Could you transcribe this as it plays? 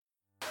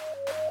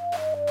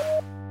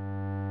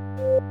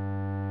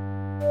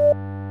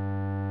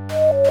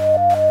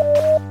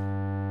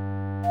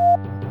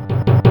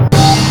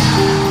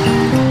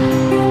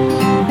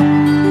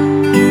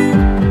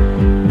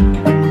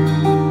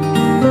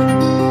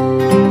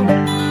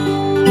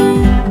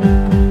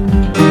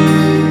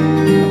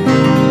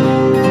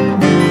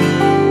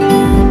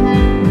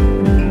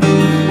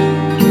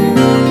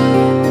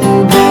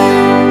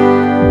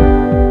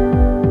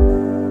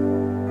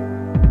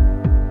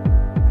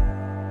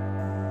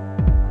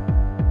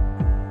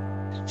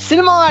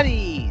Cinema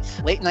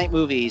Oddities, late night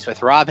movies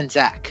with Rob and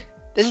Zach.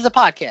 This is a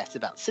podcast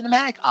about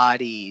cinematic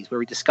oddities where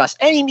we discuss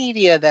any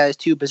media that is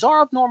too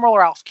bizarre, abnormal,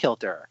 or off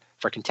kilter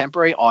for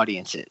contemporary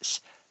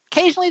audiences.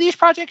 Occasionally these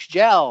projects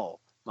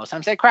gel. Most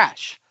times they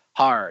crash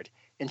hard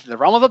into the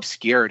realm of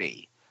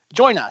obscurity.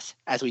 Join us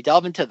as we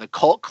delve into the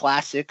cult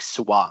classic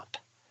swamp.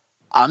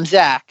 I'm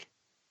Zach.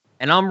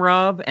 And I'm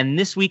Rob, and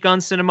this week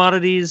on Cinema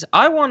Oddities,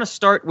 I want to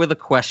start with a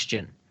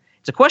question.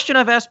 It's a question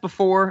I've asked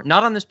before,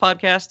 not on this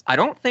podcast, I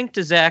don't think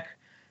to Zach,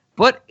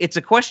 but it's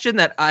a question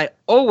that I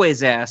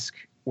always ask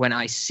when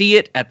I see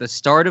it at the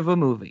start of a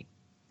movie.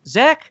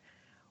 Zach,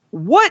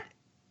 what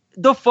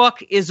the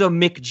fuck is a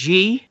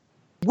McG?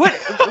 What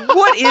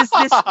is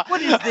this?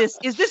 What is this?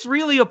 Is this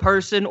really a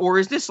person, or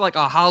is this like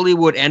a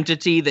Hollywood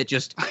entity that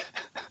just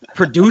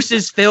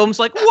produces films?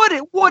 Like,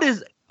 what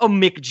is a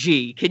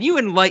McG? Can you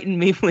enlighten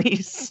me,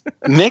 please?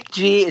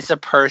 McG is a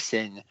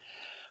person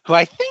who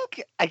I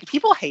think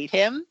people hate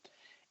him.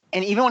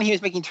 And even when he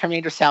was making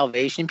Terminator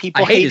Salvation,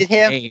 people hated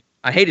him. Name.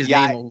 I hate his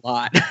name a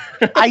lot.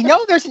 I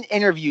know there's an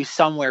interview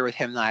somewhere with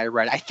him that I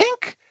read. I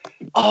think,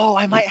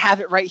 I might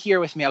have it right here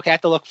with me. Okay, I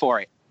have to look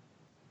for it.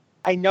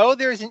 I know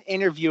there's an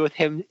interview with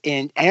him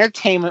in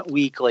Entertainment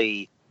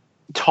Weekly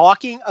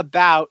talking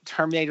about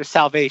Terminator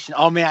Salvation.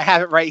 Oh, man, I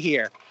have it right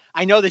here.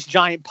 I know this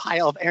giant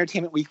pile of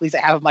Entertainment Weeklies I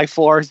have on my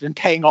floor has been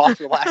paying off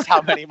for the last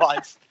how many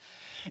months.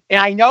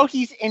 And I know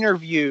he's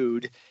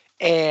interviewed.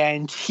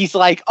 And he's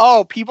like,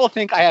 people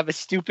think I have a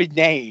stupid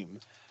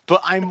name,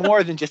 but I'm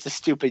more than just a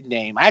stupid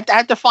name. I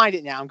have to find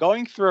it now. I'm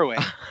going through it.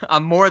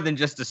 I'm more than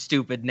just a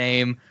stupid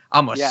name.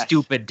 I'm a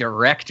stupid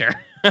director.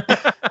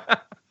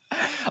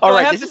 All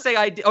right. I have to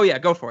say,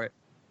 go for it.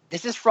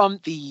 This is from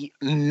the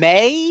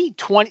May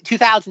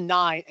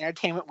 2009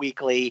 Entertainment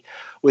Weekly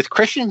with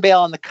Christian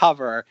Bale on the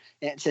cover.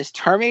 And it says,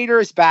 Terminator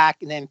is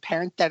back. And then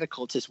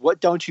parenthetical, it says, what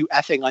don't you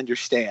effing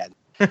understand?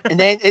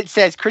 And then it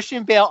says,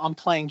 Christian Bale on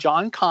playing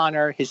John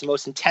Connor, his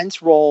most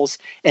intense roles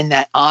in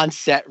that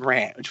on-set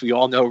rant, which we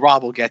all know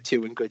Rob will get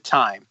to in good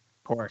time.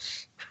 Of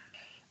course.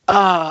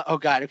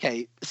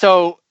 Okay.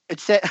 So it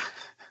said,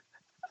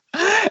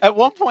 at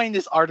one point in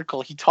this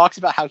article, he talks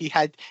about how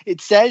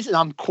it says, and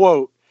I'm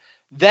quote,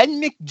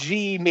 then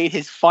McG made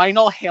his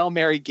final Hail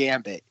Mary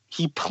gambit.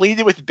 He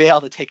pleaded with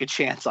Bale to take a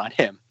chance on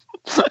him.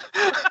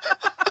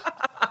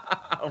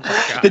 Oh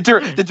my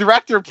God. The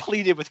director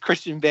pleaded with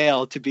Christian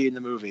Bale to be in the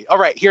movie. All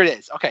right, here it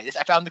is. Okay,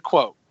 I found the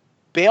quote.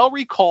 Bale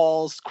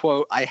recalls,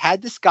 quote, I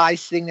had this guy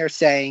sitting there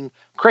saying,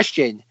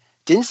 Christian,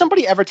 didn't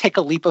somebody ever take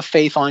a leap of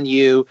faith on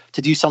you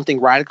to do something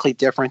radically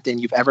different than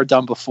you've ever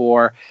done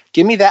before?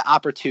 Give me that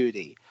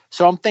opportunity.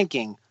 So I'm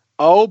thinking,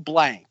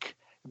 blank.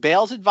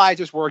 Bale's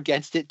advisors were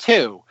against it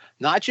too.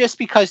 Not just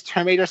because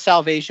Terminator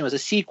Salvation was a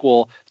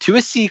sequel to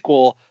a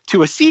sequel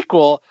to a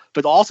sequel,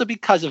 but also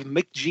because of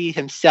McG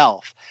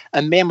himself,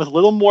 a man with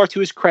little more to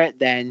his credit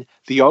than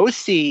The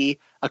OC,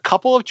 a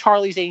couple of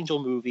Charlie's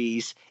Angel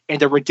movies,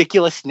 and a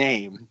ridiculous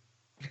name.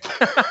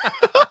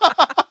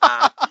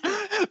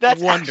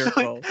 That's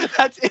wonderful.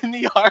 That's in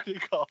the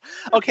article.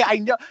 Okay, I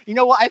know. You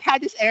know what? I've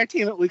had this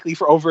Entertainment Weekly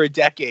for over a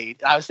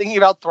decade. I was thinking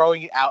about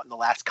throwing it out in the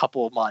last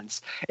couple of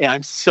months, and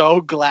I'm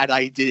so glad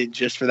I didn't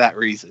just for that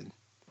reason.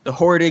 The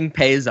hoarding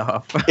pays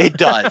off. It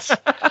does.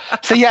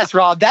 So yes,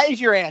 Rob, that is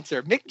your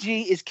answer.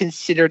 McG is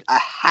considered a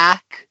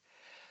hack.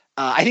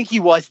 I think he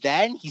was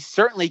then. He's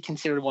certainly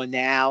considered one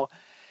now.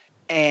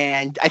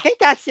 And I think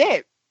that's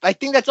it. I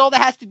think that's all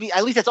that has to be.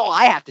 At least that's all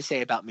I have to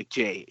say about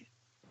McG.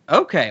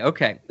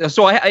 Okay.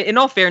 So in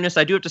all fairness,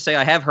 I do have to say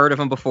I have heard of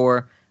him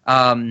before.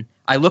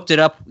 I looked it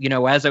up,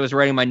 as I was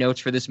writing my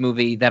notes for this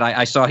movie, that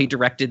I saw he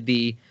directed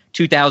the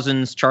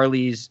 2000s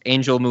Charlie's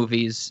Angel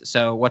movies.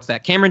 So what's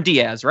that? Cameron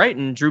Diaz, right?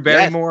 And Drew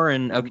Barrymore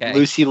and okay.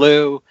 Lucy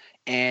Liu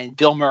and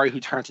Bill Murray, who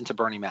turns into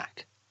Bernie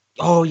Mac.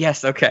 Oh,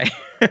 yes. Okay.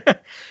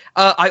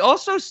 I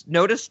also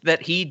noticed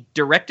that he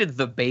directed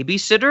The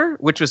Babysitter,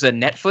 which was a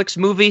Netflix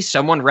movie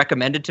someone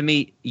recommended to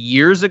me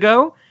years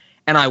ago.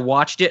 And I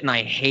watched it and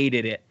I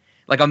hated it.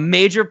 Like a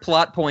major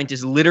plot point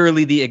is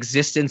literally the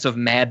existence of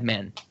Mad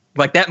Men.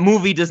 Like that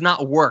movie does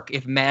not work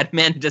if Mad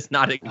Men does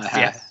not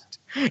exist.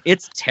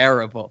 It's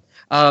terrible.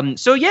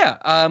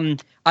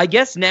 I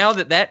guess now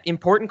that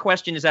important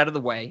question is out of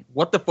the way,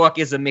 what the fuck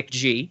is a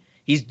McG?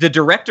 He's the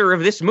director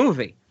of this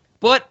movie.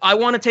 But I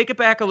want to take it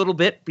back a little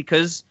bit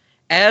because,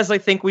 as I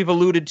think we've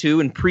alluded to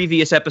in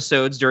previous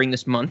episodes during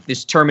this month,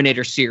 this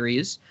Terminator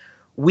series,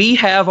 we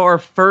have our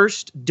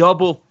first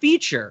double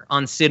feature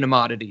on Cinema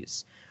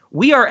Oddities.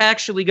 We are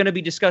actually going to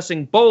be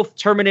discussing both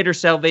Terminator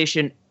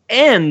Salvation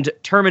and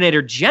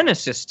Terminator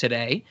Genisys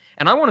today.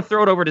 And I want to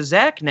throw it over to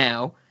Zach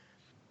now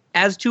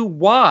as to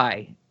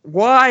why.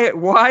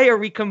 Why are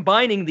we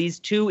combining these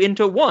two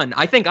into one?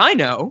 I think I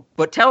know,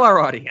 but tell our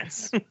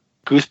audience.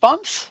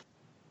 Goosebumps?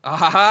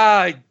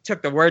 I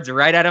took the words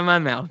right out of my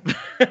mouth.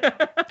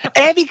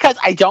 And because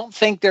I don't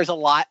think there's a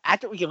lot.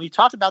 We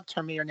talked about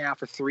Terminator now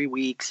for 3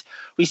 weeks.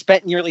 We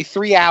spent nearly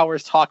 3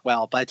 hours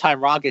by the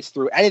time Rob gets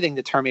through editing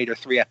the Terminator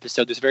 3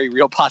 episode, there's a very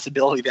real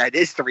possibility that it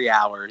is 3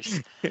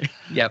 hours.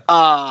 Yep.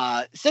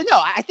 So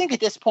no, I think at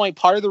this point,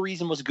 part of the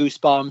reason was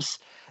Goosebumps.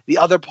 the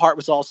other part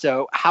was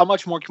also how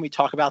much more can we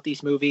talk about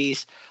these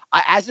movies?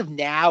 As of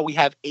now, we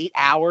have 8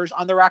 hours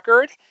on the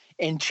record,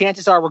 and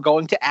chances are we're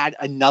going to add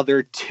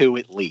another 2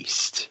 at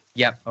least.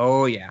 Yep.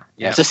 Oh, yeah.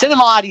 Yeah. So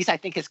Cinema Oddities, I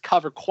think, has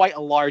covered quite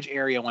a large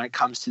area when it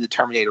comes to the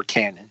Terminator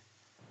canon.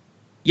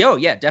 Yo,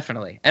 yeah,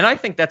 definitely. And I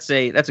think that's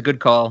a good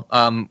call.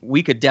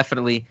 We could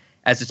definitely,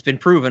 as it's been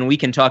proven, we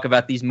can talk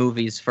about these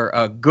movies for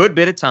a good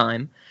bit of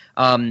time.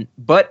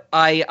 But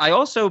I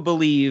also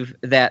believe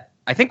that,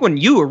 I think when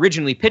you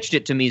originally pitched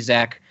it to me,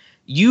 Zach,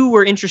 you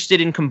were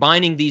interested in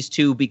combining these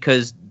two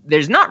because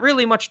there's not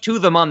really much to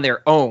them on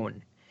their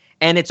own.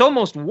 And it's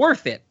almost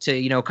worth it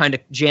to, kind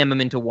of jam them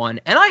into one.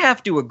 And I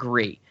have to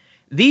agree.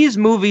 These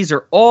movies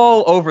are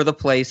all over the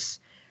place.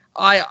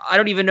 I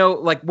don't even know,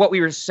 like what we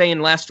were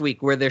saying last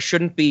week, where there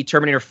shouldn't be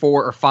Terminator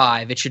 4 or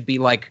 5. It should be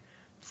like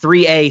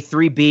 3A,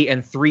 3B,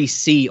 and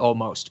 3C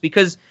almost.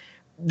 Because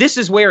this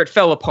is where it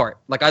fell apart.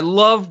 Like, I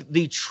loved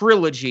the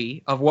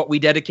trilogy of what we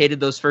dedicated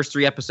those first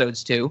 3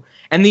 episodes to,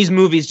 and these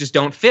movies just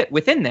don't fit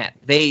within that.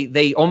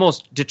 They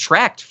almost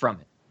detract from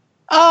it.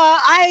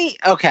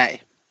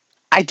 Okay.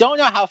 I don't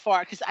know how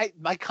far, because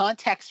my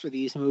context for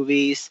these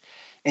movies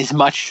is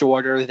much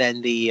shorter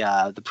than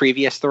the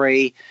previous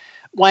 3.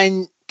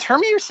 When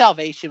Terminator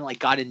Salvation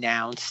got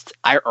announced,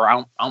 I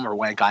don't remember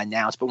when it got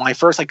announced, but when I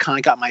first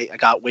kind of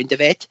got wind of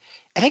it,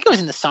 I think it was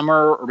in the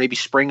summer or maybe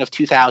spring of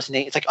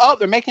 2008. It's like, oh,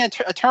 they're making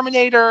a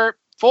Terminator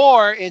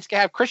 4, and it's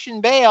gonna have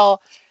Christian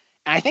Bale,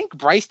 and I think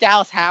Bryce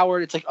Dallas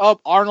Howard. It's like, oh,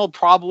 Arnold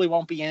probably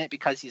won't be in it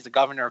because he's the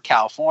governor of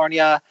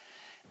California,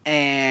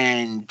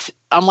 and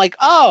I'm like,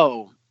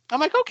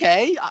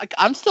 okay,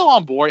 I'm still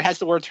on board. It has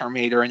the word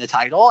Terminator in the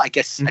title. I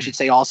guess I should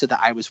say also that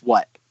I was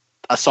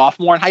a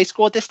sophomore in high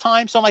school at this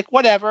time. So I'm like,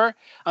 whatever,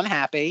 I'm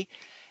happy.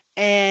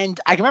 And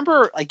I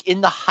remember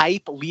in the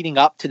hype leading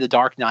up to The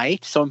Dark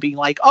Knight, someone being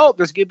like, oh,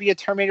 there's going to be a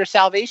Terminator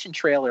Salvation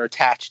trailer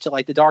attached to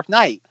The Dark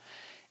Knight.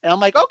 And I'm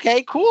like,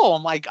 okay, cool.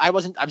 I'm like, I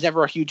was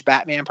never a huge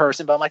Batman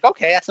person, but I'm like,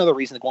 okay, that's another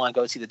reason to go and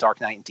go see The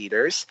Dark Knight in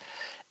theaters.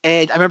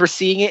 And I remember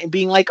seeing it and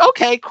being like,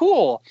 okay,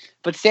 cool.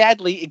 But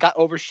sadly, it got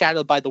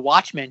overshadowed by the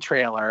Watchmen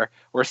trailer,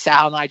 where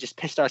Sal and I just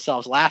pissed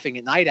ourselves laughing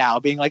at Night Owl,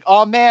 being like,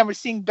 oh man, we're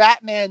seeing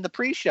Batman in the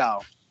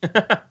pre-show. Which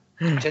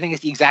I think is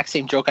the exact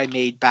same joke I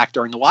made back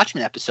during the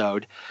Watchmen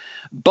episode.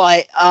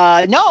 But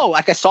no,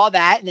 I saw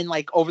that, and then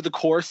over the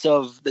course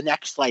of the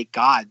next little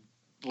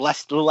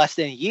less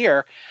than a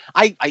year,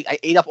 I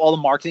ate up all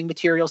the marketing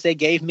materials they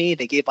gave me.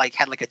 They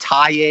had a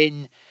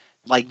tie-in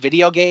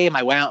video game.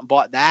 I went out and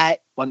bought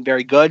that. Wasn't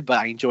very good, but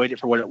I enjoyed it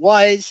for what it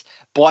was.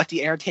 Bought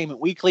the Entertainment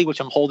Weekly, which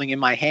I'm holding in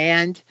my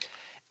hand.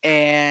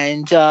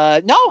 And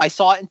no, I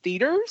saw it in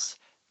theaters.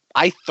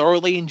 I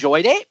thoroughly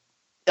enjoyed it.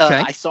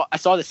 Okay. I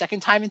saw the second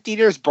time in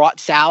theaters. Brought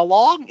Sal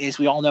along. As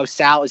we all know,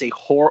 Sal is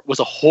was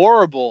a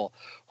horrible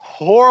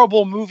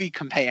movie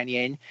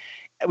companion.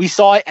 We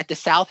saw it at the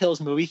South Hills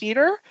movie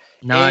theater.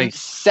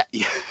 Nice.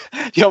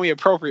 The only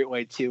appropriate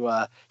way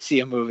to see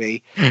a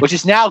movie, which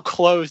is now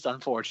closed,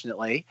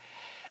 unfortunately.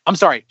 I'm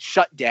sorry,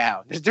 shut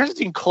down. There's a difference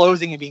between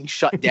closing and being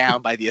shut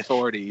down by the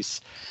authorities.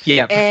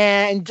 Yeah.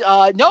 And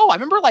no, I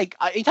remember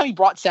anytime you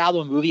brought Sal to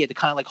a movie, you had to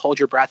kind of hold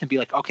your breath and be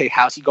like, okay,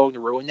 how's he going to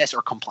ruin this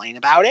or complain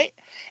about it?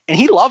 And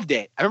he loved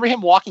it. I remember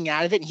him walking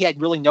out of it, and he had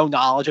really no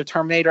knowledge of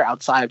Terminator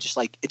outside of just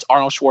it's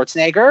Arnold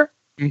Schwarzenegger.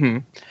 Mm-hmm.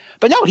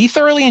 But no, he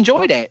thoroughly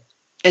enjoyed it.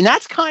 And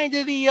that's kind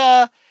of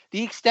the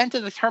extent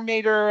of the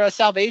Terminator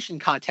Salvation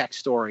context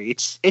story.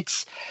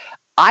 It's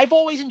I've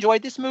always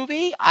enjoyed this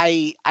movie.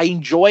 I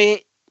enjoy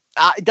it.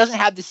 It doesn't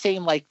have the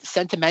same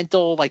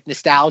sentimental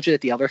nostalgia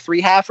that the other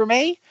 3 have for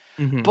me.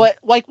 Mm-hmm. But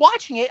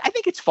watching it, I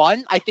think it's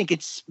fun. I think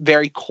it's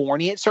very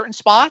corny at certain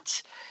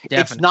spots.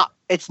 Definitely.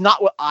 It's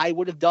not what I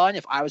would have done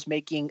if I was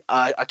making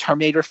a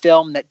Terminator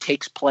film that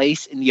takes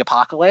place in the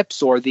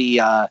apocalypse or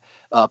the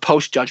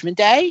post Judgment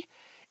Day.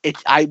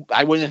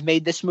 I wouldn't have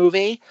made this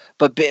movie,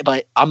 but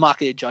I'm not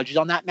going to judge it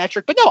on that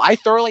metric. But no, I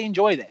thoroughly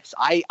enjoy this.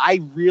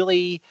 I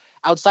really,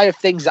 outside of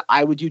things that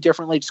I would do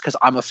differently just because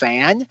I'm a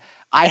fan,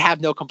 I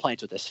have no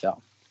complaints with this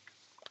film.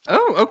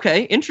 Oh,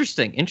 okay.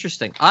 Interesting.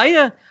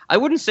 I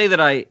wouldn't say that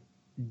I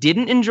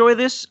didn't enjoy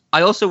this.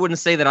 I also wouldn't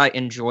say that I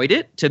enjoyed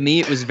it. To me,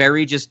 it was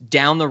very just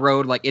down the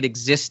road, it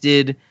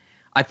existed.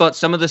 I thought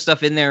some of the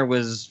stuff in there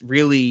was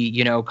really,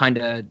 kind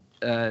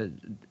of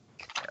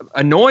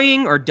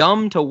annoying or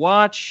dumb to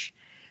watch.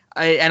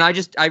 I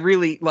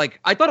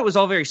thought it was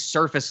all very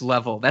surface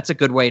level. That's a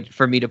good way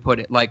for me to put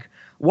it.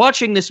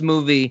 Watching this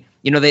movie,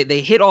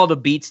 they hit all the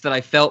beats that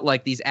I felt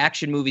like these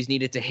action movies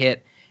needed to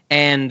hit,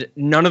 and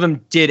none of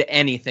them did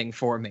anything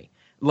for me.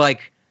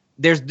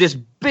 There's this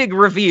big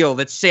reveal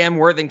that Sam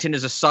Worthington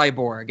is a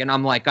cyborg, and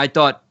I'm like, I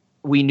thought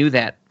we knew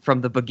that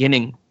from the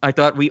beginning. I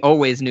thought we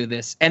always knew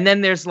this. And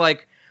then there's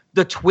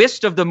the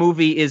twist of the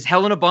movie is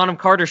Helena Bonham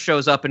Carter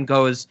shows up and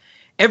goes,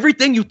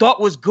 everything you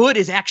thought was good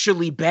is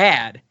actually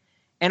bad.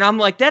 And I'm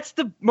like, that's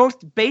the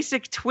most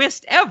basic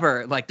twist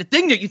ever. The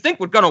thing that you think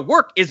was going to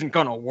work isn't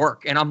going to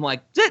work. And I'm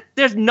like,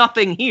 there's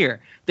nothing here.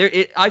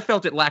 I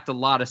felt it lacked a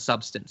lot of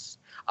substance.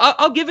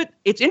 I'll give it,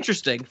 it's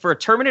interesting. For a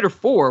Terminator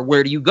 4,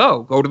 where do you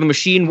go? Go to the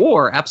machine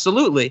war,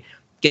 absolutely.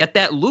 get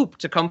that loop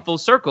to come full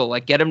circle,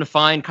 like get him to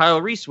find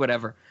Kyle Reese,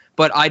 whatever.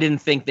 But I didn't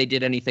think they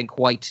did anything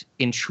quite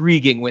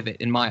intriguing with it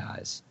in my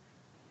eyes.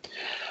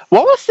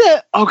 What was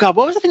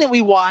the thing that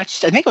we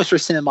watched? I think it was for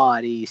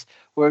Cinemodities,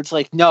 where it's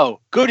like, no,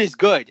 good is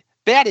good.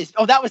 Bad is,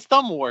 that was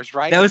Thumb Wars,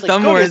 right? That was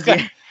Thumb Wars.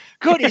 Good.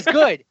 Good is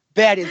good.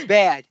 Bad is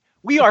bad.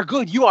 We are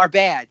good. You are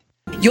bad.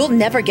 You'll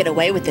never get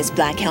away with this,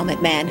 Black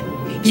Helmet Man.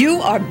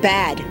 You are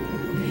bad.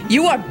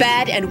 You are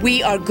bad and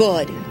we are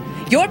good.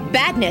 Your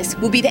badness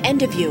will be the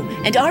end of you,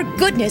 and our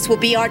goodness will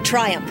be our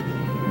triumph.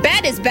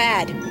 Bad is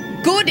bad.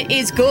 Good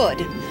is good.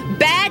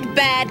 Bad,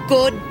 bad,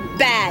 good,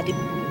 bad.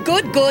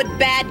 Good, good,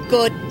 bad,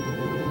 good,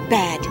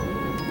 bad,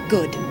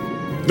 good.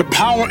 The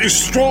power is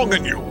strong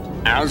in you,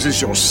 as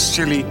is your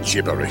silly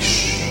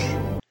gibberish.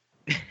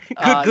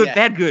 Good, Yeah.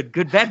 bad, good.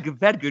 Good, bad, good,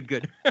 bad, good,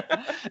 good.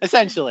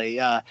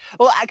 Essentially.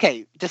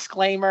 Okay,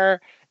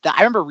 disclaimer. That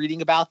I remember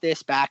reading about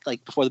this back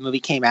like before the movie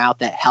came out,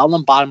 that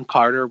Helena Bonham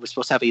Carter was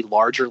supposed to have a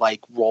larger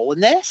like role in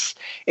this,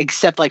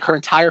 except like her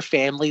entire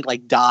family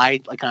like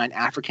died like on an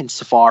African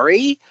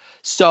safari,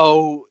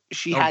 so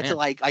she had to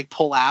like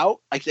pull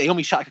out. Like they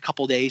only shot like a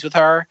couple days with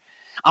her.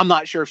 I'm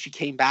not sure if she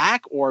came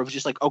back or it was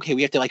just like, okay,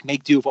 we have to like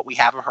make do with what we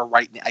have of her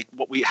like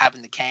what we have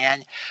in the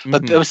can.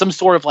 But it was some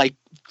sort of like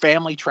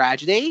family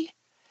tragedy,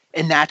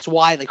 and that's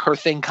why like her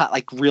thing got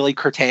like really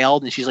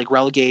curtailed, and she's like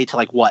relegated to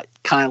like what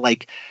kind of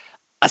like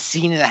a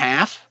scene and a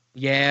half.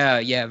 Yeah,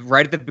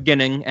 right at the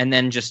beginning, and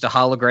then just a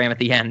hologram at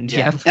the end.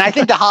 Yeah. And I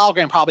think the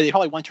hologram they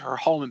probably went to her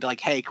home and be like,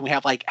 "Hey, can we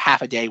have like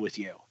half a day with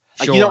you?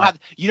 Like Sure.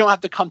 you don't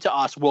have to come to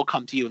us. We'll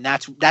come to you." And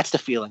that's the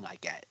feeling I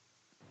get.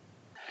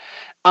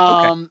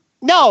 Okay.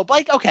 No, but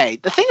like, okay,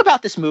 the thing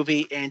about this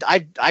movie, and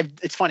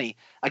it's funny.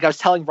 Like I was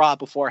telling Rob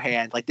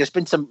beforehand, like there's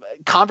been some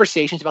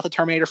conversations about the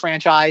Terminator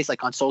franchise,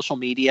 like on social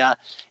media,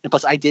 and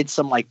plus I did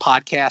some like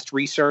podcast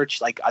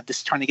research, like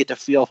just trying to get the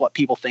feel of what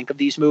people think of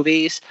these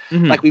movies.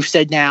 Mhm. Like we've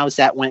said now, is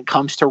that when it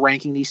comes to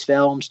ranking these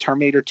films,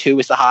 Terminator 2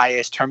 is the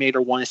highest,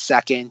 Terminator 1 is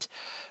second.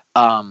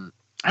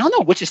 I don't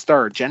know which is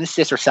third,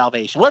 Genesis or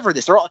Salvation, whatever it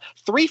is. They're all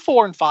 3,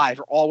 4, and 5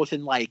 are all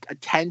within like a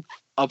tenth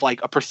of like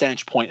a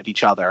percentage point of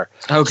each other.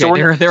 Okay,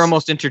 So they're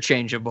almost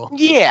interchangeable.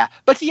 Yeah,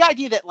 but it's the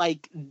idea that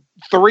like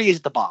 3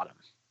 is the bottom.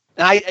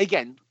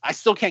 And I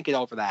still can't get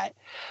over that.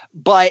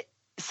 But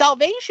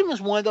Salvation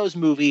was one of those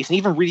movies, and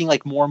even reading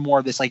like more and more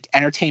of this like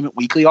Entertainment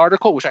Weekly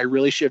article, which I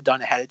really should have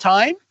done ahead of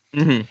time.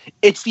 Mm-hmm.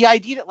 It's the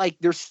idea that like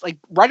there's like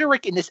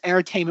rhetoric in this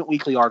Entertainment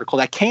Weekly article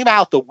that came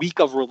out the week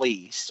of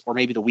release, or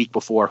maybe the week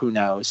before, who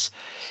knows.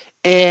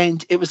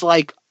 And it was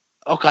like,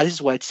 oh God, this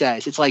is what it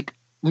says. It's like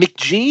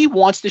McG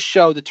wants to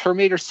show the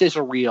Terminator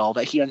sizzle reel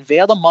that he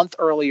unveiled a month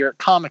earlier at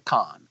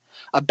Comic-Con.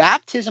 A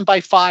baptism by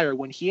fire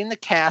when he and the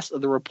cast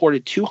of the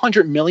reported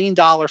 $200 million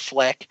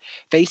flick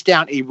faced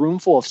down a room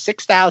full of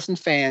 6,000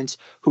 fans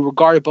who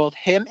regarded both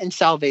him and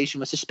Salvation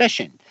with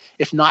suspicion,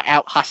 if not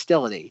out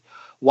hostility.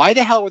 Why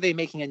the hell were they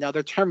making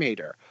another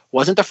Terminator?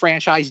 Wasn't the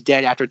franchise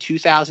dead after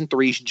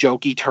 2003's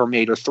jokey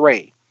Terminator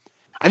 3?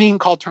 I mean, you can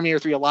call Terminator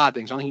 3 a lot of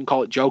things. I don't think you can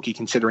call it jokey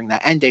considering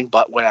that ending,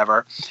 but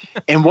whatever.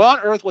 And what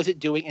on earth was it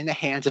doing in the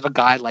hands of a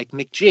guy like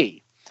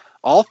McG?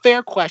 All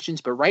fair questions,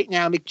 but right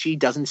now McG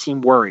doesn't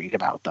seem worried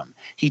about them.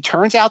 He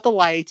turns out the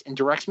lights and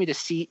directs me to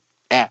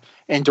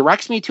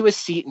a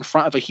seat in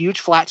front of a huge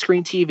flat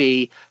screen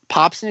TV,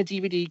 pops in a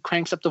DVD,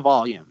 cranks up the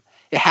volume.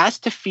 It has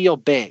to feel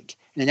big,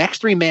 and the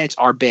next 3 minutes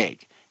are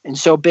big. And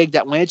so big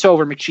that when it's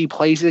over, McG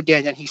plays it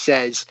again and he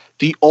says,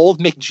 "The old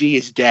McG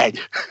is dead."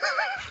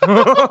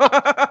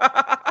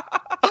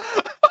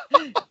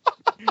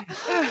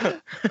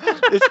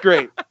 It's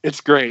great.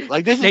 It's great.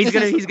 Like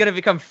He's gonna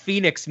become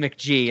Phoenix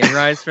McG and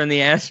rise from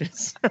the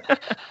ashes.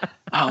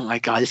 Oh my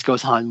God, this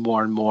goes on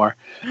more and more.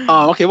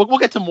 Okay, we'll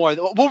get to more.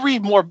 We'll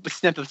read more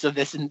snippets of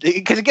this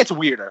because it gets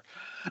weirder.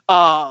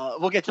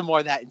 We'll get to more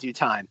of that in due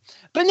time.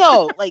 But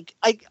no,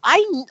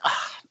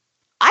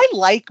 I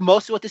like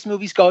most of what this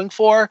movie's going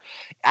for.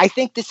 I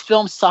think this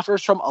film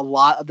suffers from a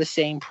lot of the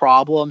same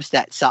problems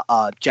that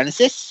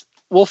Genesis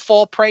will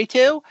fall prey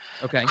to.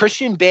 Okay.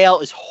 Christian Bale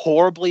is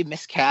horribly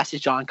miscast as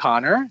John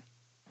Connor.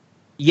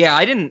 Yeah,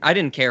 I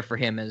didn't care for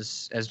him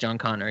as John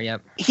Connor.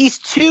 Yep. He's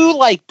too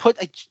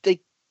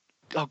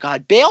oh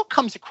God, Bale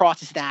comes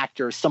across as an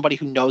actor as somebody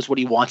who knows what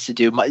he wants to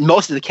do.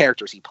 Most of the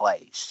characters he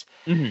plays,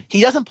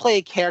 he doesn't play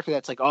a character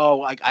that's like,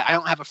 oh, I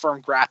don't have a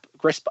firm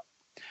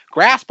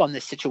grasp on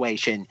this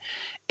situation.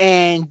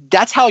 And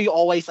that's how you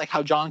always like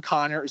how John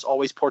Connor is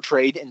always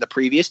portrayed in the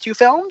previous 2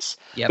 films.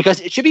 Yep.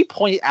 Because it should be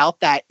pointed out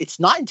that it's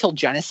not until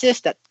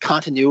Genesis that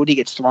continuity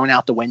gets thrown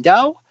out the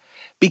window,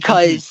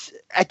 because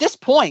at this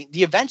point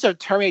the events of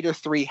Terminator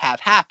 3 have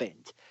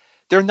happened.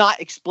 They're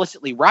not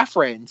explicitly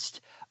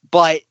referenced,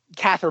 but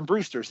Catherine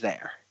Brewster's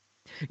there.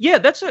 Yeah,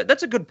 that's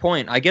a good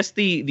point. I guess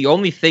the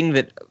only thing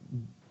that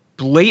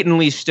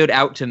blatantly stood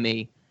out to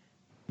me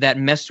that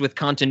messed with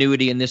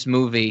continuity in this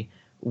movie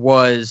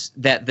was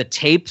that the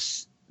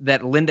tapes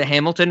that Linda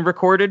Hamilton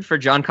recorded for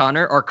John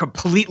Connor are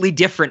completely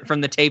different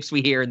from the tapes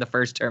we hear in the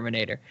first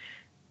Terminator.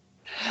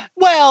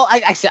 Well,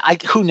 I said,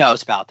 who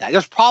knows about that?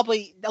 There's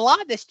probably a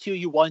lot of this too.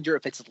 You wonder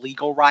if it's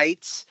legal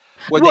rights.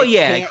 Well,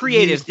 yeah,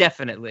 creative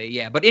definitely,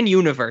 yeah, but in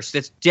universe,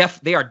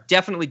 they are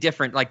definitely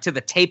different. Like to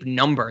the tape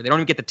number, they don't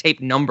even get the tape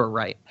number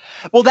right.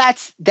 Well,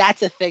 that's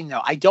a thing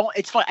though.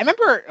 It's funny. I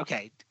remember.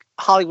 Okay,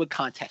 Hollywood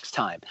context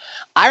time.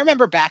 I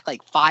remember back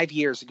like 5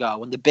 years ago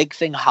when the big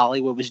thing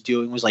Hollywood was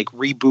doing was like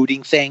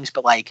rebooting things,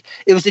 but like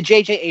it was the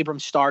J.J.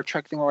 Abrams Star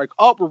Trek thing. We're like,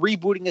 oh, we're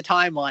rebooting the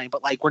timeline,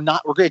 but like we're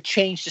going to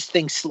change this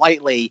thing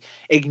slightly,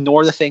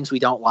 ignore the things we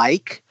don't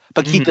like,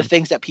 but keep the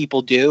things that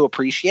people do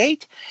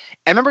appreciate.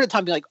 I remember at the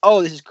time being like,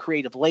 oh, this is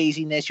creative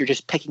laziness. You're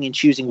just picking and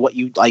choosing what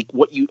you like.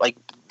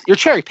 You're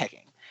cherry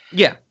picking.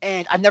 Yeah.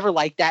 And I've never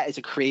liked that as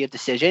a creative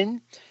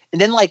decision. And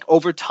then like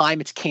over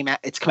time, it's come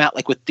out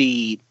like with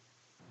the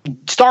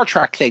Star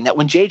Trek thing that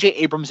when J.J.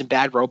 Abrams and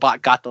Bad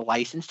Robot got the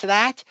license to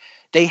that,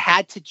 they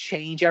had to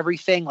change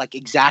everything like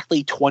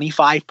exactly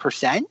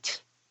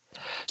 25%.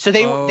 So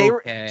they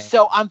were.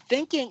 So I'm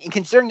thinking and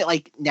considering that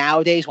like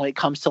nowadays when it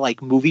comes to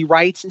like movie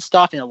rights and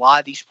stuff, and a lot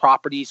of these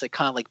properties like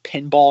kind of like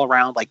pinball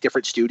around like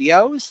different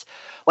studios,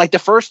 like the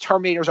first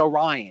Terminator's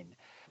Orion.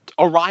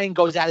 Orion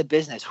goes out of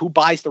business. Who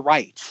buys the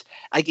rights?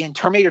 Again,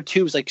 Terminator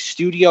 2 is like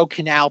Studio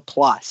Canal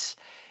Plus,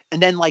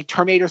 and then like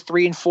Terminator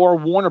 3 and 4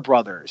 Warner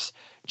Brothers.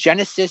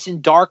 Genesis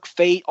and Dark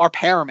Fate are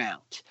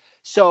Paramount.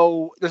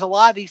 So there's a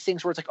lot of these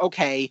things where it's like,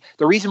 okay,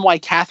 the reason why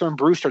Catherine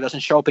Brewster doesn't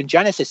show up in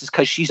Genesis is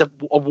because she's a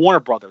Warner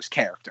Brothers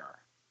character.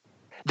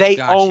 They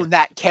own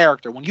that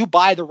character. When you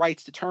buy the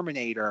rights to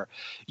Terminator,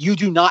 you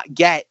do not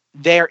get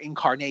their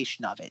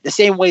incarnation of it. The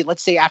same way,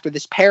 let's say after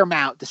this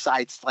Paramount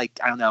decides, like,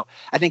 I don't know,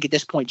 I think at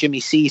this point Jimmy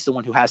C is the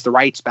one who has the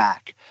rights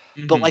back.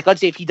 But like, let's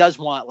say if he does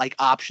want like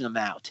option them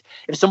out,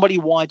 if somebody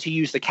wanted to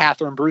use the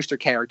Catherine Brewster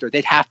character,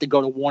 they'd have to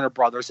go to Warner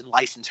Brothers and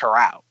license her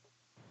out.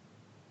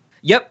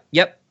 Yep.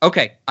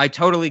 Okay, I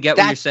totally get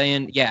what you're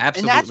saying. Yeah,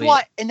 absolutely.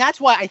 And that's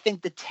why I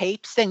think the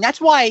tapes thing.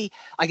 That's why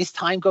I guess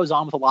time goes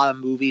on with a lot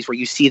of movies where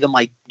you see them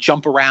like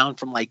jump around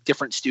from like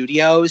different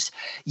studios.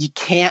 You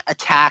can't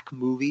attack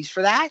movies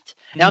for that.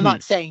 Now I'm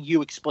not saying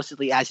you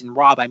explicitly, as in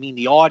Rob. I mean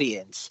the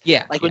audience.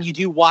 Yeah. Like when you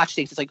do watch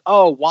things, it's like,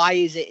 oh, why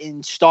is it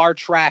in Star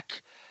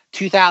Trek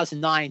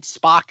 2009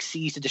 Spock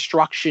sees the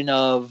destruction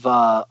of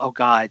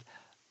what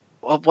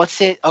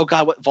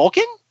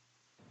Vulcan?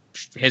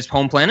 His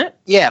home planet?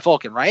 Yeah,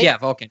 Vulcan, right? Yeah,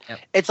 Vulcan. Yeah.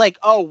 It's like,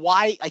 oh,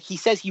 why? Like he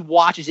says he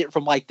watches it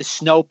from like the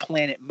snow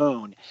planet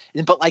Moon,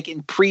 but like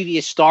in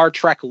previous Star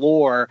Trek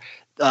lore,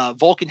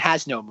 Vulcan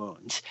has no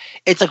moons.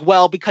 It's like,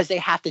 well, because they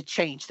have to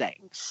change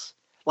things.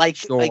 Like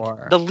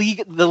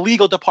the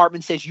legal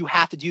department says you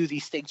have to do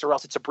these things or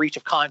else it's a breach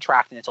of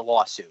contract and it's a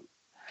lawsuit.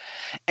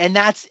 And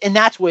that's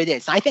what it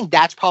is. And I think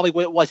that's probably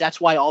what it was.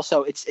 That's why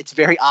also it's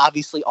very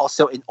obviously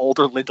also an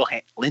older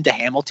Linda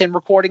Hamilton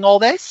recording all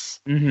this.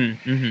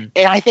 And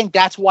I think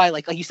that's why,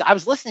 like you said, I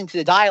was listening to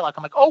the dialogue.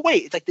 I'm like, oh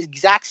wait, it's like the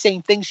exact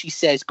same thing she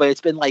says, but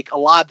it's been like a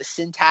lot of the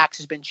syntax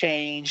has been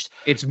changed.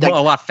 It's a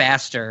lot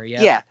faster.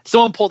 Yeah. Yeah.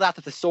 Someone pulled out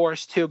the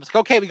thesaurus too. It's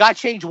like, okay, we got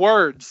to change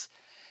words.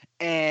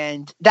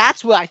 And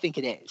that's what I think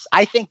it is.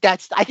 I think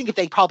if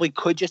they probably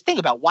could just think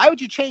about why would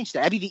you change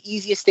that? That'd be the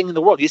easiest thing in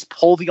the world. You just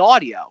pull the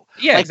audio.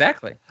 Yeah,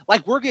 exactly.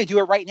 Like we're going to do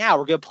it right now.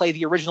 We're going to play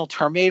the original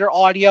Terminator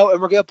audio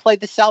and we're going to play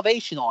the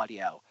Salvation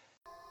audio.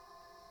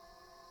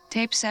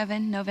 Tape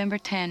 7, November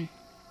 10.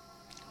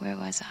 Where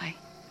was I?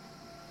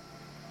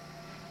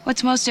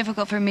 What's most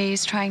difficult for me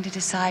is trying to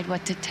decide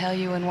what to tell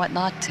you and what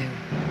not to.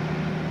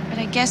 But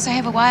I guess I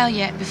have a while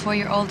yet before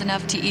you're old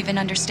enough to even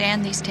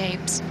understand these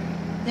tapes.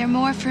 They're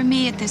more for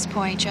me at this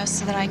point, just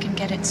so that I can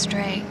get it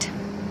straight.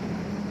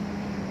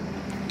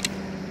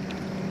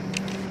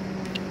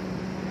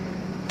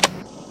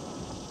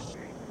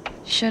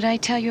 Should I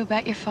tell you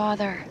about your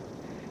father?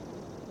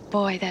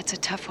 Boy, that's a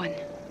tough one.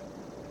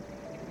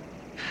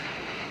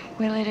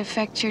 Will it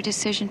affect your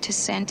decision to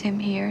send him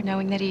here,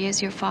 knowing that he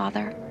is your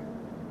father?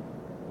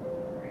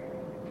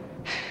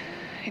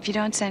 If you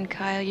don't send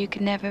Kyle, you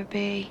can never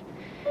be.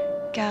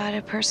 God,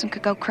 a person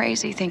could go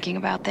crazy thinking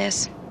about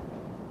this.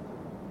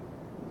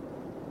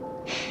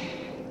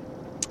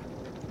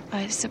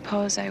 I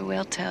suppose I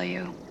will tell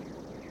you.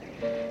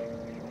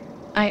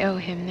 I owe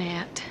him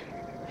that.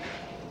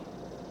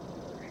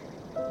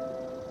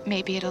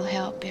 Maybe it'll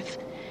help if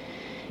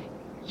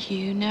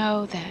you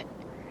know that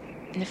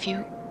in the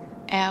few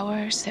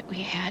hours that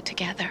we had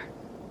together,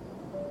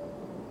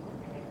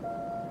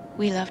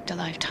 we loved a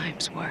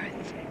lifetime's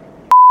worth.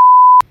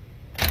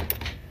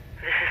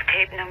 This is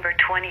tape number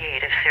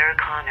 28 of Sarah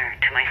Connor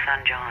to my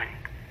son John.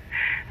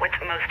 What's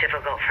most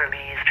difficult for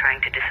me is trying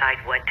to decide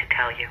what to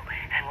tell you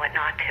and what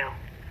not to.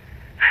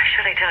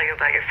 Should I tell you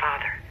about your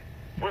father?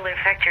 Will it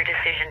affect your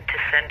decision to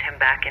send him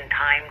back in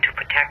time to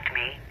protect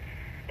me,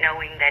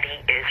 knowing that he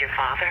is your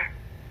father?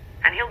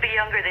 And he'll be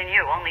younger than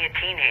you, only a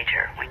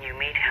teenager when you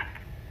meet him.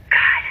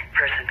 God, a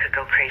person could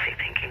go crazy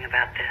thinking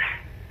about this.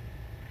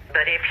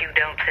 But if you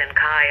don't send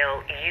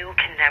Kyle, you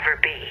can never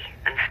be,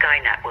 and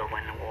Skynet will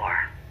win the war.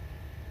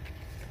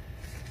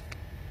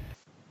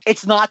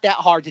 It's not that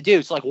hard to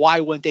do. So like, why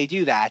wouldn't they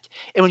do that?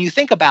 And when you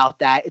think about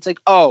that, it's like,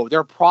 oh,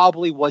 there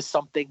probably was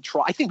something.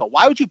 I think, but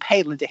why would you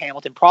pay Linda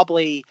Hamilton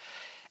probably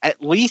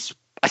at least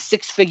a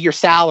 6-figure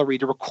salary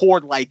to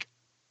record like,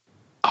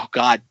 oh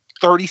God,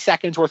 30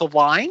 seconds worth of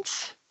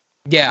lines?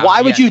 Yeah.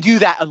 Why would you do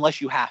that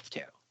unless you have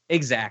to?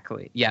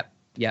 Exactly. Yep.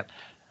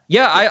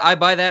 Yeah, I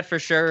buy that for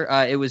sure.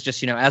 It was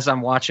just, as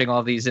I'm watching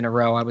all these in a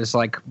row, I was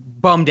like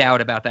bummed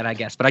out about that, I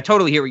guess. But I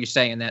totally hear what you're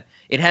saying, that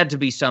it had to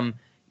be some,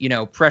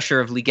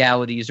 pressure of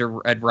legalities or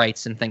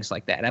rights and things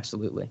like that.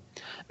 Absolutely.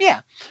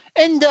 Yeah.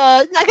 And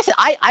like I said,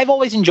 I've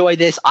always enjoyed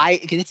this.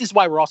 This is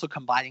why we're also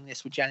combining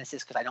this with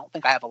Genesis, because I don't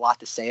think I have a lot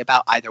to say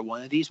about either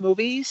one of these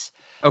movies.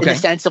 Okay. In the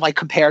sense of like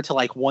compared to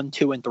like 1,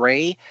 2, and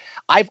 3.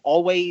 I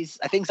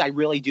think I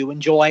really do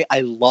enjoy. I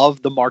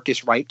love the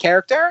Marcus Wright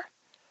character.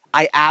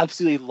 I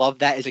absolutely love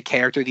that as a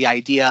character, the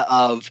idea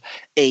of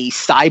a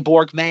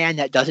cyborg man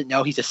that doesn't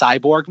know he's a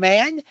cyborg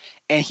man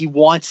and he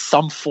wants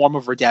some form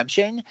of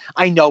redemption.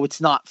 I know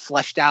it's not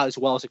fleshed out as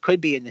well as it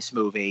could be in this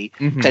movie.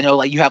 Mm-hmm. I know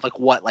like you have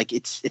like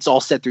it's all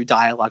said through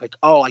dialogue, like,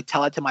 oh, I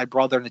tell it to my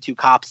brother and the 2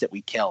 cops that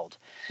we killed.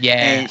 Yeah.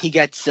 And he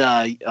gets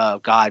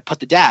put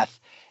to death.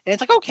 And it's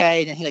like,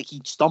 okay. And then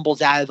he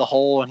stumbles out of the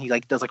hole and he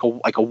like does like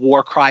a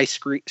war cry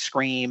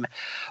scream.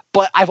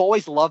 But I've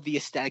always loved the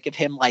aesthetic of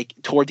him, like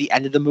toward the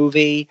end of the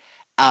movie,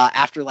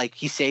 after like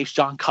he saves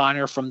John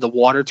Connor from the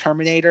water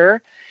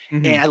Terminator.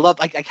 Mm-hmm. And I love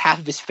like half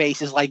of his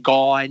face is like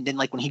gone. Then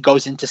like when he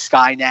goes into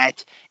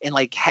Skynet and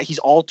like he's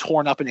all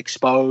torn up and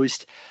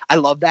exposed. I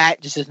love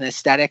that just as an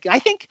aesthetic. And I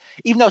think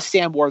even though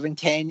Sam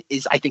Worthington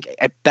is, I think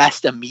at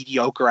best a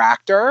mediocre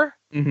actor,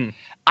 mm-hmm.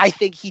 I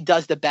think he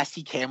does the best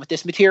he can with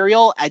this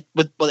material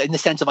in the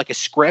sense of like a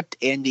script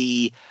and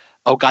the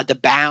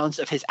bounds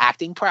of his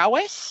acting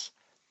prowess.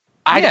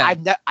 Yeah.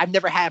 I've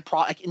never had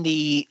like in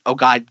the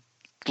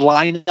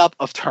lineup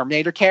of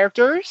Terminator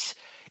characters.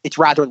 It's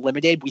rather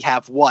limited. We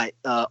have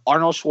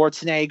Arnold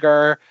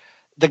Schwarzenegger,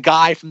 the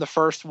guy from the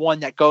first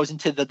one that goes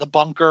into the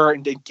bunker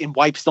and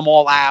wipes them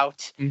all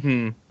out.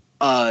 Mm-hmm.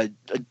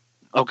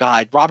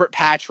 Robert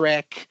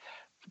Patrick,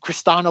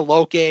 Kristanna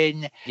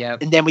Loken.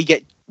 Yep. And then we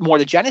get more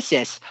to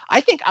Genesis.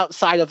 I think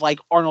outside of like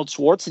Arnold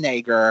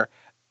Schwarzenegger,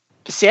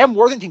 Sam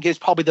Worthington gives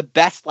probably the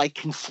best like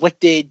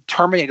conflicted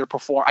Terminator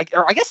performance.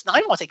 I guess not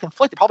even want to say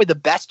conflicted, probably the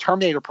best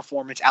Terminator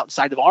performance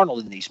outside of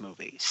Arnold in these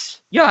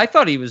movies. Yeah, I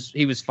thought he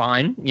was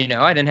fine.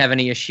 I didn't have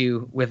any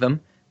issue with him.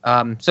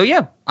 So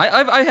yeah,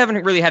 I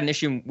haven't really had an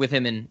issue with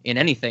him in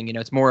anything.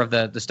 It's more of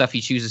the stuff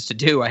he chooses to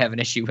do I have an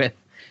issue with.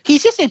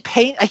 He's just in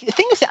pain. The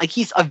thing is that like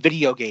he's a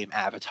video game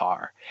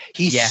avatar.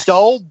 He's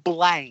so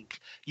blank.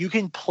 You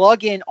can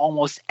plug in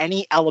almost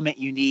any element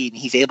you need,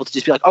 and he's able to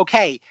just be like,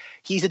 okay,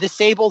 he's a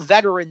disabled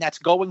veteran that's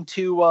going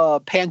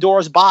to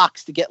Pandora's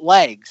box to get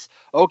legs.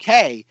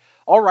 Okay,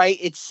 all right,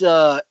 it's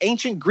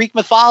ancient Greek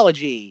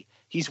mythology.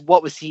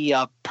 What was he,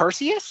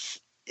 Perseus?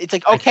 It's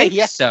like, okay, he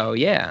has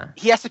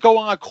to go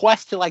on a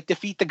quest to like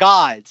defeat the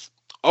gods.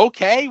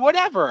 Okay,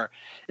 whatever.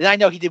 And I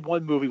know he did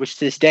one movie, which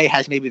to this day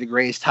has maybe the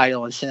greatest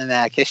title in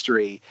cinematic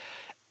history,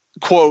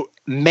 quote,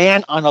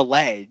 Man on a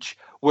Ledge,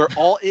 where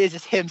all it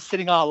is him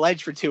sitting on a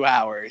ledge for 2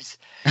 hours.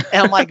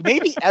 And I'm like,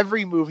 maybe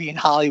every movie in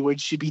Hollywood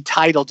should be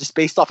titled just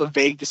based off a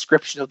vague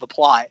description of the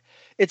plot.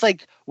 It's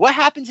like, what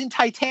happens in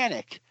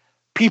Titanic?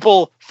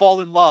 People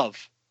fall in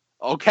love.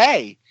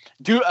 Okay.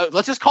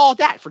 Let's just call it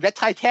that. Forget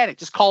Titanic.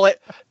 Just call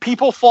it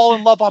People Fall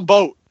in Love on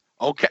Boat.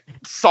 Okay.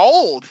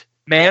 Sold.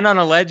 Man on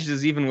a Ledge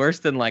is even worse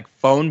than like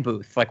Phone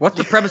Booth. Like, what's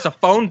the premise of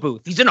Phone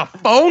Booth? He's in a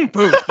phone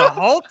booth the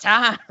whole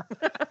time.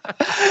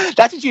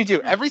 That's what you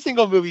do. Every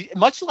single movie,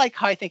 much like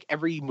how I think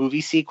every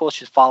movie sequel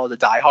should follow the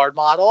Die Hard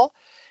model,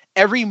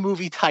 every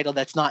movie title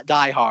that's not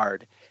Die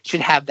Hard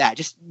should have that.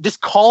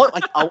 Just call it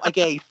like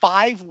a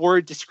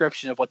 5-word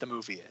description of what the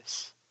movie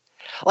is.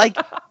 Like,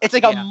 it's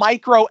like a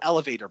micro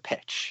elevator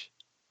pitch.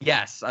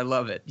 Yes, I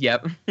love it.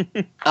 Yep.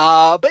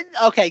 But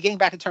okay, getting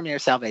back to Terminator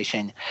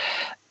Salvation.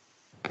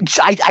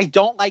 I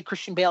don't like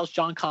Christian Bale's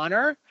John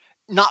Connor,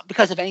 not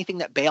because of anything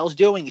that Bale's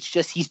doing. It's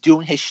just he's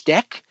doing his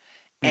shtick,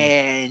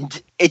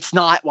 and it's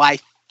not what I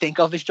think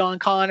of as John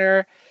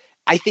Connor.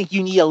 I think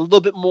you need a little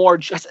bit more.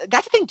 That's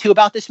the thing too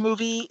about this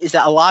movie is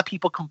that a lot of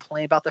people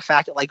complain about the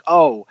fact that like,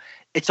 oh,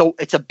 it's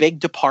a big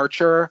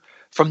departure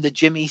from the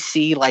Jimmy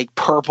C like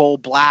purple,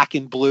 black,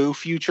 and blue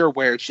future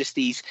where it's just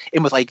these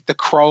and with like the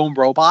chrome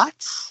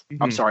robots.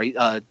 Mm-hmm. I'm sorry,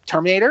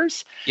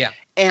 Terminators. Yeah,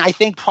 and I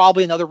think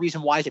probably another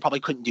reason why is they probably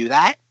couldn't do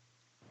that.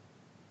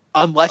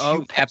 Unless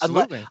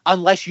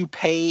you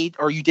paid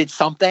or you did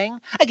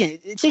something. Again,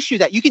 it's an issue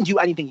that you can do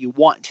anything you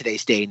want in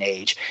today's day and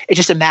age. It's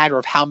just a matter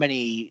of how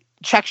many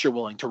checks you're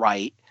willing to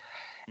write.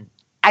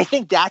 I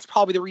think that's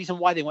probably the reason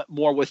why they went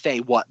more with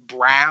a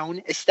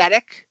brown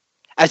aesthetic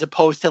as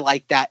opposed to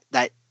like that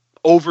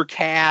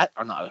overcast,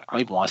 or not, I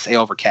don't even want to say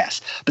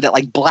overcast, but that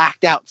like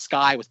blacked out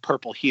sky with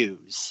purple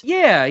hues.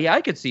 Yeah,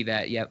 I could see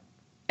that. Yep.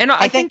 And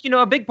I think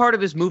a big part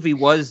of this movie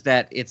was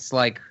that it's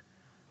like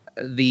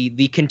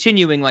the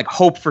continuing like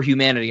hope for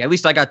humanity. At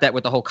least I got that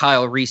with the whole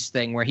Kyle Reese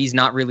thing where he's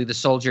not really the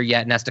soldier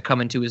yet and has to come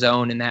into his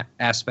own in that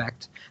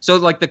aspect. So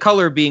like the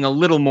color being a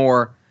little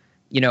more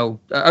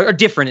are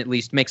different at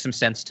least, make some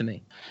sense to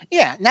me.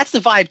 Yeah, and that's the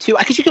vibe too.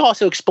 Because you can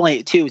also explain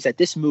it too, is that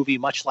this movie,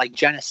 much like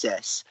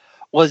Genesis,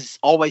 was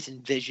always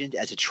envisioned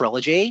as a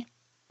trilogy.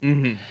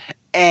 Mm-hmm.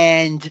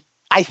 And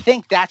I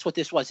think that's what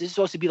this was. This is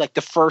supposed to be like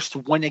the first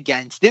win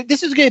against.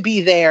 This is going to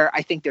be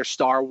I think their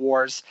Star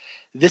Wars.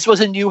 This was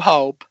A New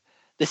Hope.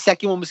 The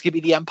second one was going to be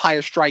The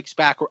Empire Strikes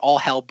Back, where all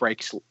hell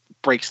breaks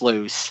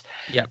loose.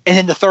 Yeah. And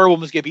then the third one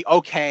was going to be,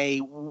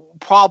 okay,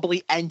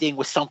 probably ending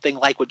with something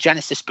like what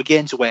Genesis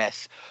begins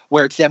with,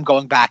 where it's them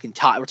going back in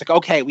time. It's like,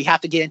 okay, we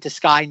have to get into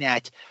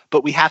Skynet,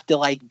 but we have to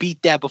like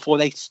beat them before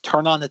they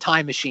turn on the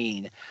time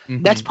machine.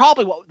 Mm-hmm. That's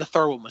probably what the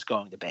third one was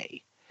going to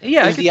be.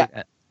 Yeah, I could see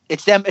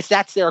that.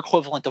 That's their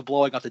equivalent of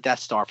blowing up the Death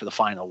Star for the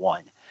final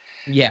one.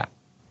 Yeah.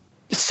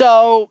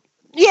 So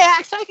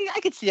yeah, so I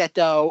could see that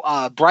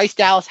though. Bryce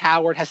Dallas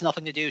Howard has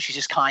nothing to do. She's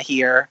just kind of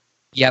here.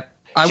 Yep.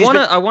 I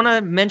want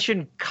to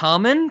mention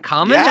Common.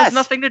 Common has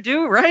nothing to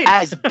do, right?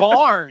 As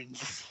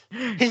Barnes.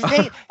 His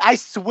name, I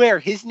swear,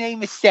 his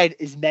name is said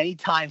as many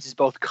times as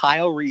both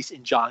Kyle Reese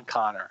and John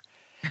Connor.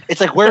 It's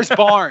like, where's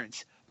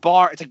Barnes?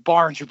 It's like,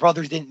 Barnes, your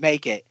brothers didn't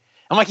make it.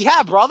 I'm like,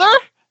 yeah, brother.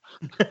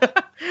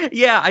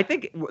 Yeah, I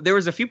think there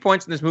was a few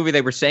points in this movie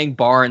they were saying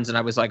Barnes, and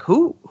I was like,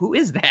 who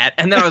is that?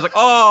 And then I was like,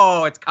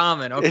 oh, it's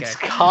Common. Okay. It's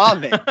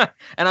Common.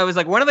 And I was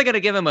like, when are they going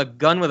to give him a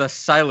gun with a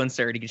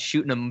silencer to get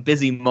shoot in a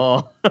busy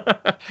mall?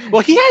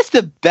 Well, he has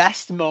the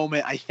best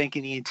moment, I think,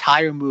 in the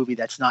entire movie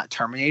that's not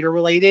Terminator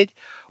related,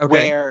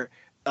 where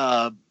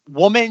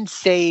woman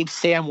saves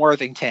Sam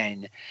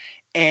Worthington,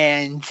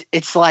 and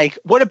it's like,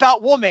 what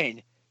about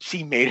woman?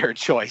 She made her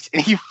choice,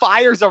 and he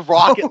fires a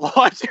rocket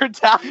launcher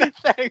down the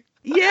thing.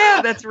 Yeah,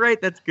 that's right.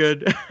 That's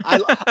good.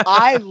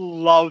 I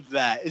love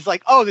that. It's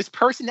like, oh, this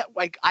person that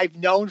like I've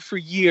known for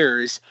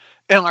years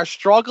in our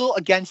struggle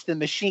against the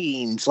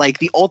machines, like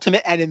the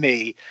ultimate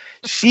enemy,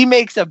 she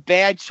makes a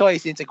bad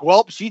choice, and it's like,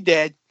 well, she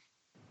did.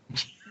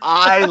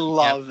 I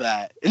love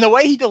that. And the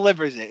way he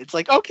delivers it, it's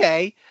like,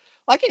 okay.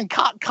 Like in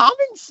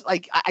Common's,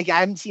 like I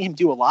haven't seen him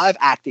do a lot of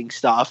acting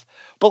stuff,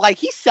 but like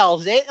he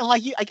sells it, and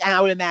and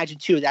I would imagine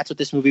too that's what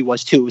this movie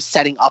was too, was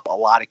setting up a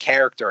lot of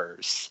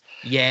characters,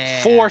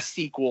 for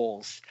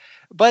sequels.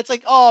 But it's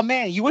like, oh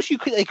man, you wish they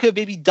could have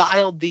maybe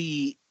dialed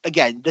the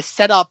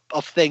setup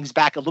of things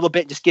back a little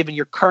bit, just giving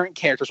your current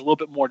characters a little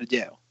bit more to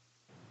do.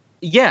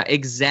 Yeah,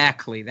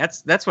 exactly.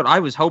 That's what I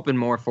was hoping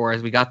more for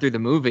as we got through the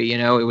movie.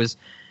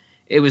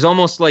 It was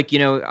almost like,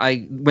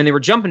 when they were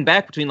jumping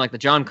back between like the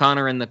John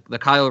Connor and the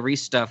Kyle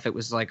Reese stuff, it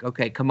was like,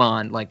 okay, come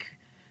on, like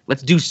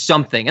let's do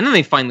something. And then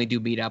they finally do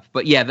meet up.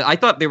 But yeah, I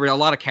thought there were a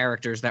lot of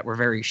characters that were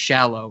very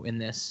shallow in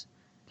this.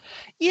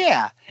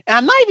 Yeah. And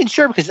I'm not even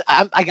sure because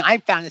I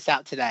found this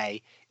out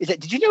today.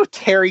 Did you know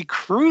Terry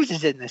Crews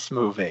is in this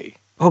movie?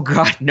 Oh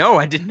God, no,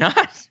 I did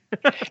not.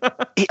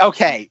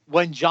 Okay,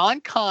 when John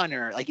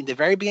Connor, like in the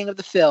very beginning of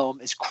the film,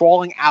 is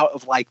crawling out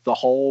of like the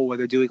hole where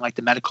they're doing like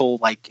the medical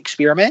like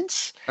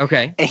experiments.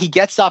 Okay. And he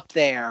gets up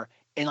there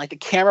and like the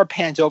camera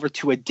pans over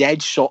to a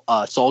dead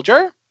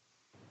soldier.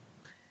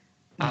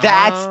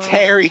 That's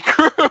Terry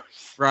Crews.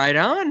 Right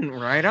on.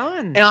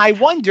 And I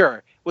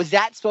wonder, was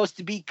that supposed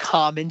to be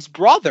Common's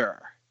brother?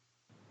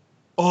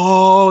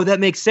 Oh, that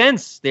makes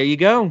sense. There you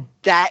go.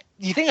 That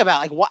you think about,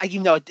 like, what,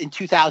 in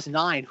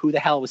 2009, who the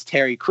hell was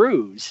Terry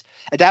Crews?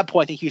 At that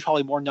point, I think he was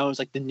probably more known as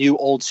like the new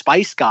Old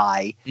Spice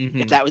guy.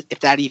 Mm-hmm. If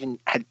that even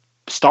had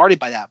started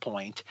by that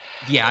point.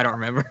 Yeah, I don't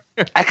remember.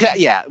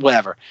 Yeah,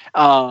 whatever.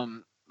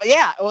 But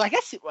yeah, well, I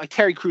guess like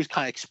Terry Crews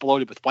kind of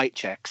exploded with white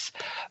chicks,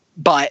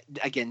 but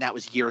again, that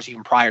was years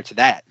even prior to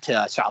that,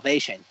 to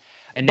Salvation.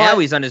 And now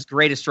he's on his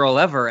greatest role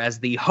ever as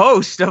the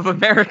host of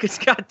America's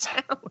Got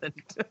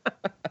Talent.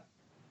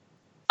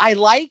 I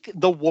like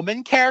the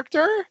woman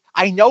character.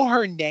 I know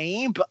her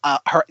name,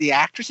 the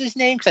actress's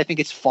name, because I think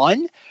it's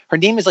fun. Her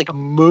name is like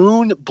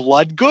Moon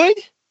Bloodgood.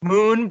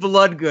 Moon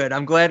Bloodgood.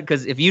 I'm glad,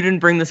 because if you didn't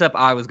bring this up,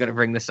 I was going to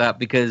bring this up,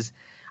 because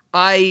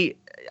I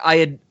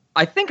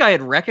think I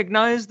had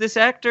recognized this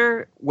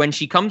actor when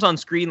she comes on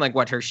screen. Like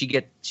she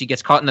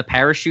gets caught in the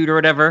parachute or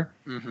whatever,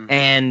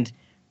 and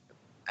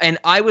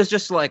I was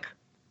just like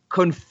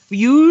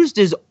confused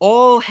as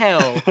all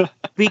hell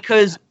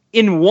because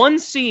in one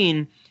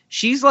scene.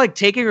 She's like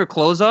taking her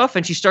clothes off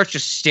and she starts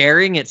just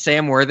staring at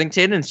Sam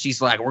Worthington and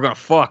she's like, "We're gonna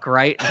fuck,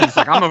 right?" And he's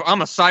like, I'm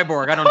a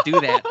cyborg, I don't do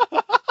that.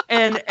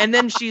 And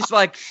then she's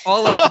like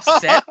all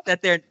upset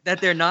that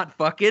they're not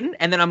fucking.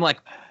 And then I'm like,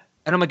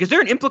 is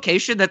there an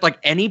implication that like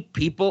any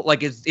people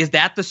like is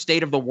that the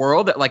state of the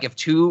world, that like if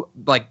two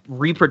like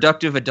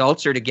reproductive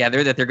adults are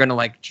together that they're gonna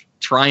like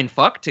try and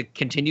fuck to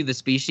continue the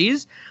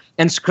species?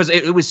 And because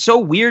it was so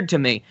weird to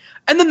me.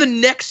 And then the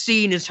next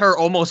scene is her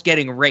almost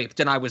getting raped,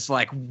 and I was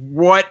like,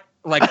 what?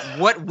 Like,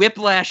 what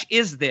whiplash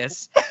is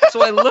this?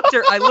 So I looked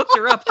her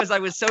up because I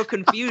was so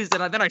confused,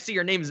 and then I see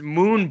her name's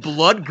Moon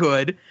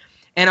Bloodgood,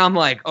 and I'm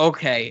like,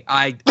 okay,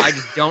 I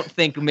just don't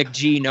think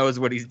McG knows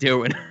what he's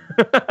doing.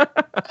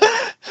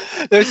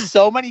 There's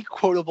so many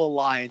quotable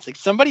lines. Like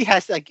somebody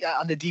has like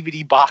on the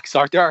DVD box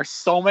art. There are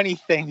so many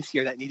things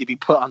here that need to be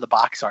put on the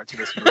box art to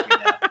this movie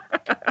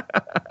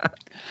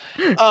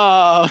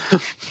now.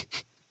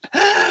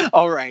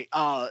 All right.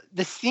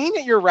 The scene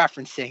that you're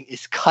referencing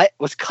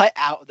was cut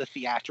out of the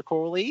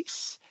theatrical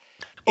release.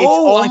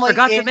 I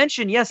forgot to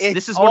mention. Yes,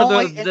 this is one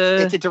of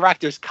It's a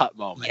director's cut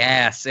moment.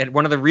 Yes, and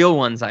one of the real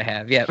ones I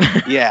have. Yeah.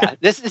 Yeah.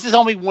 This is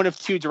only one of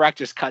 2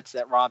 director's cuts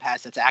that Rob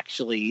has. That's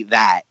actually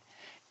that.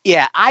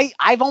 Yeah,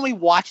 I've only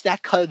watched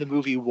that cut of the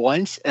movie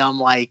once, and I'm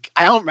like,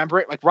 I don't remember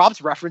it. Like, Rob's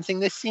referencing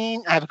this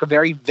scene. I have like a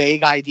very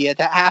vague idea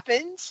that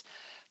happens.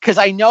 Because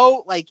I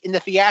know, like, in the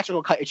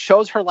theatrical cut, it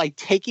shows her, like,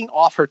 taking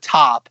off her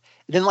top,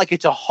 and then, like,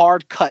 it's a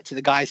hard cut to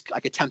the guys,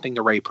 like, attempting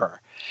to rape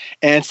her.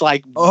 And it's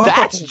like,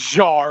 that's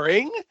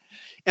jarring.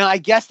 And I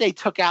guess they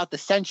took out the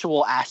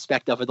sensual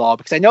aspect of it all,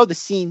 because I know the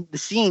scene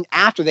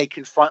after they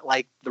confront,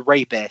 like, the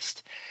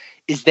rapist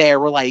is there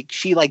where, like,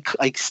 she like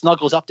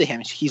snuggles up to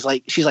him. She's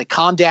like,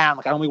 calm down.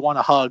 Like, I only want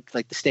a hug,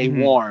 like, to stay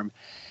warm.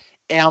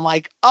 And I'm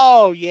like,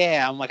 oh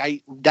yeah. I'm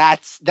like,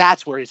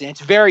 that's where it is. And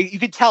it's very, you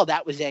could tell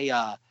that was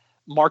a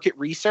market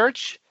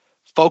research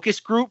focus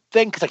group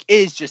thing. Cause like,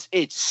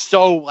 it's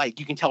so like,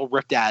 you can tell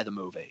ripped out of the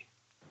movie.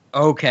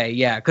 Okay.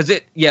 Yeah. Cause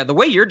the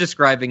way you're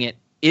describing it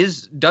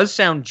does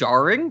sound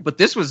jarring, but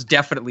this was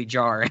definitely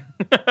jarring.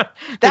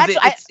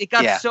 It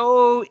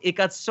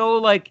got so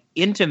like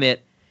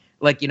intimate.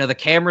 Like, you know, the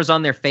camera's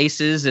on their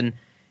faces and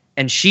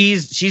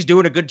she's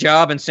doing a good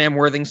job, and Sam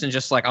Worthington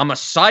just like, I'm a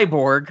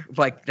cyborg.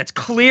 Like, that's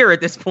clear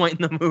at this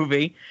point in the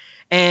movie.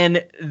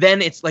 And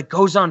then it's like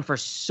goes on for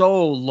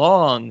so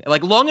long,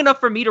 like long enough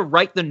for me to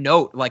write the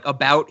note, like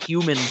about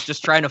humans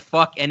just trying to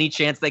fuck any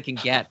chance they can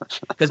get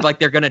because like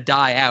they're going to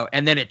die out.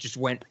 And then it just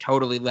went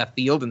totally left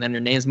field. And then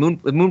her name's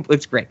Moon.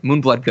 It's great.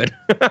 Moonblood good.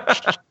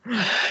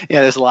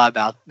 Yeah, there's a lot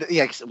about,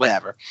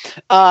 whatever.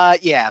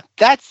 Yeah,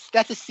 that's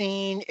a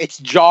scene. It's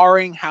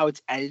jarring how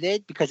it's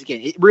edited because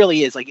again, it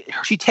really is like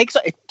she takes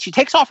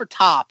off her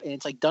top and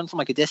it's like done from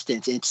like a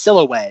distance and it's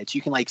silhouettes.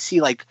 You can like see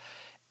like,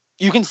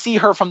 you can see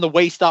her from the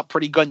waist up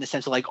pretty good in the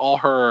sense of like all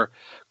her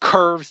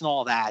curves and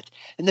all that.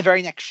 And the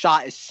very next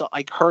shot is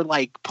like her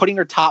like putting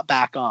her top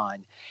back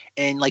on,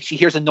 and like she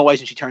hears a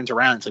noise and she turns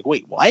around. It's like,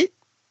 wait, what?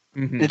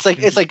 Mm-hmm. It's like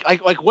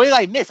what did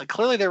I miss? Like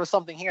clearly there was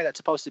something here that's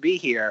supposed to be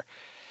here.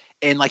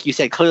 And like you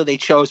said, clearly they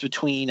chose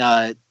between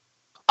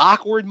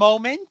awkward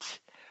moment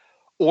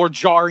or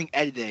jarring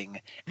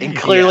editing, and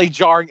clearly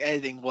jarring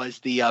editing was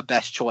the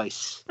best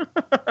choice.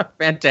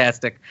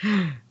 Fantastic.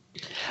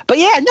 But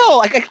yeah, no,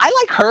 like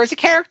I like her as a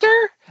character,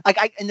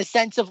 like in the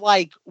sense of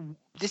like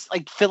just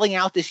like filling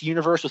out this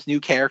universe with new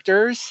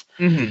characters.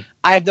 Mm-hmm.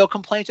 I have no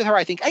complaints with her.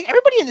 I think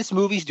everybody in this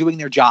movie is doing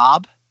their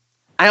job.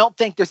 I don't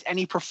think there's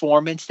any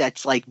performance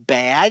that's like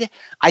bad.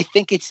 I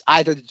think it's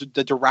either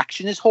the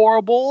direction is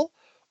horrible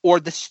or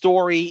the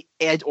story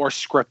and or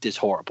script is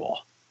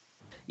horrible.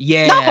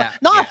 Yeah,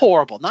 not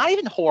horrible, not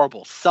even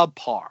horrible,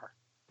 subpar.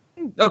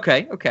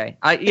 Okay.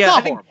 It's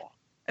not horrible.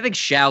 I think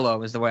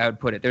shallow is the way I would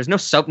put it. There's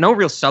no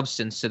real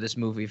substance to this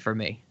movie for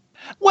me.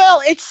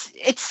 Well, it's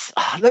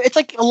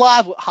like a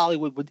lot of what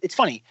Hollywood would. It's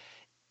funny.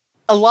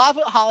 A lot of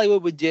what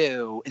Hollywood would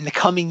do in the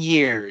coming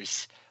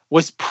years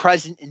was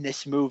present in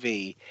this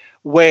movie,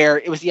 where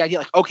it was the idea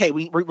like, okay,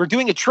 we're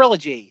doing a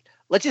trilogy.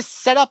 Let's just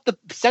set up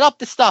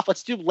the stuff.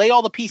 Let's lay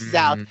all the pieces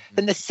out.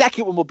 Then the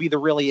second one will be the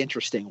really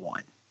interesting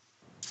one.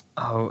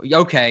 Oh,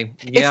 okay.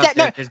 Yeah,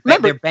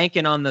 they're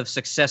banking on the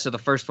success of the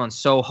first one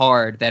so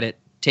hard that it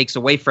takes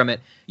away from it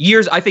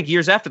years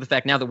after the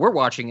fact. Now that we're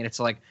watching it, it's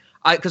like,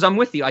 because I'm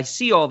with you, I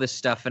see all this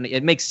stuff and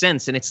it makes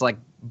sense, and it's like,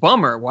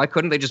 bummer, why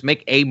couldn't they just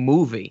make a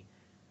movie?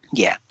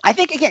 Yeah, I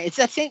think again it's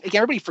that same. Again,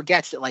 everybody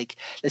forgets that like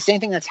the same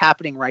thing that's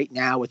happening right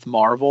now with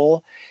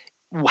Marvel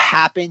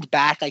happened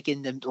back like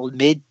in the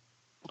late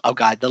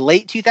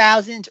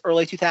 2000s,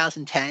 early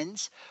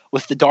 2010s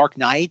with The Dark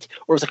Knight,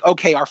 where it was like,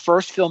 okay, our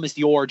first film is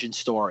the origin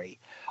story,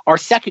 our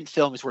second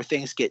film is where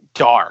things get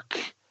dark.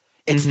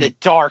 It's the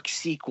dark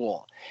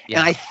sequel.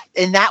 Yeah.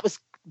 And that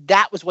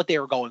was what they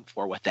were going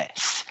for with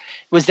this.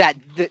 Was that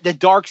the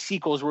dark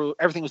sequels where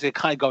everything was going to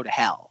kind of go to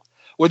hell,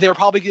 where they were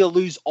probably going to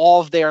lose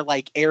all of their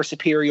like air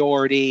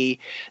superiority.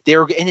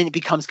 And then it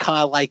becomes kind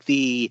of like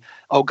the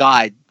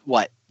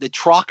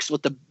trucks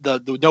with the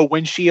no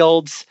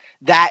windshields.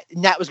 That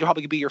was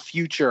probably going to be your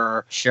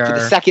future for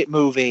the second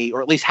movie,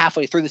 or at least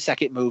halfway through the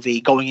second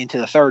movie, going into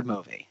the third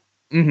movie.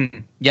 Mm-hmm.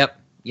 Yep.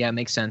 Yeah, it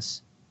makes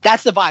sense.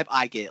 That's the vibe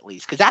I get, at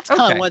least, because that's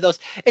kind of one of those.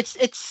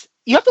 It's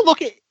you have to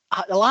look at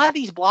a lot of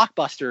these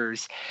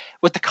blockbusters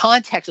with the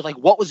context of like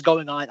what was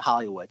going on in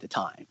Hollywood at the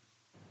time.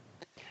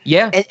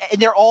 Yeah.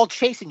 And they're all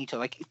chasing each other.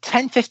 Like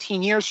 10,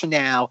 15 years from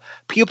now,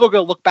 people are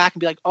going to look back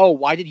and be like, oh,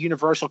 why did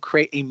Universal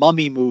create a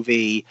Mummy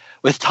movie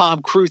with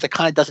Tom Cruise that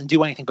kind of doesn't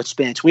do anything but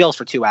spin its wheels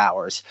for 2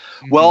 hours?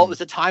 Mm-hmm. Well, it was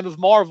the time of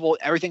Marvel.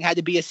 Everything had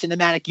to be a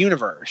cinematic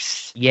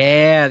universe.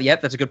 Yeah.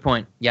 Yep. That's a good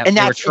point. Yeah.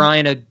 They were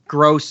trying to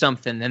grow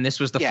something, and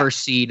this was the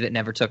first seed that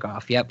never took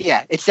off. Yep.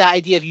 Yeah. It's the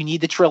idea of you need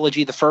the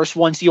trilogy. The first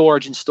one's the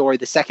origin story.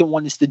 The second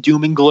one is the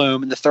doom and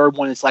gloom. And the third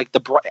one is like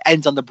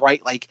ends on the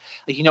bright, like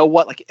you know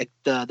what? Like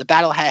the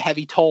battle had a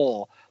heavy toll.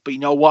 But you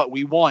know what?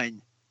 We won.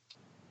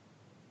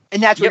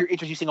 And that's where you're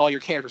introducing all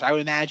your characters. I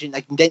would imagine,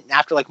 like, then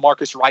after like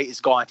Marcus Wright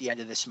is gone at the end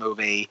of this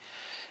movie,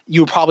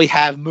 You probably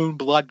have Moon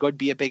Bloodgood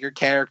be a bigger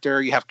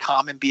character. You have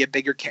Common be a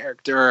bigger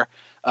character.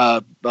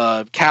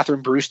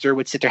 Catherine Brewster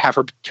would sit there, have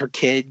her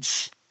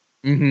kids.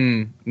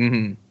 Mm-hmm.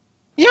 Mm-hmm.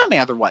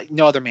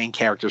 No other main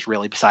characters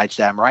really besides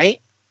them,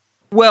 right?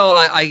 Well,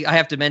 I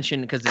have to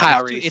mention because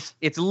Kyle Reese.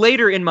 It's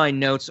later in my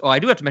notes. Oh, I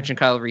do have to mention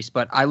Kyle Reese,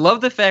 but I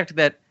love the fact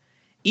that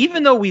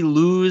even though we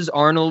lose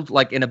Arnold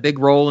like in a big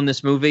role in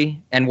this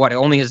movie, and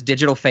only his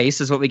digital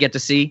face is what we get to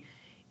see.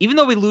 Even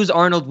though we lose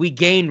Arnold, we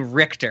gain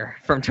Richter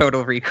from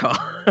Total Recall.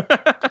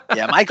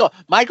 Yeah,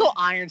 Michael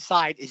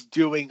Ironside is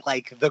doing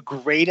like the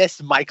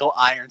greatest Michael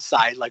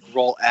Ironside like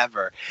role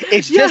ever.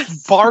 It's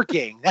just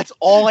barking. That's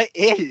all it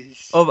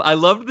is. Oh, I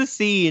love the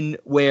scene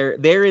where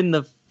they're in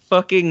a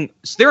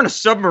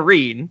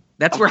submarine.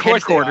 That's where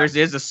headquarters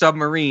is, a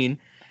submarine.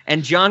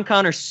 And John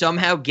Connor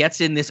somehow gets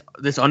in this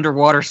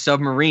underwater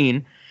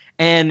submarine,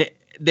 and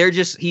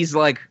he's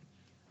like,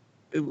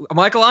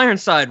 Michael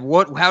Ironside,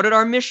 how did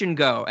our mission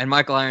go? And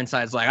Michael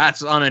Ironside's like,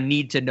 that's on a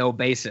need-to-know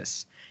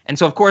basis. And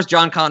so, of course,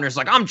 John Connor's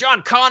like, I'm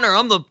John Connor.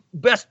 I'm the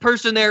best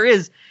person there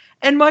is.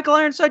 And Michael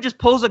Ironside just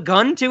pulls a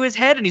gun to his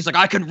head, and he's like,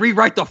 I can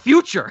rewrite the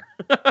future.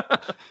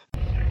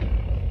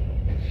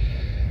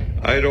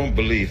 I don't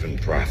believe in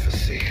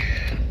prophecy.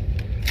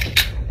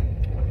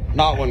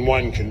 Not when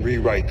one can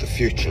rewrite the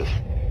future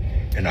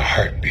in a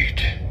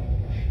heartbeat.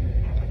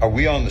 Are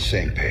we on the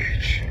same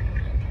page?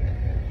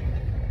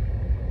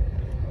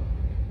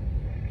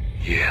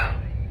 Yeah.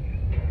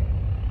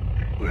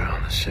 We're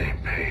on the same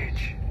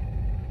page.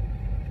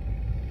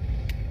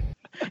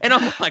 And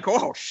I'm like,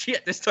 oh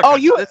shit, this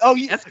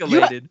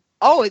escalated.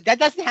 That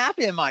doesn't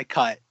happen in my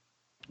cut.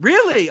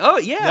 Really? Oh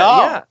yeah,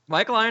 No. yeah.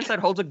 Michael Ironside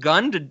holds a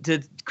gun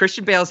to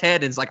Christian Bale's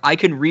head and is like, I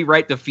can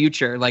rewrite the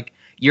future. Like,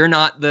 you're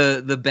not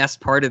the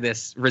best part of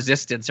this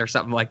resistance or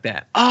something like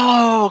that.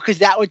 Oh, because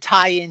that would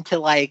tie into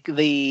like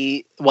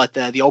the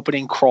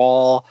opening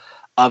crawl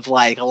of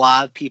like a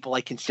lot of people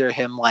like consider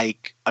him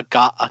like a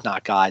god,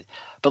 not god,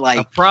 but like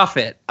a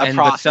prophet. But some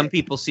prophet.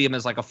 people see him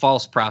as like a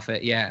false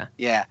prophet. Yeah.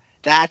 Yeah.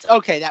 That's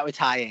okay. That would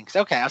tie in. 'Cause,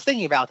 okay, I was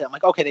thinking about that. I'm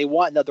like, okay, they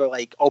want another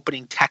like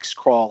opening text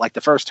crawl like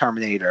the first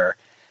Terminator.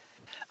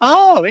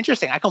 Oh,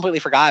 interesting. I completely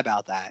forgot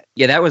about that.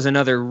 Yeah, that was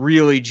another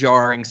really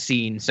jarring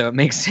scene. So it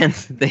makes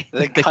sense that they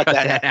cut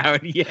that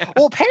out. Yeah.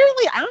 Well,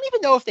 apparently, I don't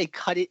even know if they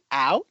cut it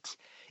out.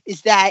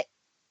 Is that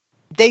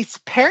they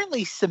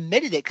apparently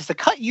submitted it because the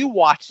cut you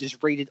watched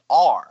is rated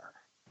R.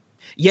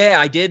 Yeah,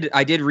 I did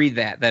read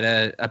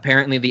that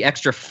apparently the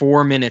extra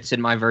 4 minutes in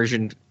my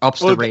version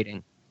ups the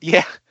rating.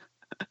 Yeah.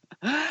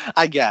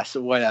 I guess,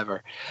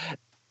 whatever.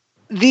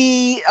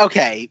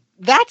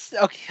 That's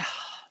okay.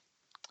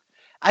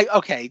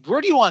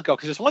 Where do you want to go?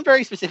 Because there's one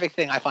very specific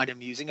thing I find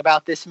amusing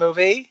about this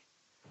movie.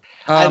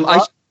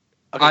 I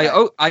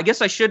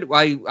guess I should.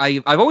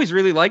 I've always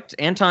really liked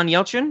Anton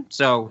Yelchin,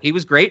 so he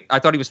was great. I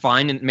thought he was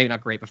fine, and maybe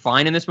not great, but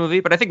fine in this movie.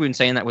 But I think we've been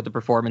saying that with the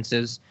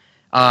performances.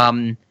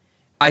 I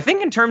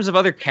think in terms of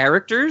other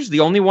characters, the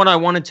only one I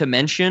wanted to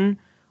mention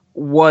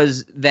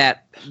was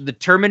that the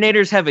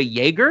Terminators have a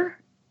Jaeger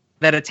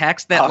that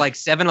attacks that like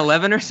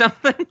 7-Eleven or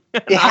something.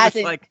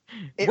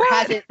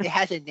 It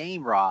has a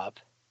name, Rob.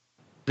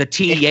 The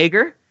T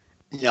Jaeger?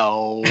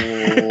 No.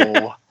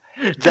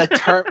 The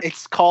term,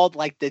 it's called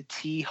like the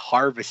T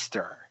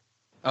Harvester.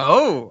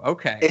 Oh,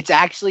 okay. It's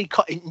actually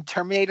in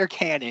Terminator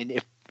canon.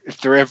 If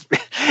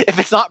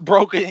it's not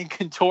broken and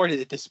contorted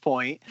at this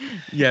point,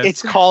 yes.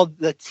 It's called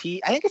the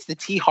T. I think it's the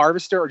T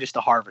Harvester or just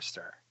the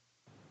Harvester.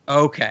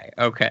 Okay.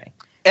 And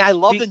I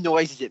love the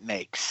noises it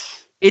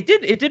makes. It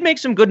did make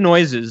some good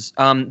noises.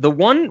 The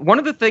one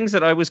of the things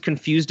that I was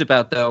confused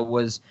about though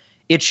was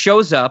it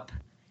shows up.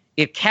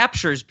 It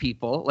captures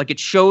people, like it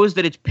shows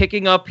that it's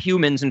picking up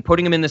humans and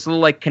putting them in this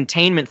little like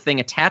containment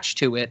thing attached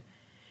to it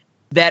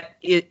that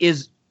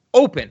is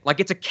open, like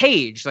it's a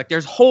cage, like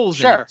there's holes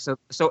in it,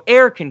 so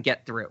air can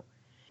get through.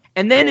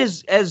 And then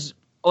as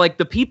like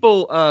the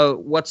people,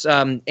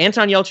 Anton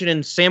Yelchin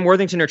and Sam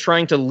Worthington are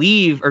trying to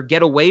leave or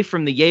get away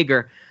from the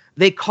Jaeger,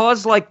 they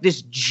cause like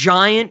this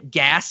giant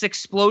gas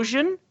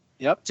explosion.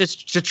 Yep.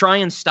 To try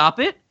and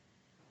stop it,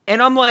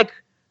 and I'm like,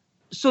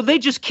 so they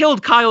just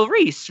killed Kyle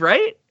Reese,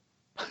 right?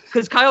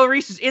 Because Kyle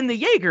Reese is in the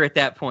Jaeger at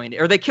that point,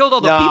 or they killed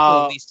all the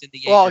people at least in the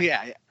Jaeger. Well,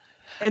 yeah.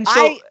 And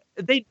so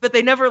they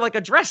never like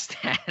addressed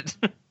that.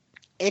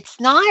 It's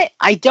not.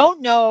 I don't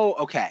know.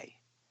 Okay,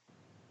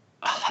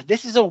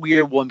 this is a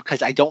weird one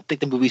because I don't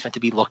think the movie's meant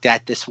to be looked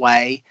at this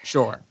way.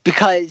 Sure.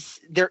 Because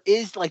there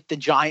is like the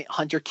giant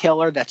hunter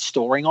killer that's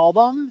storing all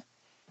them.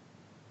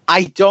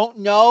 I don't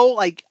know.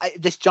 Like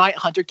this giant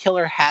hunter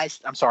killer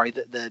has. I'm sorry.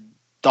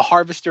 The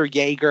Harvester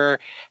Jaeger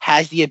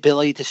has the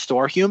ability to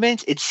store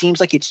humans. It seems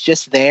like it's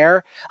just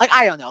there. Like,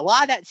 I don't know. A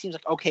lot of that seems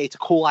like, okay, it's a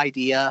cool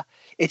idea.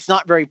 It's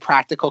not very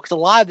practical because a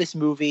lot of this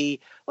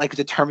movie, like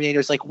the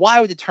Terminators, like why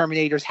would the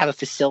Terminators have a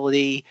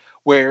facility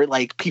where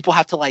like people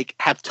have to like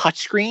have touch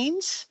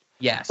screens?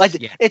 Yes. Like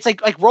it's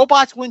like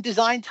robots wouldn't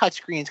design touch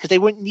screens because they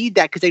wouldn't need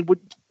that because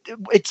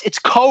it's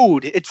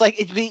code. It's like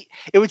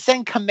it would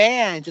send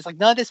commands. It's like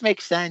none of this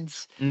makes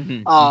sense.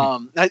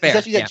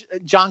 Especially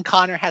that John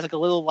Connor has like a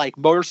little like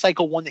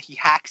motorcycle one that he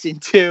hacks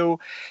into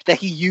that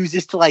he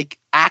uses to like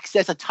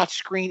access a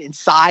touchscreen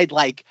inside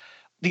like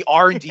the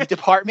R&D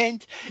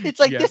department. It's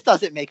like this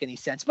doesn't make any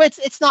sense, but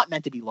it's not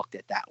meant to be looked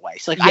at that way.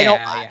 So like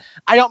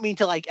I don't mean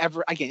to like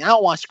ever again. I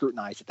don't want to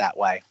scrutinize it that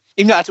way.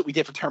 Even though that's what we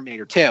did for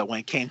Terminator 2 when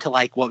it came to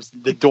like what was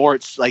the door.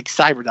 It's like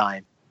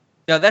Cyberdyne.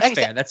 No, that's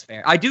fair. That's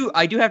fair. I do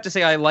have to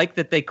say I like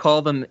that they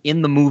call them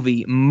in the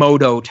movie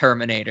Moto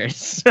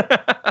Terminators.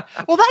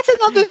 Well, that's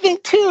another thing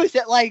too. Is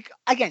that like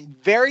again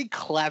very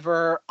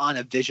clever on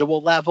a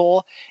visual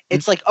level.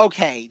 It's like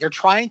okay, they're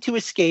trying to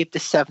escape the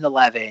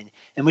 7-Eleven,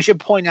 and we should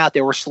point out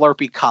there were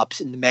Slurpee cups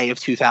in May of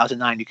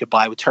 2009 you could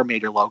buy with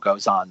Terminator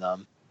logos on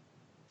them.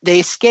 They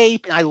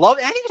escape, and I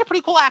think it's a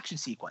pretty cool action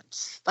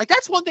sequence. Like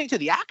that's one thing too.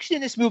 The action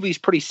in this movie is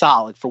pretty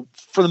solid for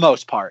the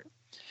most part.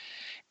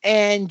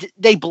 And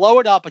they blow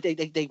it up, but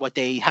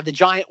they have the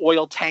giant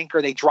oil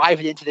tanker. They drive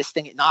it into this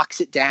thing. It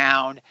knocks it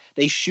down.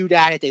 They shoot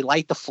at it. They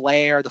light the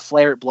flare.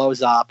 It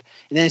blows up.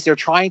 And then as they're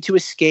trying to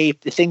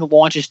escape, the thing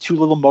launches 2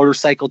 little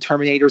motorcycle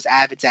Terminators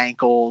out of its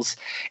ankles.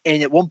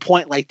 And at one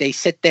point, like they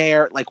sit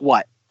there, like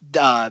what?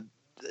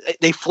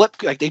 They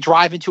flip, like they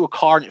drive into a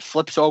car and it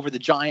flips over the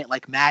giant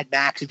like Mad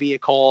Max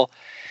vehicle.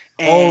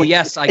 And, I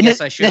guess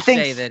I should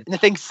say that. And the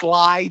thing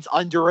slides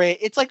under it.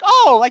 It's like,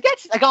 oh, like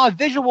that's like on a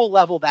visual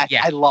level.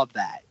 I love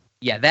that.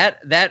 Yeah,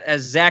 that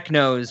as Zach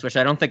knows, which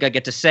I don't think I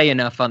get to say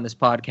enough on this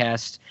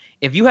podcast,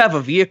 if you have a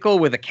vehicle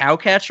with a cow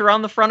catcher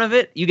on the front of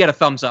it, you get a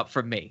thumbs up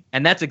from me.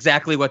 And that's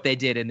exactly what they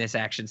did in this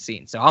action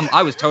scene. So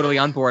I was totally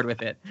on board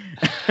with it.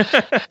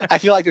 I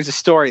feel like there's a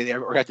story there,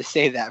 but we're going to have to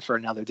save that for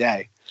another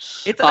day.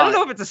 I don't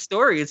know if it's a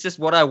story. It's just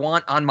what I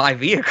want on my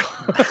vehicle.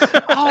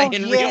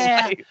 In real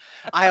life.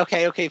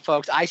 Okay,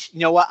 folks.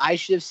 You know what? I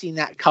should have seen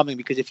that coming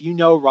because if you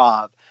know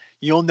Rob,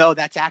 you'll know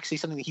that's actually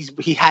something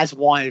that he has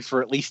wanted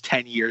for at least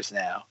 10 years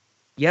now.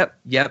 Yep.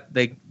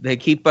 They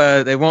keep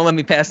they won't let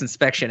me pass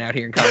inspection out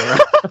here in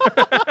Colorado.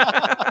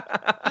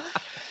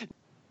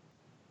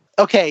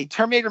 Okay,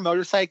 Terminator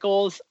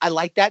motorcycles. I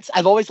like that.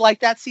 I've always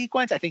liked that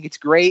sequence. I think it's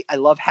great. I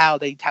love how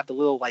they have the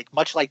little like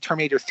much like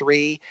Terminator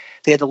 3.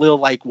 They had the little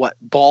like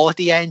ball at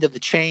the end of the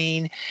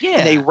chain. Yeah.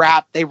 And they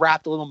wrapped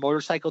the little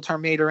motorcycle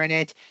Terminator in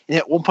it. And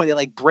at one point they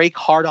like brake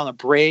hard on a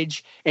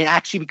bridge and it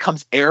actually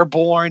becomes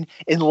airborne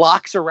and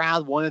locks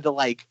around one of the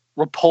like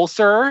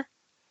repulsor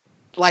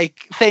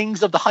like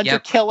things of the hunter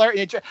killer.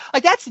 And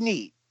like that's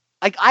neat.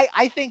 Like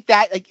I think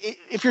that like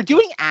if you're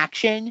doing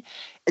action,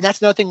 and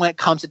that's another thing when it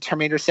comes to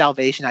Terminator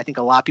Salvation, I think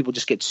a lot of people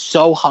just get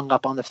so hung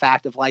up on the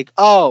fact of like,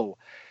 oh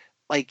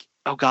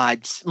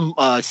God,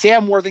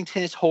 Sam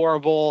Worthington is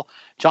horrible,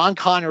 John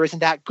Connor isn't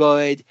that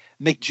good,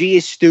 McGee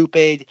is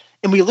stupid,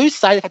 and we lose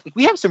sight of the fact like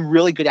we have some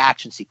really good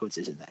action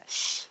sequences in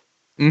this.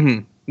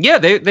 Mm-hmm. Yeah,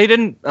 they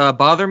didn't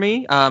bother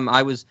me.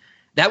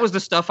 That was the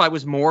stuff I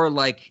was more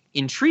like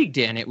intrigued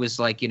in. It was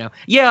like,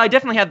 I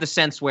definitely had the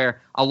sense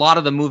where a lot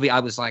of the movie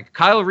I was like,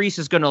 Kyle Reese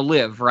is going to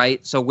live,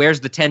 right? So where's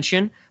the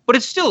tension? But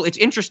it's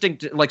interesting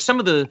to like some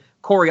of the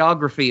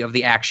choreography of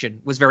the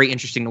action was very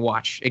interesting to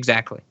watch.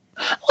 Exactly.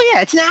 Well,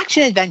 yeah, it's an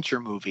action adventure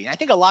movie. And I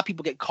think a lot of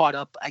people get caught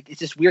up. It's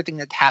this weird thing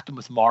that happened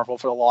with Marvel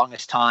for the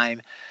longest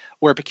time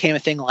where it became a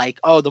thing like,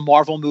 oh, the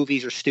Marvel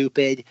movies are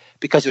stupid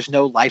because there's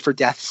no life or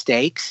death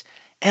stakes.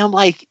 And I'm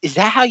like, is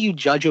that how you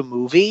judge a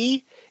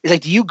movie? It's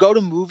like, do you go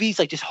to movies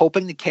like just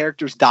hoping the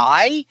characters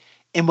die?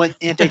 And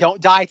if they don't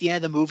die at the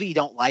end of the movie, you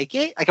don't like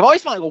it? Like I've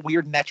always found like a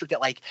weird metric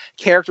that like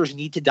characters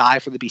need to die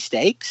for there to be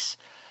stakes.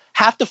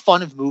 Half the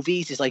fun of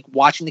movies is like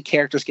watching the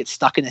characters get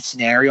stuck in a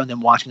scenario and then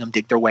watching them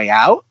dig their way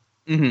out.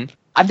 Mm-hmm.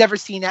 I've never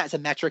seen that as a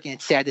metric, and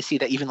it's sad to see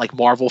that even like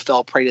Marvel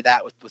fell prey to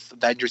that with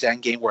Avengers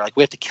Endgame, where like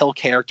we have to kill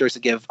characters to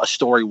give a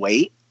story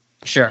weight.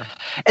 Sure.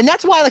 And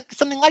that's why like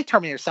something like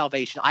Terminator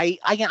Salvation, I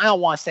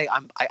don't want to say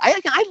I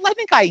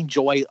think I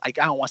enjoy, like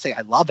I don't want to say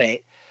I love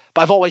it,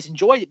 but I've always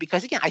enjoyed it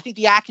because again, I think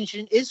the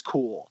action is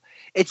cool.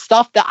 It's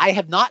stuff that I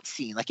have not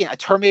seen, like a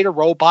Terminator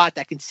robot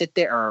that can sit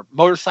there, or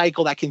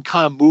motorcycle that can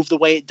kind of move the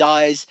way it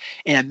does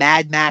in a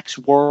Mad Max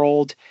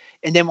world.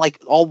 And then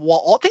like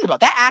all think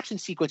about that action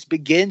sequence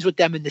begins with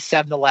them in the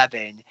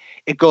 7-Eleven.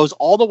 It goes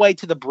all the way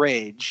to the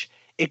bridge.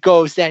 It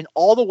goes then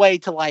all the way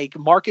to like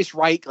Marcus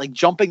Wright, like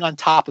jumping on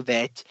top of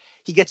it.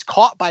 He gets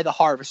caught by the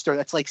harvester.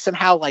 That's like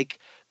somehow like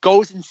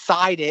goes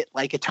inside it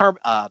like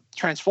a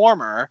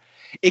transformer.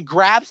 It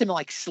grabs him and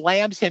like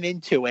slams him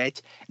into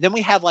it. And then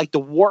we have like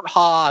the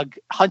warthog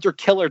hunter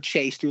killer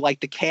chase through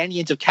like the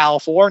canyons of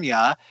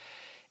California.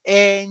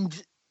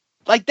 And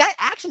like that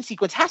action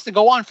sequence has to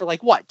go on for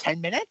like what,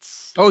 10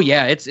 minutes? Oh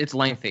yeah, it's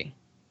lengthy.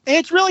 And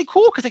it's really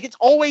cool because like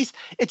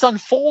it's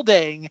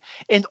unfolding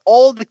and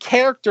all the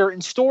character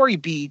and story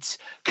beats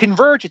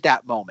converge at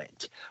that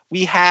moment.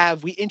 We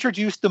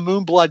introduced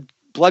the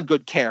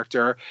Bloodgood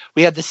character.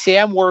 We have the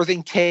Sam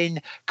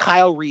Worthington,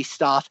 Kyle Reese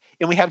stuff,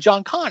 and we have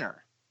John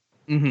Connor.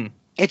 Mm-hmm.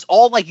 It's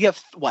all like you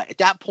have at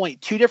that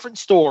point 2 different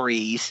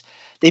stories.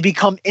 They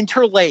become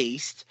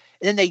interlaced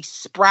and then they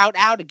sprout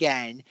out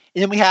again.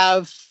 And then we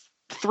have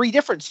 3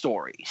 different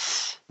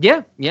stories.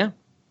 Yeah, yeah.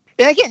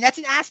 And again, that's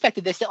an aspect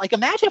of this that, like,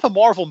 imagine if a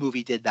Marvel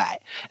movie did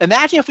that.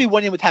 Imagine if we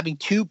went in with having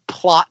 2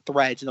 plot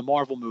threads in a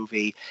Marvel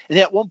movie, and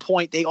then at one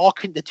point the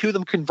 2 of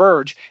them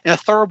converge, and a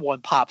third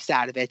one pops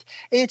out of it,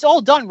 and it's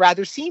all done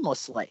rather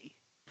seamlessly.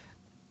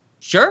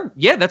 Sure.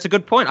 Yeah, that's a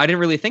good point. I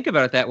didn't really think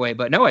about it that way,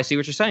 but no, I see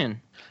what you're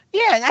saying.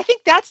 Yeah, and I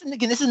think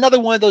again, this is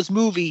another one of those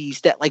movies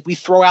that, like, we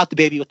throw out the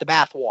baby with the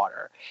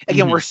bathwater.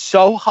 Again, we're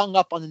so hung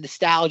up on the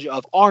nostalgia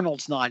of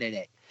Arnold's not in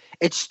it.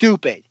 It's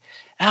stupid.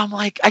 And I'm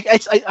like,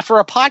 for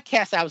a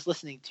podcast I was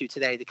listening to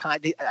today,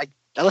 I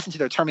listened to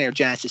their Terminator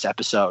Genesis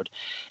episode,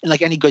 and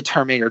like any good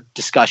Terminator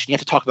discussion, you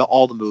have to talk about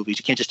all the movies.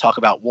 You can't just talk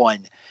about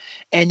one.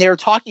 And they were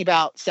talking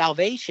about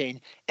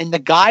Salvation, and the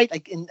guy,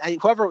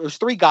 whoever, it was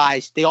 3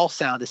 guys, they all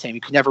sound the same.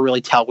 You could never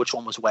really tell which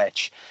one was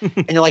which.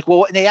 And they're like,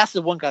 well, and they asked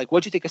the one guy, like,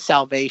 what'd you think of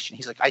Salvation?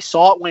 He's like, I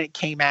saw it when it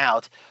came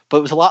out, but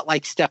it was a lot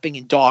like stepping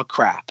in dog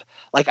crap.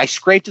 Like, I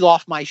scraped it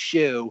off my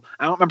shoe.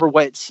 I don't remember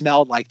what it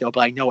smelled like, though,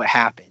 but I know it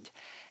happened.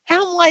 And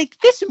I'm like,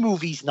 this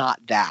movie's not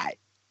that.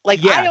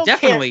 Like, yeah, I don't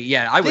definitely. care.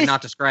 Yeah, I would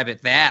not describe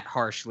it that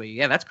harshly.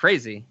 Yeah, that's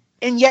crazy.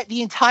 And yet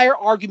the entire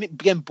argument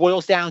again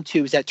boils down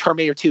to is that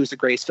Terminator 2 is the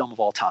greatest film of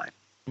all time.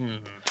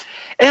 Mm-hmm.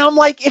 And I'm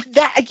like, if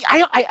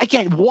that,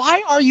 again,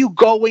 why are you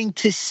going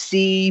to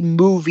see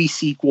movie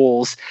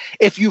sequels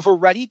if you've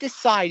already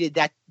decided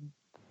that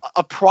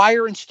a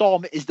prior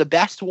installment is the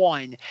best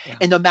one,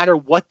 and no matter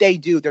what they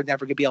do, they're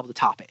never going to be able to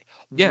top it?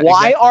 Yeah,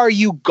 why exactly. are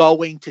you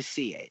going to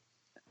see it?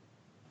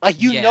 Like,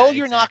 you're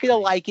exactly. not going to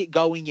like it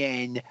going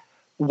in.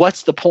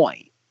 What's the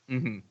point?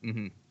 Mm-hmm,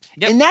 mm-hmm.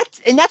 Yep.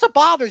 And that's what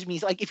bothers me.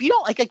 Is like, if you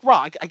don't like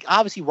Rob,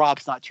 obviously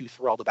Rob's not too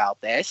thrilled about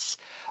this,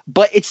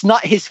 but it's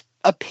not, his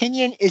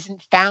opinion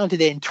isn't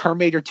founded in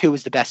Terminator 2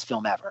 is the best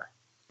film ever.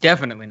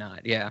 Definitely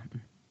not. Yeah.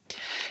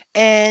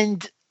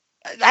 And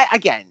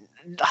again,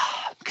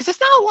 because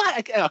it's not a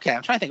lot. Okay,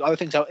 I'm trying to think of other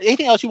things.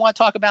 Anything else you want to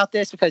talk about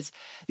this? Because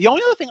the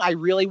only other thing I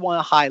really want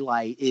to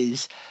highlight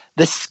is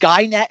the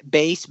Skynet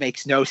base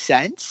makes no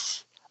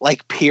sense.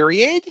 Like,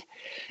 period.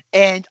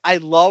 And I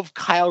love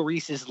Kyle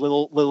Reese's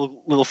little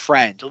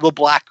friend, a little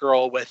black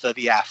girl with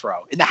the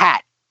afro in the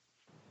hat.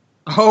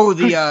 Oh,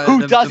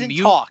 who doesn't the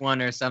mute talk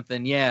one or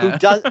something? Yeah.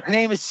 Her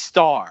name is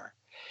Star.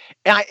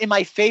 And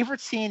my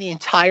favorite scene in the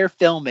entire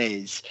film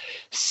is,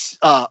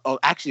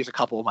 actually, there's a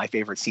couple of my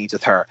favorite scenes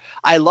with her.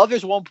 I love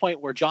there's one point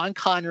where John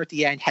Connor at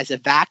the end has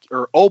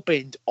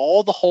opened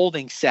all the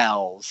holding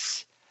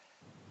cells.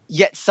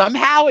 Yet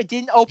somehow it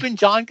didn't open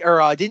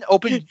didn't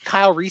open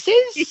Kyle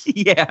Reese's.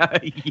 Yeah.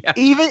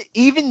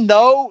 Even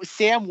though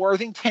Sam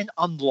Worthington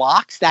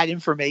unlocks that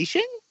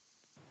information.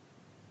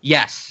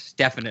 Yes,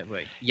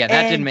 definitely. Yeah,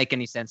 that didn't make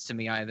any sense to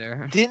me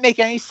either. Didn't make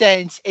any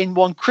sense. And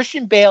when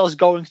Christian Bale is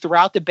going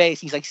throughout the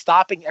base, he's like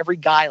stopping every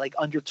guy like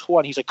under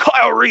 20. He's like,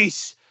 Kyle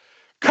Reese.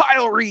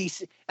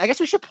 I guess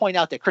we should point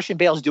out that Christian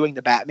Bale's doing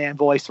the Batman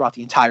voice throughout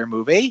the entire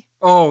movie.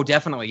 Oh,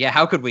 definitely. Yeah,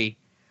 how could we?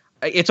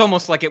 It's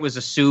almost like it was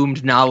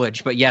assumed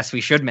knowledge, but yes, we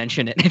should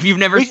mention it. If you've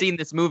never seen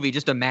this movie,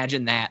 just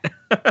imagine that.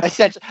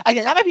 Essentially,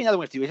 again, that might be another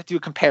one to do. We have to do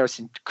a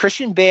comparison: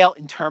 Christian Bale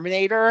in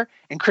Terminator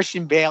and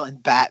Christian Bale in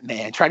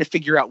Batman. Try to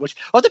figure out which.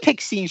 I'll have to pick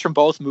scenes from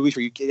both movies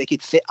where they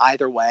could fit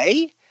either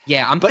way.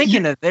 Yeah, I'm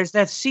thinking of. There's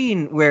that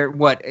scene where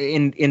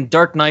in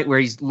Dark Knight where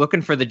he's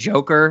looking for the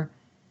Joker,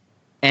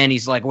 and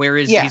he's like, "Where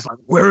is he?" He's like,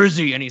 "Where is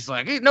he?" And he's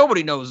like, hey,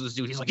 "Nobody knows this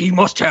dude." He's like, "He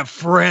must have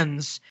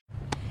friends."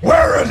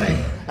 Where is he?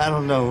 I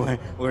don't know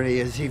where he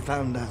is. He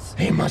found us.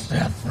 He must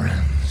have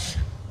friends.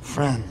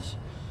 Friends?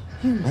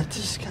 You met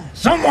this guy?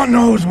 Someone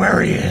knows where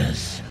he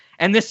is.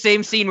 And this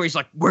same scene where he's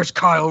like, "Where's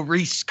Kyle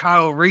Reese?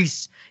 Kyle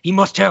Reese. He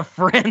must have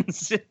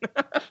friends."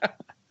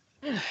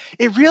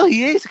 It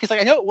really is, because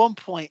like I know at one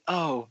point,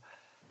 I'm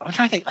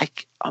trying to think,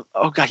 like,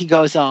 oh god, he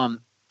goes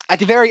at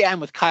the very end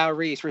with Kyle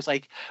Reese, where he's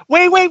like,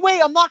 wait,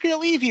 I'm not going to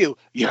leave you.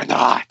 You're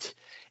not.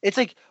 It's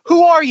like,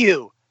 who are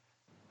you?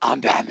 I'm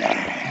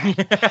Batman.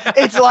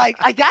 It's like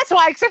that's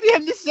why I expected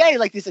him to say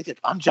like this. Like,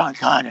 I'm John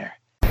Connor.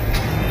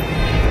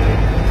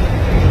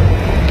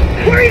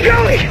 Where are you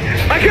going?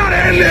 I gotta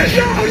end this.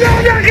 No, I'm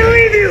not gonna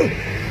leave you.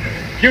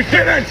 You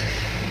didn't.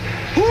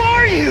 Who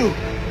are you?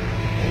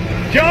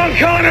 John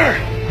Connor.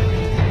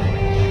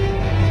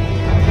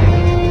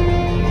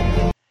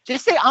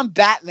 Just say I'm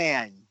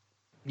Batman.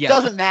 Yeah.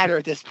 Doesn't matter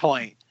at this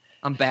point.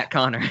 I'm Bat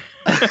Connor.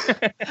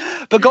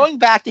 But going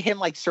back to him,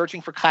 like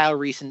searching for Kyle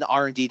Reese in the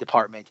R&D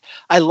department,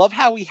 I love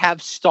how we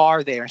have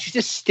Star there and she's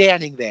just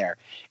standing there.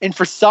 And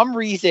for some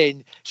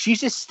reason, she's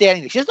just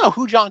standing there. She doesn't know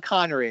who John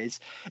Connor is.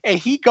 And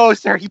he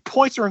goes there, he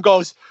points her and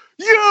goes,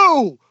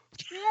 "You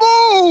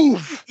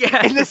move!"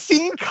 Yeah. And the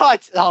scene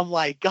cuts. And I'm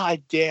like,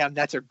 God damn,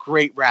 that's a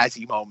great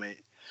Razzie moment.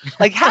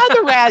 Like, how did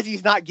the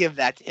Razzies not give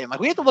that to him? Like,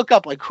 we have to look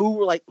up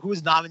who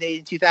was nominated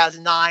in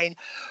 2009.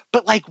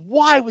 But like,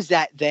 why was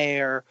that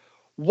there?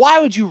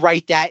 Why would you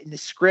write that in the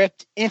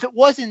script? And if it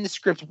wasn't in the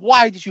script,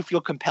 why did you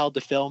feel compelled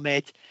to film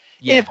it?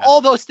 Yeah. And if all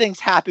those things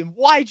happened,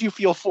 why did you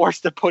feel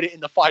forced to put it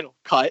in the final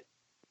cut?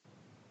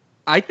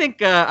 I think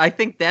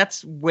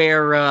that's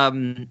where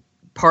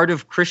part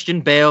of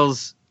Christian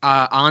Bale's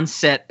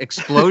on-set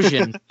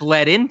explosion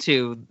bled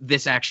into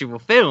this actual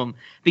film,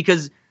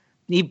 because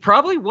he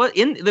probably was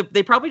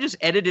they probably just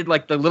edited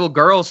like the little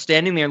girl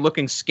standing there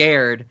looking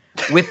scared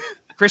with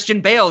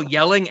Christian Bale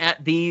yelling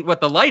at the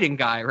lighting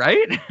guy,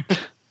 right?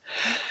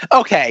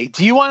 Okay,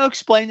 do you want to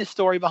explain the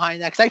story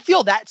behind that? Because I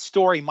feel that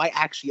story might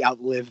actually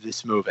outlive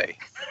this movie.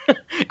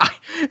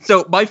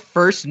 So my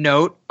first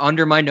note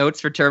under my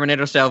notes for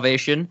Terminator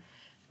Salvation,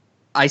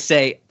 I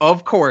say,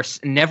 of course,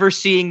 never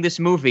seeing this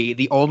movie,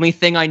 the only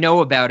thing I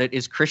know about it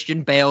is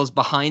Christian Bale's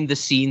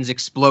behind-the-scenes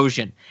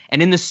explosion.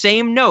 And in the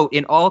same note,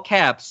 in all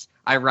caps,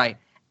 I write,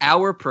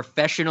 our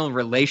professional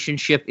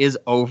relationship is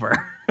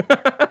over.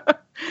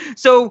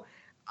 So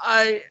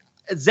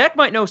Zach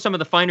might know some of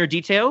the finer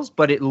details,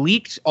 but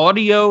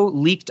audio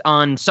leaked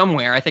on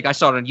somewhere. I think I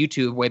saw it on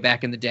YouTube way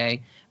back in the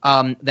day,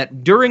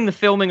 that during the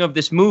filming of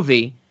this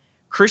movie,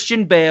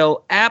 Christian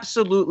Bale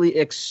absolutely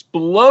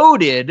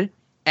exploded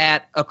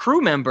at a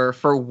crew member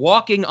for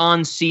walking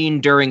on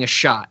scene during a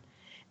shot.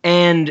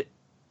 And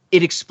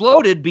it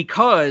exploded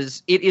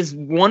because it is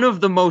one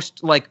of the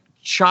most like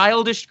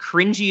childish,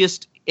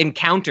 cringiest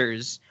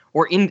encounters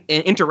or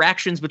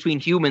interactions between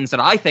humans that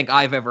I think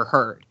I've ever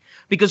heard.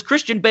 Because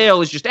Christian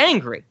Bale is just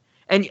angry.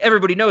 And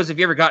everybody knows if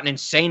you ever gotten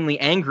insanely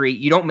angry,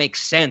 you don't make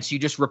sense. You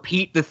just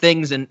repeat the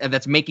things and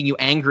that's making you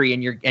angry,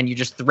 and you're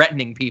just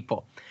threatening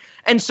people.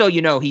 And so,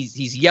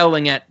 he's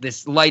yelling at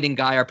this lighting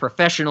guy, our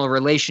professional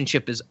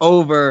relationship is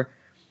over.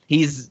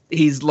 He's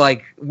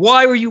like,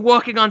 why were you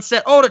walking on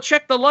set? Oh, to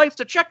check the lights,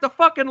 to check the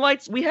fucking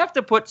lights. We have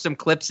to put some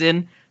clips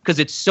in because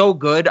it's so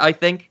good, I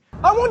think.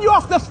 I want you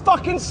off the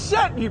fucking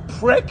set, you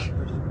prick.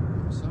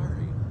 I'm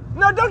sorry.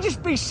 No, don't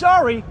just be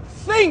sorry.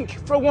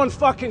 Think for one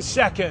fucking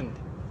second.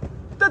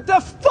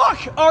 The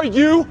fuck are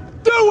you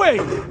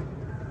doing?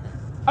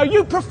 Are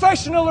you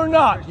professional or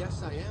not?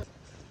 Yes, I am.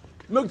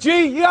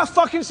 McGee, you got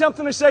fucking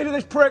something to say to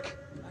this prick?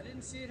 I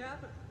didn't see it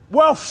happen.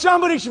 Well,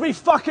 somebody should be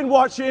fucking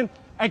watching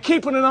and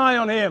keeping an eye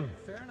on him.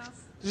 Fair enough.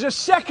 This is the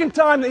second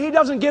time that he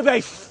doesn't give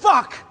a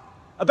fuck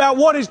about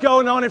what is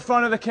going on in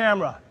front of the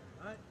camera.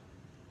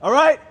 All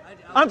right?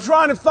 I'm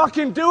trying to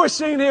fucking do a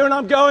scene here, and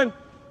I'm going,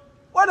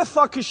 why the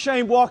fuck is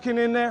Shane walking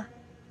in there?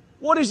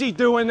 What is he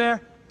doing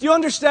there? Do you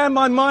understand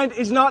my mind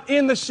is not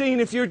in the scene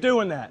if you're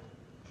doing that?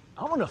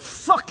 I'm gonna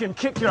fucking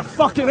kick your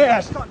fucking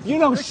ass. You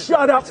don't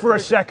shut up for a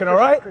second, all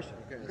right?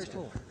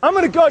 I'm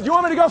gonna go. Do you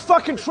want me to go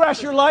fucking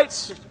trash your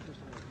lights?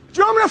 Do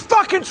you want me to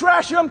fucking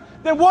trash them?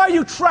 Then why are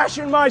you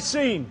trashing my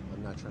scene?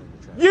 I'm not trying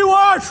to trash. You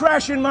are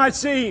trashing my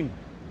scene.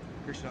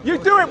 You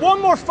do it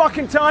one more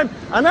fucking time,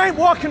 and I ain't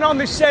walking on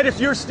this set if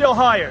you're still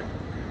hired.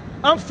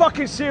 I'm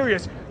fucking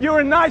serious. You're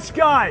a nice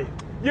guy.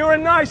 You're a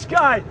nice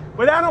guy,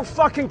 but I don't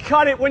fucking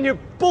cut it when you're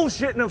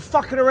bullshitting and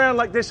fucking around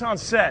like this on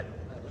set.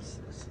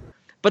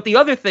 But the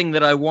other thing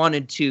that I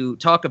wanted to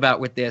talk about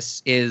with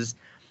this is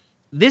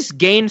this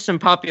gained some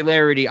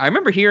popularity. I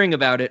remember hearing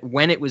about it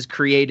when it was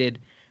created,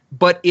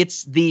 but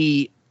it's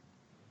the,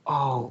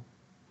 I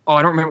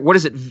don't remember, what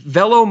is it,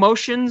 Velo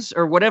Motions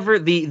or whatever,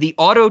 the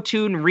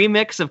auto-tune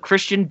remix of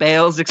Christian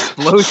Bale's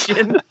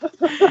explosion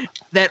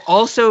that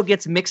also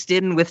gets mixed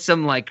in with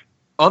some like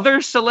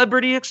other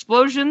celebrity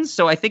explosions.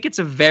 So I think it's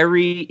a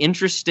very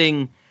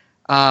interesting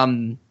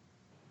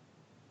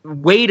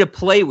way to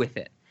play with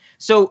it.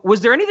 So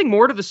was there anything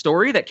more to the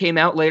story that came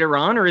out later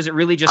on, or is it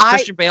really just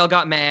Christian Bale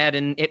got mad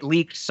and it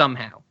leaked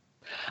somehow?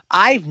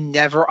 I've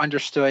never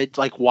understood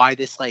like why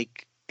this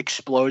like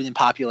exploded in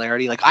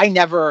popularity. Like I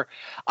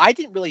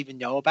didn't really even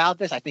know about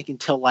this, I think,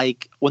 until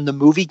like when the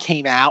movie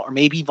came out, or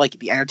maybe like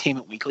the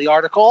Entertainment Weekly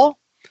article.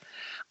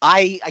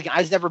 I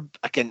was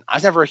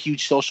never a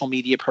huge social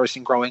media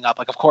person growing up.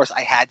 Like, of course,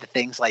 I had the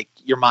things like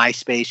your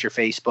MySpace, your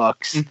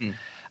Facebooks. Mm-hmm.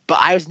 But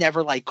I was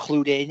never like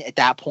clued in at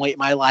that point in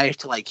my life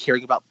to like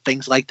hearing about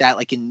things like that,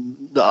 like in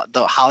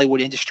the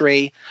Hollywood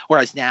industry.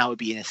 Whereas now it would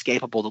be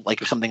inescapable to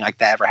like if something like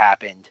that ever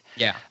happened.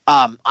 Yeah.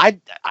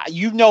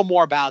 You know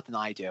more about it than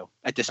I do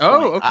at this point.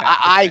 Oh, okay.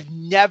 I've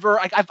never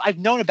I've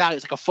known about it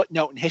as like a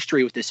footnote in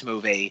history with this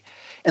movie,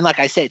 and like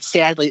I said,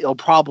 sadly,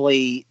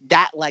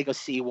 that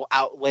legacy will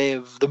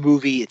outlive the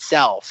movie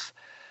itself.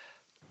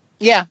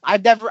 Yeah,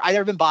 I've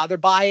never been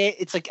bothered by it.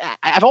 It's like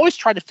I've always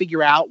tried to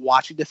figure out,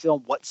 watching the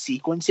film, what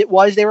sequence it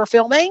was they were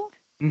filming.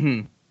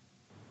 Mm-hmm.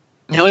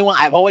 The only one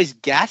I've always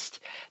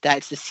guessed that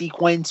it's the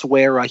sequence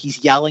where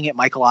he's yelling at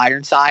Michael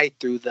Ironside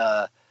through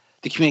the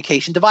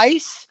communication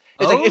device.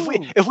 It's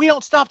like if we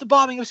don't stop the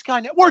bombing of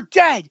Skynet, we're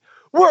dead.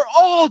 We're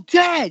all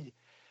dead.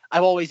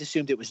 I've always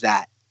assumed it was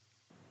that.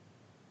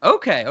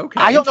 Okay.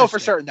 I don't know for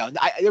certain though.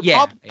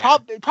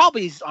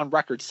 Probably is on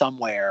record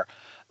somewhere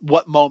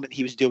what moment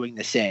he was doing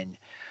this in.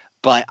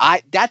 But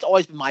that's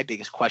always been my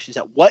biggest question, is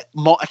at what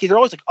moment, they're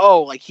always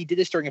like, he did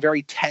this during a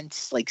very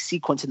tense like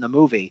sequence in the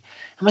movie.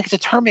 I'm like, it's a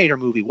Terminator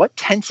movie. What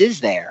tense is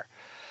there?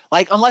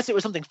 Like, unless it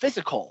was something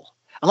physical,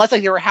 unless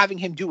like they were having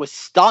him do a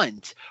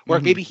stunt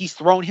where maybe he's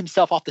thrown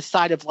himself off the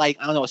side of like,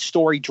 I don't know, a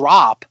story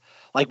drop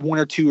like 1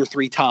 or 2 or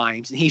 3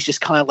 times. And he's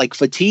just kind of like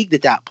fatigued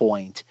at that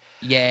point.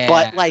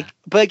 Yeah.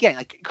 But again,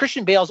 like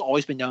Christian Bale's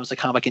always been known as like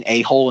kind of like an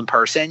a-hole in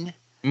person.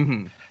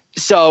 Mm-hmm.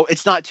 So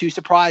it's not too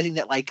surprising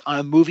that like on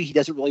a movie he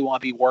doesn't really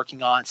want to be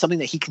working on, something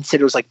that he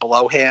considers like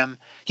below him,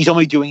 he's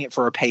only doing it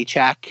for a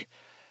paycheck.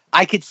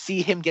 I could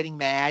see him getting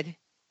mad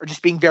or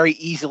just being very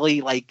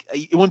easily like,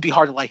 it wouldn't be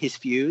hard to light his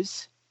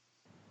fuse.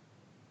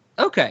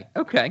 Okay.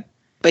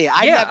 But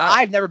yeah,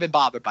 I've never been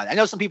bothered by that. I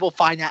know some people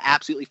find that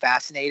absolutely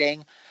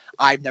fascinating.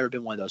 I've never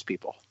been one of those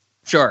people.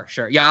 Sure.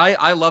 Yeah,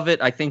 I love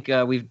it. I think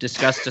we've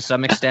discussed to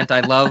some extent.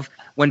 I love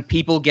when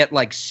people get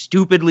like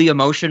stupidly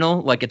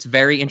emotional. Like it's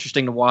very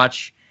interesting to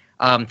watch.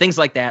 Things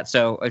like that.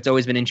 So it's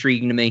always been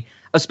intriguing to me,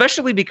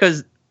 especially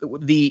because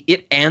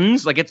it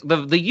ends like it's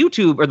the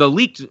YouTube or the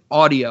leaked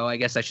audio, I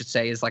guess I should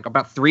say, is like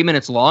about 3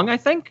 minutes long, I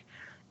think.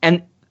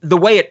 And the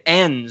way it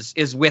ends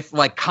is with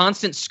like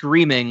constant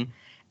screaming.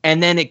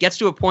 And then it gets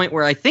to a point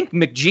where I think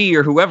McGee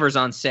or whoever's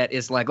on set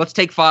is like, let's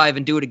take 5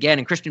 and do it again.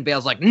 And Christian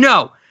Bale's like,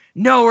 no,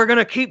 we're going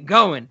to keep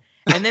going.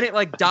 And then it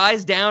like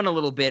dies down a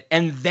little bit.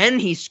 And then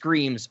he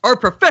screams, our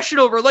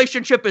professional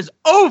relationship is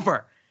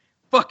over.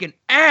 Fucking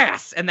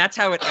ass. And that's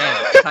how it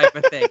ends, type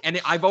of thing.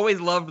 And I've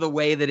always loved the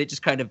way that it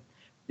just kind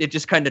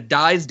of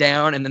dies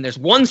down. And then there's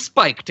one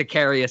spike to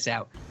carry us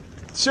out.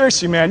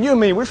 Seriously, man, you and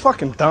me, we're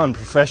fucking done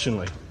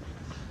professionally.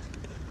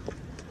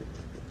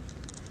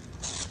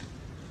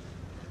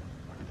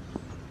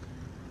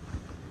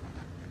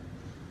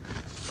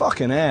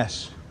 Fucking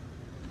ass.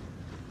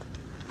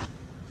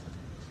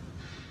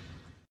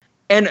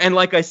 And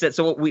like I said,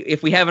 so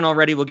if we haven't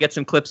already, we'll get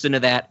some clips into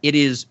that. It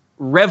is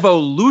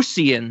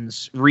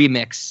Revolution's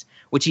remix,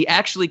 which he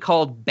actually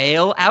called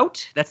Bail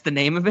Out. That's the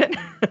name of it.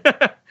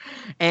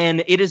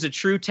 And it is a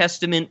true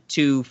testament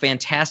to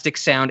fantastic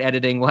sound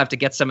editing. We'll have to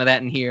get some of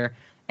that in here.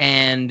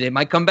 And it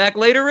might come back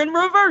later in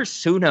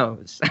reverse. Who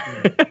knows?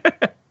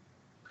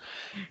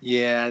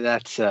 Yeah,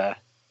 that's good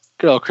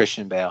old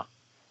Christian Bale.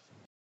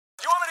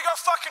 You want me to go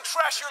fucking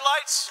trash your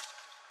lights?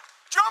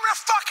 Do you want me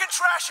to fucking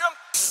trash them?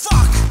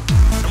 Fuck!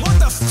 And what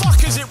the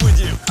fuck is it with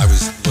you? I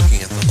was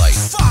looking at the light.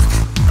 Fuck!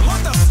 And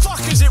what the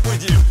fuck is it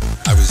with you?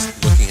 I was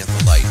looking at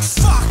the light.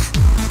 Fuck!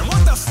 And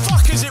what the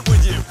fuck is it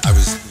with you? I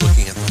was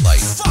looking at the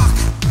light. Fuck!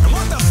 And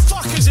what the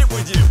fuck is it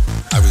with you?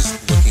 I was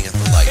looking at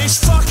the light.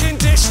 It's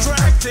fucking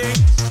distracting.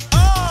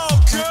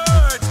 Oh,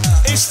 good.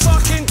 It's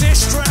fucking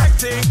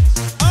distracting.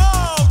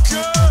 Oh,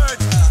 good.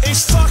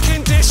 It's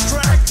fucking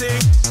distracting.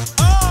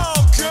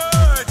 Oh,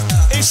 good.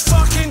 It's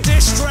fucking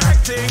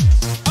distracting.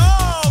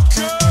 Oh,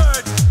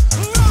 good.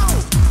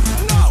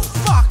 No,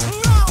 fuck,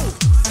 no.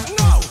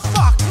 No,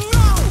 fuck,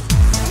 no.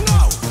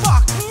 No,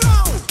 fuck,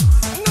 no.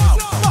 No,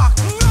 fuck,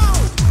 no.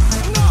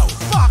 No,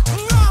 fuck,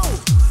 no.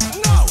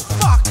 No,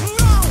 fuck,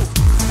 no.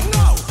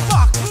 No,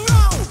 fuck,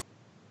 no.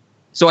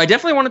 So I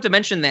definitely wanted to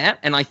mention that.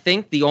 And I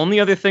think the only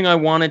other thing I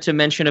wanted to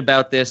mention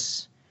about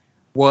this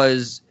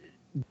was,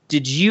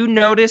 did you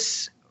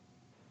notice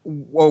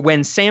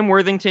when Sam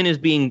Worthington is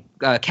being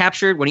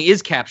captured, when he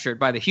is captured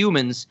by the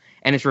humans,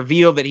 and it's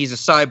revealed that he's a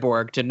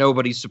cyborg to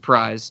nobody's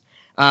surprise,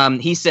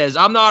 he says,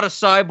 I'm not a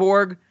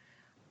cyborg.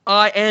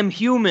 I am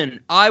human.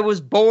 I was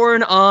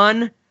born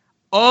on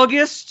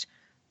August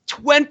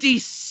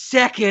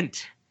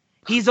 22nd.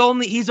 He's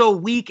a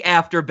week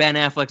after Ben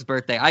Affleck's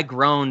birthday. I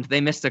groaned.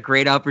 They missed a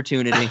great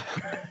opportunity.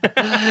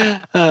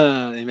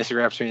 They missed a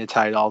great opportunity to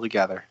tie it all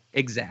together.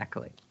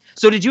 Exactly.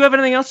 So did you have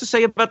anything else to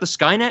say about the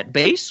Skynet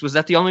base? Was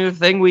that the only other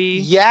thing we...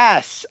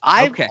 Yes.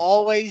 I've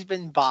always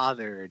been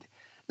bothered.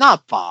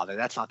 Not bothered.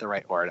 That's not the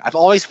right word. I've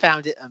always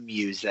found it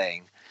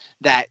amusing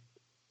that,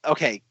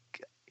 okay,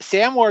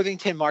 Sam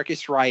Worthington,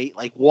 Marcus Wright,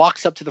 like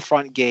walks up to the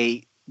front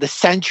gate, the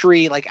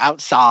sentry like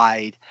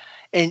outside,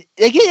 and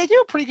they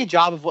do a pretty good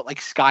job of what like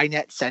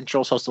Skynet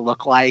Central is supposed to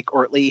look like,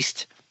 or at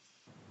least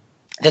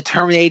the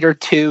Terminator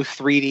 2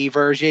 3D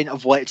version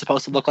of what it's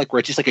supposed to look like, where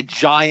it's just like a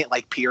giant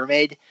like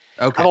pyramid.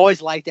 Okay. I've always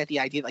liked that, the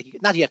idea, like,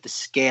 not that you have to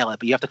scale it,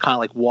 but you have to kind of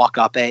like walk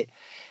up it.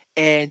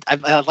 And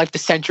I like the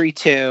Sentry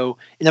too.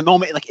 In the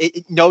moment, like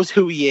it knows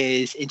who he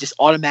is, and just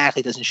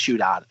automatically doesn't shoot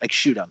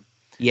him.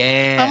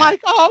 Yeah. I'm like,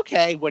 oh,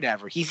 okay,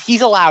 whatever.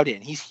 He's allowed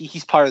in.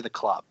 He's part of the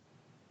club.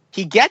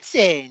 He gets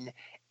in,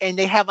 and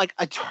they have like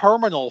a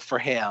terminal for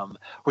him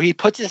where he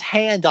puts his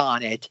hand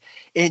on it,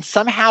 and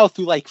somehow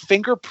through like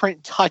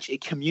fingerprint touch,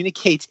 it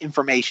communicates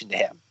information to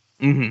him.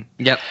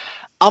 Mm-hmm. Yep.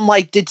 I'm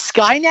like, did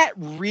Skynet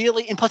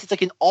really? And plus, it's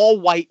like an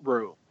all-white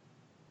room.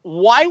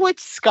 Why would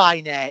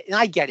Skynet? And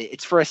I get it;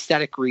 it's for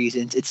aesthetic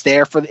reasons. It's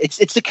there for it's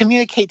to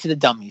communicate to the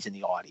dummies in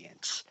the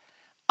audience.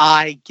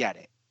 I get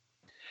it,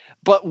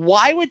 but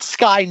why would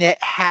Skynet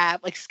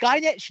have like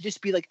Skynet should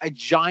just be like a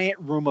giant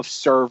room of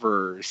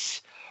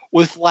servers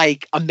with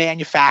like a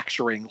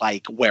manufacturing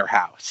like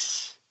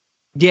warehouse.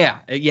 Yeah,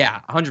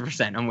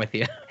 100%. I'm with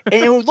you.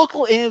 And it would look.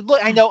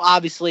 I know,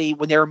 obviously,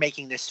 when they were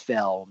making this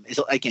film,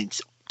 is again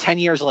 10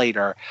 years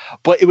later,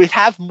 but it would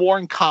have more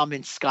in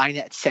common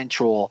Skynet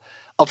Central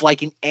of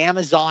like an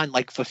Amazon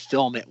like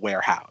fulfillment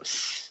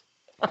warehouse,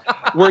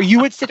 where you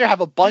would sit there,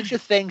 have a bunch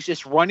of things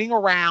just running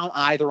around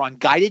either on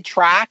guided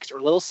tracks or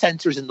little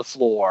sensors in the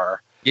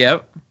floor.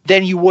 Yep.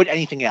 Than you would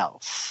anything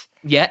else.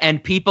 Yeah,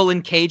 and people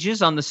in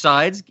cages on the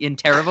sides in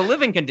terrible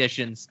living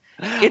conditions.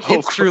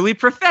 It's truly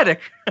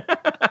prophetic.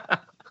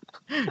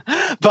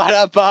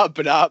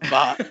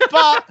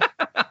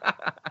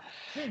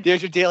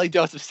 There's your daily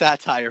dose of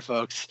satire,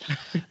 folks.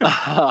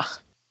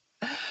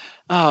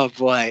 Oh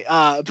boy.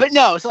 But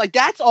no, so like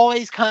that's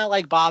always kind of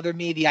like bothered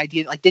me, the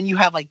idea. Like then you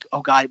have like,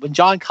 oh god, when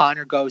John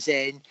Connor goes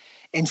in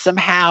and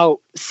somehow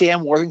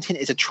Sam Worthington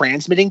is a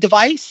transmitting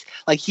device,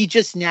 like he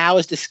just now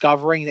is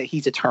discovering that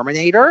he's a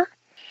Terminator.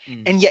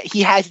 And yet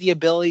he has the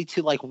ability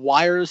to like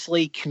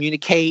wirelessly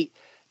communicate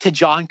to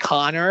John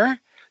Connor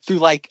through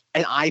like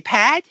an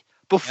iPad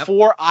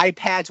before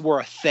iPads were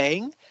a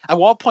thing. I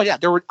want to point out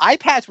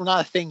iPads were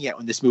not a thing yet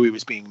when this movie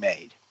was being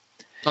made.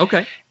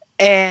 Okay.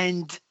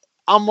 And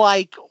I'm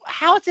like,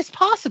 how is this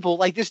possible?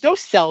 Like, there's no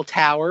cell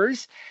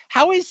towers.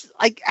 How is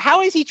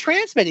he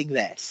transmitting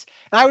this?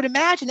 And I would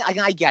imagine,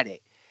 I get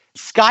it.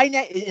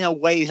 Skynet, in a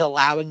way, is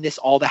allowing this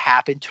all to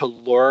happen to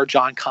lure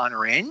John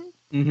Connor in.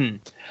 Mm-hmm.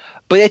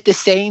 But at the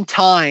same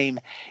time,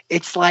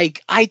 it's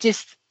like,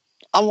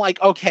 I'm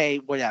like, okay,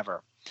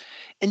 whatever.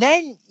 And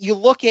then you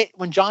look at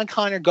when John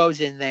Connor goes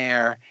in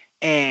there,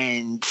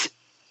 and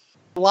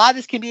a lot of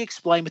this can be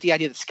explained with the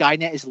idea that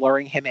Skynet is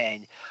luring him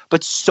in,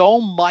 but so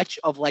much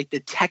of like the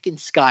tech in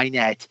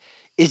Skynet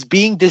is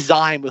being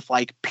designed with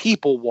like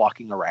people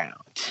walking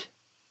around.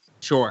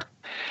 Sure.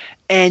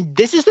 And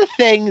this is the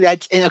thing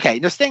that's, and okay,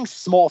 there's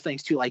small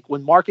things too, like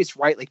when Marcus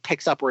Wright like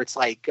picks up where it's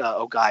like,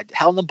 oh god,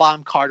 Helena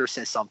Bonham Carter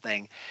says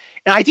something.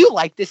 And I do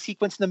like this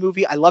sequence in the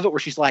movie. I love it where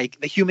she's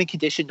like, the human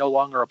condition no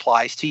longer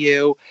applies to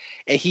you.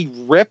 And he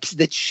rips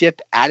the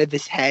chip out of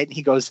his head and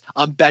he goes,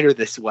 I'm better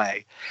this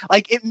way.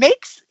 Like it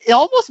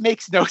almost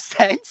makes no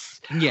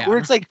sense. Yeah. Where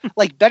it's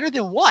like better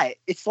than what?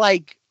 It's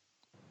like,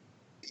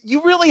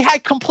 you really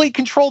had complete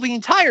control the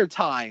entire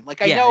time.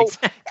 Like I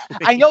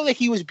know that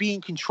he was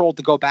being controlled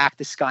to go back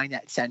to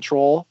Skynet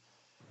Central,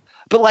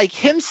 but like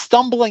him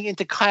stumbling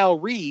into Kyle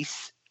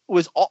Reese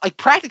was like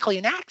practically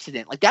an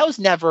accident. Like that was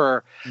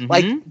never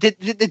like, did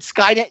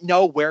Skynet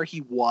know where he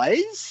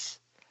was?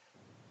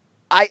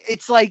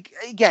 It's like,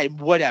 again,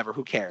 whatever,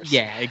 who cares?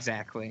 Yeah,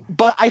 exactly.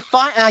 But I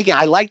find, and again,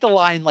 I like the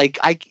line, like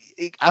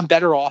I'm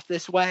better off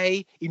this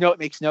way. You know, it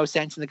makes no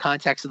sense in the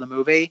context of the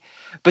movie,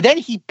 but then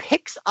he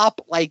picks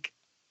up like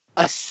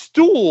a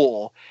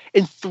stool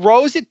and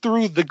throws it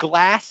through the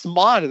glass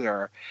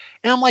monitor.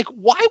 And I'm like,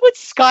 why would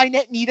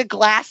Skynet need a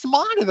glass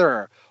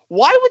monitor?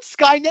 Why would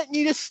Skynet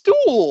need a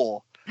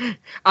stool?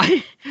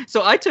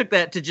 So I took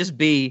that to just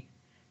be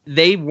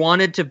they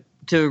wanted to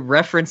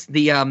reference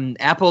the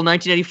Apple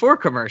 1984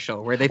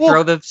 commercial where they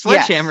throw the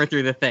sledgehammer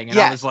through the thing. And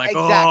I was like,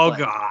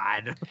 exactly. Oh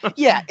god.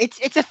 Yeah,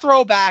 it's a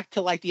throwback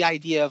to like the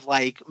idea of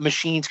like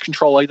machines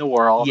controlling the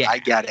world. Yeah. I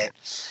get it.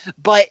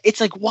 But it's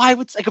like, why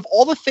would, like, of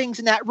all the things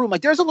in that room,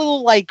 like there's a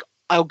little like,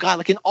 oh god,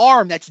 like an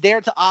arm that's there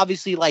to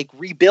obviously like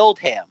rebuild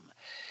him.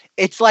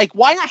 It's like,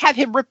 why not have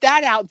him rip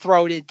that out and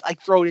throw it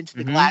into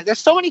the glass? There's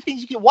so many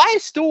things you can. Why a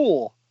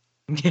stool?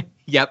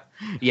 Yep.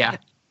 Yeah.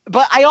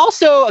 But I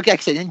also, like I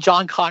said, in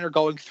John Connor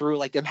going through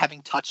like them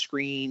having touch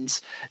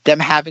screens, them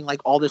having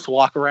like all this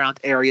walk around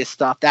area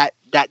stuff, that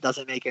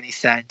doesn't make any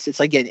sense.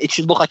 It's again, it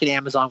should look like an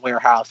Amazon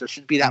warehouse. There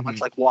shouldn't be that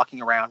much like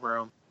walking around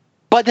room.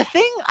 But the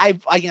thing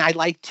I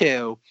like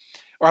to,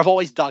 or I've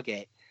always dug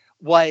it,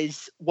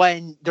 was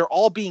when they're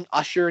all being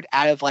ushered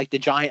out of like the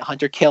giant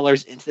hunter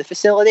killers into the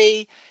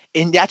facility.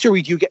 And that's where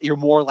we do get your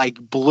more like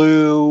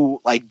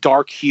blue, like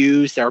dark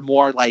hues. They're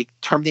more like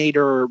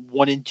Terminator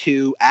 1 and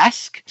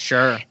 2-esque.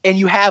 Sure. And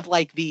you have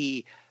like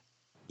the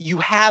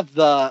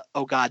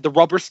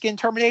rubber skin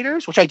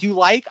Terminators, which I do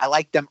like. I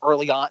like them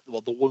early on.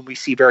 Well, the one we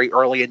see very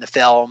early in the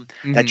film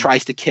that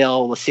tries to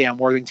kill Sam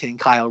Worthington and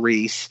Kyle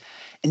Reese.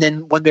 And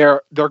then when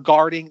they're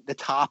guarding the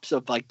tops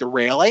of like the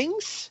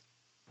railings,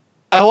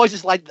 I always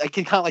just like, I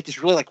can kind of like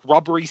this really like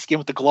rubbery skin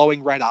with the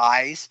glowing red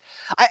eyes.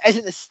 As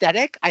an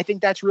aesthetic, I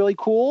think that's really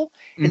cool.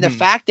 And the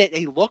fact that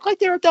they look like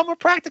they were done with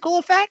practical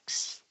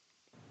effects.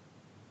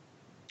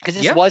 Because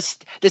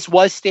this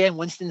was Stan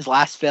Winston's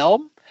last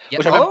film. Yep.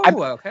 Which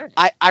okay.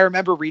 I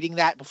remember reading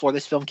that before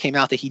this film came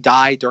out, that he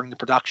died during the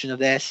production of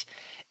this.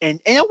 And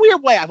in a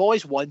weird way, I've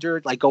always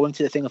wondered, like going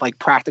to the thing of like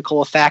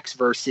practical effects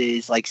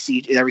versus like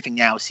everything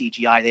now is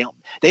CGI.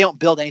 They don't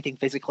build anything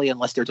physically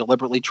unless they're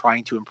deliberately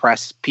trying to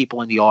impress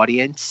people in the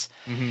audience.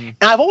 And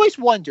I've always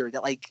wondered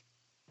that, like,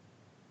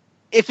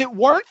 if it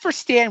weren't for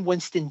Stan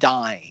Winston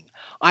dying,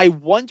 I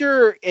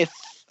wonder if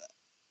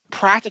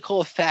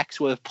practical effects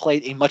would have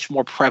played a much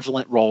more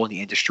prevalent role in the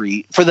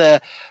industry for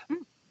the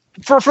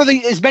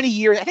as many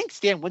years. I think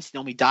Stan Winston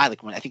only died in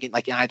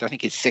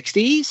his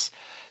 60s.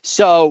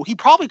 So he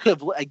probably could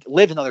have like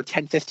lived another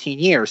 10, 15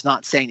 years,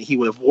 not saying that he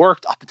would have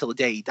worked up until the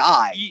day he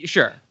died.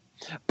 Sure.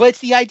 But it's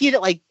the idea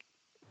that like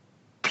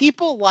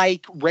people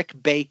like Rick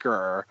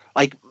Baker,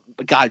 like,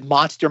 God,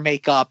 monster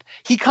makeup,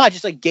 he kind of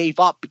just like gave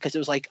up because it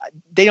was like,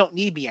 they don't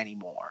need me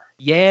anymore.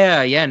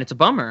 Yeah. And it's a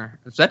bummer.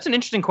 So that's an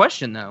interesting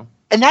question though.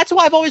 And that's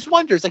why I've always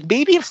wondered, it's like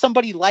maybe if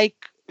somebody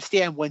like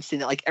Stan Winston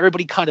that like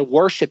everybody kind of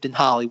worshipped in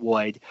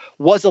Hollywood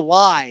was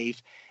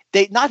alive,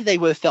 not that they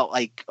would have felt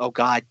like, oh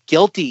God,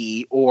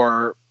 guilty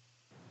or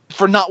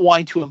for not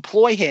wanting to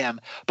employ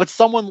him, but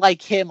someone like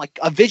him, like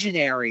a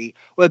visionary,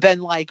 would have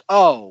been like,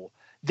 oh,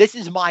 this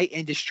is my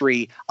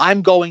industry.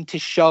 I'm going to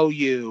show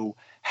you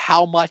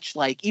how much,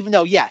 like, even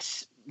though,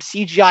 yes,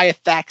 CGI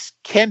effects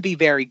can be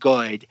very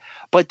good,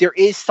 but there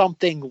is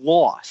something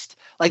lost.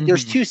 Like,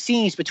 there's two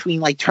scenes between,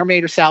 like,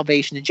 Terminator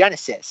Salvation and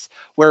Genesis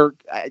where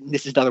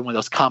this is another one of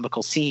those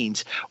comical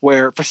scenes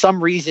where, for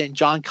some reason,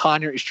 John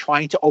Connor is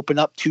trying to open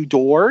up two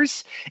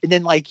doors, and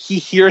then, like, he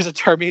hears a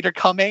Terminator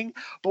coming,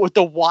 but with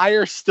the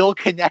wire still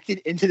connected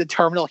into the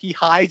terminal, he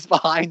hides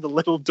behind the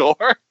little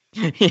door.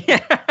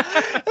 Yeah.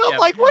 I'm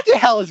like, what the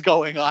hell is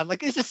going on?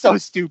 Like, this is so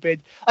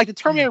stupid. Like, the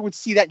Terminator would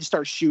see that and just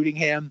start shooting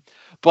him.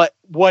 But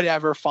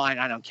whatever, fine,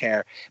 I don't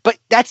care. But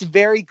that's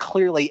very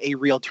clearly a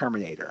real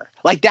Terminator.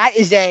 Like, that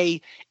is a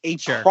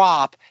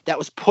prop that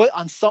was put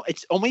on some.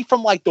 It's only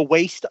from, like, the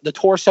waist, the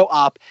torso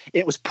up.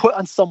 It was put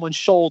on someone's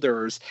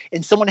shoulders,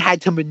 and someone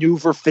had to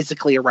maneuver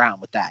physically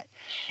around with that.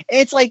 And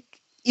it's like,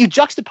 you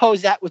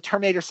juxtapose that with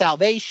Terminator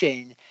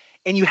Salvation,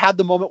 and you have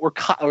the moment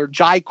where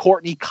Jai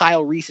Courtney,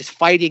 Kyle Reese is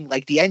fighting,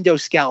 like, the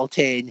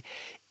endoskeleton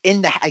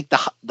in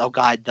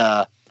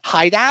the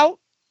hideout.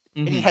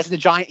 And he has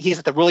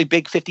like the really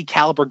big 50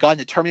 caliber gun.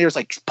 The Terminator's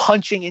like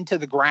punching into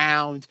the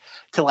ground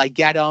to, like,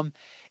 get him.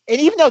 And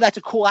even though that's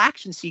a cool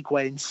action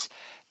sequence,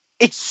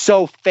 it's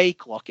so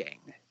fake looking.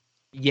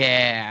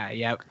 Yeah.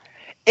 Yep.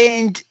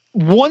 And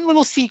one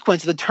little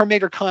sequence of the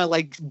Terminator kind of,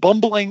 like,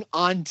 bumbling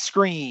on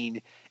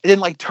screen and then,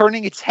 like,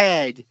 turning its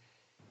head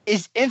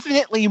is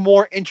infinitely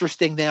more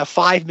interesting than a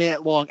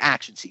 5-minute long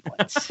action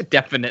sequence.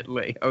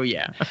 Definitely. Oh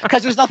yeah.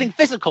 Because there's nothing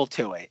physical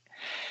to it.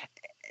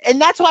 And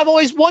that's what I've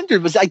always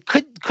wondered was, like,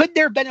 could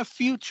there have been a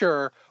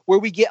future where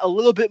we get a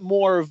little bit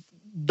more of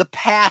the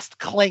past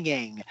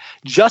clinging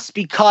just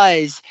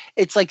because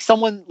it's like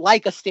someone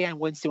like a Stan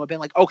Winston would have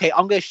been like, okay,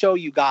 I'm going to show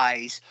you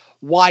guys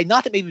why,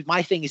 not that maybe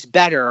my thing is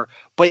better,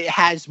 but it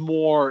has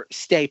more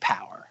stay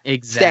power.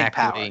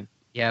 Exactly. Power.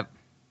 Yep.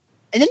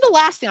 And then the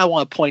last thing I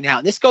want to point out,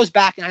 and this goes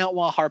back, and I don't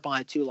want to harp on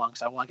it too long,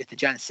 so I want to get to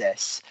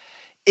Genesis,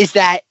 is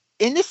that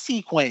in the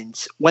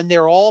sequence when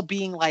they're all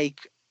being, like,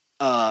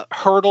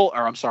 corralled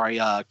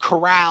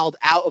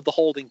out of the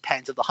holding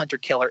pens of the hunter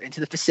killer into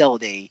the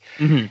facility.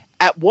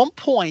 At one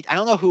point, I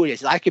don't know who it is.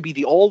 That could be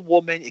the old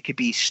woman. It could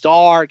be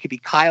Star. It could be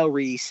Kyle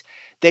Reese.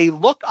 They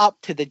look up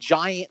to the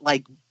giant,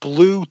 like,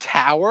 blue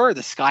tower,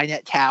 the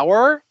Skynet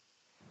tower,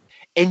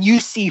 and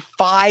you see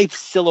 5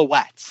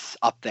 silhouettes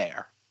up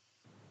there.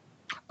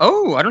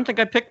 Oh, I don't think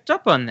I picked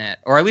up on that.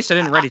 Or at least I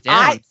didn't write it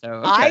down.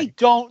 I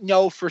don't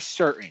know for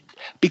certain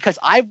because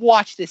I've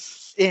watched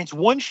this, and it's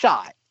one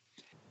shot.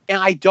 And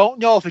I don't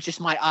know if it's just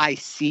my eye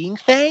seeing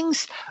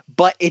things,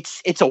 but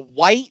it's a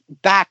white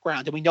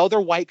background. And we know they're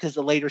white because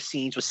the later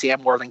scenes with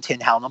Sam Worthington,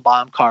 Helena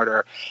Bonham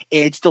Carter,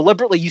 it's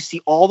deliberately, you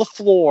see all the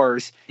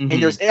floors, and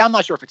I'm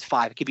not sure if it's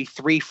 5. It could be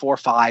 3, 4,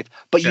 5,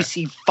 but you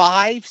see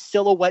 5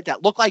 silhouettes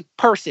that look like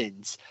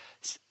persons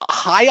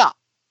high up.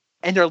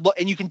 And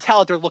and you can tell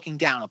that they're looking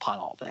down upon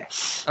all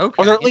this. Okay.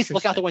 Or they're at least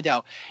looking out the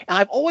window. And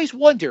I've always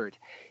wondered,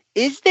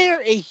 is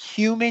there a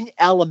human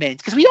element?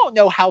 Because we don't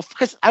know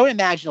because I would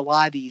imagine a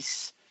lot of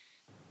these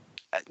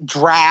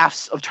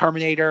drafts of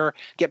Terminator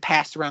get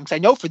passed around. Because I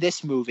know for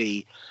this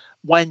movie,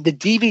 when the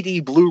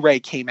DVD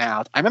Blu-ray came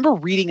out, I remember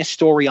reading a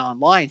story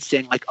online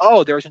saying, like,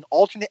 oh, there's an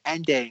alternate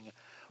ending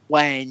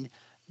when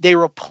they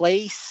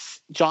replace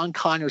John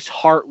Connor's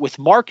heart with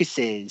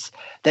Marcus's,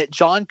 that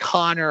John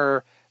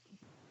Connor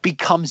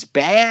becomes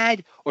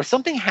bad or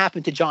something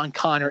happened to John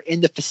Connor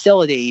in the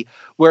facility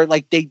where,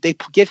 like, they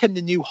give him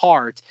the new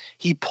heart.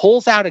 He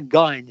pulls out a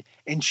gun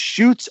and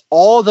shoots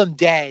all of them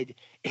dead.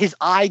 His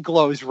eye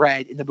glows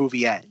red and the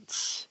movie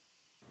ends.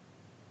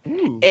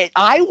 Ooh. And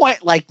I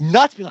went, like,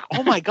 nuts, being like,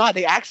 oh my God,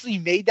 they actually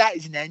made that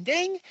as an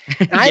ending?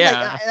 And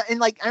I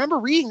remember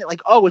reading that,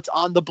 like, oh, it's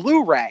on the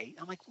Blu-ray.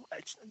 I'm like,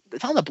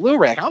 it's on the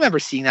Blu-ray. I don't remember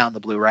seeing that on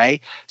the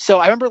Blu-ray. So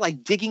I remember,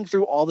 like, digging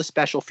through all the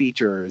special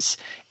features,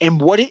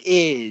 and what it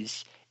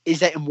is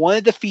that in one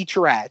of the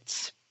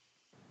featurettes,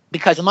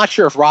 because I'm not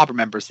sure if Rob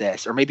remembers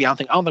this, or maybe I don't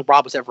think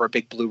Rob was ever a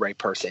big Blu-ray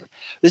person.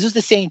 This was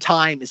the same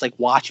time as, like,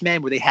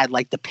 Watchmen, where they had,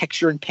 like, the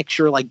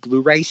picture-in-picture, like,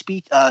 Blu-ray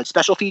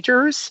special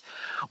features,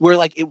 where,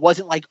 like, it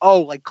wasn't like,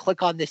 oh, like,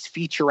 click on this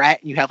featurette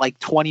and you have, like,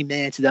 20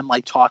 minutes of them,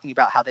 like, talking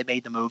about how they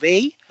made the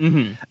movie.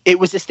 It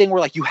was this thing where,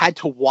 like, you had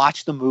to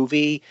watch the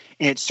movie,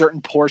 and at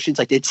certain portions,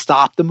 like, they'd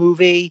stop the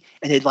movie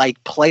and they'd,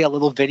 like, play a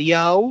little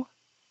video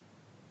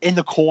in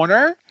the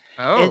corner.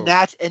 Oh. And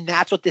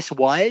that's what this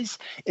was.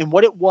 And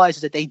what it was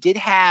is that they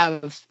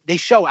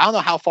show, I don't know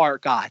how far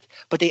it got,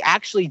 but they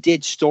actually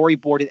did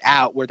storyboard it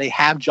out where they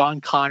have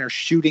John Connor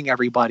shooting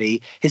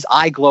everybody. His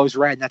eye glows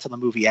red, and that's how the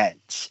movie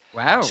ends.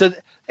 Wow. So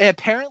and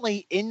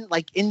apparently in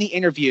the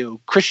interview,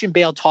 Christian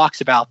Bale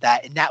talks about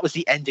that, and that was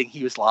the ending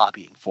he was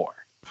lobbying for.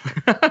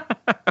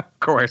 Of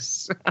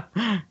course.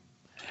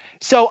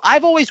 So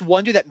I've always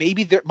wondered that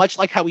maybe there, much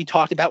like how we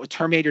talked about with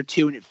Terminator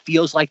 2, and it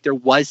feels like there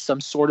was some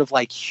sort of,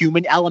 like,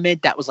 human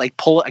element that was like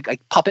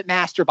puppet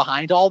master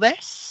behind all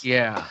this.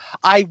 Yeah.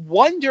 I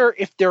wonder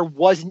if there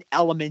was an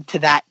element to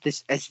that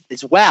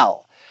as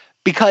well,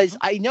 because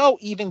I know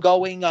even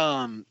going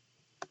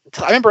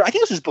I remember, I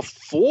think this was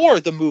before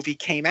the movie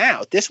came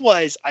out. This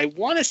was, I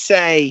want to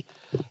say,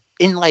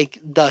 in like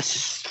the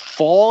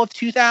fall of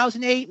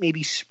 2008,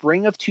 maybe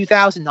spring of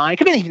 2009. It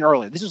could have been even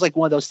earlier. This was like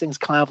one of those things,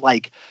 kind of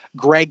like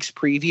Greg's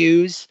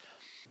previews,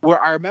 where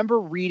I remember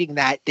reading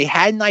that they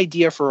had an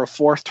idea for a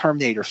fourth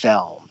Terminator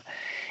film.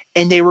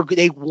 And they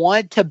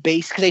wanted to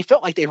base, because they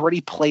felt like they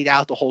already played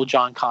out the whole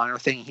John Connor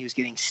thing. He was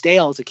getting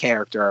stale as a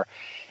character.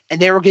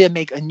 And they were going to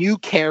make a new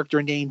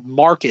character named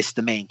Marcus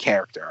the main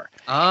character.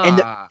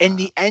 And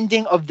the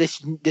ending of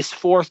this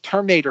fourth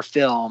Terminator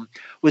film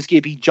was going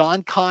to be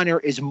John Connor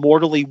is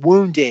mortally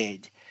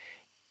wounded.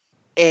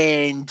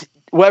 And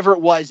whoever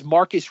it was,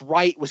 Marcus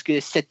Wright was going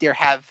to sit there,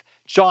 have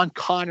John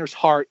Connor's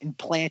heart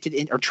implanted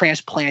in or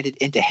transplanted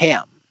into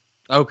him.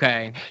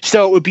 Okay.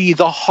 So it would be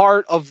the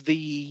heart of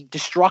the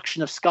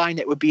destruction of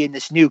Skynet would be in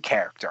this new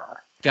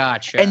character.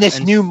 Gotcha. And this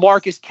new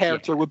Marcus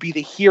character would be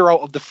the hero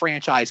of the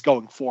franchise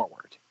going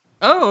forward.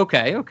 Oh,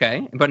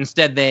 okay. But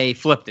instead they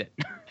flipped it.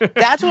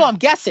 That's what I'm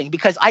guessing,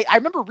 because I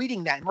remember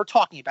reading that, and we're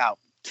talking about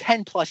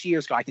 10 plus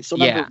years ago. I can still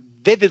remember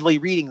vividly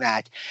reading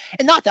that.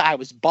 And not that I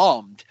was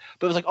bummed,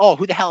 but it was like, oh,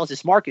 who the hell is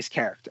this Marcus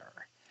character?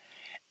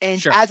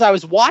 And as I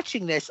was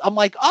watching this, I'm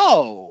like,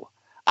 oh,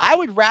 I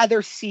would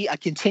rather see a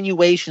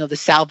continuation of the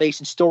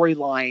Salvation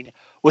storyline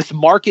with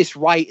Marcus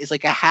Wright as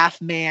like a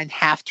half-man,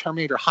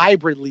 half-Terminator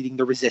hybrid leading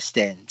the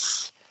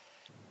Resistance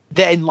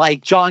than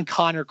like John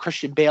Connor,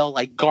 Christian Bale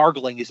like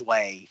gargling his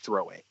way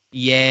through it.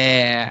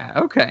 Yeah.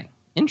 Okay.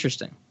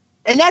 Interesting.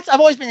 And I've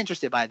always been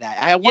interested by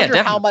that. I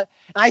wonder how much,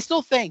 and I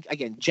still think,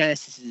 again,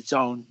 Genesis is its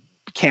own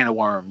can of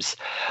worms,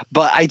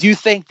 but I do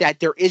think that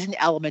there is an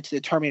element to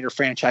the Terminator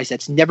franchise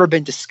that's never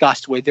been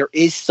discussed where there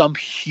is some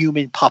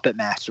human puppet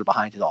master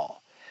behind it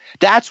all.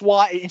 That's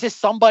why it's just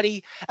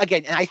somebody,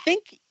 again, and I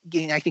think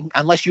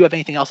unless you have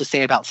anything else to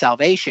say about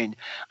Salvation,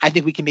 I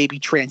think we can maybe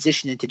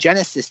transition into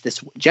Genesis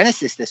this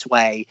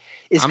way,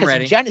 is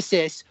because in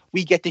Genesis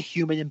we get the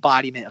human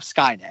embodiment of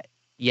Skynet.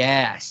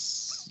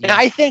 Yes. And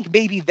I think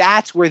maybe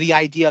that's where the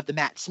idea of the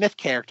Matt Smith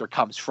character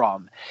comes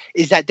from,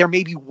 is that there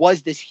maybe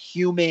was this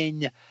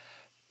human,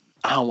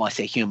 I don't want to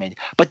say human,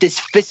 but this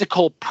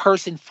physical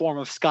person form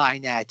of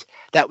Skynet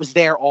that was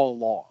there all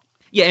along.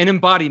 Yeah, an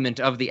embodiment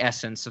of the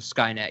essence of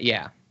Skynet,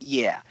 yeah.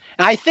 Yeah.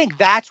 And I think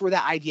that's where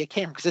that idea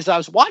came from, because as I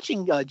was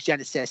watching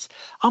Genesis,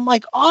 I'm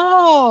like,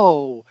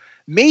 oh,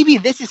 maybe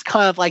this is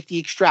kind of like the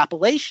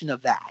extrapolation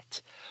of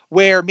that,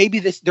 where maybe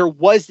there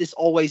was this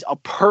always a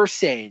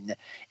person,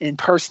 in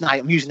person,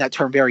 I'm using that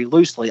term very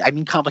loosely, I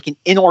mean kind of like an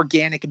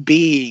inorganic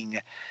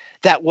being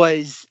that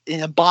was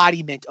an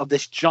embodiment of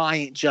this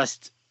giant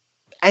just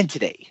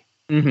entity.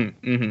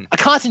 A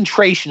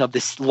concentration of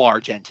this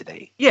large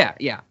entity.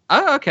 Yeah.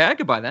 Oh, okay, I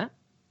could buy that.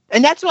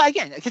 And that's why,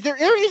 again, because there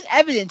is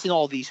evidence in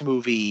all these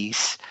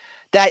movies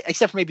that,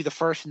 except for maybe the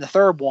first and the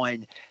third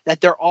one, that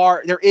there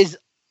is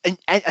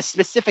a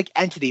specific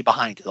entity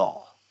behind it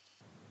all.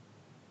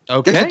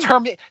 Okay.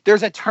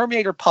 There's a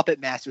Terminator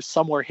puppet master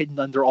somewhere hidden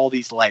under all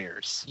these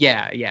layers.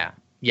 Yeah.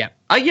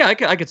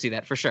 I could see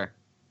that for sure.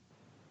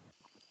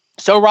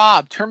 So,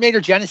 Rob,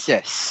 Terminator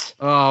Genesis.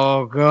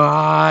 Oh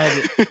God!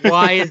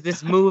 Why is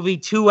this movie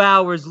 2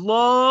 hours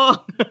long?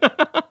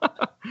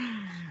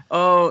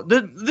 Oh,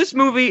 this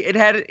movie it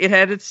had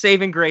its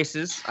saving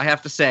graces, I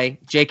have to say.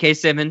 J.K.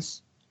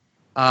 Simmons.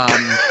 This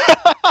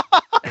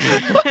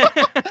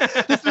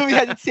movie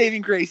had its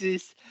saving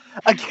graces.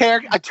 A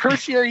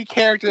tertiary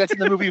character that's in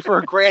the movie for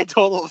a grand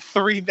total of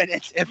 3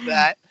 minutes, if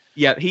that.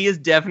 Yeah, he is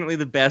definitely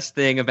the best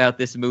thing about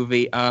this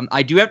movie.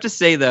 I do have to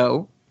say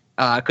though,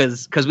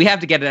 because we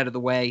have to get it out of the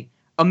way,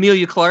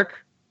 Emilia Clarke,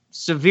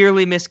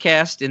 severely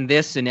miscast in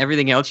this and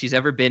everything else she's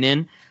ever been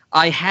in.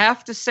 I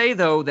have to say,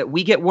 though, that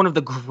we get one of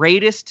the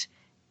greatest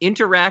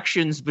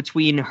interactions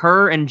between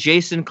her and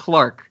Jason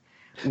Clarke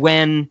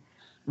when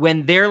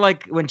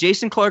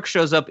Jason Clarke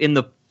shows up in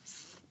the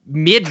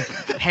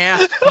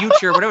mid-past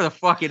future, whatever the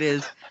fuck it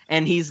is,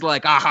 and he's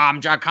like, aha,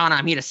 I'm John Connor,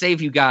 I'm here to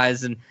save you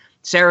guys. And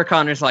Sarah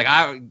Connor's like,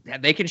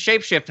 they can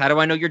shapeshift. How do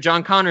I know you're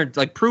John Connor?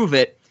 Like, prove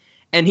it.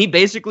 And he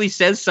basically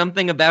says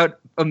something about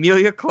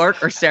Emilia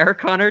Clarke or Sarah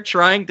Connor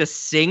trying to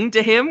sing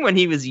to him when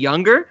he was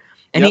younger.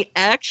 And he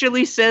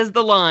actually says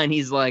the line,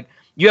 he's like,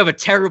 you have a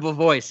terrible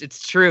voice.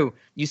 It's true.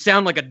 You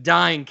sound like a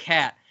dying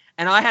cat.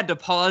 And I had to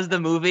pause the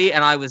movie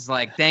and I was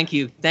like, thank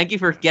you. Thank you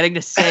for getting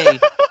to say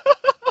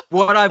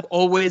what I've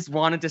always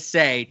wanted to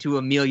say to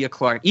Emilia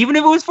Clarke, even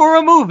if it was for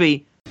a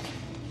movie.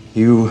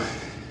 You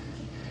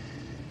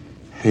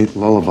hate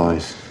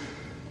lullabies.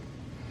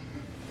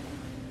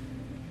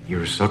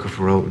 You're a sucker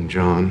for Elton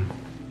John.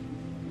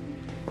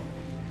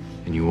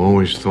 And you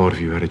always thought if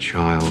you had a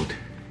child,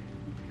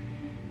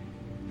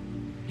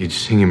 you'd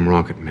sing him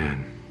Rocket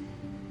Man.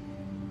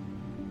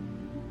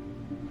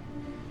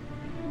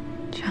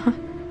 John?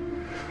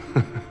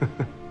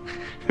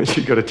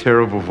 You got a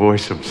terrible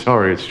voice. I'm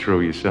sorry, it's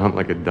true. You sound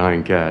like a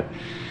dying cat.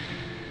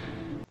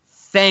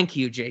 Thank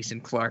you, Jason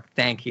Clarke.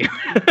 Thank you.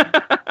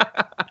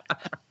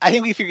 I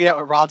think we figured out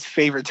what Rod's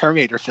favorite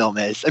Terminator film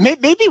is.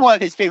 Maybe one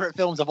of his favorite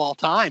films of all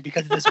time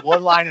because of this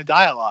one line of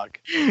dialogue.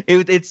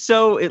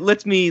 It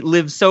lets me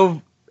live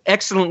so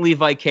excellently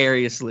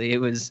vicariously. It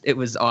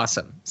was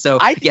awesome. So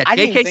I J.K.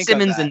 didn't think of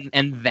Simmons that.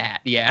 and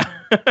that, yeah.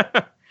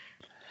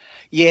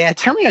 Yeah,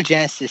 Terminator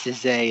Genesis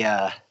is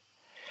a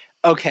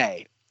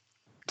okay.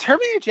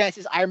 Terminator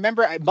Genesis, I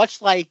remember,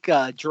 much like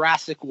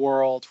Jurassic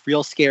World,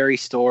 Real Scary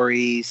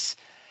Stories,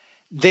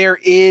 there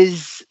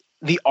is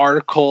the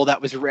article that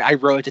was I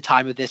wrote at the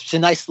time of this. It's a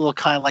nice little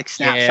kind of like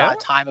snapshot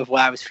time of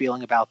what I was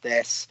feeling about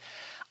this.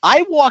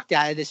 I walked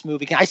out of this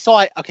movie and I saw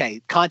it.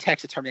 Okay,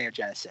 context of Terminator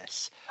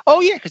Genesis. Oh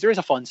yeah, because there is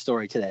a fun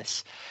story to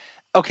this.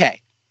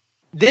 Okay,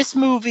 this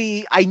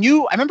movie I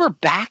remember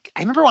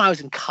when I was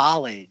in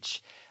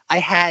college, I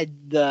had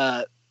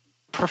the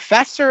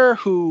professor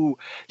who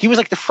he was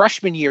like the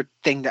freshman year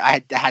thing that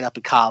I had up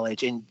in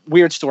college, and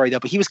weird story though,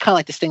 but he was kind of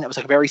like this thing that was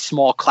like a very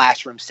small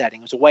classroom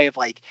setting. It was a way of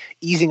like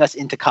easing us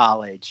into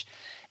college.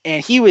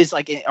 And he was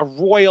like a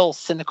royal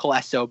cynical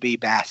SOB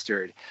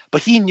bastard,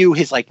 but he knew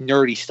his like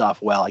nerdy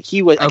stuff well. Like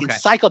he was like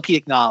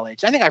encyclopedic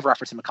knowledge. I think I've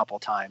referenced him a couple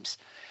of times.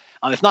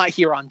 If not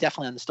here,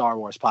 definitely on the Star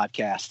Wars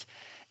podcast.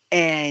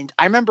 And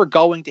I remember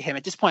going to him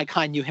at this point. I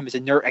kind of knew him as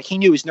a nerd. Like he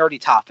knew his nerdy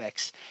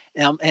topics.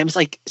 And it was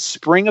like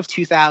spring of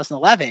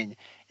 2011. And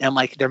I'm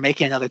like, they're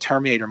making another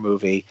Terminator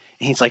movie.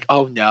 And he's like,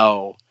 oh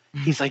no.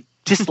 He's like,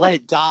 just let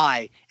it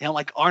die. And I'm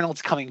like,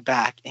 Arnold's coming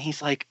back. And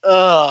he's like,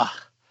 ugh.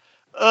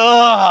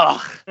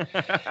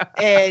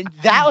 And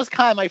that was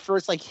kind of my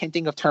first like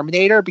hinting of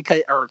Terminator,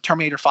 or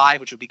Terminator 5,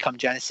 which would become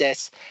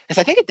Genesis. Because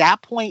I think at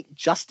that point,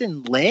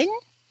 Justin Lin,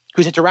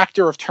 who's a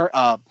director of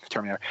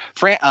Terminator,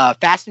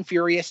 Fast and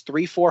Furious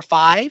 3, 4,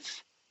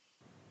 5.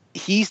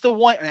 He's the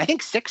one, and I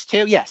think 6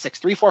 too. Yeah, 6,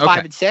 3, 4,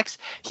 5, and 6.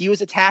 He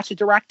was attached to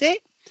direct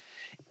it.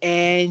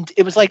 And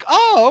it was like,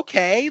 oh,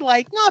 okay,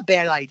 like not a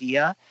bad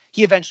idea.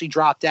 He eventually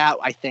dropped out,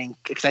 I think,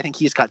 because I think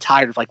he just got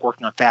tired of like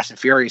working on Fast and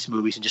Furious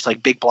movies and just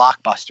like big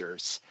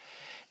blockbusters.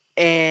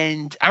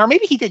 And or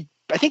maybe he did.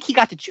 I think he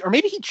got or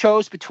maybe he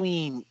chose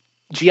between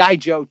G.I.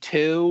 Joe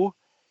 2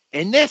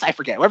 and this. I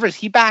forget. Whatever it is,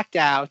 he backed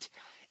out.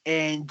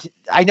 And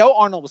I know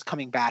Arnold was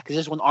coming back because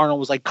this is when Arnold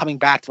was like coming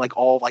back to like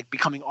all like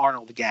becoming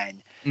Arnold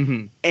again.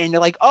 Mm-hmm. And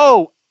they're like,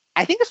 oh,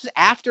 I think this was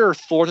after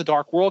Thor: The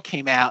Dark World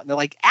came out, and they're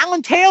like,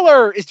 Alan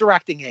Taylor is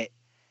directing it.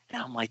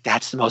 And I'm like,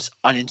 that's the most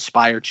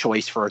uninspired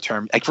choice for a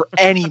term, like for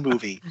any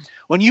movie.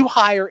 When you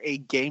hire a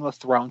Game of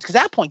Thrones, because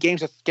at that point, Game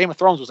of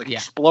Thrones was like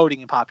exploding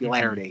in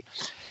popularity.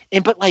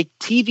 Mm-hmm. But like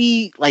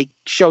TV, like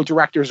show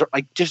directors are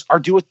like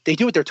do what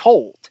they're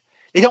told.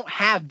 They don't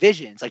have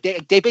visions. Like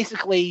they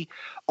basically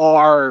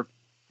are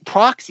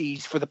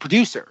proxies for the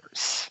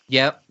producers.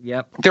 Yep.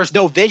 There's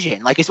no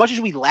vision. Like as much as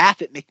we laugh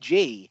at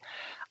McG,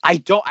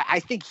 I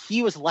think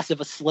he was less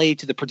of a slave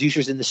to the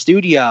producers in the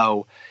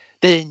studio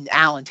than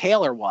Alan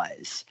Taylor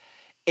was.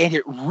 And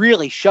it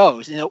really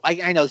shows. You know,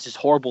 I know this is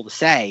horrible to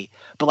say,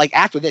 but like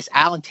after this,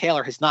 Alan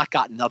Taylor has not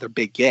gotten another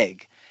big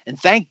gig. And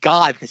thank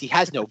God, because he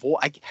has no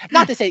voice.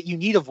 Not to say you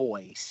need a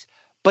voice,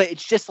 but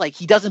it's just like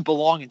he doesn't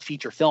belong in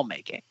feature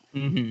filmmaking.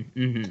 Mm-hmm,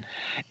 mm-hmm.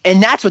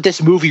 And that's what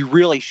this movie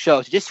really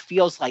shows. It just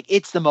feels like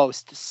it's the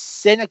most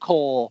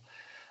cynical,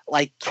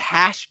 like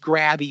cash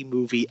grabby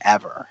movie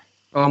ever.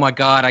 Oh my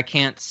God, I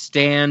can't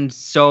stand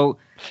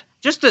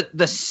just the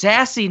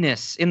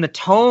sassiness in the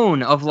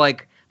tone of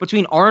like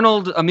between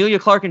Arnold, Emilia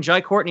Clarke, and Jai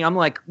Courtney. I'm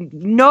like,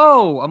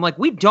 no. I'm like,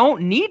 we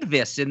don't need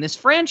this in this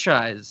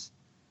franchise.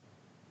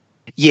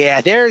 Yeah,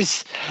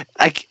 there's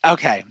like,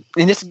 okay.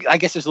 And this, I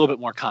guess there's a little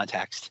bit more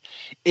context.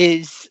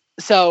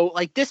 So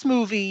like this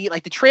movie,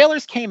 like the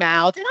trailers came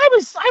out and I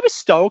was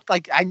stoked.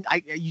 Like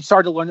you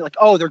started to learn like,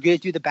 oh, they're going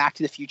to do the Back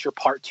to the Future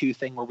Part 2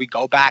 thing where we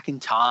go back in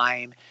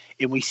time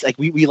and we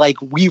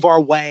weave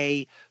our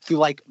way through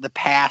like the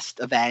past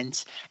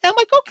events. And I'm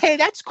like, okay,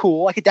 that's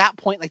cool. Like at that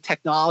point, like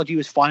technology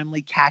was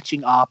finally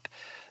catching up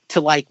to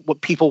like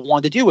what people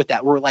wanted to do with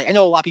that. We're like, I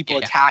know a lot of people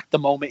attacked the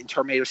moment in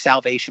Terminator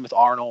Salvation with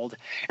Arnold,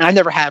 and I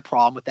never had a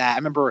problem with that. I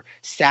remember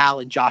Sal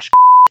and Josh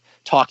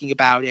talking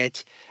about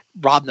it.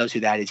 Rob knows who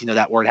that is. You know,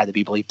 that word had to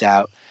be bleeped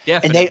out.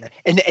 Yeah. And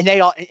they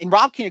all, and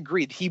Rob can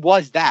agree he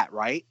was that,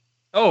 right?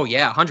 Oh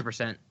yeah,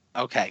 100%.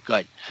 Okay,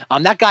 good.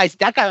 That guy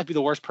might be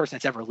the worst person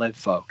that's ever lived,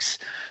 folks.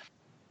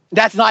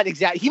 That's not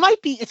exactly. He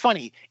might be. It's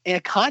funny in a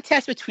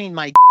contest between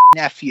my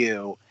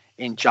nephew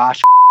and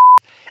Josh.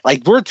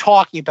 Like we're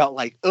talking about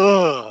like,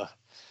 ugh,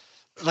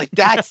 like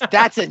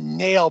that's a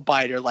nail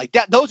biter. Like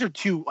that. Those are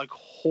two like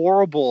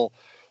horrible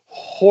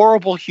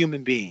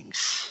human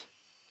beings.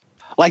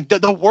 Like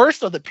the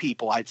worst of the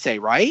people, I'd say,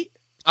 right?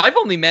 I've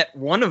only met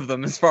one of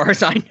them as far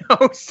as I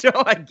know, so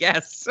I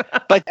guess.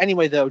 But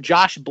anyway, though,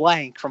 Josh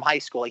Blank from high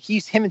school, like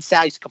him and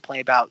Sal used to complain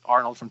about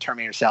Arnold from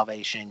Terminator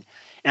Salvation,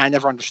 and I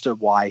never understood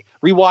why.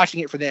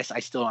 Rewatching it for this, I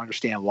still don't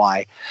understand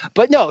why.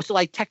 But no, so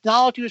like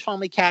technology was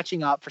finally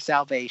catching up for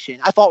Salvation.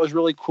 I thought it was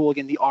really cool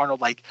again, the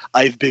Arnold, like,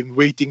 I've been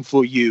waiting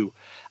for you.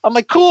 I'm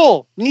like,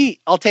 cool,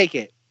 neat, I'll take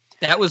it.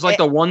 That was like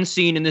the one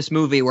scene in this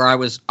movie where I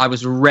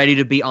was ready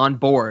to be on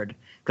board.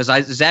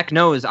 because Zach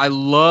knows I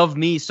love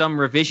me some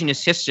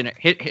revisionist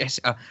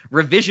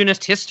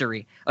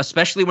history,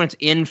 especially when it's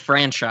in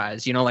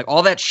franchise. You know, like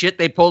all that shit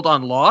they pulled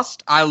on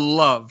Lost, I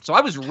loved. So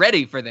I was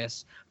ready for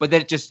this, but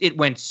then it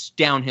went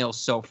downhill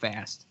so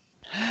fast.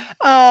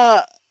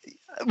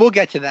 We'll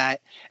get to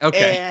that.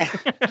 Okay.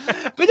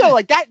 But no,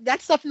 like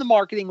that stuff in the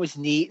marketing was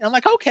neat. And I'm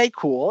like, okay,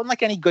 cool. And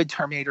like any good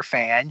Terminator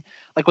fan,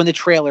 like when the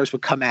trailers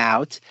would come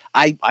out,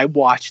 I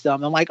watched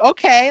them. I'm like,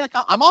 okay, like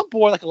I'm on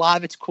board. Like a lot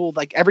of it's cool.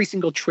 Like every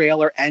single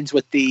trailer ends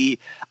with the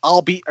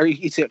I'll be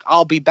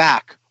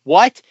back.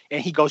 What?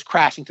 And he goes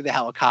crashing through the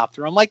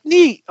helicopter. I'm like,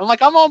 neat. I'm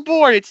like, I'm on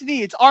board. It's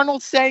neat. It's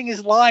Arnold saying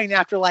his line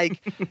after like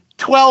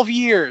 12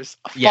 years.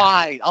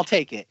 Fine. I'll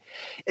take it.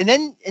 And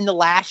then in the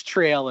last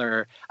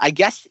trailer, I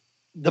guess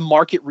the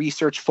market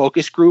research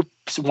focus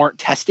groups weren't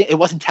testing. It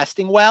wasn't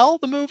testing well,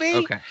 the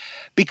movie,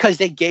 because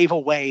they gave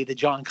away the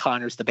John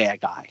Connor's the bad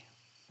guy.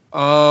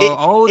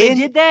 They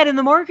did that in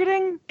the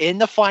marketing? In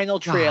the final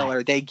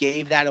trailer, they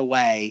gave that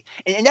away.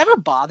 And it never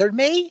bothered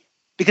me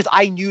because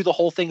I knew the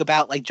whole thing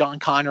about like John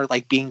Connor,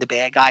 like being the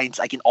bad guy. It's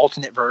like an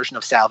alternate version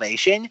of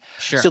Salvation.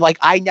 Sure. So like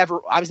I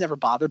was never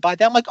bothered by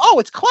that. I'm like, oh,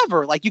 it's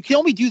clever. Like you can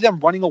only do them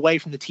running away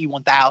from the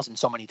T-1000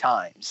 so many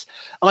times.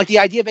 I'm like the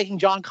idea of making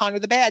John Connor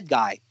the bad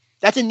guy.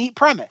 That's a neat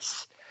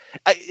premise.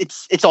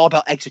 It's all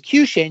about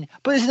execution,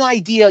 but it's an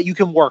idea you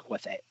can work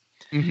with it.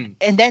 Mm-hmm.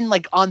 And then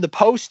like on the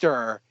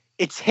poster,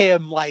 it's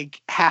him like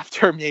half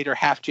Terminator,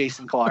 half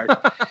Jason Clarke.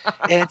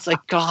 And it's like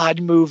God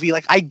movie.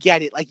 Like I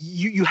get it. Like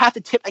you have to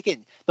tip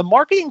again. The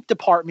marketing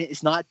department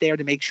is not there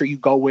to make sure you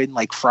go in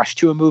like fresh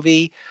to a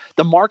movie.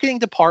 The marketing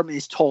department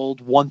is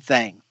told one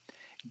thing: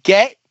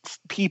 get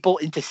people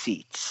into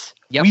seats.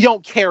 Yep. We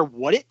don't care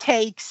what it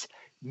takes.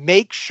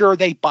 Make sure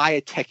they buy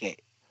a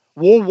ticket.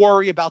 We'll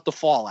worry about the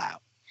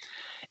fallout.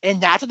 And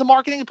that's what the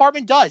marketing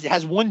department does. It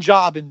has one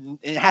job and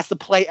it has to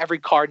play every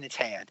card in its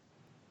hand.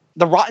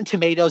 The Rotten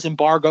Tomatoes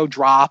embargo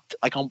dropped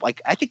I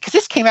think because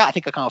this came out I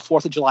think like on a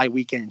 4th of July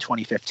weekend in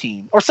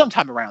 2015 or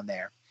sometime around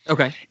there.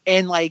 Okay.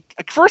 And like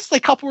at first,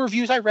 like, a couple of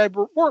reviews I read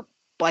weren't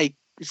like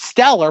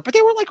stellar, but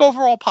they were like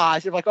overall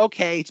positive. Like,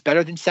 okay, it's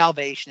better than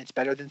Salvation. It's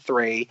better than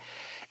 3.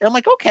 And I'm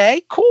like,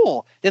 okay,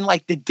 cool. Then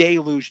like the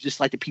deluge, just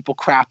like the people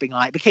crapping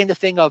on it, became the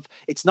thing of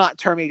it's not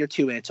Terminator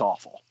 2 and it's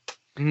awful.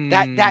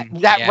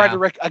 That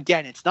rhetoric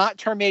again. It's not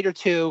Terminator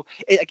 2.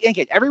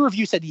 Again, every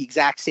review said the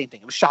exact same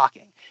thing. It was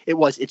shocking.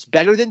 It's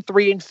better than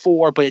 3 and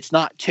 4, but it's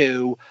not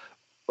 2.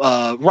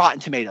 Rotten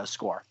Tomatoes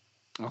score.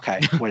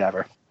 Okay,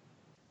 whatever.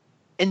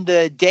 In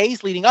the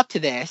days leading up to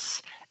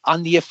this,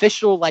 on the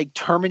official like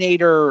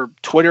Terminator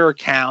Twitter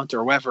account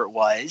or whatever it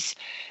was,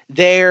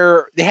 they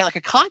had like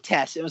a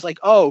contest. It was like,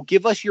 oh,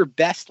 give us your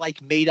best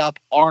like made up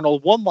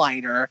Arnold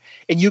one-liner,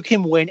 and you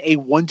can win a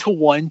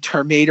 1-to-1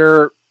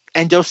 Terminator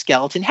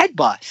endoskeleton head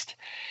bust.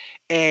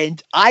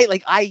 And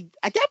I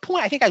at that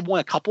point, I think I won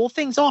a couple of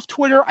things off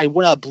Twitter. I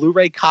won a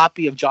Blu-ray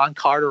copy of John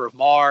Carter of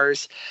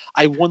Mars.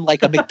 I won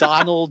like a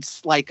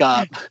McDonald's,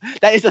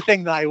 that is the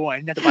thing that I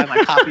won. Not to buy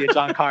my copy of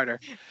John Carter.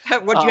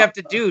 What'd you have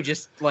to do?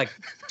 Just like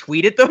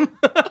tweet at them?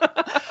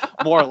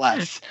 More or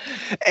less.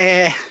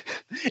 And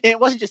it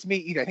wasn't just me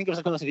either. I think it was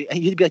like one of those, you had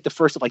to be like the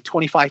first of like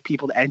 25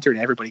 people to enter,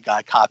 and everybody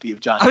got a copy of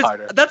John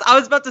Carter. I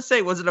was about to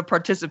say, was it a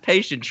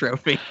participation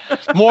trophy?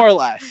 More or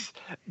less.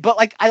 But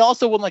like I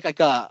also won like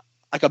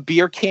a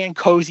beer can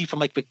cozy from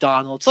like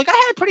McDonald's. Like I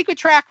had a pretty good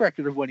track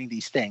record of winning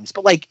these things.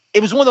 But like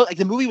it was one of those, like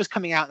the movie was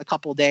coming out in a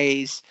couple of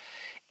days,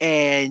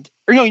 and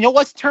you know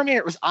what's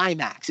Terminator? It was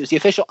IMAX. It was the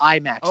official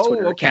IMAX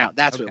Twitter account.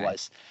 That's what it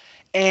was.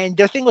 And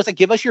their thing was like,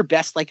 give us your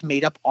best like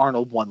made up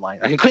Arnold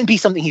one-liner. Like, it couldn't be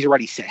something he's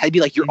already said. It had to be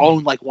like your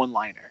own like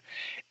one-liner.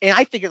 And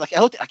I figured like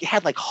it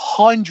had like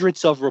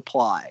hundreds of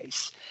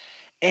replies,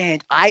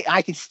 and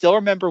I can still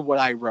remember what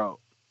I wrote.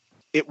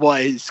 It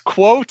was,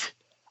 quote,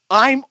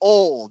 "I'm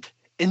old,"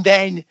 and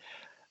then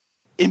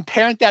in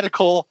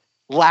parenthetical,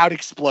 loud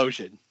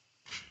explosion.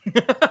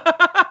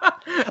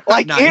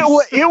 Like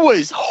nice. It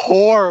was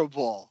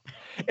horrible.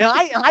 And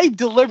I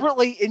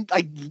deliberately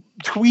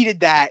tweeted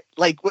that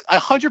like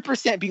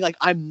 100% being like,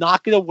 I'm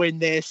not going to win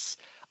this.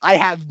 I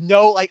have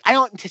no, I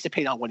don't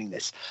anticipate on winning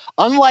this.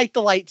 Unlike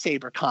the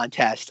lightsaber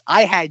contest,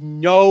 I had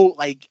not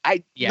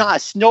a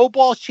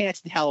snowball's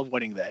chance in hell of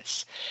winning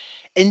this.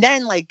 And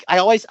then I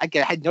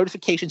had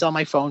notifications on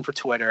my phone for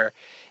Twitter,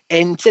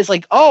 and it says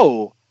like,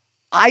 oh,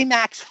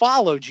 IMAX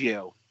followed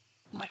you.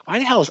 I'm like, why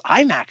the hell is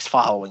IMAX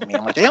following me?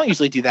 I'm like, they don't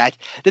usually do that.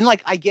 Then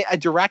I get a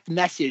direct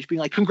message being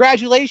like,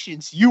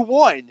 congratulations, you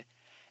won.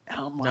 And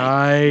I'm like,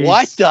 nice.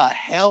 What the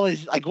hell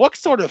is what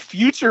sort of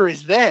future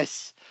is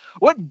this?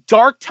 What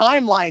dark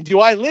timeline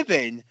do I live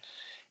in?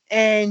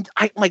 And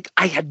I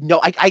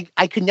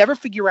could never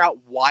figure out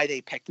why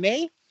they picked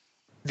me.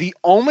 The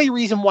only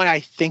reason why I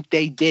think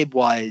they did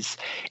was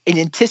in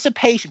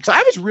anticipation, because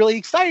I was really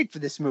excited for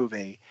this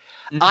movie.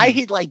 Mm-hmm. I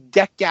had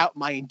decked out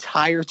my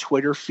entire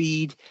Twitter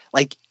feed,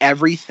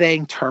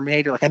 everything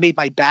Terminator. I made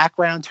my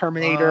background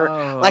Terminator.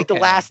 The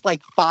last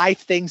 5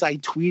 things I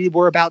tweeted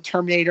were about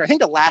Terminator. I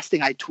think the last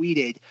thing I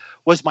tweeted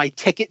was my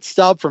ticket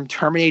stub from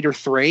Terminator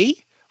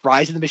 3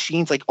 Rise of the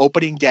Machines like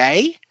opening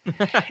day.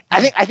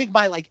 I think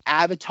my like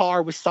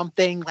avatar was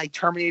something like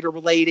Terminator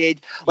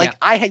related. Like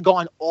I had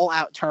gone all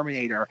out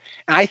Terminator,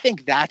 and I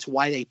think that's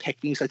why they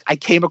picked me. So I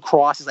came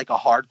across as like a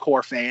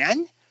hardcore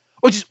fan,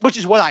 which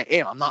is what I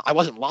am. I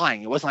wasn't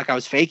lying. It wasn't like I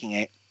was faking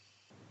it.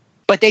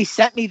 But they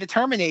sent me the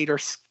Terminator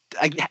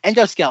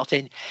endoskeleton,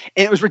 and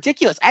it was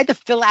ridiculous. I had to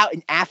fill out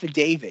an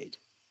affidavit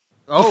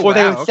before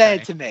they would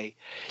send it to me.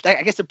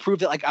 I guess to prove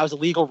that like I was a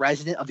legal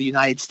resident of the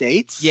United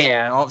States.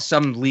 Yeah,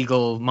 some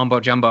legal mumbo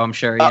jumbo, I'm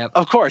sure. Yeah,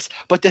 of course.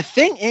 But the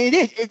thing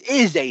it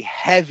is a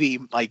heavy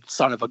like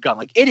son of a gun.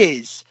 Like it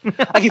is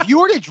like if you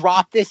were to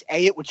drop this,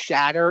 A, it would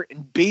shatter,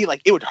 and B,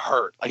 like it would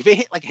hurt. Like if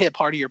it hit a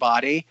part of your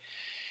body.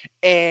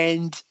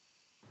 And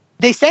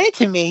they sent it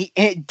to me,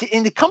 and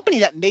the company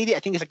that made it, I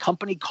think, is a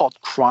company called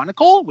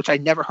Chronicle, which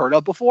I'd never heard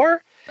of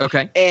before.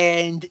 Okay.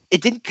 And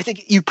it didn't, because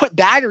you put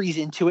batteries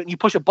into it and you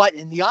push a button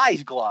and the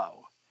eyes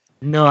glow.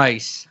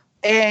 Nice.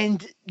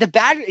 And the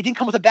battery, it didn't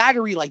come with a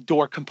battery like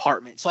door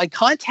compartment. So I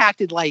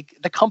contacted like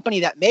the company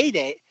that made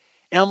it,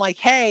 and I'm like,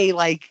 hey,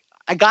 like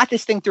I got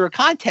this thing through a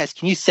contest.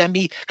 Can you send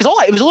me? Because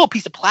it was a little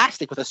piece of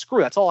plastic with a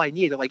screw. That's all I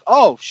needed. They're like,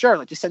 oh, sure.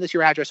 Like just send us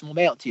your address and we'll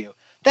mail it to you.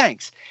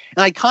 Thanks.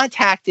 And I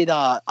contacted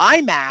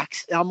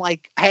IMAX, and I'm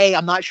like, hey,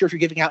 I'm not sure if you're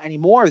giving out any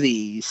more of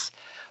these,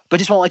 but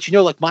just want to let you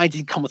know, like mine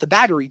didn't come with a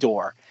battery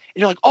door.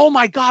 And you're like, oh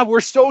my God, we're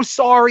so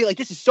sorry. Like,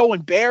 this is so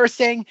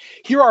embarrassing.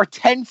 Here are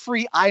 10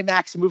 free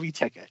IMAX movie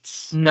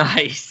tickets.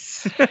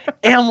 Nice.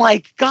 And I'm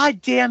like,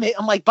 God damn it.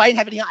 I'm like, but I didn't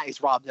have any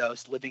eyes. Rob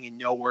knows, living in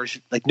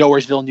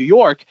Nowheresville, New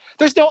York.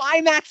 There's no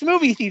IMAX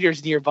movie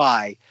theaters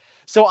nearby.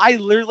 So I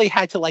literally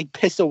had to like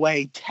piss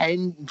away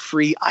 10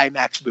 free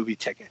IMAX movie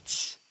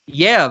tickets.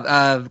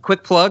 Yeah,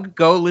 quick plug.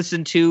 Go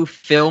listen to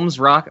films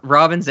Rob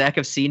and Zach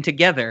have seen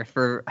together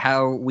for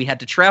how we had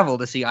to travel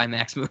to see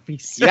IMAX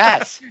movies.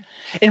 Yes.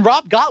 And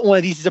Rob got one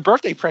of these as a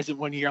birthday present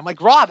one year. I'm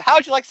like, Rob, how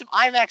would you like some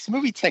IMAX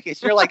movie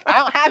tickets? You're like, I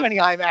don't have any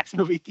IMAX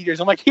movie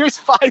theaters. I'm like, here's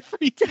 5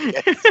 free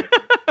tickets.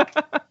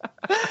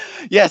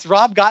 Yes,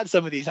 Rob got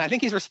some of these. And I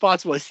think his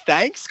response was,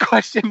 thanks, ?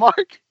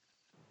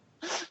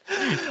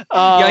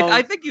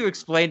 I think you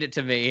explained it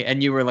to me,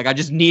 and you were like, I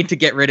just need to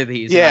get rid of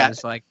these. Yeah. And I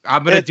was like,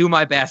 I'm going to do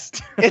my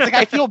best. It's like,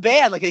 I feel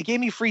bad. Like, they gave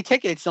me free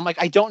tickets. I'm like,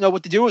 I don't know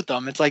what to do with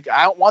them. It's like,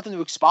 I don't want them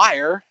to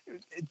expire.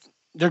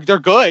 They're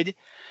good.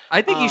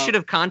 I think you should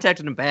have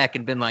contacted him back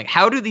and been like,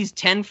 how do these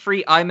 10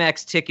 free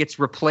IMAX tickets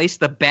replace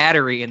the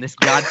battery in this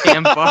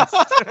goddamn bus?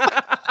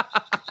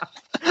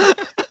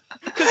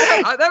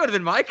 That would have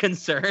been my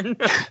concern.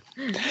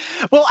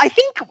 Well, I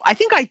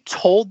think I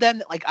told them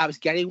that like I was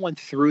getting one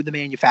through the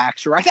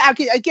manufacturer.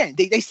 Again,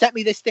 they sent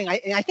me this thing,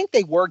 and I think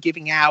they were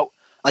giving out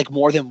like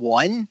more than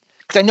one,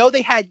 because I know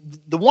they had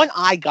the one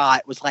I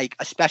got was like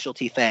a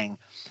specialty thing,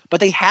 but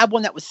they had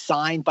one that was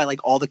signed by like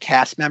all the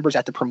cast members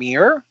at the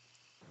premiere.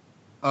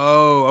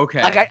 Oh,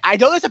 okay. Like I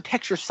know there's a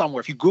picture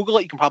somewhere. If you Google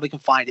it, you can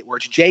find it, where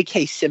it's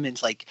J.K.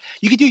 Simmons. Like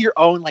you could do your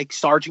own like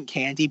Sergeant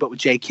Candy, but with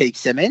J.K.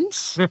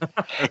 Simmons.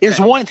 Okay. There's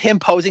one of him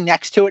posing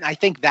next to it, and I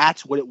think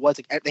that's what it was.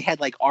 Like, they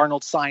had like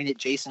Arnold sign it,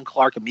 Jason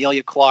Clarke,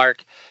 Emilia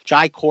Clarke,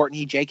 Jai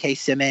Courtney, J.K.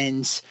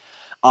 Simmons.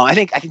 I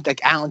think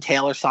like Alan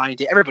Taylor signed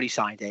it. Everybody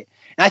signed it,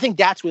 and I think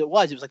that's what it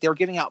was. It was like they were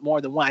giving out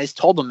more than one. I just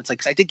told them, it's like,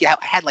 because I think I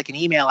had like an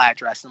email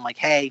address, and I'm like,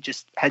 hey,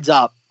 just heads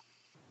up.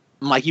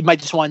 I'm like, you might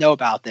just want to know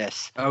about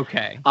this.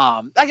 Okay.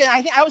 Again,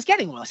 I think I was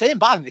getting one, so I didn't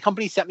bother me. The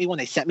company sent me one.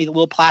 They sent me the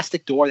little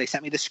plastic door. They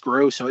sent me the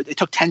screw. So it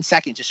took 10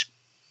 seconds. Just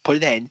put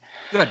it in.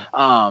 Good.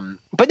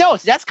 But no,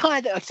 so that's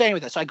kind of exciting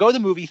with it. So I go to the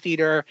movie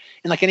theater,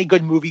 and like any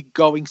good movie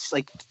going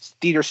like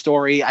theater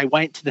story, I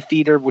went to the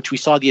theater, which we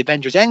saw the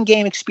Avengers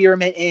Endgame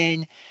experiment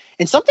in.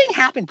 And something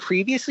happened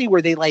previously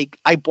where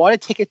I bought a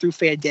ticket through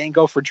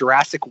Fandango for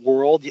Jurassic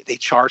World. They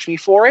charged me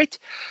for it.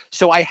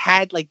 So I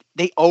had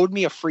they owed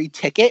me a free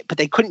ticket, but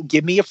they couldn't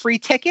give me a free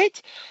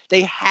ticket.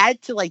 They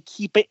had to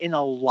keep it in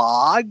a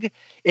log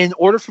in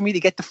order for me to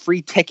get the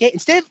free ticket.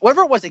 Instead of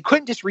whatever it was, they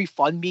couldn't just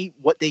refund me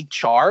what they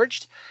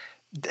charged.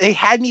 They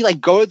had me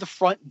go to the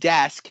front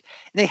desk,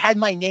 and they had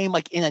my name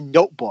in a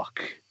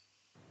notebook.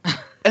 And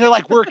they're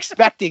like, we're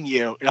expecting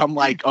you. And I'm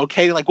like,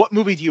 okay, what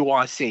movie do you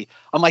want to see?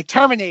 I'm like,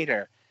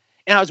 Terminator.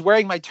 And I was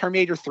wearing my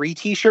Terminator 3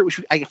 t-shirt,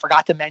 which I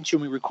forgot to mention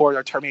when we recorded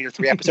our Terminator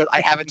 3 episode. I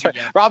have a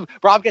Rob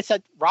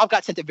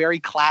got sent a very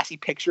classy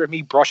picture of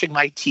me brushing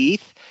my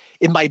teeth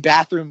in my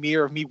bathroom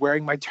mirror of me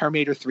wearing my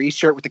Terminator 3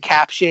 shirt with the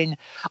caption,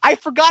 I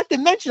forgot to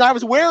mention I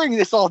was wearing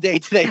this all day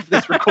today for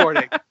this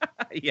recording.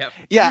 Yep.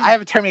 Yeah, I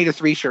have a Terminator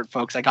 3 shirt,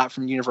 folks, I got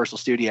from Universal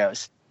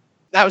Studios.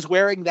 I was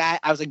wearing that.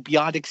 I was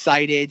beyond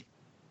excited.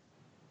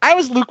 I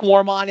was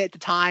lukewarm on it at the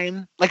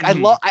time.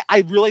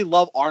 I really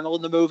love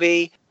Arnold in the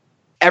movie.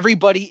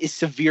 Everybody is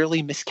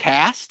severely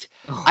miscast.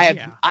 Oh, I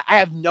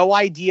have no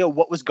idea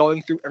what was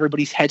going through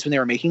everybody's heads when they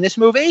were making this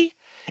movie.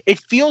 It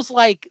feels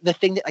like the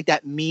thing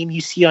that meme you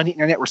see on the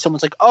internet where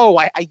someone's like, oh,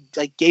 I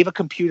gave a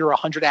computer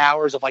 100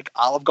 hours of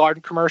Olive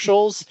Garden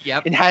commercials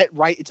and had it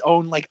write its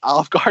own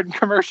Olive Garden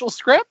commercial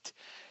script.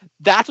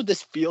 That's what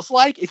this feels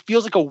like. It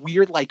feels like a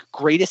weird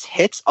greatest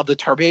hits of the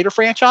Terminator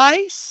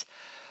franchise,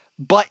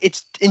 but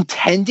it's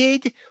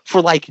intended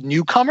for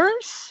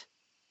newcomers.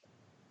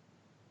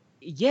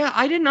 Yeah,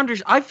 I didn't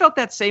understand. I felt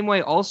that same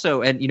way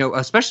also, and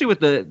especially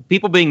with the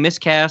people being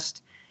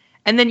miscast.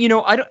 And then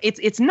I don't.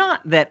 It's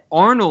not that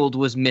Arnold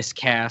was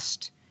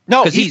miscast.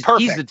 No, because he's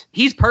perfect.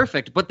 He's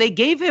perfect, but they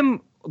gave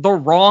him the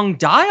wrong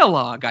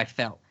dialogue. I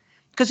felt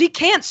because he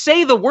can't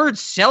say the word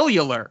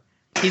cellular.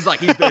 He's like,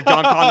 John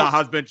Connor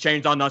has been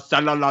changed on the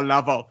cellular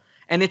level,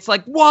 and it's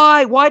like,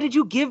 why? Why did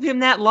you give him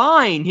that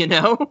line?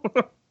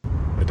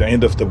 At the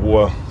end of the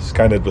war,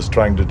 Skynet was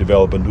trying to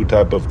develop a new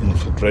type of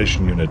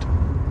infiltration unit.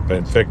 By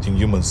infecting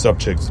human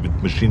subjects with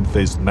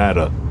machine-phased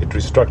matter, it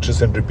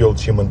restructures and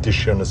rebuilds human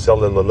tissue on a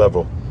cellular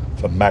level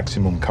for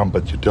maximum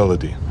combat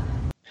utility.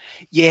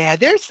 Yeah,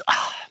 there's...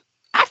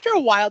 after a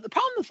while, the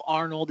problem with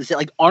Arnold is that,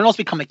 like, Arnold's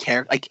become a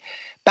character. Like,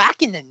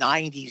 back in the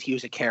 90s, he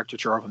was a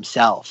caricature of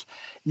himself.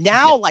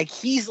 Now, like,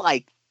 he's,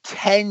 like,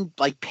 10,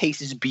 like,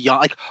 paces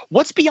beyond. Like,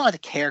 what's beyond a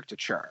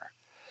caricature?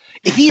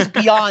 He's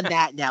beyond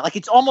that now. Like,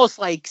 it's almost,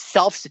 like,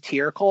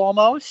 self-satirical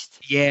almost.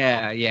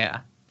 Yeah.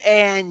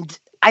 And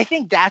I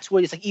think that's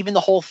what it's like. Even the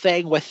whole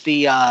thing with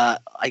the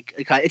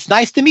it's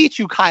nice to meet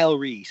you, Kyle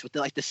Reese, with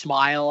the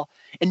smile,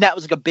 and that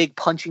was like a big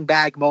punching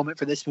bag moment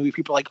for this movie.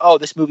 People are like, oh,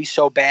 this movie's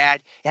so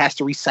bad, it has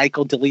to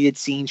recycle deleted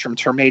scenes from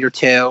Terminator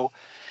 2,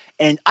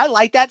 and I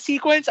like that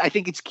sequence. I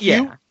think it's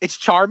cute, it's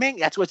charming.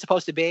 That's what it's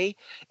supposed to be.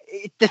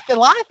 A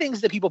lot of things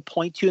that people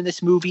point to in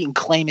this movie and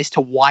claim as to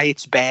why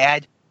it's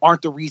bad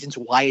aren't the reasons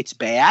why it's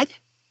bad.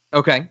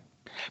 Okay.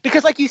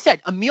 Because, like you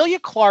said, Emilia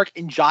Clarke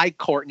and Jai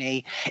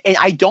Courtney, and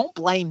I don't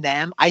blame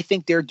them. I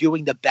think they're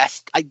doing the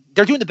best.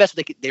 They're doing the best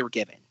they were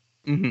given.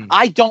 Mm-hmm.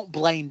 I don't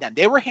blame them.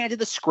 They were handed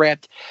the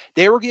script.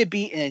 They were going to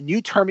be in a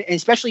new term, and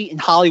especially in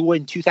Hollywood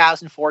in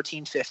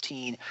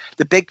 2014-15.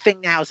 The big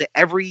thing now is that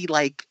every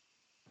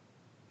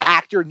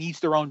actor needs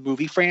their own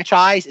movie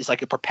franchise. Is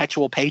like a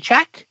perpetual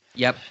paycheck.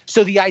 Yep.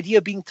 So the idea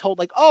of being told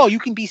like, oh, you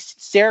can be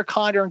Sarah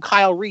Connor and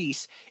Kyle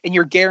Reese and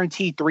you're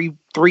guaranteed three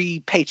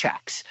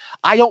paychecks.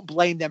 I don't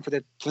blame them for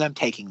them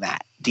taking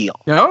that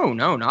deal. No,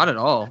 not at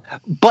all.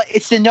 But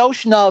it's the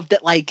notion of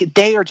that, like,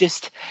 they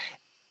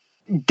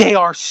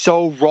are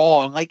so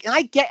wrong. Like, and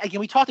I get,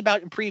 again, we talked about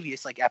it in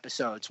previous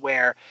episodes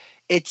where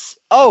it's,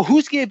 oh,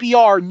 who's going to be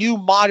our new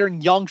modern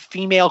young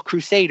female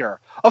crusader?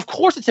 Of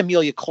course it's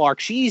Emilia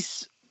Clarke.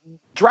 She's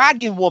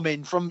Dragon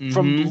Woman from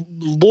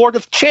Lord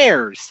of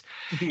Chairs.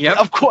 Yep.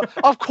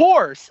 Of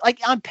course. Like,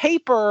 on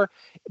paper,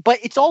 but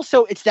it's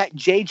that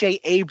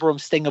J.J.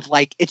 Abrams thing of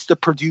it's the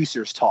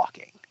producers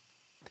talking.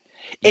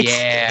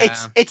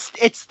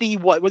 It's the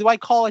what do I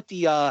call it?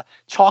 The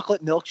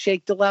chocolate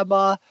milkshake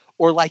dilemma,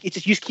 or it's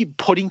just you just keep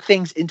putting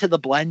things into the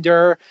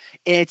blender,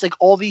 and it's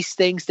all these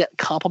things that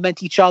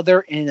complement each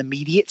other in an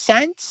immediate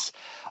sense,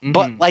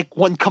 but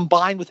when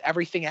combined with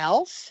everything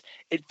else,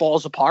 it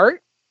falls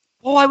apart.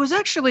 Well, I was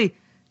actually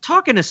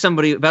talking to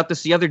somebody about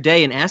this the other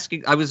day and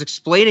I was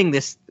explaining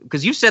this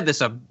because you said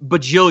this a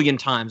bajillion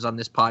times on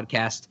this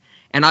podcast,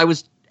 and I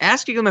was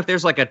asking them if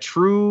there's a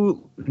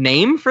true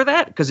name for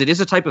that, because it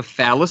is a type of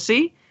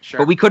fallacy,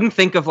 but we couldn't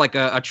think of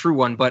a true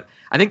one. But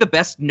I think the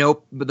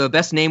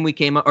best name we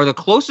came up, or the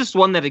closest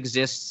one that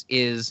exists,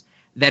 is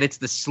that it's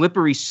the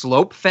slippery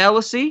slope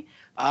fallacy.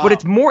 Oh. But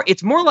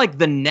it's more like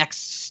the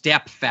next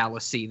step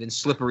fallacy than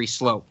slippery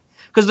slope.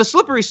 Because the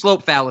slippery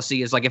slope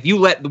fallacy is if you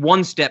let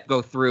one step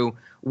go through,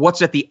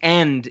 what's at the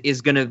end is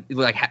going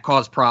to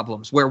cause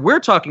problems. Where we're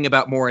talking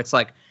about more, it's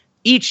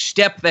each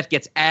step that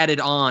gets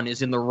added on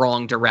is in the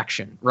wrong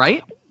direction,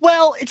 right?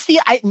 Well, it's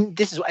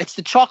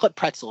the chocolate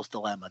pretzels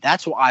dilemma.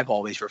 That's what I've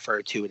always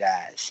referred to it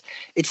as.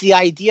 It's the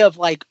idea of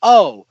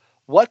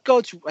what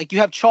goes you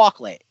have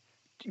chocolate.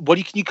 What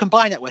can you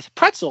combine that with?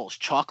 Pretzels,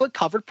 chocolate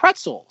covered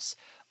pretzels.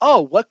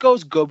 Oh, what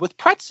goes good with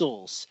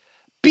pretzels?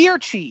 Beer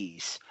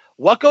cheese.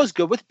 What goes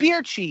good with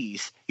beer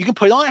cheese? You can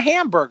put it on a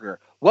hamburger.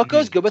 What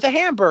goes good with a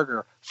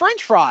hamburger?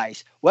 French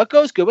fries. What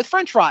goes good with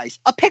French fries?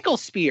 A pickle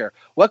spear.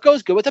 What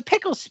goes good with a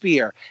pickle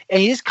spear?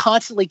 And you just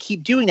constantly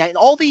keep doing that. And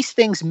all these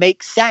things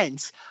make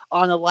sense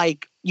on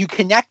you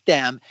connect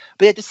them,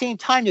 but at the same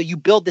time, you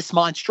build this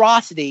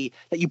monstrosity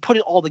that you put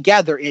it all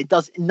together, and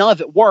none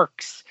of it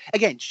works.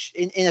 Again,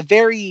 in a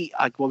very,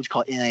 what would you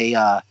call it? In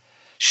a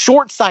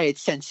short-sighted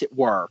sense, it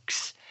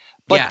works.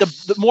 But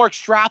yes, the more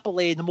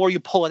extrapolated, the more you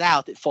pull it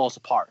out, it falls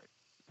apart.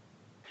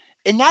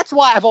 And that's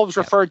why I've always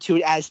referred to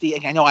it as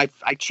I know I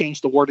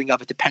changed the wording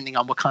of it depending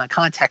on what kind of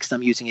context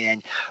I'm using it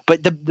in.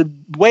 But the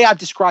way I've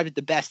described it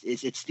the best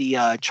is it's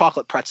the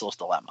chocolate pretzels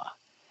dilemma.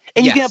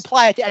 And you can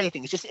apply it to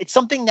anything. It's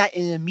something that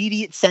in an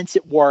immediate sense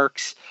it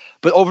works,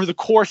 but over the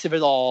course of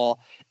it all,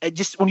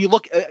 just when you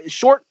look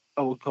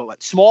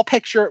small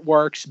picture, it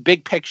works.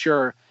 Big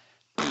picture.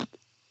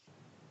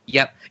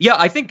 Yep. Yeah,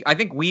 I think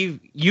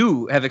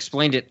you have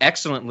explained it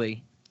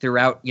excellently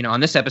throughout,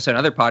 on this episode and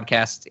other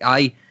podcasts.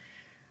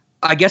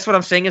 I guess what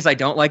I'm saying is I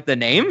don't like the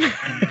name.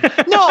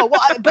 No,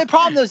 but the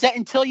problem is that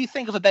until you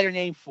think of a better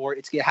name for it,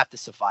 it's gonna have to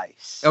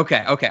suffice.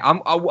 Okay.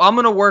 I'm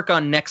gonna work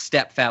on next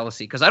step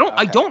fallacy, because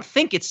I don't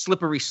think it's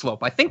slippery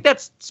slope. I think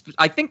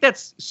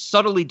that's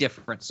subtly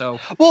different. So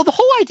well, the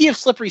whole idea of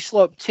slippery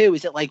slope too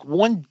is that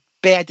one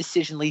bad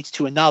decision leads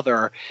to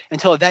another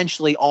until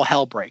eventually all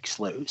hell breaks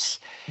loose.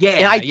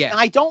 Yeah, and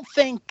I don't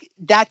think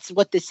that's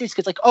what this is,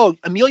 because like,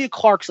 Emilia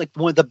Clarke's like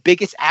one of the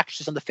biggest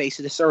actresses on the face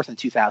of this earth in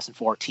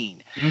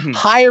 2014. Mm-hmm.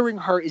 Hiring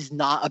her is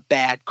not a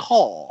bad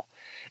call.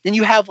 Then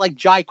you have like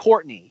Jai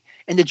Courtney.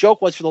 And the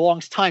joke was, for the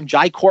longest time,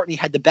 Jai Courtney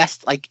had the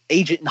best like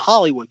agent in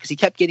Hollywood because he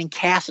kept getting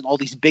cast in all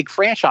these big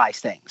franchise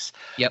things.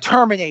 Yep.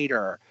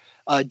 Terminator,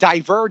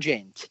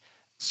 Divergent,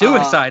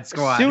 Suicide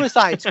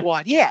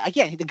Squad. Yeah,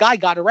 again, the guy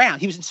got around.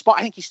 He was in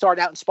I think he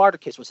started out in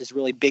Spartacus, was his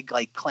really big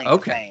like claim to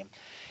fame.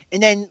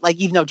 And then like,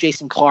 even though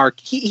Jason Clarke,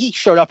 he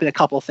showed up in a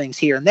couple of things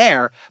here and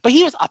there, but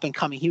he was up and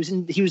coming. He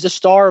was a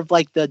star of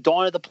like the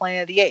Dawn of the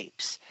Planet of the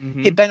Apes.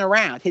 Mm-hmm. He'd been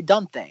around, he'd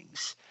done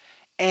things.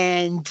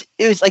 And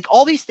it was like,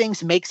 all these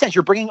things make sense.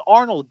 You're bringing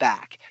Arnold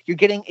back. You're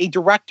getting a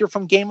director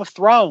from Game of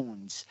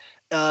Thrones.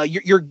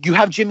 You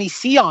have Jimmy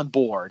C on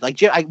board.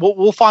 Like,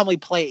 we'll finally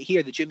play it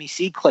here. The Jimmy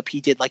C clip he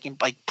did, like in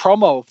like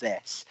promo of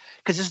this,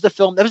 because this is the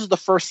film. This is the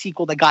first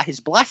sequel that got his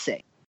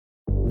blessing.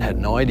 I had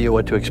no idea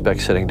what to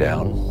expect sitting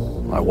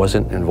down. I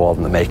wasn't involved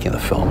in the making of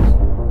the film.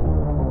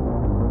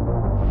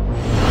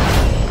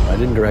 I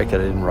didn't direct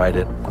it. I didn't write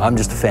it. I'm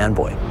just a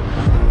fanboy.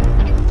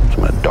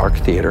 So I'm in a dark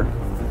theater.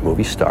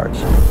 Movie starts.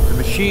 The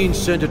machine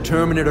sent a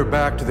Terminator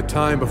back to the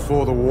time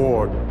before the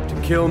war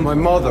to kill my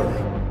mother,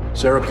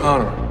 Sarah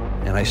Connor.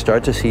 And I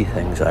start to see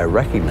things I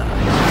recognize.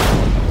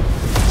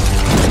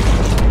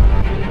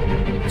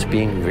 It's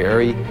being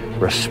very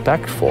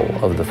respectful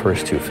of the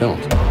first two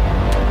films.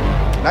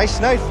 Nice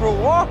night for a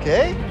walk,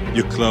 eh?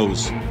 Your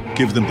clothes.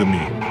 Give them to me.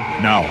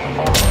 Now.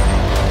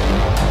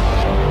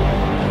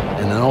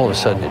 And then all of a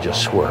sudden it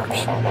just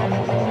swerves.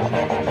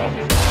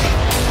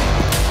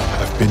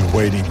 I've been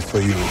waiting for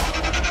you.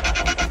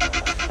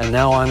 And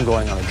now I'm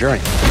going on a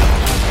journey.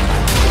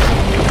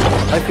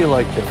 I feel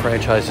like the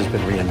franchise has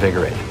been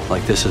reinvigorated,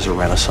 like this is a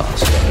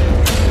renaissance.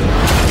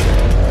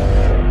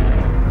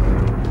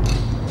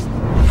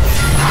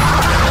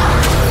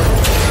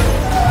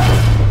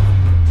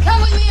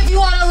 Come with me if you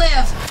want to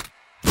live.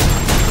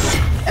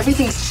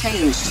 Everything's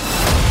changed.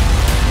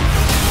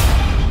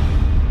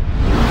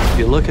 If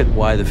you look at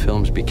why the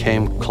films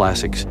became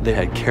classics, they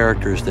had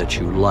characters that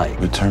you like.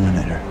 The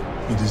Terminator.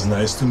 It is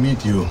nice to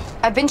meet you.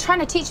 I've been trying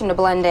to teach him to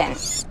blend in.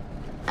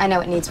 I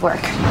know it needs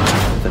work.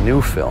 The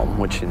new film,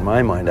 which in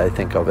my mind I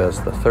think of as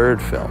the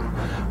third film,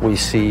 we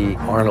see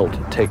Arnold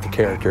take the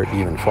character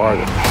even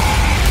farther.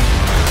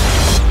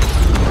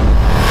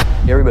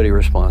 Everybody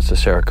responds to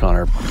Sarah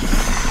Connor.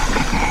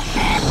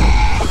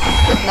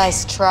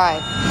 Nice try.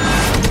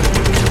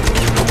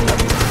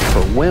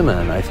 For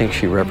women, I think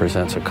she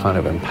represents a kind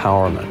of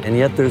empowerment. And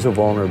yet there's a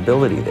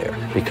vulnerability there,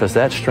 because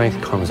that strength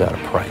comes at a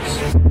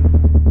price.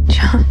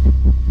 John.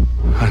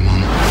 Hi,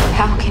 Mom.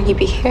 How can you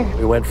be here?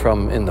 We went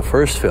from, in the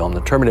first film, the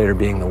Terminator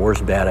being the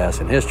worst badass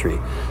in history,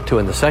 to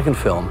in the second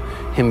film,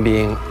 him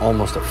being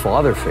almost a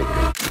father figure.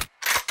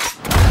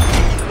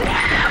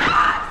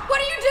 What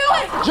are you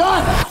doing?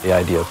 John! The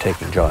idea of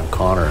taking John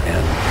Connor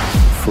and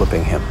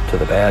flipping him to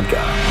the bad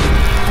guy.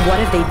 What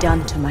have they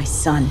done to my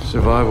son?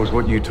 Survive was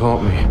what you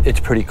taught me. It's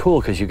pretty cool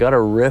because you got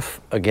to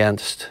riff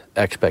against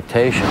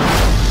expectation.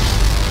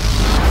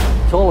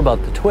 It's all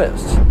about the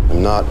twists.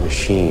 I'm not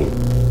machine,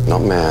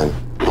 not man,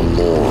 I'm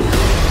more.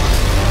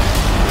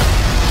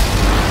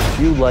 If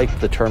you like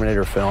the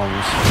Terminator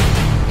films,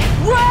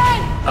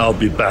 Run! I'll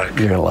be back.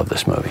 You're gonna love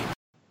this movie.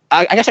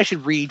 I guess I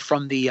should read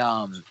from the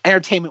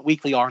Entertainment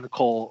Weekly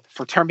article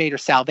for Terminator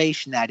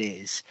Salvation, that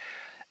is.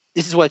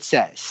 This is what it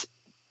says.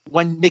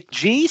 When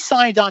McG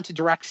signed on to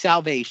direct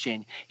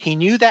Salvation, he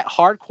knew that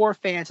hardcore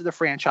fans of the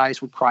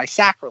franchise would cry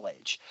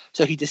sacrilege.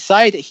 So he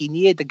decided that he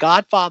needed the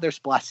Godfather's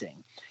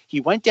blessing. He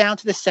went down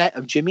to the set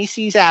of Jimmy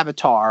C's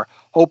Avatar,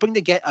 hoping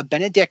to get a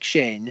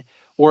benediction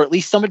or at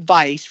least some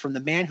advice from the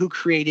man who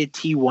created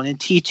T1 and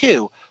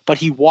T2, but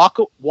he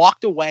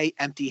walked away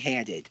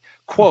empty-handed.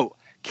 Quote,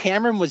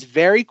 Cameron was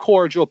very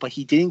cordial, but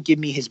he didn't give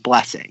me his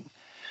blessing.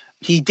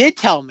 He did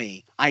tell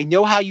me, I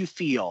know how you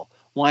feel.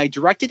 When I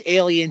directed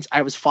Aliens,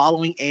 I was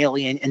following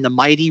Alien and the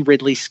mighty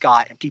Ridley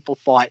Scott, and people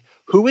thought,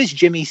 who is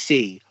Jimmy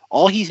C?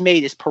 All he's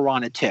made is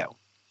Piranha 2.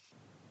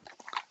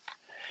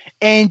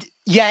 And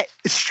yet,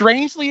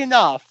 strangely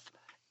enough,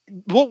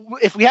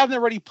 if we haven't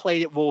already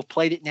played it, we'll have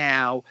played it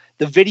now.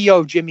 The video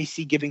of Jimmy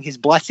C giving his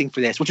blessing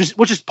for this, which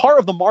is part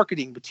of the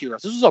marketing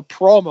materials. This was a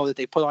promo that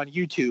they put on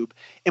YouTube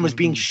and was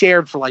being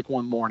shared for like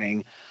one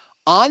morning.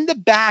 On the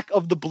back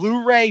of the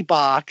Blu-ray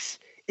box,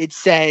 it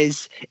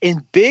says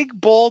in big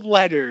bold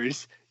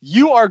letters,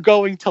 "You are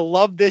going to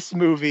love this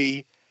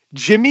movie.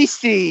 Jimmy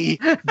C,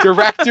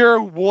 director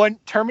of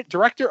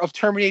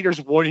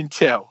Terminators 1 and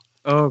 2.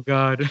 Oh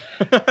God.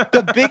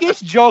 The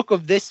biggest joke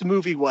of this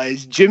movie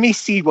was Jimmy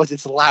C was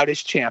its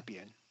loudest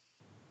champion.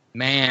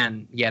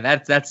 Man, yeah,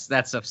 that's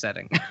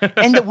upsetting.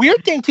 And the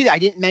weird thing too, that I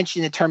didn't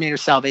mention the Terminator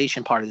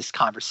Salvation part of this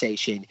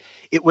conversation.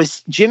 It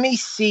was Jimmy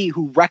C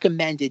who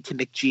recommended to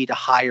McG to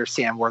hire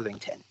Sam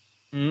Worthington.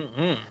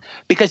 Mm-hmm.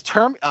 Because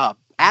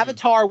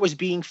Avatar was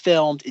being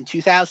filmed in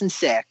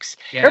 2006.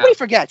 Yeah. Everybody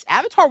forgets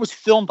Avatar was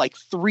filmed like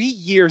 3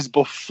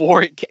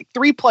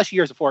 plus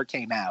years before it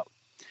came out.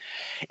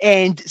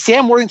 And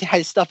Sam Worthington had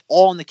his stuff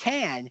all in the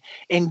can.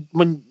 And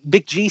when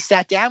Big G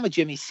sat down with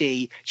Jimmy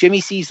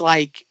C's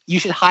like, you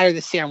should hire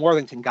this Sam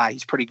Worthington guy.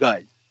 He's pretty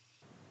good.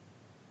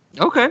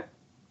 Okay.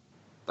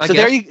 So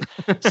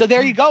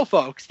there you go,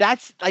 folks.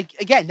 That's like,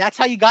 again, that's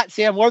how you got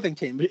Sam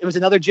Worthington. It was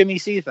another Jimmy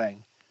C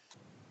thing.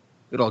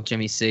 Good old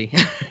Jimmy C.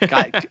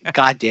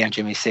 Goddamn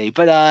Jimmy C.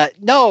 But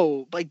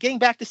no, like getting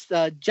back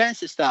to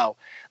Genesis though,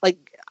 like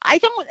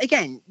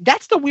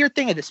that's the weird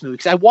thing of this movie,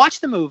 because I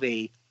watched the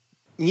movie,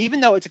 even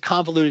though it's a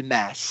convoluted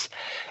mess,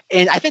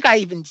 and I think I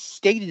even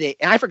stated it,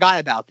 and I forgot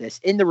about this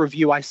in the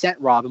review I sent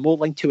Rob, and we'll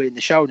link to it in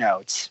the show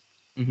notes.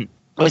 Mm-hmm.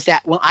 Was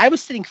that when I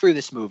was sitting through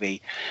this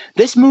movie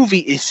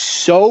is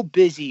so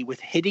busy with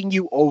hitting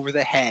you over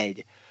the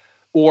head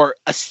or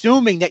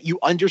assuming that you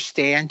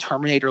understand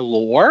Terminator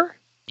lore.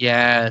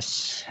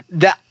 Yes.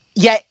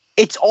 Yet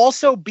it's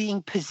also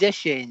being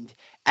positioned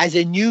as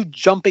a new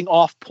jumping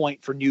off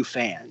point for new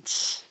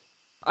fans.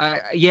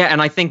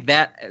 And I think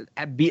that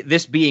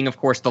this being, of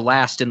course, the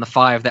last in the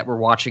 5 that we're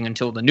watching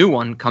until the new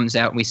one comes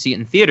out and we see it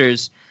in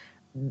theaters,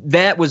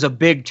 that was a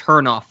big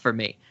turnoff for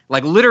me.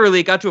 Like,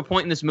 literally, it got to a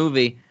point in this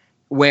movie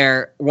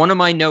where one of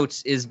my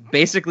notes is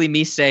basically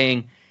me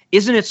saying,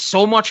 isn't it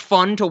so much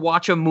fun to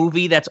watch a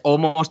movie that's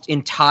almost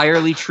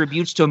entirely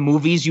tributes to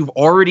movies you've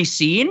already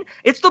seen?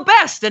 It's the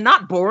best and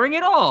not boring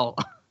at all.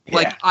 Yeah.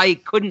 Like, I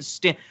couldn't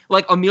stand...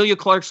 Like, Emilia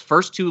Clarke's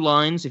first 2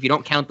 lines, if you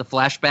don't count the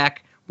flashback,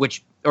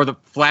 or the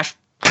flash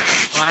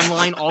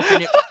timeline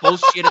alternate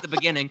bullshit at the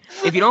beginning,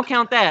 if you don't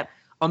count that,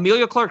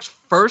 Emilia Clarke's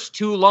first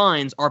 2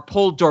 lines are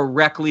pulled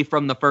directly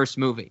from the first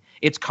movie.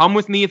 It's "Come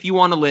with me if you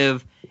want to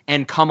live,"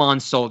 and "Come on,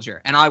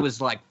 soldier." And I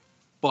was like,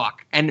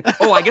 fuck. And,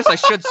 I guess I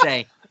should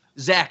say,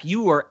 Zach,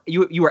 you were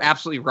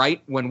absolutely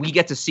right. When we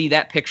get to see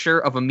that picture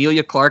of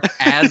Emilia Clarke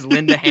as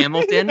Linda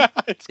Hamilton,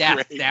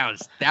 that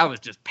was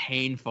just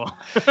painful.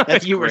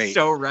 You were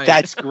so right.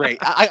 That's great.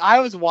 I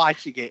was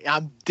watching it, and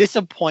I'm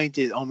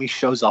disappointed it only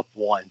shows up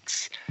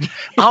once.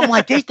 I'm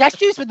like, that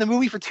dude's been in the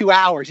movie for 2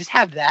 hours. Just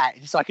have that,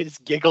 so I could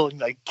just giggle and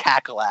like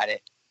cackle at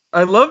it.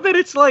 I love that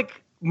it's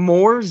like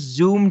more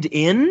zoomed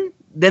in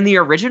than the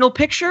original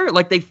picture.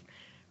 Like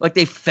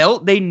they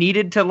felt they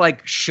needed to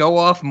like show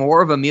off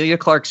more of Emilia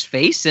Clarke's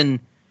face. And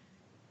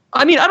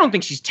I mean, I don't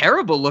think she's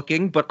terrible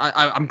looking, but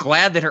I'm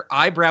glad that her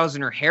eyebrows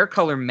and her hair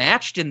color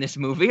matched in this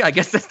movie. I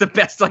guess that's the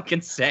best I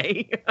can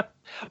say.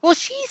 Well,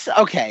 she's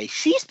okay.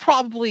 She's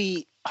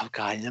probably,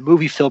 in a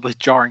movie filled with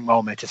jarring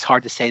moments, it's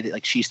hard to say that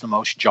like she's the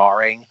most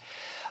jarring.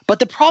 But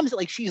the problem is that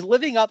like she's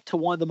living up to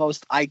one of the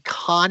most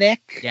iconic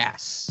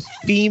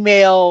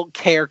female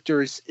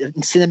characters in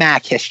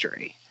cinematic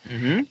history.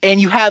 Mm-hmm. And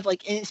you have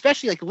and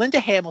especially like Linda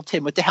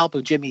Hamilton, with the help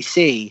of Jimmy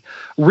C,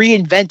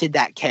 reinvented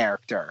that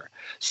character.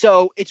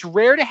 So it's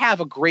rare to have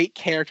a great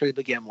character to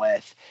begin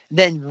with, and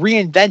then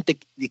reinvent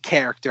the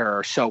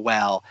character so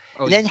well,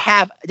 and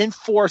then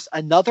force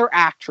another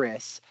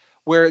actress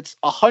where it's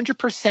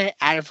 100%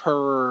 out of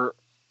her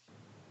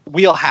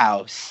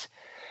wheelhouse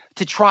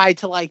to try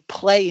to like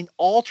play an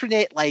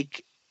alternate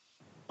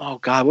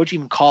what would you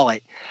even call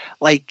it?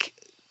 I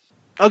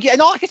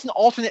guess an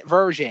alternate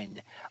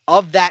version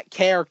of that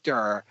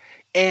character.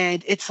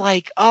 And it's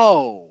like,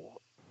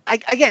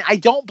 I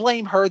don't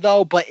blame her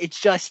though, but it's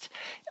just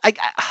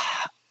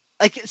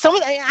some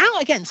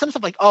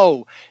stuff like,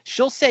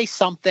 she'll say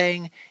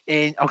something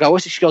and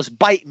she goes,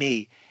 "Bite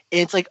me."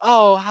 And it's like,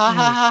 ha ha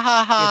ha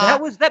ha ha.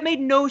 Yeah, that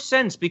made no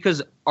sense,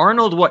 because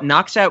Arnold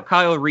knocks out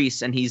Kyle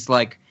Reese and he's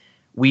like,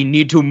 "We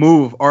need to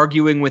move.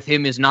 Arguing with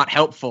him is not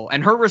helpful."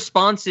 And her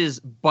response is,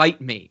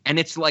 "Bite me." And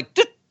it's like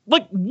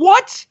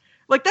what?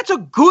 Like, that's a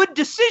good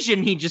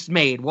decision he just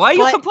made. Why are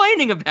you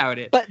complaining about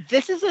it? But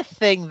this is a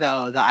thing,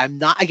 though, that I'm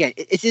not... Again,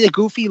 it's in a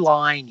goofy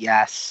line,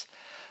 yes.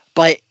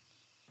 But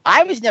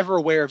I was never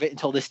aware of it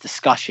until this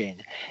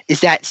discussion,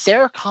 is that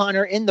Sarah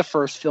Connor in the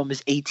first film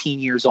is 18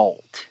 years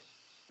old.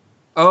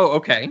 Oh,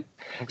 okay.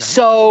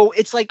 So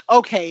it's like,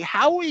 okay,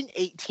 how an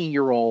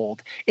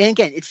 18-year-old... And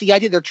again, it's the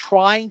idea they're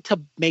trying to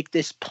make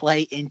this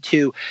play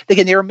into...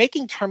 Again, they were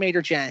making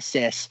Terminator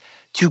Genesis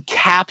to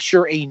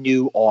capture a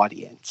new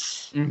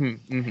audience.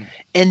 Mm-hmm, mm-hmm.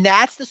 And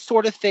that's the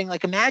sort of thing,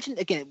 like, imagine,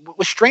 again,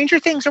 was Stranger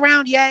Things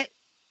around yet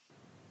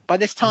by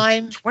this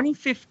time?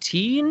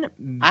 2015?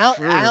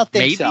 I don't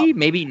think so.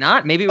 Maybe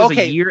not. Maybe it was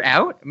a year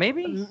out,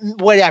 maybe?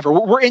 Whatever.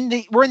 We're in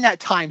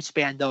that time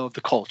span, though, of the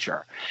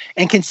culture.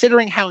 And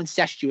considering how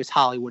incestuous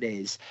Hollywood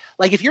is,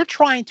 like, if you're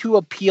trying to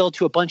appeal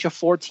to a bunch of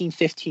 14,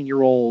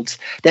 15-year-olds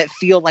that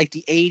feel like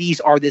the 80s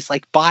are this,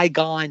 like,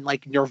 bygone,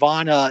 like,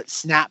 Nirvana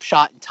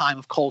snapshot in time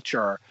of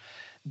culture,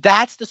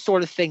 that's the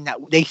sort of thing that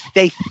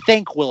they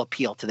think will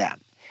appeal to them.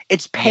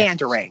 It's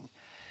pandering.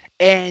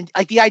 And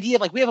like the idea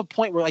of like, we have a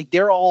point where like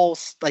they're all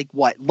like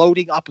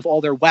loading up with all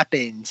their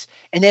weapons,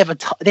 and they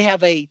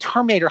have a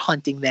Terminator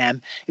hunting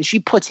them, and she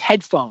puts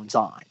headphones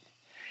on.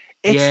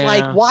 It's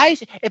like, why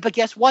is it? But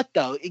guess what,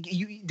 though?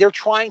 They're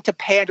trying to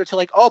pander to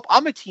like, oh,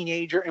 I'm a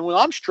teenager, and when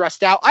I'm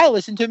stressed out, I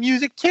listen to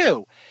music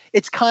too.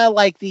 It's kind of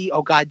like the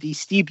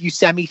Steve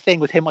Buscemi thing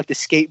with him, like the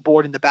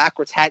skateboard and the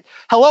backwards hat.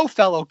 Hello,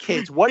 fellow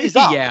kids, what is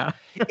up? Yeah.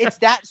 It's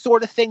that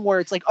sort of thing where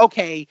it's like,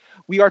 okay,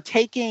 we are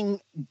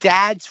taking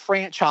Dad's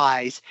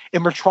franchise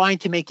and we're trying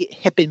to make it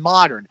hip and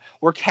modern.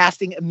 We're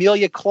casting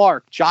Emilia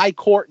Clarke, Jai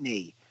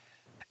Courtney.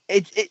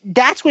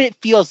 That's what it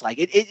feels like.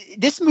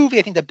 This movie,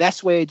 I think the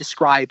best way to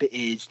describe it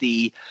is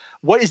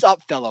what is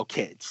up, fellow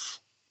kids?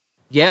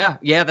 Yeah,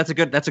 that's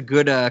a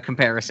good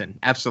comparison.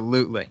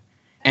 Absolutely.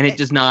 And it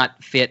does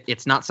not fit.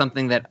 It's not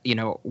something that, I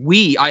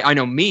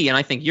know me, and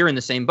I think you're in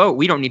the same boat.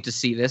 We don't need to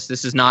see this.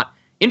 This is not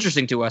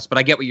interesting to us, but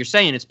I get what you're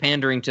saying. It's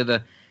pandering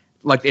to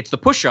it's the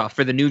push off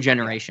for the new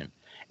generation.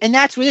 And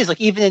that's what it is.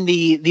 Like, even in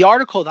the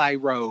article that I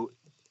wrote,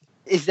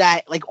 is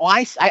that like,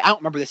 I don't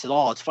remember this at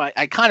all. It's fine.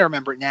 I kind of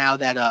remember it now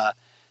that,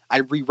 I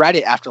reread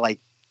it after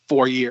like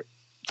 4 years.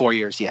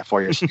 Yeah,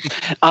 4 years.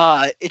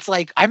 It's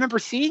like, I remember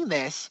seeing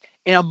this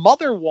and a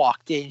mother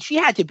walked in. She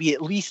had to be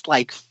at least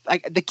like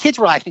the kids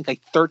were, I think, like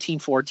 13,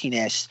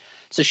 14-ish.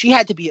 So she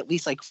had to be at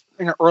least like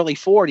in her early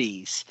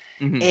 40s.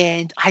 Mm-hmm.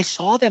 And I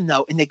saw them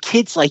though. And the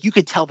kids, like, you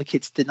could tell the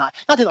kids did not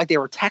that like they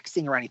were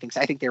texting or anything.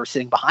 So I think they were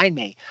sitting behind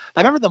me.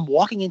 But I remember them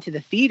walking into the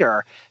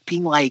theater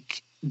being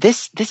like,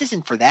 this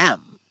isn't for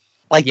them.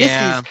 Like, This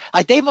is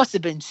like, they must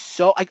have been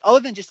so like, other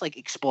than just like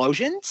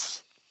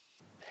explosions,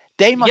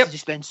 they must have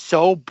just been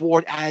so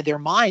bored out of their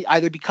mind,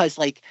 either because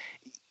like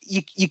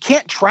you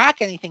can't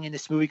track anything in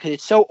this movie because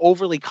it's so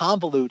overly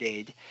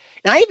convoluted.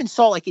 And I even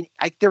saw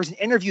there was an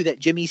interview that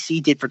Jimmy C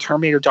did for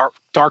Terminator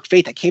Dark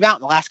Fate that came out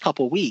in the last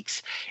couple of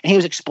weeks. And he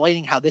was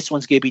explaining how this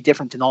one's going to be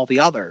different than all the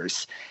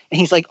others. And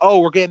he's like, oh,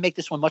 we're going to make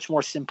this one much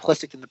more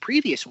simplistic than the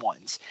previous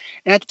ones.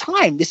 And at the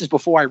time, this is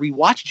before I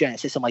rewatched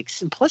Genesis, I'm like,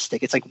 simplistic.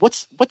 It's like,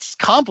 what's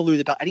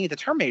convoluted about any of the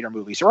Terminator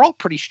movies? They're all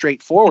pretty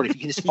straightforward if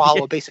you can just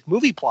follow a basic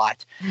movie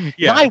plot.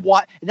 Yeah.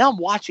 Now I'm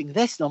watching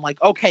this and I'm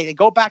like, okay, they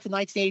go back to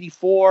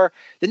 1984.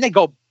 Then they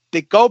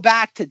go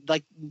back to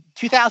like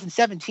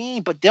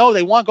 2017, but no,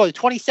 they want to go to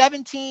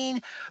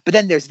 2017. But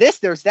then there's this,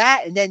 there's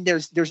that, and then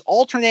there's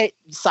alternate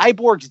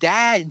Cyborg's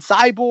dad and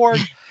Cyborg,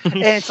 and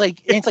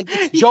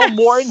it's Joe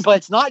Morton, but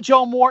it's not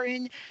Joe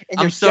Morton. And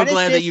I'm so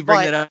glad that you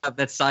bring it up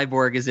that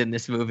Cyborg is in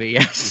this movie.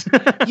 Yes.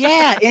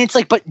 Yeah, and it's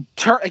like, but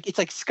it's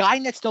like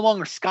Skynet's no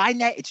longer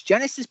Skynet, it's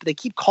Genesis, but they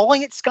keep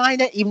calling it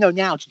Skynet, even though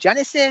now it's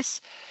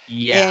Genesis.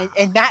 Yeah,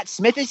 and Matt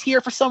Smith is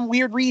here for some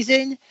weird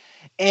reason.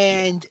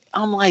 And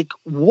I'm like,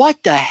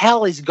 what the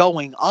hell is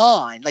going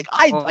on? Like,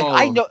 I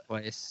know,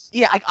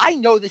 I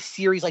know this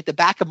series like the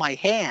back of my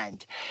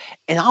hand,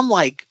 and I'm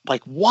like,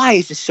 why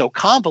is this so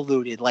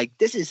convoluted? Like,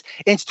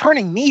 it's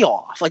turning me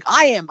off. Like,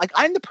 I'm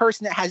the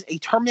person that has a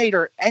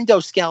Terminator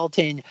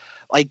endoskeleton,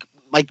 like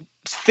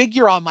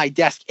figure on my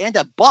desk and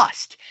a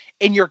bust,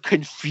 and you're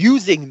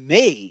confusing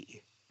me.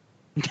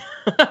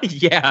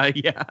 Yeah.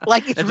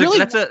 Like,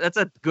 it's that's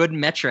a good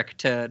metric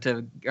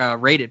to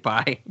rate it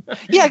by.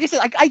 Yeah, like I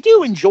said, I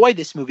do enjoy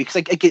this movie because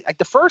like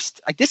the first,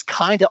 like, this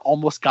kind of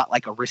almost got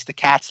like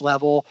Aristocats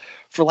level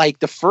for like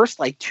the first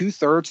like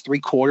 2/3,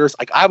 3/4.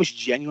 Like, I was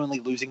genuinely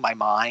losing my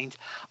mind.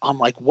 I'm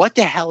like, what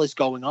the hell is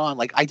going on?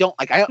 Like,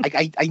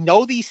 I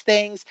know these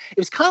things. It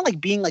was kind of like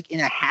being like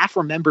in a half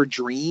remembered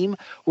dream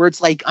where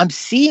it's like I'm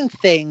seeing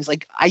things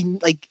like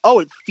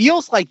it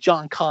feels like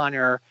John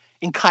Connor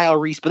and Kyle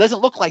Reese, but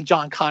doesn't look like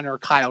John Connor or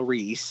Kyle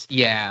Reese.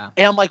 Yeah.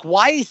 And I'm like,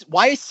 why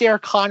is Sarah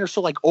Connor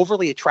so like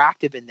overly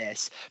attractive in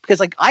this?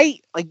 Because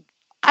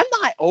I'm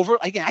not over,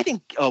 again, I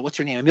think, what's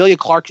her name? Emilia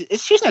Clarke.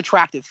 She's an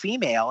attractive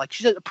female. Like,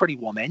 she's a pretty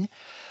woman,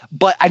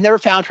 but I've never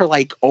found her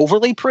like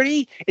overly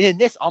pretty. And in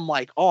this, I'm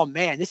like, oh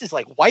man, this is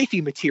like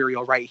wifey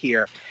material right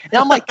here. And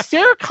I'm like,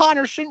 Sarah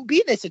Connor shouldn't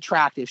be this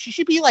attractive. She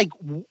should be like,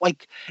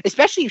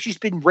 especially if she's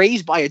been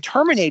raised by a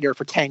Terminator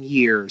for 10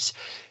 years,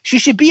 she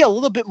should be a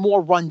little bit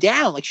more run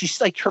down. Like, she's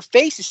like, her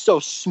face is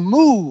so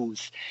smooth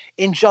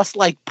and just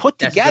like put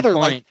together.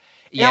 Like,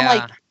 yeah. And I'm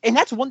like, and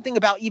that's one thing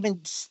about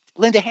even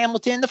Linda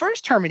Hamilton, the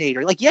first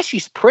Terminator. Like, yes,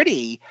 she's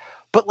pretty,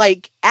 but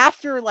like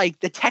after like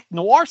the tech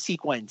noir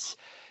sequence,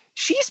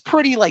 she's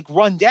pretty like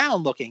run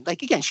down looking.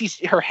 Like, again,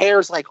 her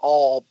hair's like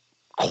all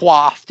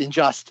coiffed and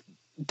just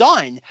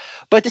done,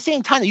 but at the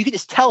same time, you can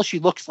just tell she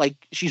looks like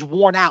she's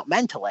worn out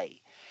mentally.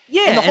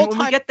 Yeah, and when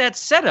we get that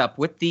setup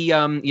with the the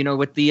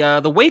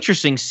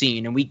waitressing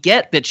scene, and we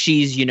get that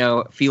she's,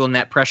 feeling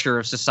that pressure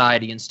of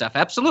society and stuff.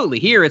 Absolutely.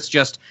 Here it's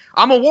just,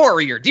 I'm a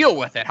warrior, deal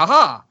with it.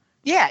 Haha.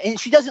 Yeah, and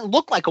she doesn't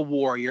look like a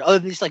warrior other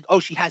than just like, oh,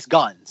 she has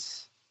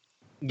guns.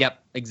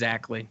 Yep,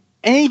 exactly.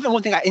 And even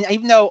one thing,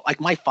 even though like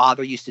my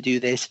father used to do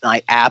this, and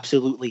I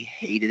absolutely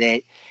hated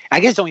it. I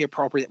guess it's only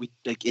appropriate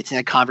that it's in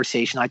a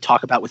conversation I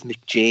talk about with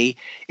McG,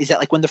 is that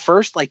like when the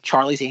first like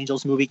Charlie's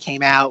Angels movie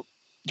came out,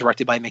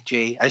 directed by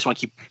McG, I just want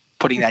to keep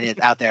putting that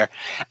out there.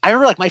 I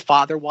remember like my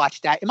father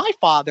watched that, and my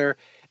father,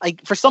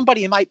 like, for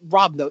somebody, and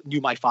Rob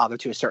knew my father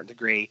to a certain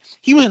degree.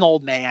 He was an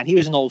old man. He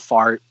was an old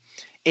fart,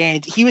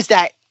 and he was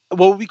that,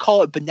 what would we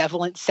call it,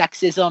 benevolent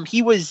sexism.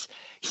 He was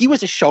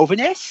a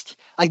chauvinist.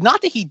 Like,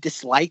 not that he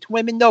disliked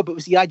women, though, but it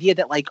was the idea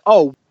that, like,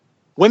 oh,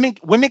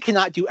 women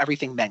cannot do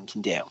everything men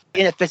can do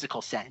in a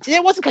physical sense. And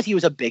it wasn't because he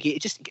was a bigot.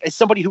 It just, as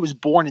somebody who was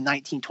born in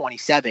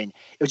 1927,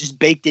 it was just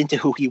baked into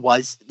who he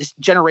was. This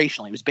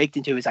generationally, it was baked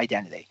into his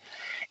identity.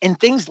 And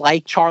things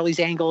like Charlie's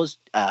Angels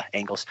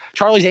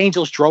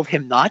drove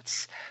him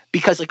nuts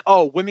because, like,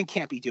 oh, women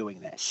can't be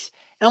doing this.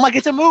 And I'm like,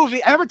 it's a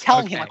movie. I remember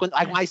telling him, like, when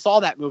I saw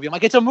that movie, I'm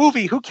like, it's a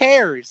movie. Who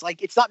cares?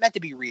 Like, it's not meant to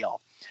be real.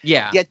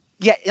 Yeah. Yet,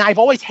 and I've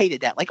always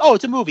hated that. Like, oh,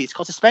 it's a movie. It's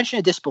called suspension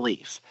of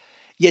disbelief.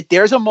 Yet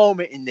there's a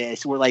moment in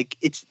this where, like,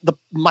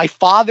 my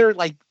father,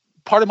 like,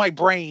 part of my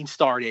brain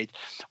started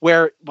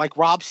where, like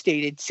Rob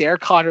stated, Sarah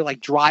Connor,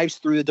 like, drives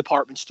through the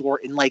department store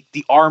in, like,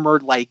 the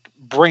armored, like,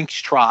 Brinks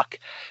truck.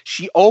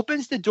 She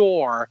opens the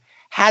door,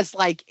 has,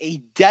 like, a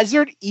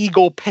Desert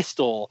Eagle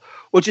pistol,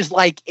 which is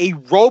like a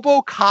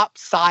RoboCop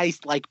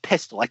sized, like,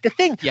 pistol. Like, the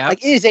thing,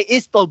 like, is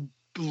the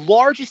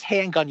largest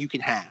handgun you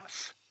can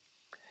have.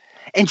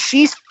 And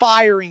she's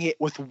firing it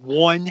with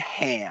one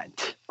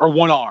hand or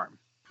one arm.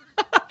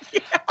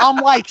 I'm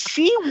like,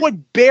 she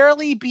would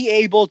barely be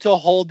able to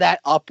hold that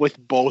up with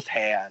both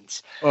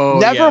hands.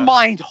 Never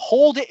mind,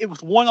 hold it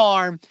with one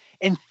arm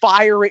and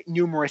fire it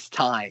numerous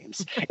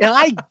times. And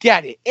I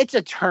get it. It's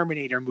a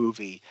Terminator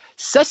movie.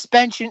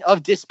 Suspension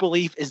of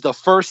disbelief is the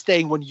first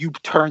thing when you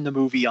turn the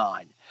movie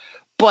on.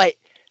 But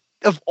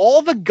of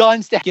all the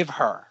guns to give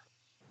her,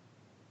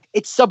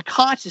 it's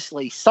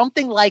subconsciously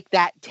something like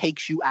that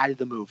takes you out of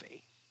the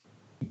movie.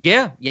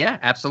 Yeah,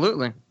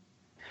 absolutely.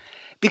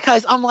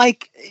 Because I'm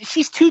like,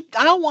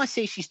 I don't want to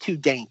say she's too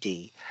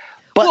dainty.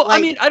 But well, like,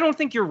 I mean, I don't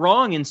think you're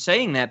wrong in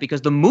saying that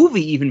because the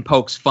movie even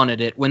pokes fun at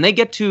it. When they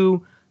get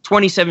to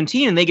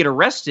 2017 and they get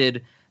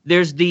arrested,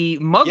 there's the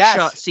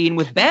mugshot scene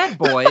with Bad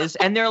Boys,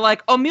 and they're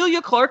like,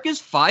 Emilia Clarke is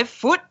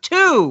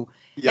 5'2".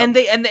 Yep.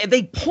 And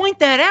they point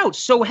that out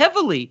so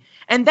heavily.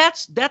 And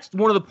that's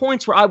one of the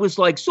points where I was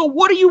like, so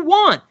what do you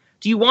want?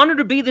 Do you want her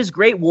to be this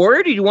great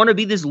warrior? Do you want her to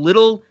be this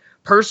little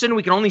person?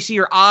 We can only see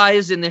her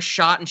eyes in this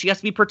shot, and she has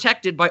to be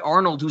protected by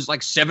Arnold, who's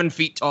like 7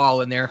 feet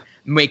tall in their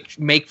make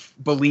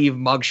believe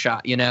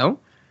mugshot, you know?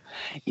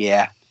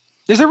 Yeah.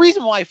 There's a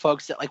reason why,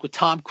 folks, that like with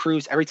Tom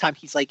Cruise, every time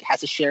he's like has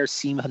to share a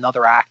scene with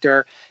another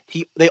actor,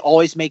 they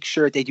always make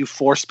sure they do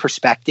forced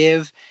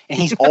perspective, and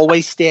he's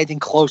always standing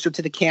closer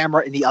to the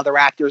camera, and the other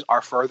actors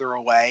are further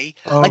away.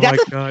 Oh like, my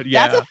God!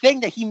 Yeah, that's a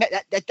thing that he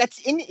that's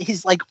in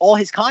his like all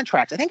his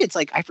contracts. I think it's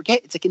like I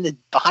forget. It's like in the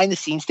behind the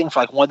scenes thing for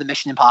like one of the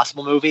Mission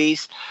Impossible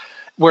movies,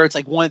 where it's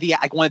like one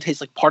of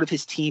his like part of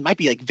his team might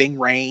be like Ving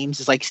Rhames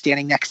is like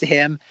standing next to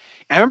him.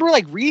 And I remember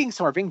like reading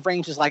somewhere Ving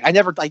Rhames is like, I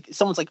never like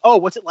someone's like, oh,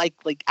 what's it like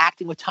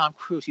acting with Tom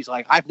Cruise? He's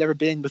like, I've never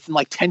been within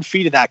like 10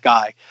 feet of that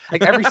guy.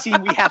 Like every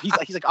scene we have, he's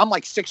like, I'm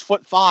like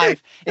 6'5"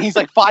 and he's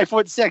like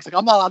 5'6". Like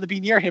I'm not allowed to be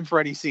near him for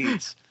any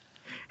scenes.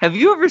 Have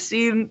you ever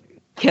seen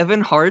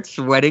Kevin Hart's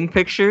wedding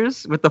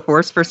pictures with the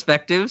forced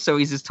perspective? So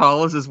he's as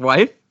tall as his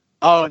wife.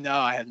 Oh no,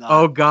 I have not.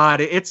 Oh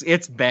God, it's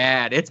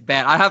bad. It's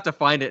bad. I have to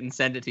find it and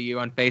send it to you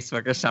on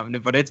Facebook or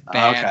something. But it's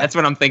bad. Okay. That's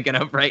what I'm thinking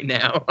of right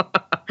now.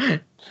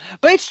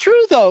 But it's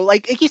true though.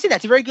 Like you said,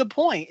 that's a very good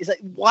point. Is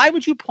like, why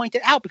would you point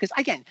it out? Because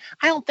again,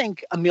 I don't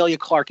think Emilia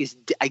Clarke is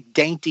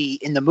dainty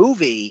in the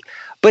movie,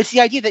 but it's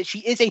the idea that she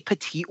is a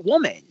petite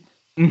woman.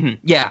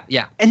 Mm-hmm.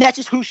 Yeah. And that's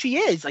just who she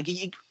is. Like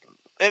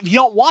if you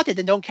don't want it,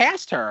 then don't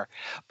cast her.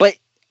 But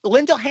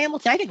Linda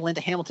Hamilton, I think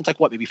Linda Hamilton's like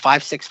what, maybe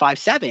 5'6",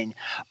 5'7".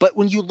 But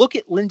when you look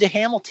at Linda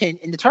Hamilton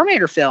in the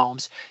Terminator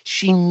films,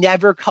 she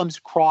never comes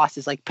across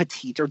as like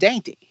petite or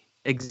dainty.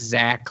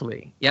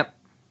 Exactly. Yep.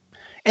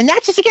 And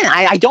that's just, again,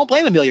 I don't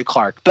blame Emilia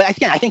Clarke, but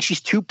again, I think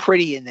she's too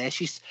pretty in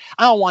this.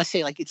 I don't want to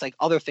say like it's like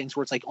other things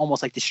where it's like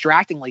almost like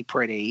distractingly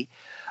pretty,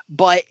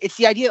 but it's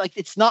the idea like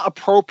it's not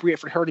appropriate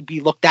for her to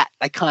be looked at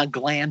like kind of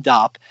glammed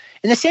up.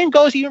 And the same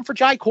goes even for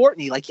Jai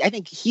Courtney. Like I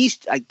think he's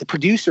like the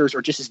producers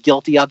are just as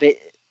guilty of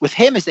it with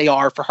him as they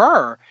are for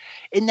her,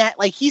 in that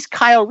like he's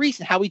Kyle Reese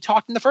and how we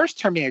talked in the first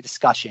Terminator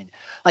discussion.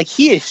 Like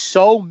he is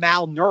so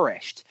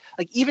malnourished.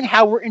 Like even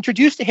how we're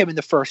introduced to him in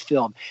the first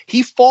film,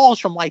 he falls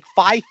from like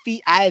 5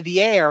 feet out of the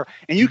air,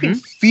 and you can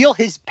feel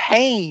his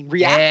pain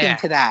reacting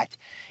to that.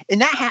 And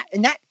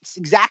that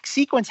exact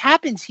sequence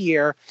happens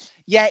here.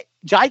 Yet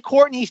Jai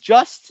Courtney's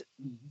just,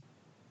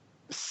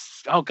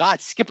 oh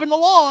God, skipping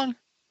along.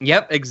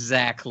 Yep,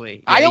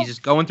 exactly. Yeah, he's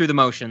just going through the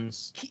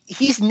motions.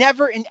 He's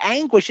never in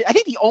anguish. I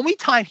think the only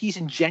time he's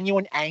in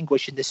genuine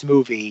anguish in this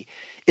movie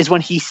is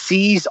when he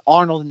sees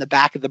Arnold in the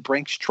back of the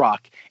Brinks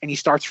truck and he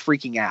starts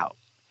freaking out.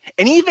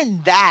 And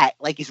even that,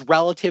 like, is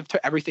relative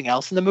to everything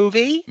else in the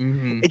movie.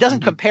 Mm-hmm. It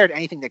doesn't compare to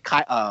anything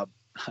that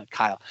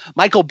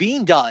Michael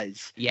Biehn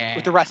does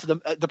with the rest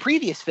of the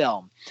previous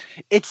film.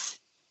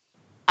 It's,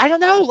 I don't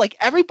know, like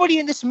everybody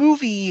in this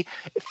movie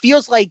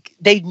feels like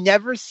they've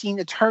never seen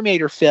a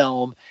Terminator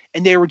film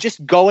and they were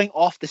just going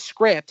off the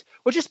script,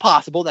 which is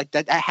possible. Like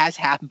that has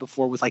happened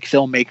before with like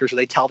filmmakers where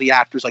they tell the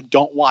actors like,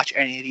 don't watch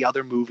any of the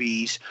other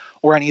movies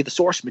or any of the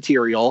source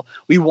material.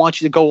 We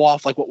want you to go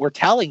off like what we're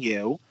telling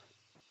you.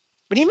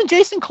 But even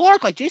Jason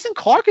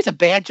Clarke is a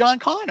bad John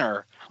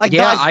Connor. Like,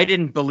 yeah, guys, I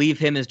didn't believe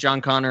him as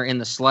John Connor in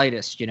the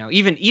slightest. You know,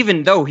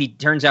 even though he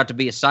turns out to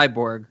be a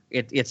cyborg,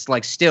 it's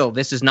like still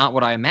this is not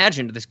what I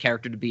imagined this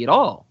character to be at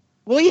all.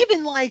 well,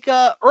 even like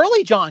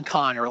early John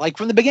Connor, like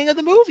from the beginning of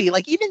the movie,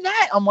 like even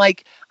that, I'm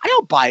like, I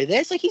don't buy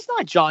this. Like, he's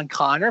not John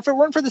Connor. If it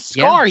weren't for the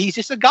scar, he's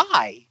just a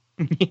guy.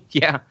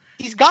 Yeah,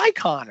 he's Guy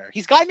Connor.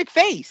 He's Guy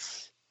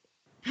McFace.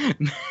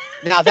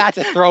 Now that's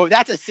a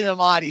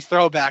Cinemati's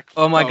throwback.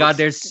 Oh my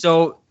folks.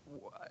 God,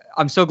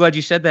 I'm so glad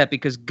you said that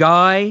because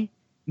Guy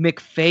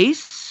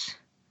McFace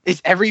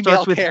is every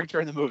male character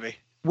in the movie.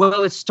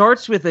 Well, it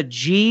starts with a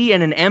G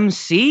and an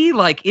MC.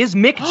 Like, is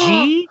Mick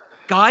G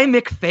Guy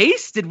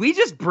McFace? Did we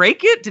just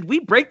break it? Did we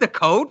break the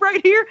code right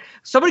here?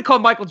 Somebody call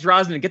Michael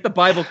Drosnin and get the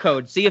Bible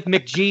code. See if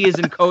Mick G is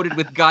encoded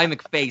with Guy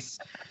McFace.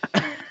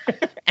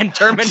 And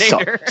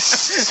Terminator.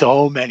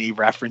 So many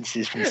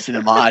references from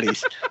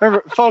Cinemati's.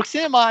 Remember, folks,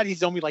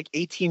 Cinemati's only like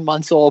 18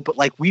 months old, but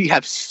like we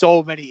have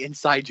so many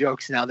inside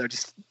jokes now. They're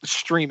just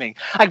streaming.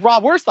 Like,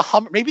 Rob, where's the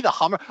Hummer? Maybe the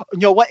Hummer. You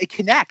know what? It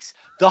connects.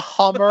 The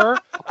Hummer.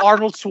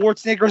 Arnold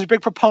Schwarzenegger is a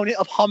big proponent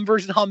of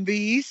Humvers and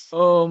Humvees.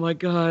 Oh my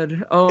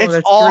God. Oh, it's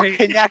that's all great.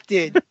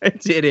 Connected.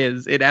 It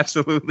is. It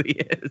absolutely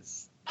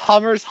is.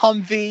 Hummers,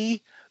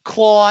 Humvee,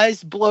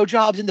 claws,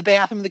 blowjobs in the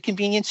bathroom of the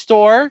convenience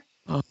store.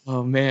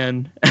 Oh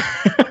man.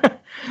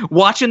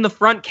 Watching the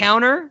front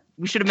counter.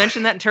 We should have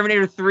mentioned that in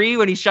Terminator 3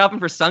 when he's shopping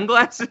for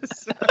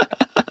sunglasses.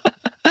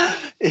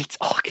 It's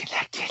all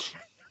connected.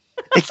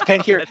 It's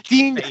been here.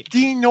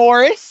 Dean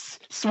Norris,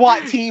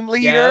 SWAT team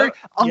leader,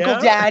 Uncle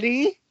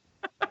Daddy.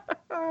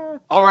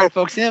 All right,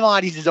 folks.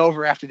 Cinemati's is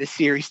over after this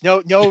series.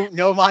 No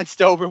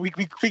Monstober. We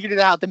figured it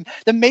out.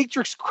 The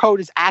Matrix code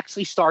is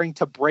actually starting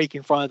to break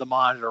in front of the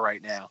monitor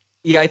right now.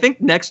 Yeah, I think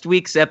next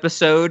week's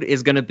episode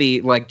is going to be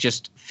like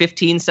just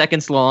 15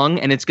 seconds long,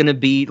 and it's going to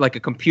be like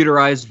a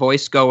computerized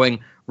voice going,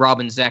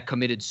 Robin Zack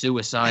committed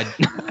suicide.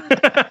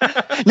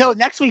 No,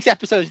 next week's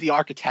episode is The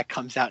Architect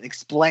comes out and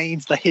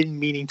explains the hidden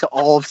meaning to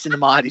all of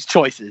Cinemati's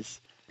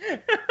choices.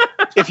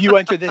 If you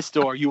enter this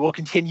door, you will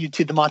continue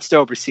to the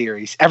Monstober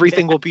series.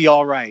 Everything will be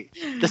all right.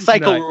 The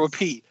cycle will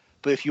repeat.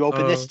 But if you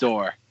open this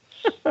door...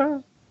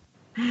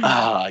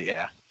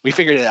 yeah. We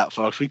figured it out,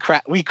 folks. We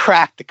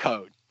cracked the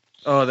code.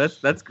 Oh,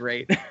 that's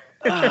great.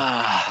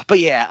 But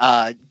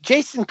yeah,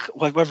 Jason,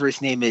 whatever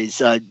his name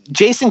is,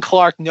 Jason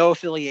Clarke, no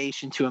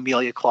affiliation to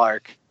Emilia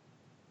Clarke.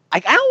 I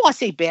don't want to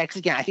say bad because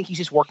again, I think he's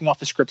just working off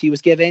the script he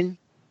was given.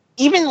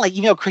 Even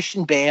though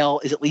Christian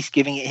Bale is at least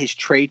giving it his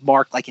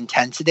trademark like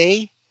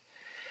intensity,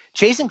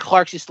 Jason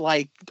Clarke's just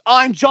like,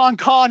 I'm John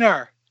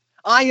Connor.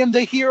 I am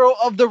the hero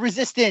of the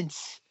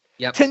resistance.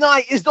 Yep.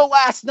 Tonight is the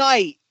last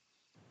night.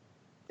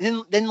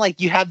 And then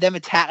like you have them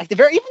attack like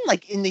even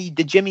like in the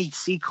Jimmy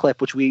C clip,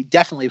 which we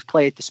definitely have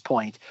played at this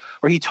point,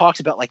 where he talks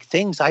about like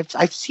things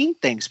I've seen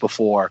things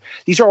before.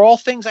 These are all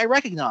things I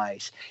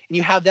recognize. And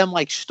you have them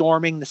like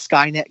storming the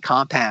Skynet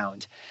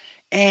compound.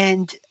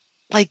 And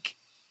like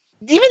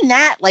even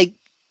that, like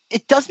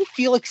it doesn't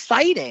feel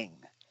exciting.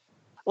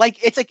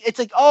 Like it's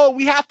like, oh,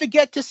 we have to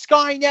get to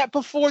Skynet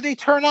before they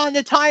turn on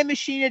the time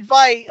machine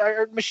advice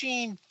or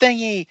machine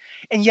thingy.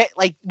 And yet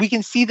like we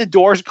can see the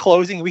doors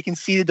closing, we can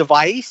see the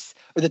device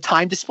or the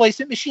time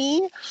displacement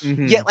machine.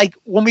 Mm-hmm. Yet like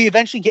when we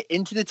eventually get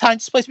into the time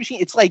displacement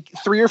machine, it's like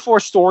 3 or 4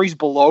 stories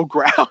below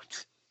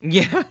ground.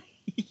 Yeah.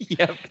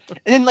 Yep. And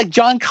then like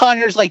John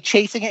Connor's like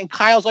chasing it and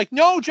Kyle's like,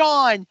 no,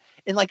 John.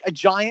 And like a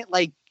giant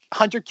like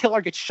hunter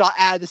killer gets shot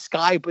out of the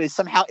sky, but is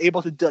somehow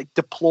able to like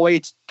deploy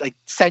its like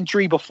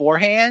sentry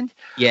beforehand.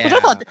 Yeah. Which I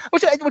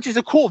thought, which is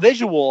a cool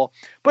visual,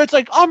 but it's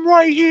like, I'm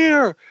right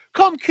here.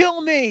 Come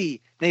kill me.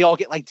 They all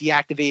get like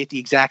deactivated at the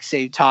exact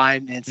same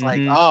time. And it's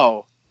like,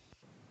 oh,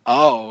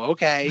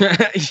 okay.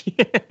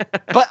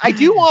 But I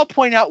do want to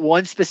point out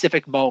one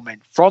specific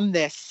moment from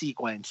this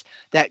sequence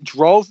that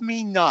drove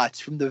me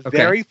nuts from the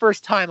very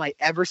first time I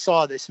ever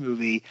saw this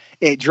movie.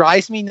 It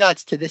drives me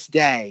nuts to this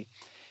day.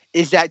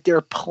 Is that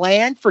their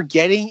plan for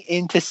getting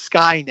into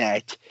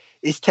Skynet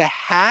is to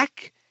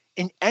hack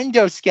an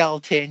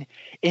endoskeleton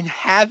and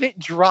have it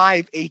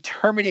drive a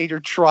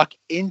Terminator truck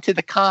into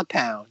the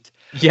compound.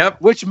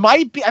 Yep. Which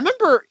might be, I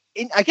remember,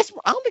 I guess,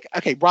 I don't think,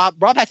 okay, Rob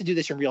had to do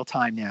this in real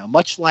time now,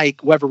 much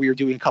like whatever we were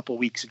doing a couple of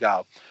weeks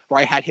ago, where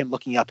I had him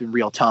looking up in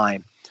real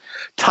time.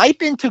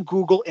 Type into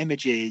Google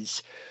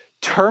Images,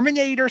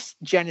 Terminator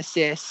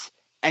Genesis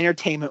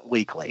Entertainment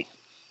Weekly.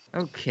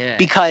 Okay.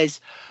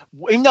 Because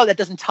even though that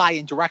doesn't tie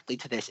in directly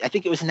to this, I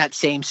think it was in that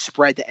same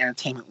spread that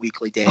Entertainment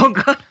Weekly did. Oh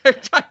God,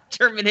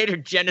 Terminator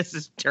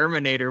Genesis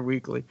Terminator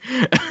Weekly.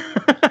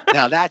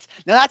 Now that's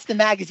the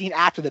magazine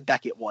after the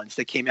Beckett ones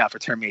that came out for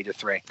Terminator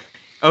 3.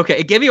 Okay,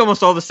 it gave me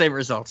almost all the same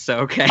results, so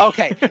okay.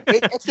 Okay,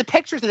 it's the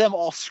pictures of them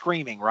all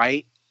screaming,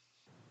 right?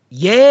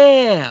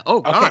 Yeah.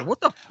 Oh God, Okay. what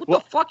the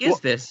fuck is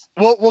this?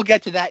 We'll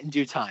get to that in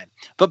due time.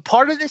 But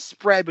part of this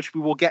spread, which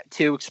we will get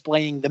to,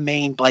 explaining the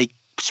main like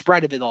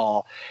spread of it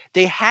all,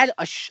 they had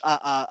a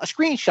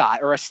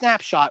screenshot or a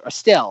snapshot or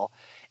still,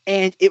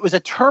 and it was a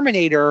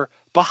Terminator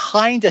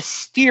behind a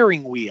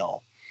steering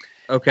wheel.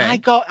 Okay.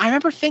 And I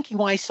remember thinking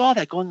when I saw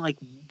that, going like,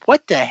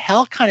 what the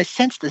hell kind of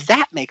sense does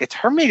that make? A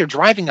Terminator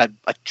driving a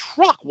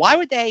truck? Why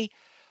would a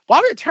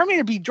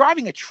Terminator be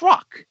driving a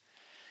truck?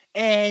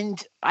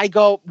 And I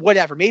go,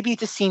 whatever. Maybe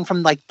it's a scene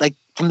from like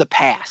from the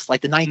past,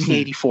 like the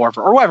 1984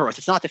 or whatever it was.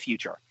 It's not the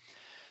future.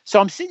 So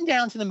I'm sitting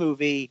down to the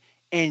movie,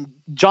 and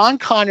John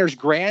Connor's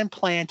grand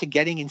plan to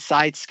getting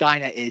inside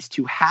Skynet is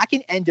to hack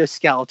an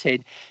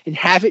endoskeleton and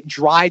have it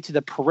drive to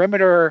the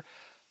perimeter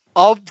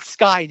of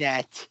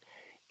Skynet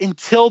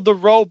until the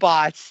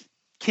robots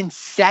can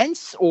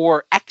sense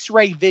or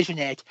X-ray vision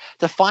it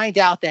to find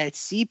out that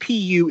its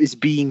CPU is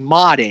being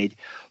modded.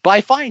 But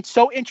I find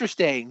so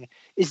interesting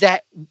is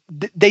that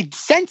they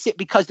sense it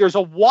because there's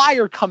a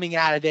wire coming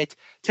out of it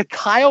to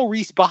Kyle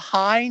Reese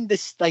behind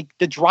this, like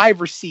the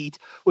driver's seat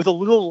with a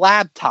little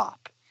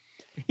laptop.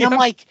 And I'm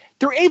like,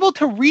 they're able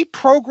to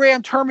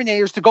reprogram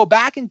Terminators to go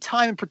back in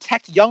time and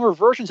protect younger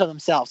versions of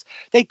themselves.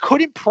 They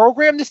couldn't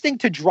program this thing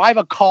to drive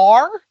a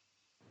car?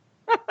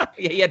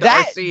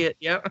 I see it.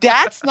 Yeah.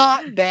 That's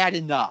not bad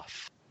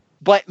enough.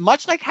 But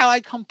much like how I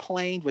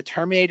complained with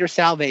Terminator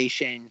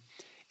Salvation,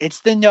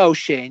 it's the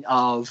notion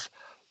of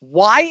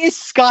why is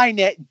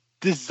Skynet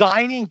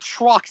designing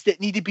trucks that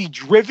need to be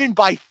driven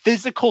by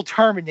physical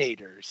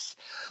Terminators?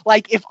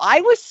 Like, if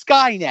I was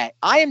Skynet,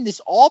 I am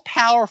this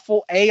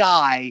all-powerful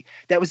AI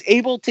that was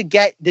able to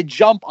get the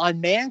jump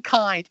on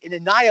mankind and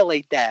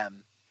annihilate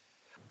them.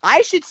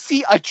 I should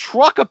see a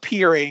truck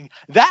appearing.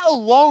 That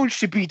alone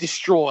should be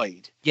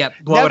destroyed. Yep,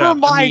 blow it up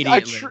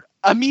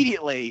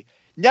immediately.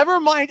 Never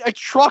mind a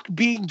truck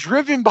being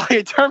driven by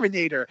a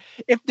Terminator.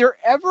 If there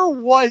ever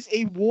was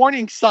a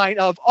warning sign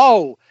of,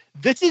 oh,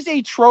 this is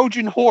a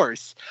Trojan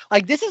horse.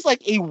 Like, this is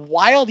like a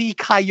Wile E.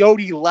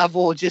 Coyote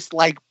level, just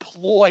like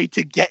ploy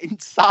to get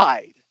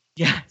inside.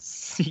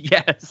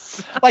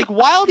 Yes. Like,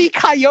 Wile E.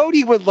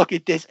 Coyote would look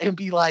at this and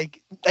be like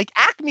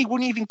Acme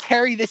wouldn't even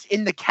carry this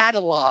in the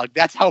catalog.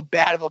 That's how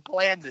bad of a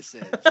plan this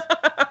is.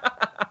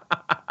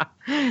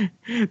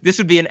 This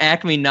would be an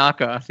Acme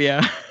knockoff,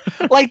 yeah.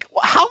 Like,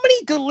 how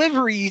many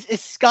deliveries is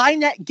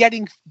Skynet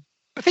getting?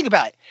 Think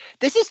about it.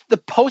 This is the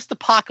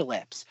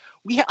post-apocalypse.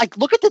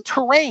 Look at the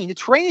terrain. The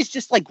terrain is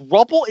just like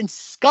rubble and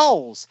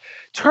skulls.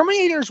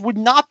 Terminators would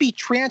not be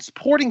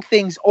transporting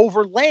things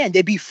over land.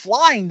 They'd be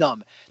flying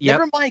them. Yep.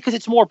 Never mind, because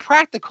it's more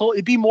practical.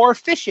 It'd be more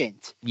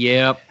efficient.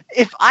 Yep.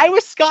 If I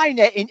was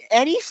Skynet and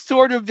any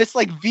sort of this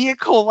like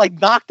vehicle like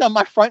knocked on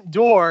my front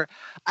door,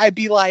 I'd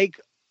be like,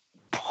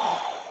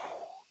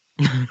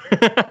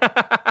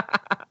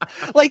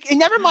 like, and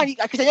never mind,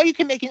 because I know you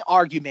can make an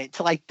argument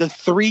to like the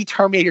 3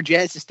 Terminator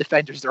Genesis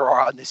defenders there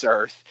are on this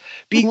earth,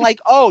 being like,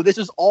 oh, this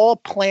was all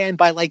planned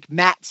by like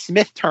Matt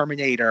Smith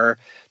Terminator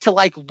to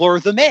like lure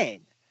them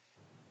in.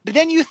 But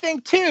then you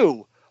think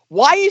too,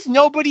 why is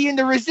nobody in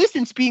the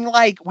Resistance being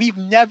like, we've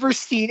never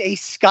seen a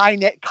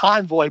Skynet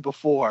convoy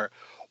before?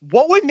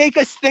 What would make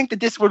us think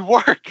that this would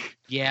work?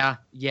 Yeah,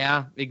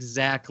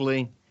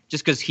 exactly.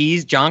 Just because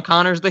John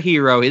Connor's the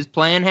hero, his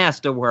plan has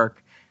to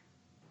work.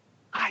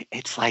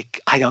 It's like,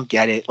 I don't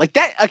get it. Like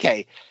that.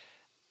 Okay.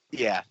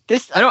 Yeah.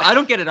 I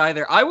don't get it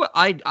either.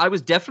 I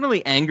was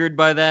definitely angered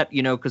by that,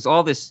 because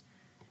all this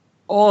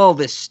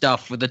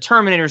stuff with the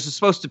Terminators is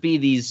supposed to be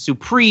these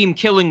supreme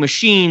killing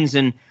machines,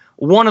 and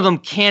one of them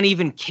can't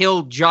even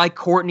kill Jai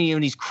Courtney,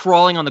 and he's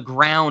crawling on the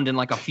ground in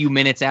like a few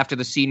minutes after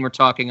the scene we're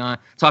talking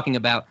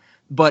about.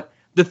 But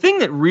the thing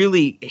that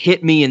really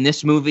hit me in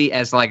this movie,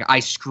 as like I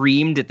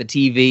screamed at the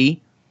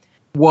TV,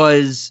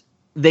 was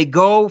they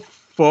go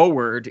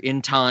forward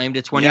in time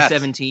to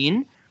 2017,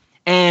 yes.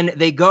 And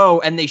they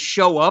go and they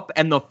show up,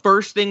 and the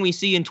first thing we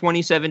see in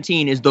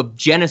 2017 is the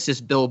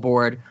Genesis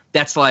billboard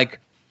that's like,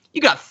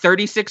 you got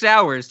 36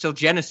 hours till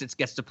Genesis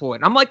gets deployed.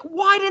 And I'm like,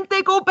 why didn't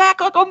they go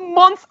back like a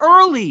month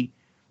early?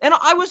 And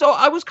I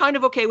was kind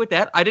of okay with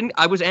that.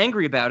 I was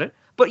angry about it,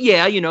 but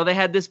yeah, they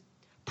had this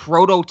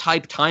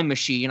prototype time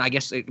machine. I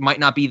guess it might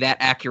not be that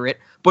accurate,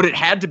 but it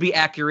had to be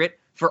accurate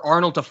for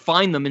Arnold to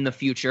find them in the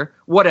future,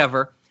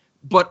 whatever.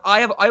 But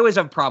I always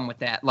have a problem with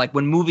that. Like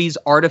when movies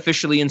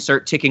artificially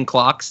insert ticking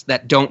clocks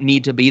that don't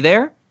need to be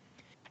there.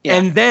 Yeah.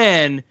 And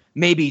then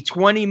maybe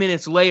 20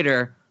 minutes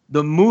later,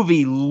 the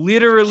movie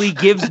literally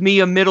gives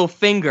me a middle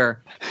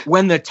finger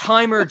when the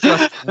timer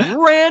just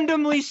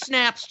randomly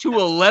snaps to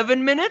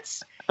 11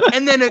 minutes.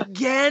 And then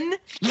again,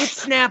 it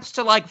snaps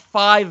to like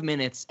 5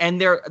 minutes. And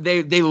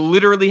they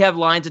literally have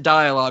lines of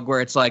dialogue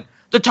where it's like,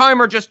 the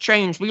timer just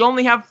changed. We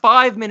only have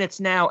 5 minutes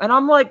now. And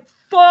I'm like,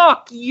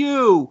 fuck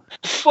you.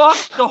 Fuck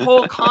the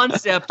whole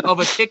concept of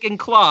a ticking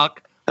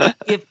clock.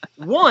 If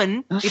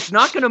one, it's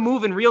not going to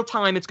move in real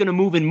time, it's going to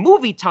move in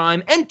movie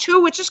time. And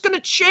 2, it's just going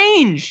to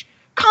change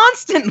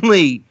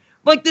constantly.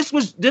 Like this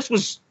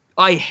was,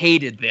 I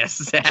hated this,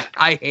 Zach.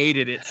 I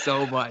hated it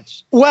so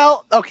much.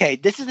 Well, okay,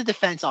 this is the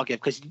defense I'll give,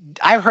 because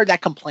I've heard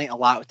that complaint a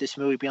lot with this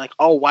movie, being like,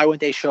 oh, why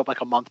wouldn't they show up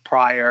like a month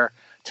prior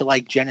to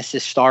like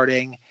Genesis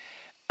starting?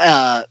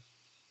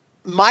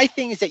 my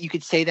thing is that you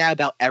could say that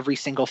about every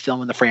single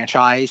film in the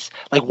franchise.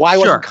 Like, why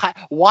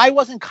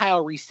wasn't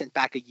Kyle Reese sent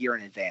back a year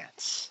in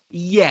advance?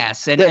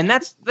 Yes, and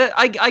that's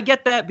I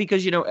get that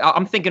because, you know,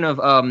 I'm thinking of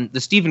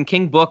the Stephen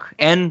King book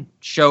and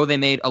show they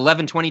made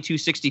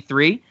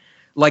 11/22/63.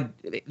 Like,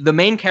 the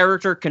main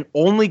character can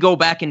only go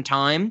back in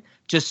time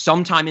to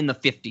sometime in the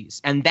 50s,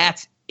 and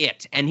that's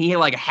it. And he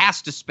like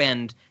has to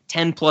spend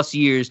 10 plus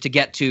years to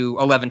get to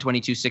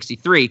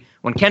 11/22/63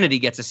 when Kennedy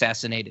gets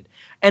assassinated.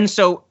 And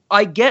so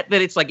I get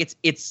that it's like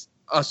it's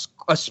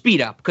a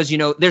speed up because, you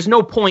know, there's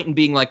no point in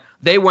being like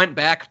they went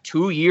back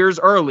 2 years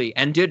early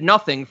and did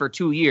nothing for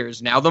 2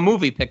 years. Now the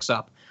movie picks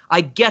up.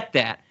 I get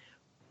that.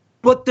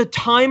 But the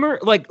timer,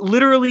 like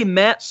literally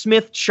Matt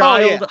Smith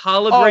child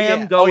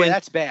hologram going,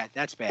 that's bad.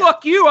 That's bad.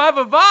 Fuck you, I've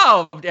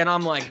evolved. And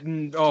I'm like,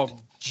 oh,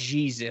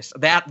 Jesus.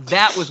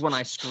 That was when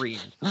I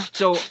screamed.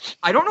 So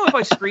I don't know if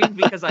I screamed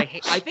because I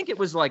think it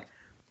was like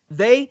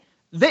the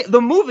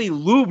movie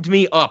lubed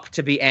me up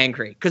to be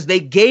angry because they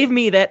gave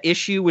me that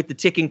issue with the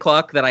ticking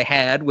clock that I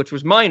had, which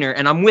was minor.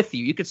 And I'm with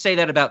you. You could say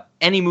that about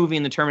any movie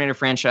in the Terminator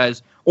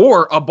franchise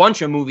or a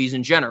bunch of movies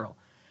in general.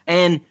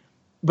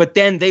 But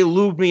then they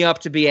lubed me up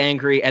to be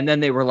angry, and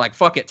then they were like,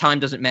 fuck it, time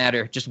doesn't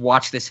matter, just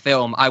watch this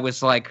film. I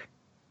was like,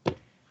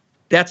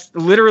 that's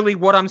literally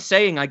what I'm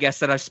saying, I guess,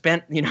 that I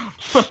spent,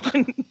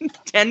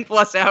 10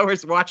 plus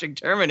hours watching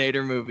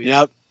Terminator movies.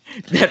 Yep.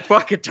 That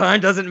fucking time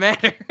doesn't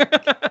matter.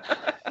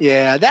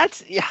 Yeah,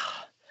 that's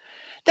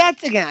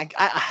again,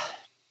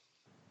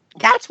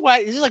 that's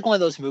why this is like one of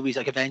those movies,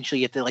 like eventually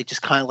you have to like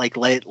just kind of like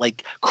let it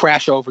like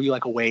crash over you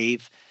like a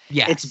wave.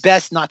 Yeah, it's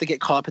best not to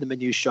get caught up in the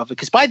minutiae of it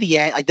because by the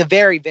end, like the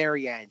very,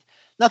 very end,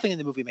 nothing in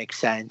the movie makes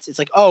sense. It's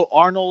like, oh,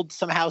 Arnold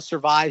somehow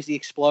survives the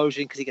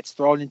explosion because he gets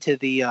thrown into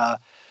the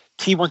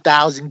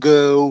T-1000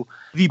 goo.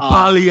 The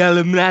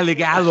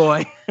polyaluminate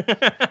alloy.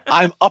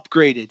 I'm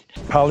upgraded.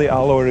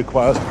 Polyalloy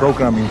requires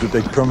programming to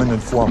take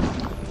permanent form.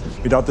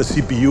 Without the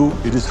CPU,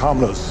 it is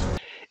harmless.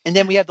 And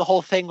then we have the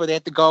whole thing where they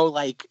have to go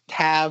like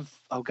have,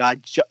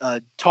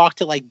 talk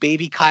to like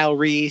baby Kyle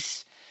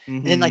Reese. Mm-hmm.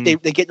 And then like they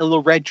get in a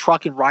little red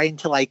truck and ride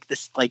into like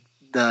this like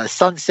the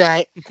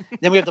sunset.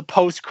 Then we have the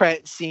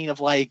post-credit scene of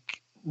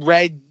like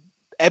red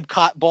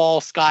Epcot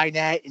ball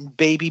Skynet and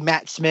baby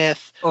Matt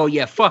Smith. Oh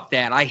yeah, fuck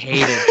that. I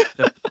hate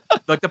it.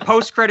 The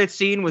post-credit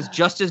scene was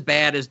just as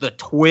bad as the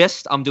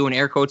twist. I'm doing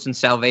air quotes in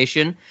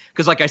Salvation.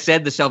 Because like I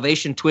said, the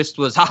Salvation twist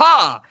was,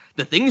 haha,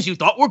 the things you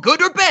thought were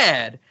good or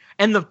bad.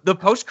 And the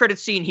post-credit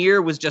scene here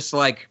was just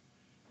like,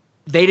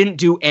 they didn't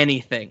do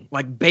anything.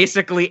 Like,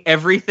 basically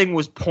everything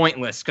was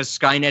pointless because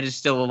Skynet is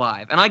still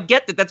alive. And I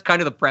get that that's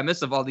kind of the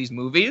premise of all these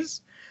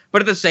movies.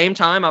 But at the same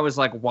time, I was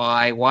like,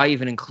 why? Why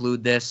even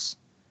include this?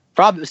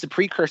 Probably it was the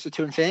precursor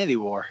to Infinity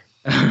War.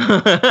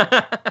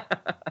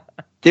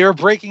 They were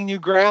breaking new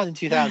ground in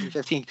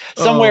 2015.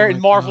 Somewhere in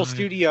Marvel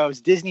Studios,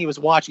 Disney was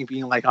watching,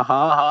 being like,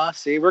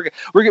 see, we're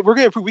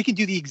gonna prove we can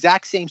do the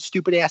exact same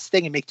stupid ass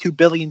thing and make $2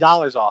 billion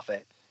off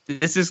it.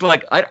 This is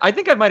like, I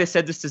think I might have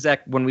said this to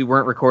Zach when we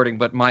weren't recording,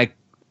 but my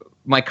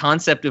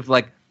concept of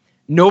like,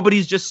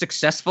 nobody's just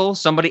successful.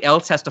 Somebody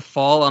else has to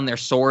fall on their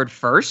sword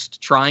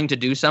first, trying to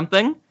do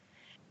something.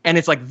 And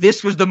it's like,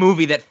 this was the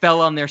movie that fell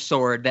on their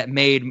sword that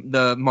made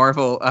the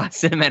Marvel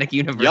Cinematic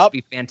Universe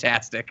be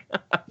fantastic.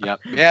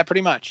 Yep. Yeah,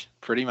 pretty much.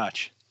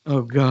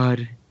 Oh,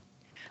 God.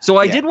 So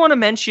I did want to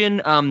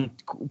mention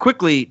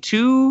quickly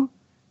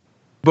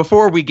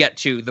before we get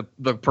to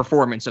the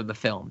performance of the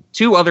film,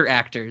 two other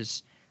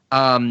actors.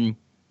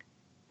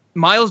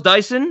 Miles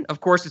Dyson,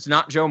 of course, it's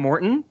not Joe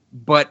Morton,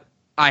 but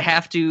I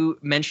have to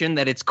mention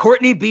that it's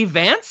Courtney B.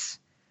 Vance.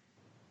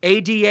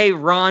 ADA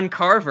Ron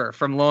Carver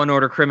from Law &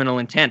 Order Criminal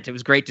Intent. It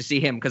was great to see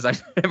him because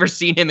I've never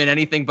seen him in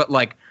anything but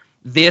like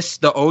this,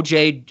 the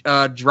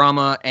OJ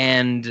drama,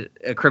 and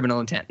Criminal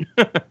Intent.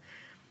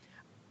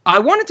 I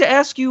wanted to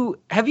ask you,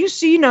 have you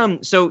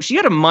seen, so she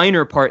had a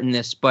minor part in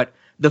this, but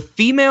the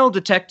female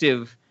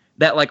detective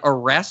that like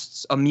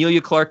arrests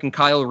Amelia Clark and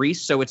Kyle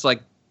Reese, so it's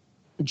like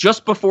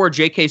just before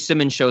J.K.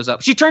 Simmons shows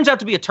up. She turns out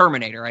to be a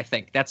Terminator, I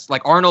think. That's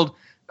like Arnold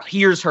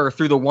hears her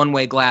through the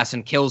one-way glass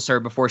and kills her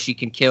before she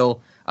can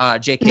kill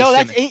J.K.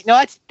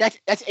 Simmons.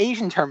 That's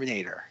Asian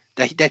Terminator.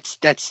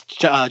 That's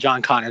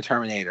John Connor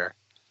Terminator.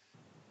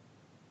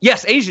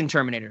 Yes, Asian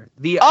Terminator.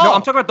 No,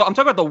 I'm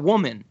talking about the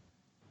woman.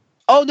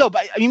 Oh no,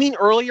 but you mean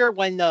earlier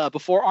when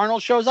before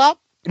Arnold shows up?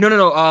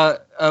 No.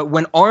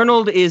 When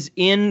Arnold is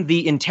in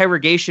the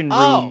interrogation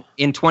room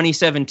in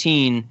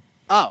 2017.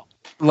 Oh.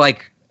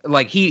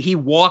 Like he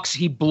walks,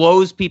 he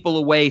blows people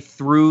away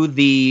through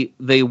the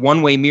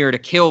one-way mirror to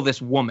kill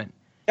this woman.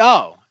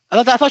 Oh.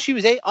 I thought she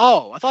was I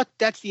thought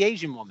that's the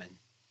Asian woman.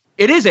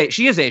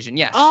 She is Asian,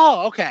 yes.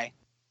 Oh, okay.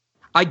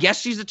 I guess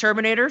she's the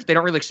Terminator. They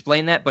don't really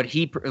explain that, but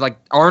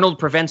Arnold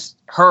prevents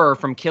her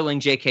from killing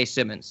J.K.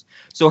 Simmons.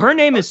 So her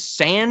name is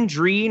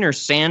Sandrine or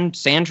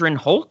Sandrine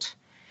Holt.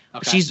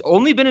 Okay. She's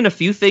only been in a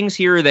few things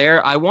here or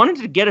there. I wanted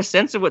to get a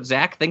sense of what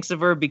Zach thinks of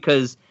her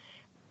because,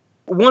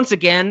 once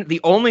again, the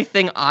only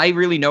thing I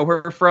really know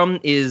her from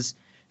is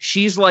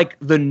she's like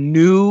the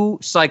new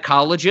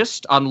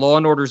psychologist on Law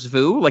and Order's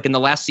VU, like in the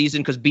last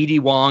season, because BD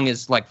Wong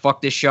is like,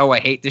 fuck this show,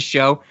 I hate this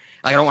show,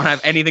 I don't want to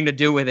have anything to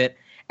do with it.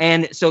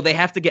 And so they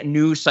have to get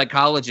new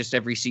psychologists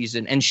every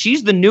season, and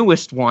she's the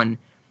newest one,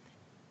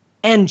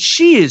 and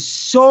she is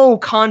so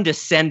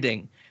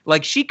condescending.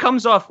 Like, she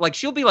comes off, like,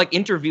 she'll be, like,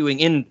 interviewing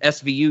in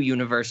SVU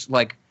universe,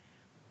 like,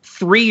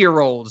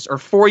 3-year-olds or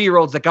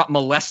 4-year-olds that got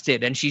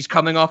molested, and she's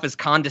coming off as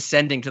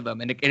condescending to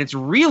them, and it's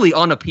really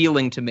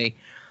unappealing to me.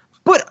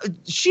 But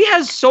she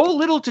has so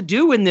little to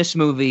do in this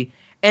movie,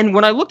 and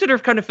when I looked at her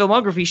kind of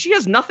filmography, she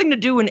has nothing to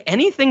do in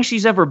anything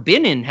she's ever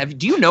been in.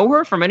 Do you know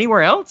her from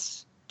anywhere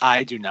else?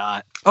 I do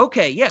not.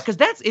 Okay, yeah, because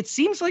it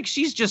seems like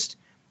she's just,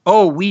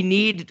 we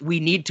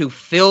need to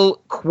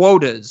fill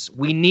quotas,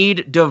 we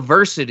need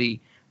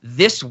diversity.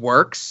 This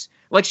works.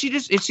 Like,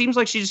 it seems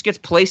like she just gets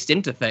placed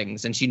into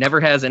things and she never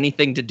has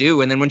anything to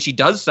do. And then when she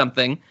does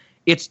something,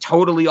 it's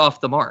totally off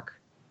the mark.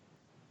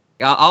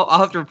 I'll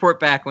have to report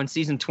back when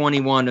season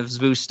 21 of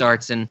ZVU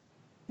starts and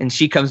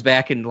she comes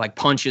back and like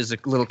punches a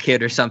little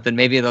kid or something.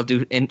 Maybe they'll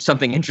do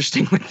something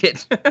interesting with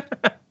it.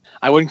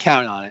 I wouldn't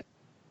count on it.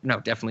 No,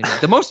 definitely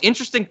not. The most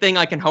interesting thing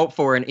I can hope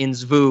for in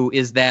ZVU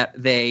is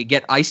that they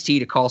get Ice-T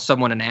to call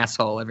someone an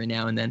asshole every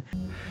now and then.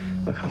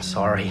 Look, I'm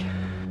sorry.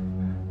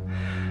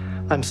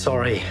 I'm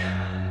sorry.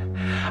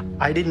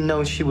 I didn't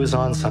know she was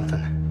on something.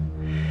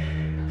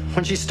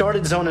 When she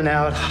started zoning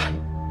out,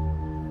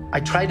 I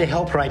tried to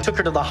help her. I took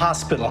her to the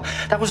hospital.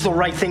 That was the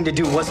right thing to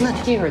do, wasn't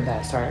it? You heard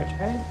that, Sarge,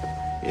 right?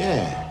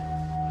 Yeah.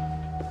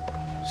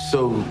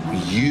 So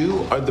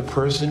you are the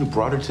person who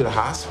brought her to the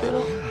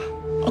hospital?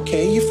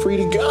 Okay, you're free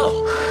to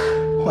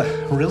go. What,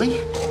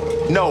 really?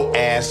 No,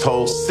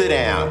 asshole. Sit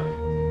down.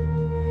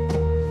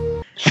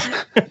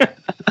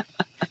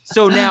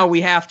 So now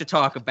we have to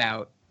talk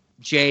about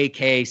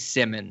J.K.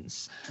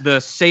 Simmons, the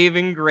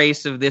saving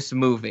grace of this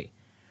movie.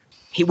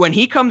 When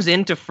he comes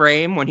into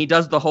frame, when he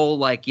does the whole,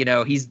 like, you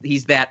know, he's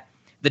the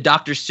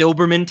Dr.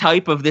 Silberman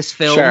type of this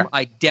film. Sure.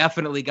 I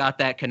definitely got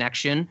that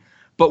connection.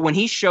 But when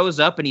he shows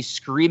up and he's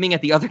screaming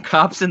at the other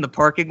cops in the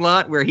parking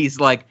lot where he's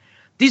like,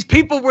 these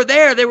people were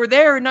there. They were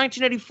there in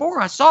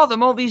 1984. I saw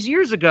them all these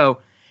years ago.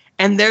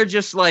 And they're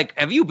just like,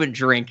 have you been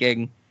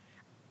drinking?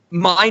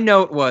 My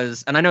note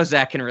was, and I know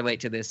Zach can relate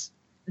to this,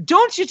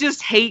 don't you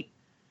just hate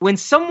when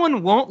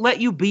someone won't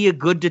let you be a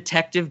good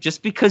detective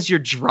just because you're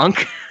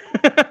drunk?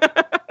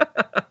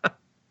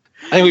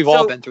 I think we've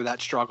all been through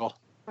that struggle.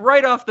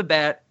 Right off the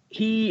bat,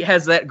 he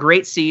has that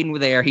great scene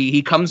where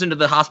he comes into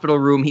the hospital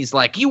room. He's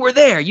like, you were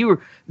there. You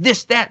were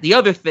this, that, the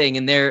other thing.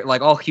 And they're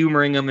like all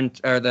humoring him.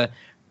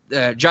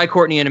 And Jai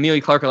Courtney and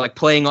Amelia Clark are like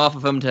playing off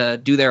of him to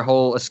do their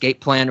whole escape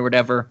plan or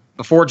whatever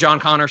before John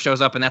Connor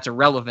shows up. And that's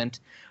irrelevant.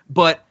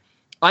 But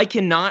I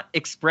cannot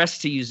express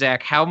to you,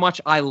 Zach, how much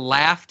I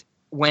laughed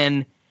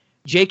when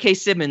J.K.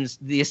 Simmons,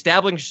 the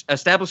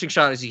establishing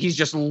shot is he's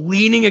just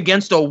leaning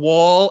against a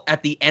wall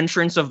at the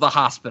entrance of the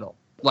hospital.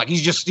 Like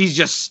he's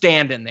just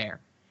standing there.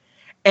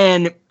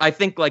 And I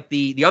think like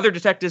the other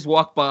detectives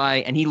walk by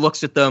and he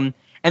looks at them,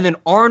 and then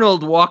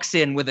Arnold walks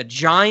in with a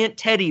giant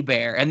teddy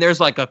bear, and there's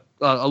like a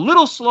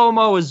little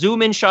slow-mo, a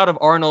zoom-in shot of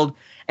Arnold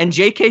and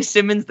J.K.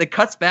 Simmons that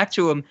cuts back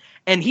to him,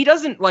 and he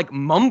doesn't like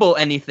mumble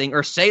anything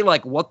or say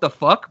like what the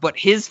fuck, but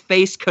his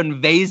face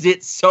conveys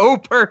it so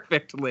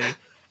perfectly.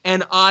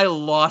 And I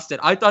lost it.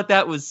 I thought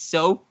that was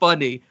so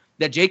funny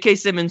that J.K.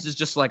 Simmons is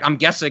just like, I'm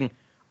guessing,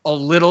 a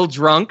little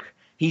drunk.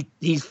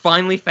 He's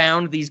finally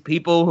found these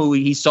people who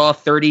he saw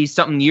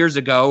 30-something years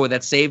ago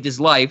that saved his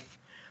life.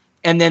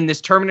 And then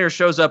this Terminator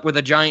shows up with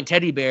a giant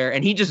teddy bear,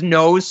 and he just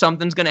knows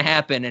something's going to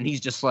happen. And he's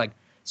just like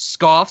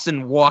scoffs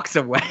and walks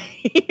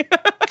away.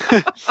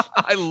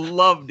 I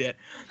loved it.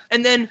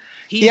 And then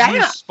he's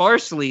used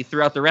sparsely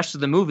throughout the rest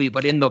of the movie,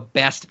 but in the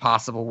best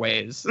possible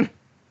ways.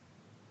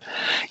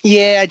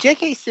 Yeah,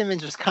 J.K.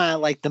 Simmons was kind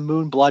of like the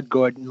Moon Blood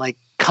Gordon, like,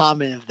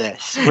 comment of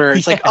this, where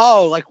it's like,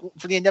 oh, like,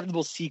 for the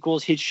inevitable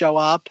sequels, he'd show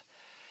up.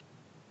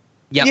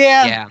 Yep,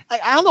 yeah.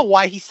 I don't know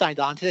why he signed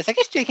on to this. I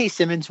guess J.K.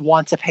 Simmons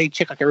wants a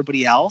paycheck like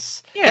everybody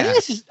else. Yeah.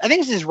 I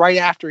think this is right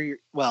after,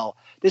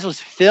 this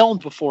was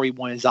filmed before he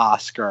won his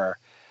Oscar,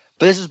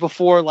 but this is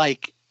before,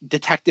 like,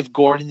 Detective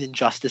Gordon in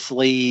Justice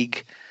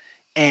League,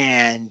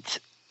 and,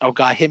 oh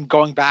God, him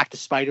going back to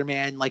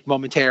Spider-Man, like,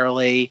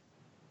 momentarily.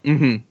 I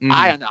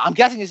don't know. I'm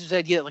guessing this is the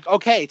idea, like,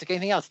 okay, it's like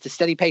anything else. It's a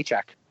steady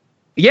paycheck.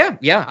 Yeah.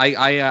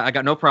 I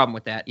got no problem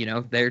with that. You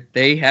know,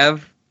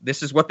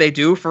 this is what they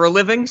do for a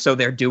living, so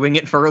they're doing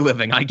it for a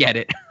living. I get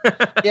it.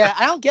 Yeah,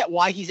 I don't get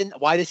why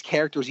this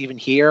character is even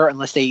here,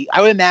 unless I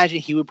would imagine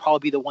he would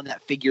probably be the one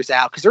that figures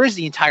out, because there is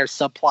the entire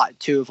subplot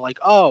too of like,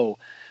 oh,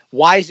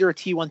 why is there a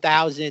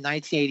T-1000 in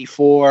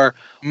 1984?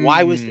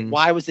 Why was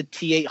the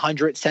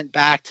T-800 sent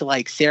back to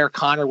like Sarah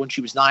Connor when she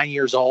was 9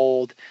 years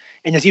old?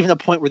 And there's even a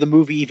point where the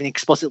movie even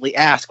explicitly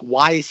asks,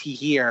 why is he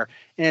here?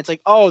 And it's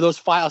like, oh, those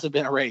files have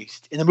been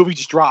erased. And the movie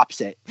just drops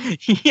it.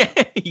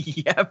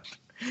 Yep.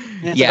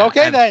 Yeah, like,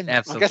 okay, then.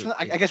 Absolutely.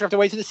 I guess we have to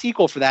wait to the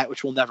sequel for that,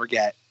 which we'll never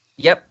get.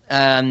 Yep.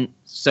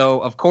 So,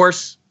 of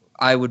course,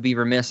 I would be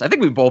remiss. I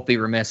think we'd both be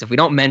remiss if we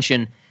don't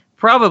mention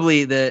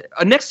probably the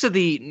next to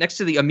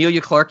the Amelia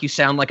Clark, you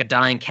sound like a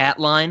dying cat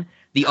line,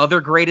 the other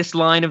greatest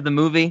line of the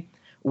movie,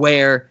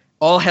 where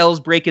all hell's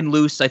breaking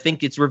loose. I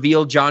think it's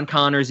revealed John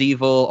Connor's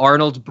evil.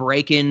 Arnold's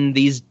breaking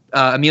these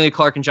Amelia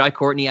Clark and Jai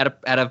Courtney out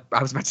of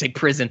I was about to say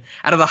prison,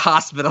 out of the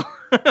hospital.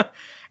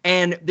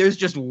 And there's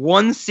just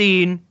one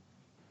scene,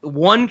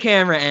 one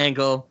camera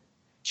angle.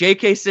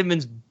 J.K.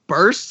 Simmons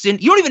bursts in.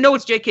 You don't even know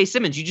it's J.K.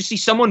 Simmons. You just see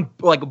someone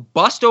like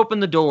bust open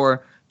the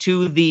door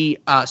to the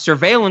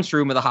surveillance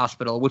room of the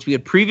hospital, which we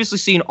had previously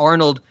seen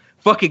Arnold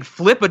fucking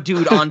flip a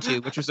dude onto,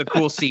 which was a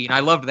cool scene.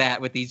 I loved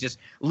that, with these just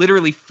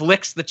literally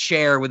flicks the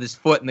chair with his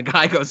foot and the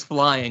guy goes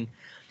flying.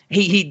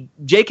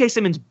 J.K.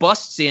 Simmons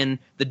busts in,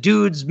 the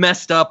dude's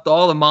messed up,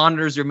 all the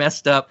monitors are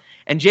messed up,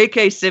 and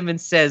J.K.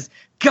 Simmons says,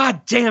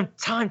 "Goddamn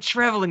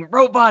time-traveling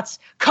robots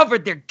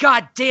covered their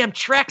goddamn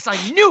tracks, I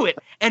knew it!"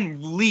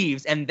 and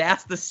leaves, and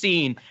that's the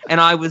scene. And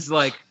I was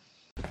like...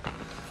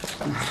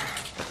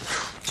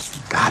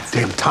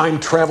 Goddamn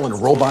time-traveling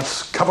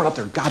robots covering up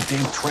their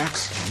goddamn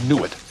tracks.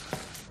 Knew it.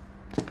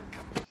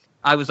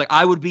 I was like,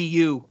 I would be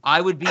you. I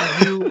would be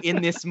you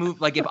in this movie.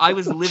 Like, if I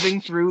was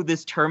living through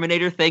this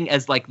Terminator thing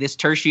as, like, this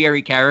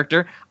tertiary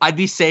character, I'd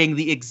be saying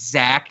the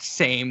exact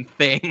same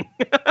thing.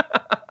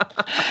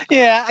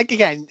 Yeah,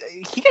 again,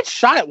 he gets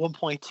shot at one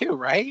point, too,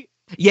 right?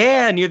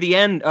 Yeah, near the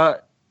end.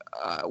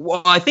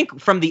 Well, I think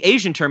from the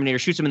Asian Terminator,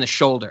 shoots him in the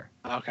shoulder.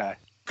 Okay.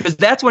 Because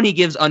that's when he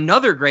gives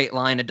another great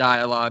line of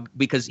dialogue,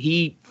 because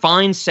he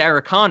finds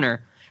Sarah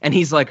Connor, and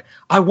he's like,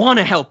 "I want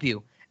to help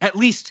you. At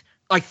least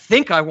I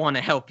think I want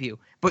to help you.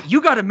 But you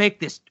got to make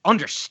this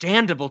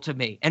understandable to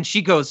me." And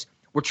she goes,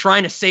 "We're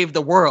trying to save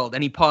the world."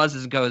 And he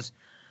pauses and goes,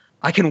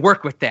 "I can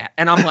work with that."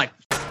 And I'm like...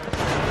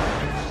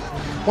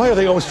 Why are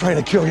they always trying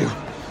to kill you?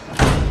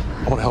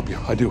 I want to help you.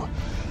 I do,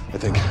 I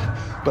think.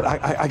 But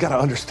I got to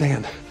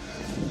understand.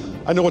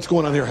 I know what's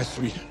going on there has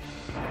to be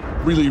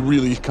really,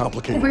 really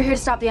complicated. We're here to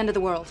stop the end of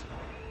the world.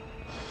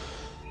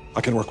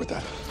 I can work with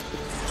that.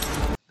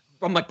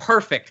 I'm like,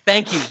 perfect.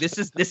 Thank you. This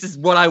is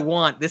what I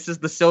want. This is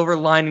the silver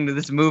lining to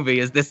this movie,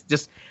 is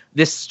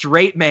this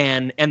straight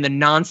man and the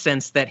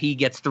nonsense that he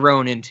gets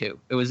thrown into.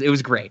 It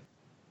was great.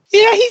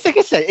 Yeah, he's, like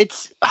I said,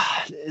 it's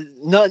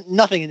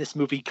nothing in this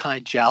movie kind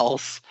of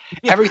gels.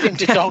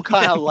 Everything's its own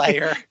kind of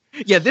layer.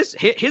 Yeah,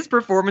 his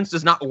performance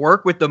does not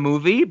work with the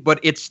movie, but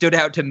it stood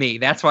out to me.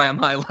 That's why I'm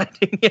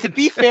highlighting it. To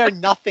be fair,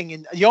 nothing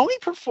in the only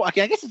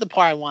okay, I guess it's the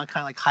part I want to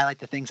kind of like highlight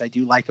the things I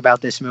do like about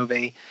this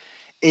movie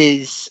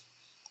is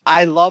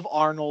I love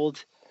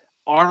Arnold.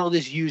 Arnold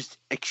is used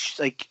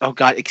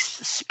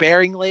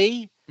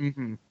sparingly.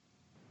 Mm-hmm.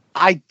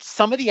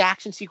 Some of the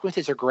action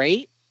sequences are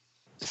great.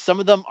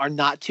 Some of them are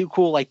not too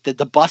cool, like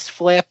the bus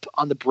flip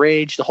on the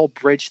bridge, the whole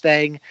bridge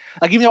thing.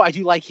 Like, even though I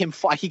do like him,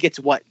 he gets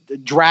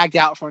dragged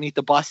out from underneath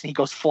the bus and he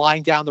goes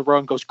flying down the road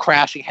and goes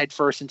crashing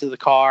headfirst into the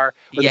car,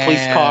 or the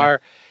police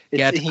car.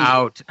 Get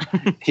out.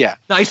 Yeah.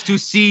 Nice to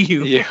see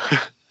you.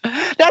 Yeah.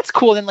 That's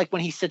cool. Then, like,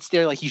 when he sits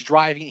there, like he's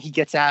driving and he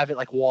gets out of it,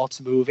 like while it's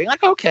moving.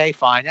 Like, okay,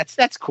 fine.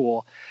 That's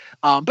cool.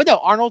 But no,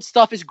 Arnold's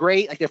stuff is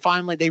great. Like,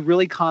 they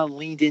really kind of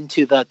leaned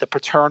into the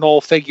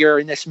paternal figure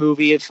in this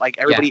movie. It's like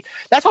everybody. Yeah.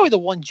 That's probably the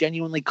one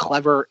genuinely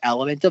clever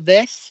element of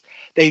this.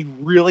 They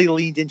really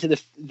leaned into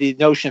the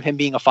notion of him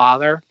being a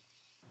father.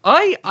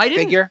 I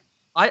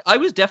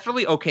was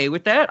definitely okay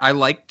with that. I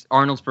liked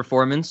Arnold's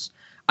performance.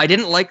 I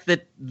didn't like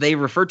that they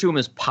referred to him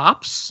as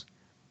Pops,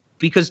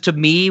 because to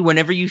me,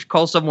 whenever you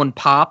call someone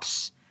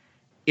Pops,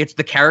 it's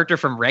the character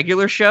from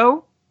Regular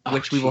Show,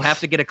 which we will have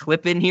to get a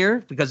clip in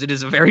here because it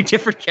is a very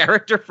different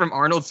character from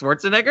Arnold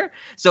Schwarzenegger.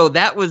 So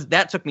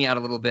that took me out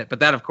a little bit, but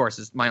that, of course,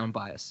 is my own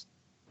bias.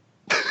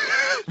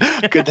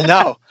 Good to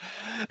know.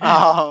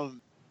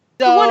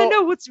 You want to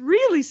know what's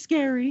really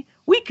scary?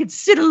 We could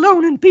sit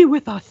alone and be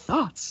with our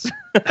thoughts.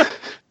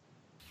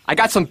 I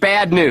got some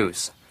bad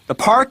news. The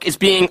park is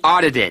being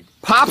audited.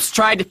 Pops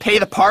tried to pay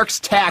the park's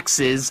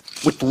taxes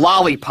with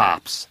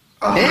lollipops.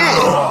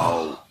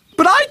 Oh.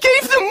 But I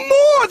gave them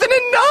more than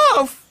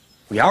enough!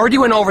 We already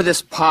went over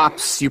this,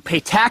 Pops. You pay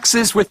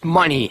taxes with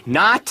money,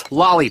 not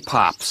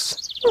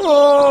lollipops.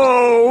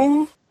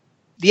 Oh!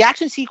 The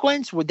action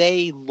sequence where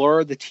they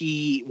lure the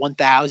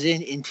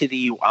T-1000 into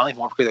the, I don't even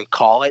know what we're going to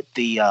call it,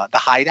 the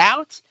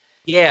hideout.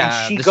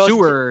 Yeah, the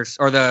sewers,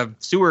 or the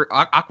sewer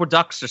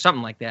aqueducts or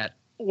something like that.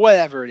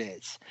 Whatever it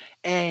is.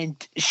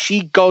 And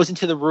she goes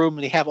into the room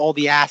and they have all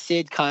the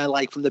acid kind of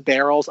like from the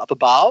barrels up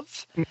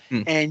above.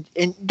 Mm-hmm.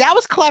 And that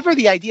was clever.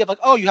 The idea of like,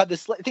 oh, you have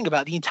this, think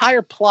about it, the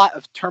entire plot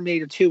of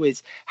Terminator 2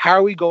 is how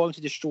are we going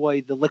to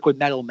destroy the liquid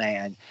metal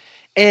man?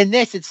 And in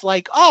this, it's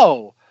like,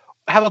 oh,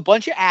 have a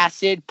bunch of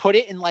acid, put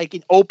it in like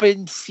an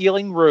open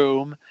ceiling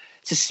room,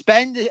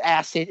 suspend the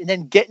acid, and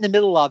then get in the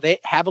middle of it,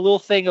 have a little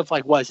thing of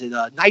like, what is it,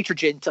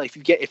 nitrogen, to like,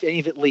 if any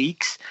of it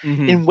leaks,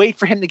 mm-hmm. and wait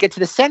for him to get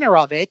to the center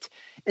of it.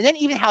 And then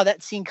even how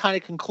that scene kind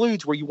of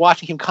concludes, where you're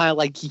watching him kind of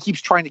like, he keeps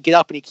trying to get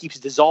up and he keeps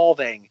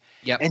dissolving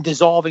and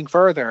dissolving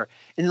further.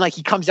 And then like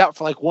he comes out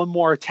for like one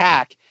more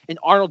attack and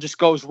Arnold just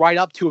goes right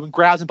up to him and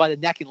grabs him by the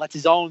neck and lets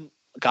his own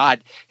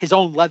his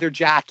own leather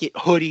jacket,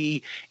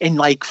 hoodie, and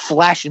like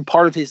flesh and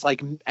part of his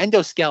like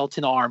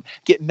endoskeleton arm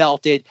get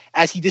melted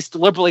as he just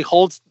deliberately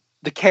holds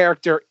the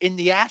character in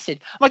the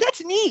acid. I'm like,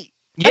 that's neat.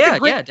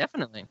 Yeah,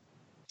 definitely.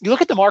 You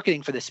look at the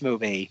marketing for this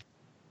movie,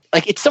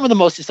 like it's some of the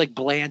most just like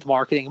bland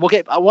marketing. We'll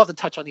have to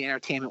touch on the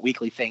Entertainment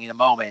Weekly thing in a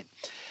moment,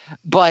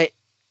 but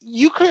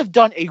you could have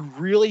done a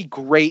really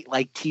great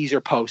like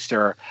teaser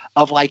poster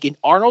of like an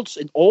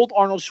old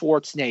Arnold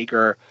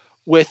Schwarzenegger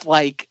with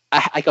like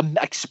a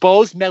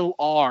exposed metal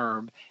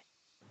arm.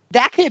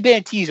 That could have been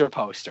a teaser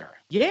poster.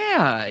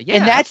 Yeah.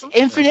 And that's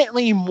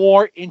infinitely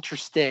more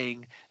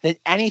interesting than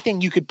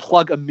anything you could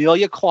plug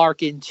Emilia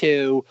Clarke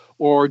into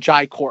or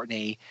Jai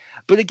Courtney.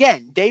 But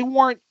again, they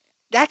weren't.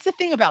 That's the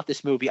thing about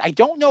this movie. I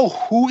don't know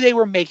who they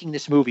were making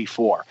this movie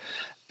for,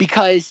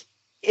 because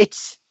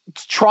it's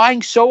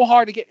trying so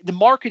hard to get the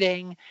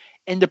marketing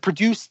and the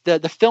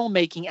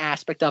filmmaking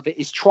aspect of it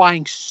is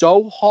trying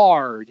so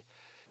hard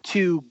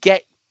to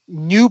get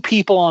new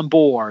people on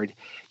board.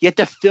 Yet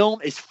the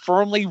film is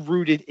firmly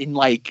rooted in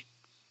like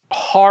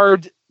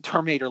hard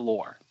Terminator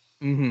lore.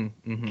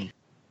 Mm-hmm. Mm-hmm.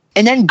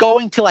 And then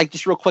going to like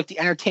just real quick, the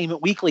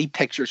Entertainment Weekly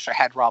pictures I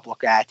had Rob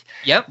look at.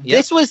 Yep.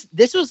 This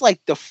was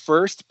like the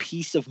first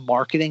piece of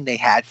marketing they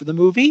had for the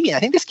movie. And I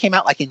think this came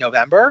out like in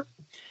November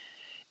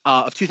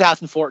of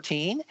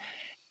 2014.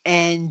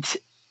 And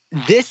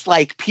this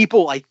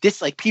people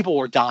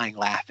were dying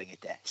laughing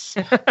at this.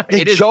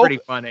 It is pretty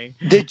funny.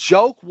 The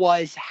joke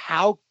was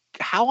how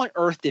on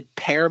earth did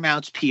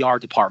Paramount's PR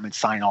department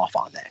sign off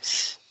on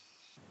this?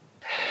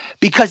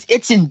 Because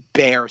it's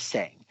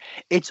embarrassing.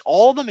 It's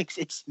all of them.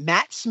 It's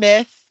Matt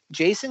Smith,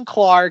 Jason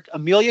Clarke,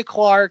 Emilia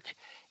Clarke,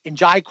 and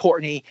Jai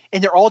Courtney,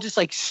 and they're all just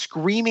like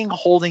screaming,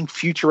 holding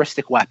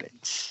futuristic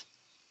weapons.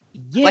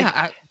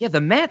 Yeah,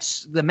 the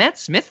Matt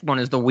Smith one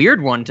is the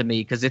weird one to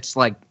me, because it's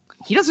like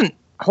he doesn't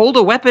hold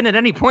a weapon at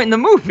any point in the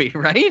movie,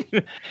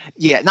 right?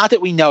 Yeah, not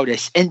that we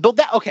notice.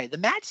 The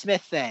Matt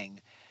Smith thing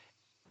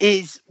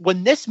is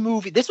when this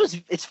movie,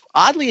 it's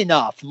oddly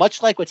enough,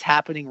 much like what's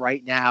happening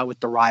right now with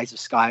The Rise of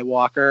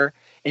Skywalker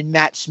and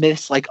Matt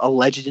Smith's like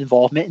alleged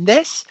involvement in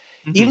this,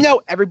 even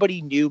though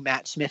everybody knew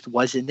Matt Smith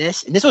was in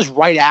this, and this was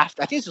right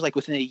after, I think this was like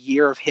within a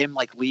year of him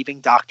like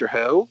leaving Doctor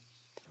Who.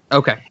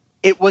 Okay.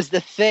 It was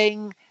the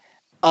thing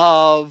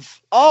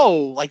of,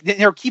 like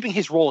they're keeping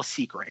his role a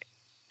secret.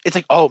 It's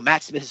like,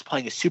 Matt Smith is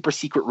playing a super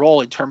secret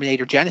role in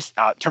Terminator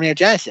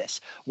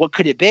Genesis. What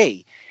could it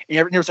be? And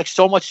there was like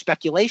so much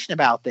speculation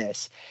about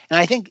this. And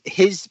I think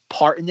his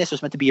part in this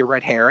was meant to be a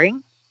red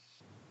herring.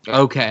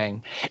 Okay.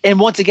 And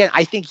once again,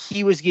 I think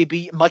he was going to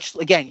be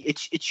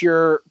it's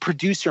your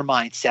producer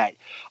mindset.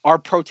 Our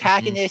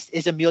protagonist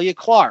is Emilia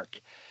Clarke,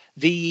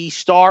 the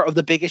star of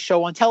the biggest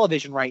show on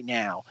television right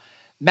now.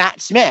 Matt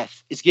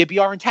Smith is going to be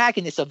our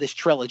antagonist of this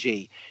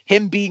trilogy.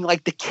 Him being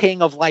like the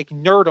king of like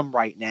nerdom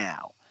right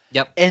now.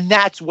 Yep. And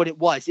that's what it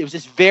was. It was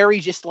this very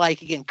just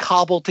like, again,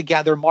 cobbled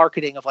together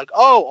marketing of like,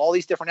 all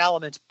these different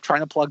elements, trying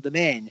to plug them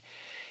in.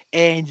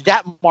 And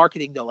that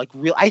marketing though,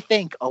 I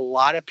think a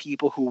lot of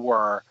people who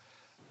were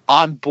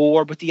on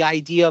board with the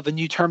idea of a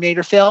new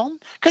Terminator film,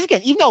 because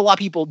again, even though a lot of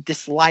people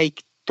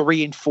dislike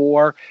 3 and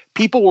 4,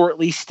 people were at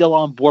least still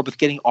on board with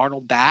getting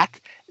Arnold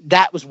back.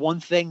 That was one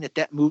thing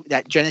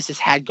that Genesis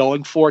had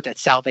going for it that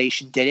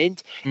Salvation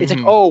didn't. It's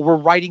like, we're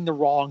righting the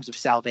wrongs of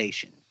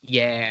Salvation.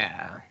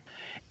 Yeah.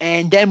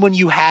 And then when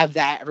you have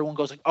that, everyone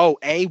goes like,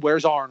 A,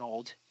 where's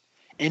Arnold?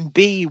 And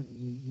B,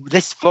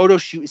 this photo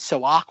shoot is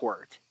so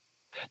awkward.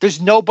 There's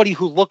nobody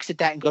who looks at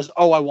that and goes,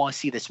 I want to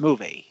see this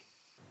movie.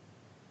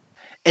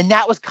 And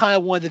that was kind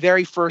of one of the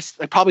very first,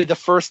 like probably the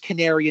first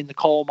canary in the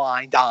coal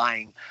mine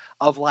dying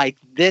of like,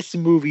 this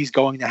movie's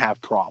going to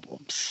have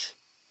problems.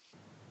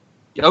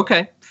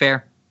 Okay,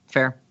 fair.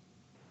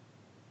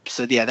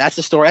 So yeah, that's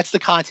the story. That's the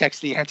context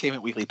of the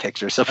Entertainment Weekly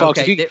picture. So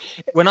folks,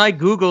 when I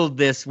Googled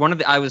this,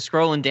 I was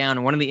scrolling down,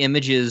 and one of the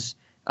images,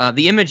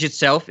 the image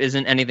itself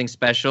isn't anything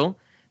special,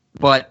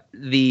 but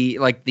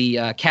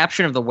the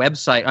caption of the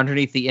website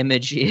underneath the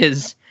image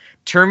is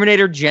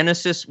Terminator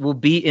Genesis will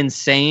be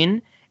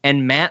insane,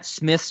 and Matt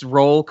Smith's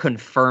role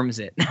confirms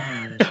it.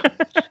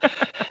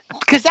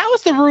 Because that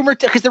was the rumor.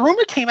 Because the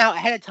rumor came out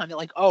ahead of time that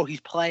like,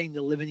 he's playing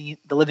the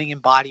living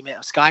embodiment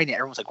of Skynet.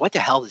 Everyone's like, what the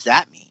hell does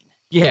that mean?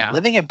 Yeah.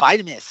 Living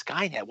embodiment of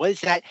Skynet. What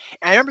is that?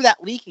 And I remember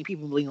that leaking,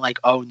 people being like,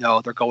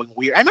 no, they're going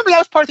weird. I remember that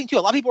was part of the thing too.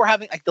 A lot of people were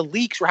having, like, the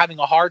leaks were having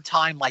a hard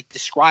time, like,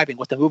 describing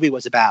what the movie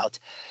was about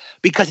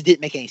because it didn't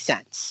make any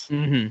sense.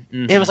 And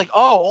it was like,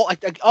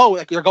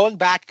 they're going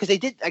back, because they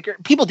did, like,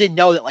 people didn't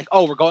know that, like,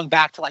 we're going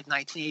back to, like,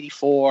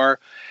 1984.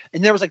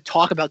 And there was, like,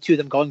 talk about, two of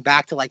them going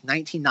back to, like,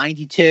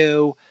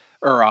 1992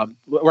 or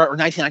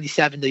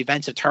 1997, the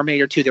events of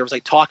Terminator 2. There was,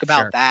 like, talk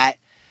about that.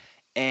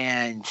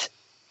 And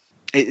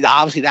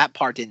obviously that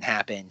part didn't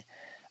happen,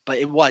 but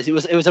it was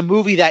a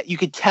movie that you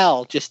could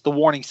tell just the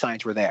warning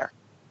signs were there.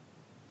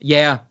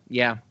 Yeah.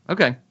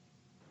 Okay.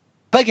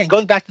 But again,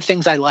 going back to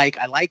things I like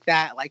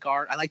that. I like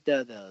art. I like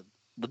the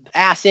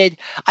acid.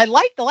 I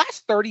like the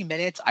last 30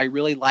 minutes. I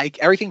really like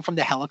everything from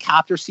the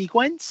helicopter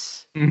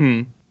sequence.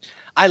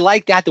 I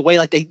like that, the way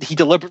like he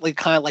deliberately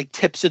kind of like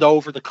tips it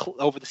over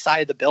the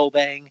side of the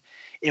building,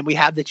 and we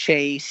have the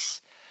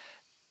chase.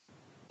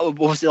 What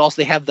was it?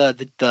 Also, they have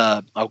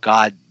the oh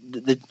god,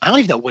 I don't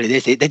even know what it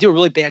is. They do a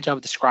really bad job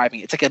of describing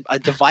it. It's like a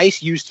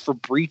device used for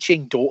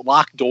breaching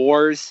locked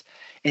doors,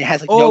 and it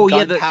has like no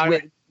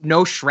gunpowder,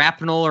 no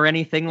shrapnel or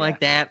anything like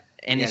that.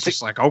 And it's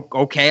just like, oh,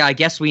 okay, I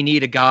guess we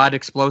need a god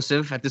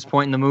explosive at this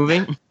point in the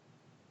movie.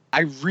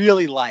 I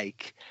really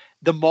like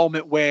the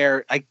moment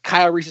where like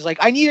Kyle Reese is like,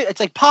 I need it. It's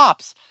like,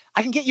 Pops,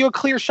 I can get you a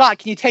clear shot.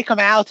 Can you take him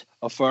out?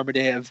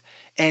 Affirmative.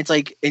 And it's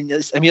like, and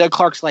Emilia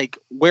Clarke's like,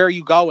 where are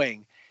you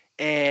going?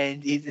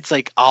 And it's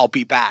like, I'll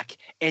be back.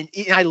 And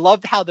I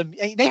loved how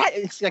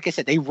it's like I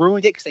said, they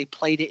ruined it because they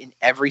played it in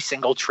every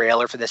single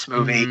trailer for this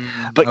movie.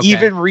 But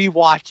even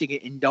rewatching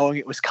it and knowing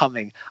it was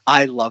coming,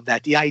 I love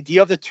that. The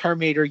idea of the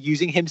Terminator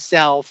using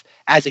himself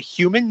as a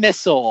human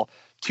missile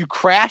to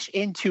crash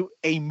into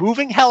a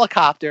moving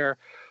helicopter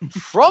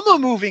from a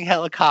moving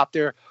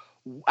helicopter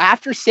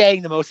after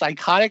saying the most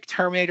iconic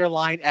Terminator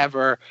line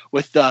ever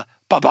with the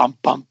ba-bum,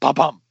 bum,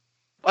 ba-bum.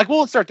 Like,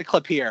 we'll insert the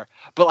clip here,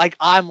 but like,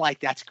 I'm like,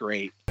 that's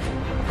great.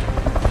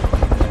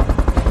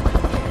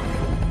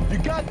 You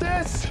got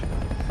this?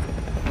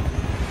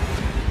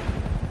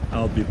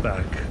 I'll be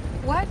back.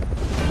 What?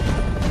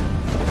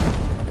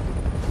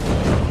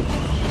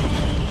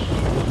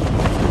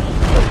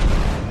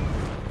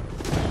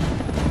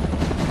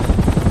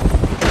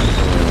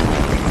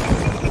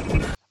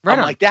 Right.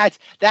 I'm like, that's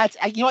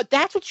you know what,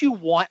 that's what you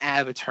want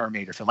out of a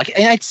Terminator film. Like,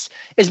 and it's,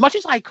 as much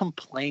as I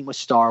complain with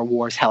Star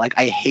Wars how like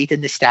I hate the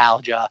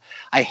nostalgia,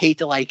 I hate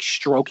the like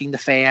stroking the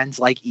fans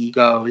like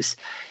egos,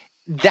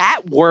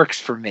 that works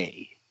for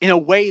me in a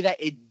way that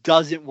it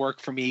doesn't work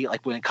for me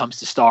like when it comes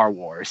to Star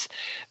Wars,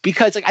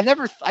 because like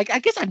I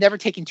guess I've never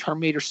taken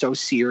Terminator so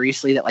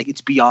seriously that like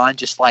it's beyond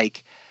just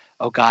like,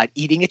 oh god,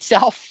 eating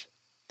itself.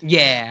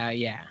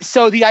 Yeah.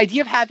 So the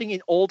idea of having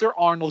an older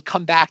Arnold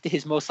come back to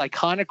his most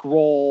iconic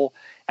role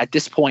at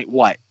this point,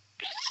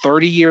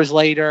 30 years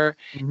later,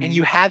 and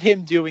you have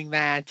him doing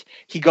that,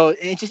 he goes,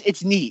 and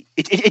it's neat.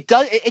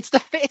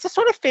 It's a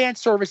sort of fan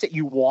service that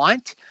you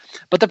want,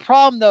 but the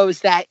problem though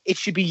is that it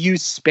should be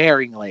used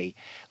sparingly.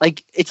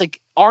 Like, it's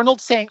like Arnold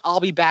saying,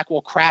 I'll be back,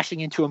 while crashing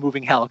into a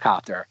moving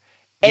helicopter.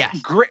 Yeah.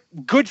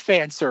 Good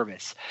fan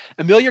service.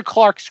 Emilia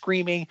Clarke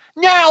screaming,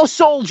 now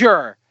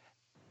soldier!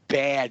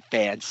 Bad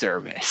fan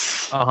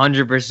service.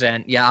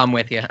 100%. Yeah, I'm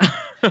with you.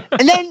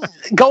 And then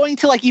going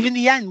to like even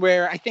the end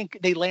where I think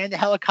they land a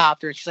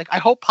helicopter and she's like, I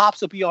hope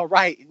Pops will be all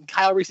right. And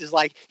Kyle Reese is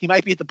like, he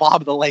might be at the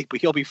bottom of the lake,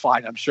 but he'll be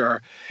fine, I'm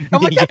sure.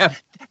 I'm like,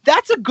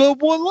 that's a good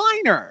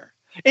one-liner.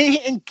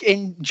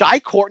 And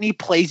Jai Courtney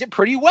plays it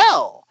pretty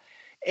well.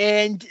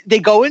 And they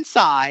go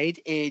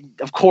inside, and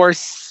of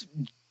course,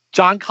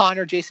 John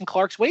Connor, Jason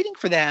Clarke's waiting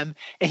for them,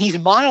 and he's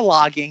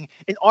monologuing,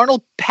 and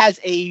Arnold has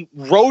a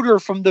rotor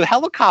from the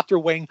helicopter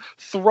wing,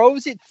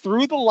 throws it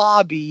through the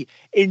lobby,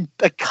 and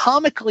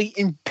comically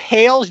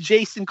impales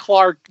Jason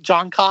Clarke,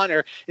 John Connor,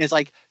 and is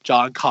like,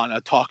 John Connor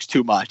talks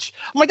too much.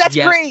 I'm like, that's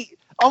great.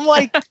 I'm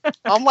like,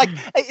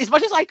 as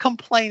much as I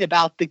complain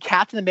about the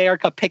Captain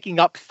America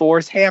picking up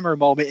Thor's hammer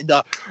moment in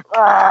the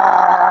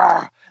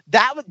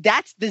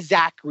that's the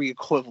Zachary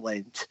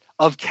equivalent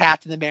of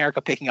Captain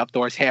America picking up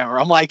Thor's hammer.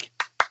 I'm like,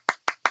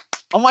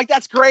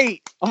 that's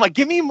great. I'm like,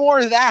 give me more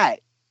of that.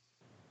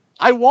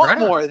 I want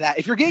more of that.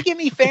 If you're going to give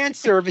me fan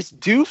service,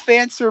 do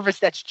fan service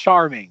that's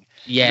charming.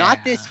 Yeah.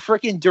 Not this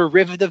freaking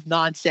derivative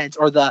nonsense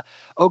or the,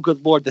 oh,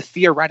 good Lord, the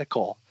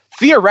theoretical.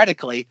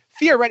 Theoretical.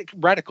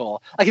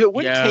 Like, if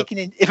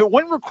it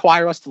wouldn't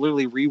require us to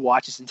literally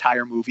rewatch this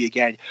entire movie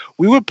again,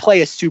 we would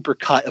play a super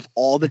cut of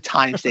all the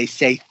times they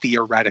say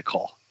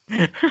theoretical.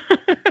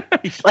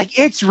 Like,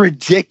 it's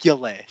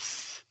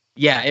ridiculous.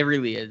 Yeah, it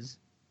really is.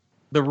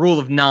 The rule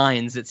of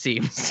nines, it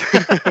seems.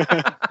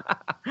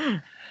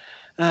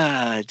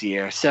 Ah,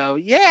 dear. So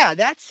yeah,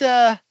 that's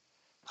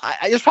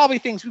there's probably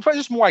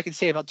there's more I can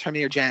say about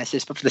Terminator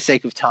Genisys, but for the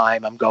sake of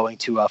time, I'm going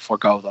to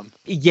forego them.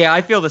 Yeah,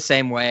 I feel the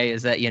same way.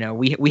 Is that, you know,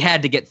 we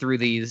had to get through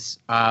these,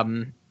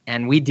 and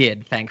we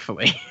did,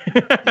 thankfully.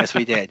 Yes,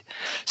 we did.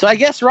 So I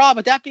guess, Rob,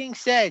 with that being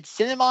said,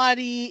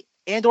 Cinemati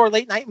and/or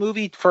late night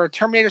movie for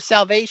Terminator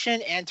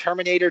Salvation and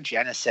Terminator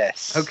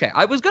Genisys. Okay,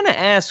 I was going to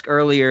ask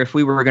earlier if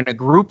we were going to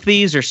group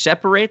these or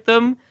separate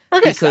them.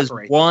 Okay,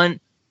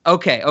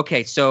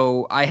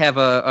 so I have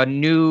a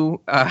new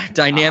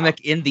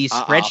dynamic in the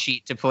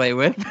spreadsheet to play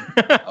with.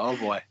 Oh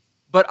boy.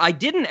 But I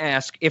didn't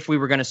ask if we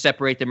were going to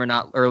separate them or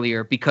not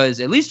earlier, because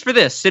at least for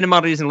this,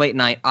 Cinemati's and Late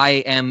Night, I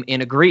am in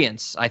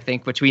agreement, I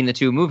think, between the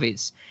two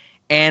movies.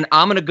 And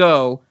I'm going to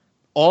go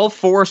all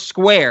four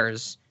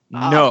squares,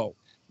 no.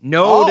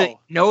 No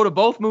to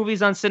both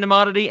movies on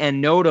Cinemati,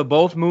 and no to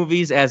both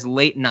movies as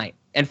Late Night.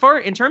 And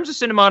in terms of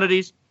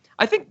Cinemati's,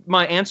 I think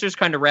my answers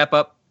kind of wrap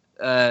up,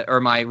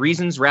 or my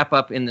reasons wrap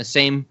up in the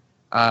same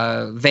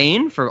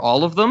vein for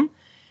all of them.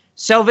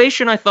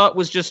 Salvation, I thought,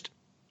 was just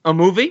a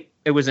movie.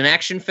 It was an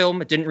action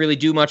film. It didn't really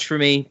do much for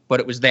me,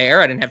 but it was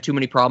there. I didn't have too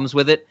many problems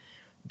with it.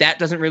 That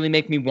doesn't really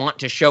make me want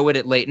to show it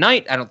at Late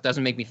Night.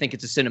 Doesn't make me think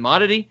it's a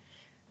Cinemati.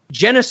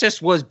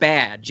 Genesis was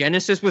bad.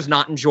 Genesis was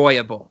not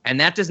enjoyable. And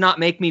that does not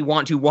make me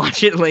want to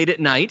watch it late at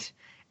night.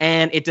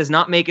 And it does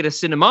not make it a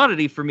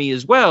cinemodity for me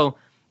as well.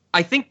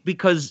 I think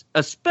because,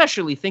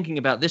 especially thinking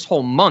about this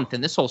whole month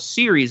and this whole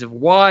series of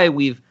why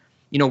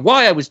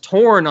why I was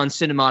torn on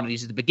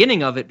cinemodities at the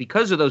beginning of it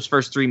because of those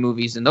first 3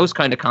 movies and those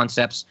kind of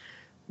concepts,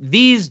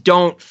 these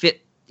don't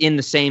fit in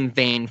the same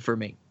vein for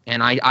me.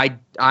 And I'm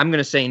going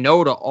to say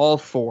no to all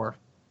 4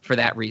 for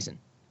that reason.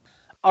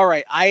 All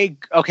right.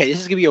 This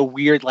is going to be a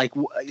weird,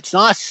 it's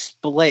not a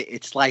split.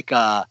 It's like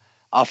a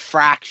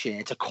fraction.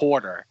 It's a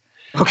quarter.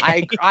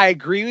 Okay. I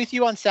agree with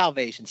you on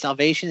Salvation.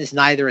 Salvation is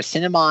neither a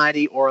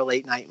cinemodity or a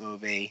late night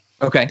movie.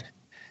 Okay.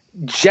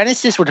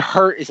 Genesis would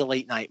hurt as a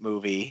late night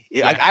movie.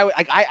 Yeah.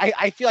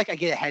 I feel like I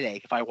get a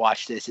headache if I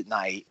watch this at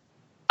night.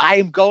 I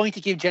am going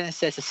to give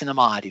Genesis a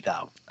cinemodity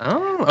though.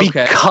 Oh,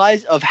 okay.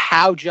 Because of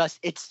how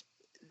it's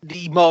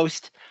the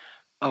most,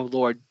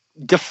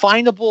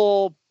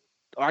 definable,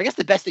 or I guess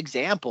the best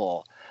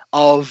example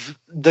of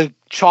the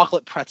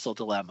chocolate pretzel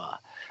dilemma.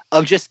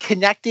 Of just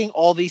connecting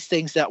all these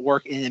things that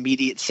work in an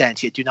immediate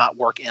sense, yet do not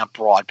work in a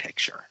broad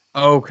picture.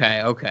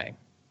 Okay.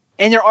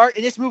 And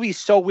this movie is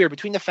so weird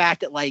between the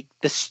fact that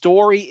the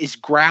story is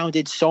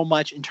grounded so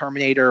much in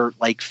Terminator,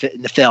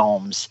 in the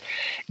films,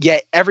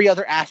 yet every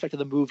other aspect of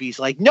the movie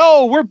is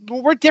no,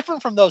 we're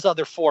different from those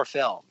other 4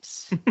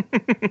 films.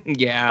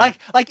 Yeah.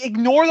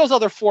 Ignore those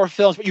other 4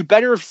 films, but you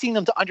better have seen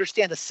them to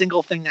understand a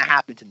single thing that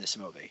happened in this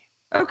movie.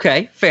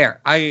 Okay, fair.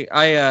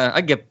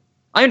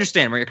 I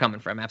understand where you're coming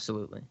from.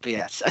 Absolutely. But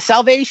yes,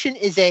 Salvation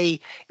is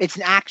it's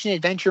an action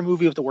adventure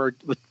movie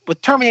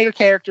with Terminator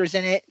characters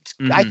in it.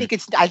 Mm-hmm.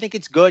 I think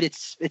it's good.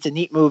 It's a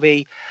neat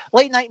movie.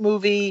 Late night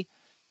movie.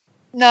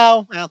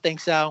 No, I don't think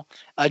so.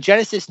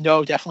 Genesis,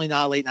 no, definitely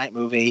not a late night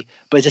movie.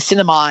 But as a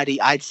cinemodity,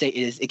 I'd say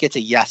it gets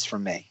a yes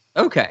from me.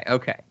 Okay,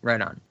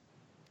 right on.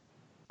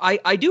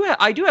 I do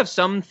have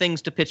some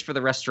things to pitch for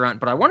the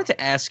restaurant, but I wanted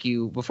to ask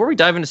you before we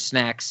dive into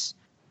snacks.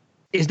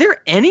 Is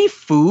there any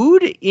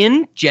food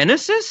in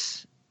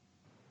Genesis?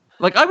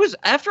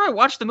 After I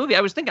watched the movie,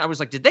 I was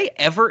like, did they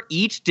ever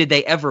eat? Did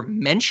they ever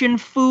mention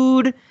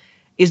food?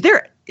 Is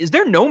there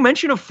no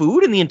mention of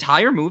food in the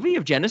entire movie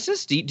of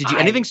Genesis? Did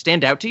anything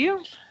stand out to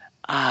you?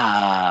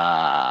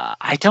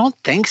 I don't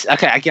think so.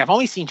 Okay, I've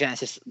only seen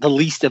Genesis the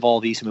least of all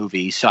these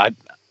movies, so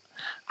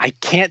I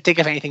can't think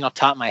of anything off the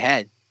top of my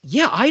head.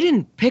 Yeah, I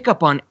didn't pick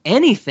up on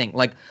anything.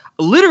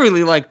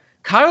 Literally,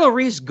 Kylo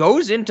Reese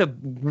goes into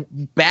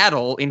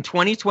battle in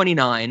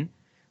 2029,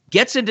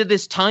 gets into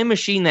this time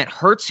machine that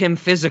hurts him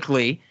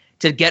physically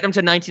to get him to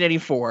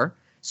 1984,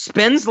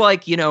 spends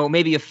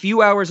maybe a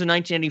few hours in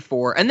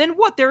 1984, and then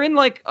what? They're in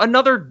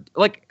another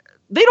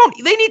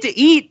they need to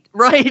eat,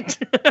 right?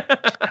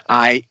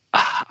 I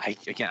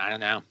don't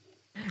know.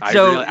 I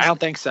don't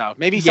think so.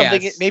 Maybe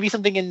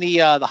something in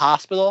the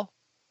hospital.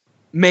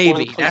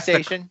 Maybe that's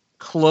the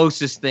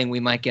closest thing we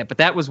might get, but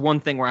that was one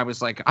thing where I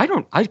was like,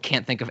 I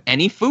can't think of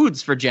any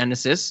foods for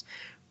Genesis,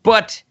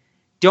 but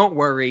don't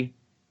worry,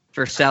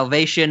 for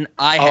Salvation,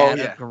 I had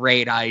a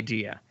great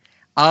idea.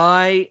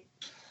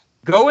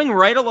 Going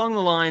right along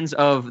the lines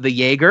of the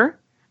Jaeger,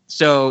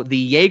 so the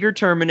Jaeger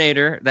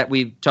Terminator that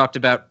we talked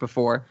about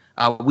before,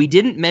 we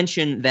didn't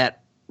mention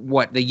that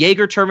the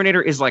Jaeger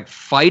Terminator is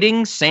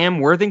fighting Sam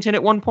Worthington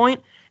at one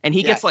point. And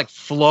he gets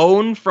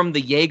flown from the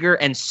Jaeger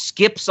and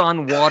skips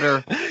on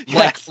water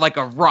like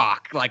a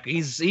rock.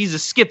 He's a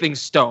skipping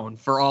stone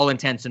for all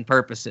intents and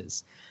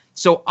purposes.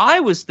 So I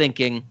was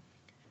thinking,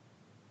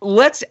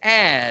 let's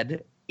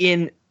add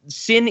in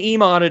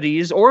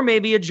cinemodities, or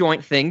maybe a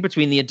joint thing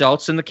between the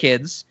adults and the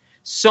kids,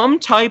 some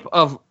type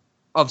of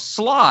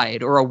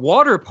slide or a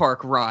water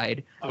park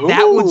ride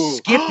that would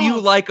skip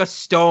you like a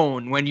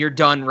stone when you're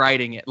done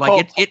riding it.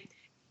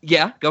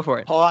 Yeah, go for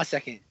it. Hold on a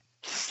second.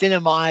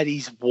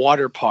 Cinemodities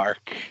water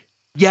park.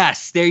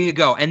 Yes, there you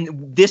go.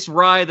 And this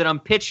ride that I'm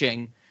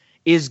pitching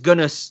is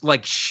gonna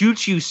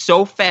shoot you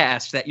so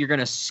fast that you're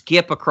gonna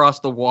skip across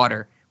the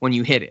water when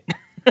you hit it.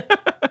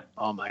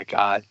 Oh my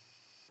god,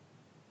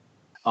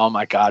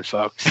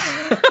 folks.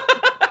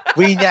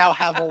 We now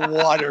have a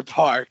water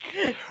park.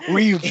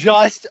 We've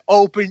just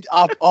opened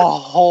up a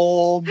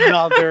whole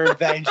nother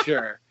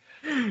venture.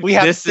 We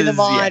have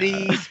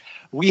cinemodities.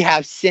 We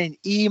have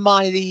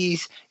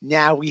cinemodities.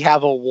 Now we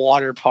have a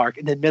water park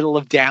in the middle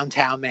of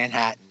downtown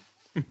Manhattan.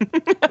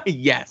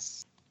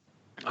 Yes.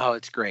 Oh,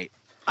 it's great.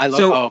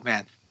 Oh,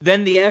 man.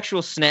 Then the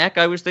actual snack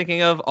I was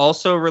thinking of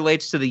also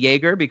relates to the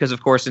Jaeger because,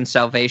 of course, in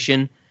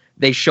Salvation,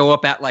 they show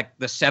up at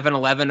the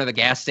 7-Eleven or the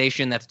gas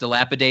station that's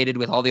dilapidated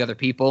with all the other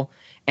people.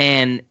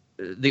 And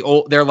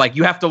they're like,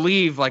 you have to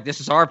leave. This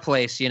is our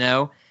place,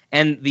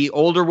 And the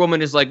older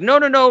woman is like, no,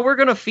 we're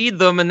going to feed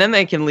them and then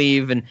they can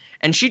leave.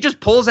 And she just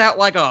pulls out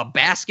a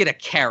basket of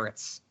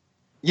carrots.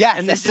 Yeah.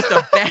 And there's just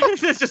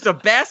a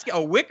basket,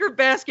 a wicker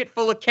basket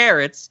full of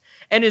carrots.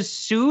 And as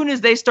soon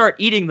as they start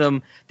eating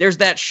them, there's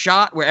that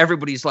shot where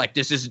everybody's like,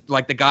 this is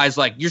the guy's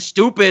like, you're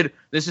stupid.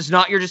 This is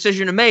not your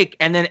decision to make.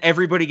 And then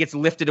everybody gets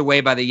lifted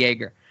away by the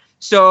Jaeger.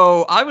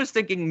 So I was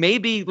thinking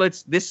maybe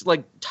this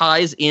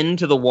ties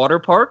into the water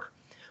park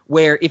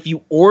where if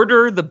you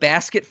order the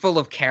basket full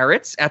of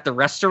carrots at the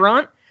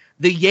restaurant,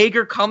 the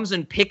Jaeger comes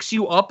and picks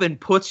you up and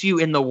puts you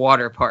in the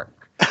water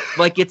park.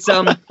 Like it's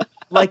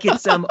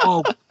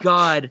oh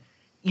God.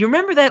 You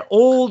remember that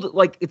old,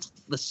 like, it's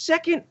the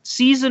second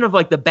season of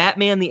like the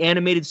Batman the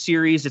animated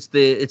series. It's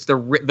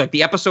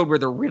the episode where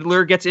the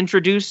Riddler gets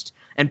introduced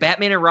and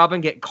Batman and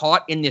Robin get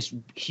caught in this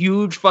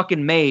huge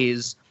fucking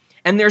maze,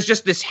 and there's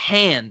just this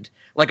hand,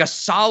 like a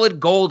solid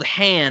gold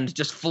hand,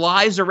 just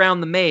flies around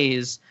the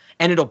maze,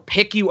 and it'll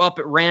pick you up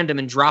at random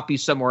and drop you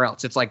somewhere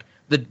else. It's like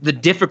the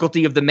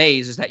difficulty of the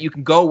maze is that you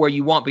can go where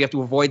you want, but you have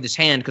to avoid this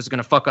hand because it's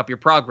going to fuck up your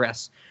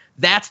progress.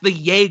 That's the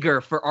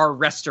Jaeger for our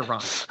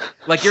restaurant.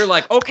 Like you're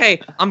like,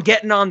 okay, I'm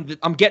getting on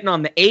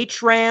the A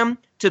tram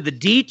to the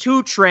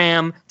D2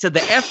 tram to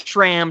the F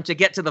tram to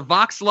get to the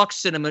Vox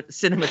Lux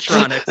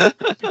Cinematronics.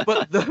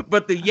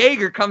 but the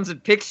Jaeger comes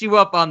and picks you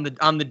up on the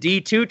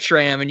D2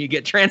 tram and you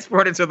get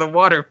transported to the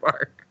water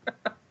park.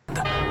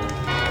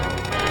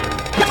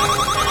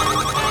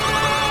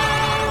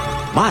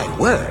 My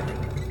word.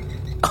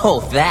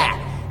 Oh,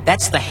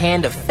 that's the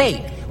hand of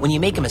fate. When you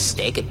make a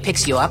mistake, it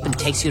picks you up and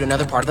takes you to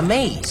another part of the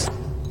maze.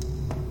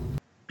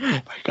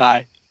 Oh my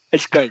God,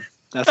 it's good.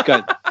 That's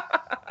good.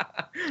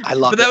 I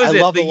love it. But that was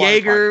it. The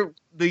Jaeger.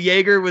 The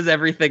Jaeger was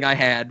everything I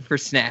had for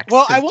snacks.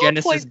 Well,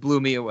 Genesis blew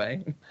me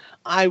away.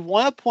 I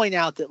want to point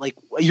out that, like,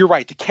 you're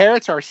right. The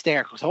carrots are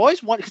hysterical. So I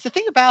always want, because the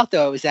thing about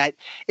though is that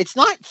it's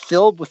not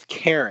filled with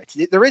carrots.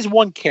 There is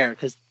one carrot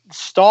because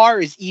Star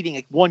is eating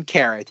like one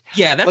carrot.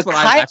 Yeah, that's what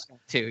I thought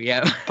too.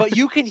 Yeah, but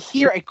you can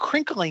hear a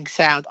crinkling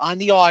sound on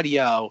the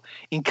audio,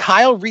 and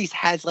Kyle Reese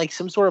has like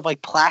some sort of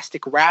like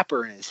plastic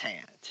wrapper in his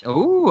hand.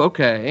 Oh,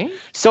 okay.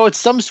 So it's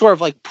some sort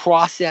of like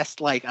processed,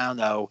 like, I don't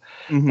know,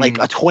 like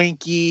a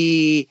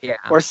Twinkie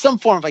or some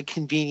form of like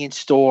convenience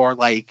store,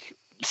 like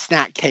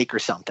snack cake or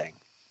something.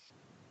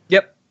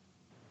 Yep.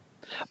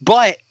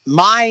 But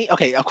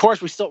of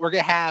course we're going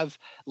to have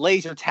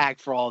laser tag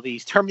for all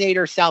these.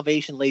 Terminator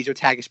Salvation laser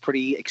tag is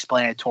pretty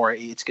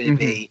explanatory. It's going to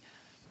be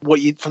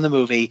from the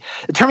movie.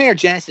 The Terminator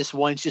Genesis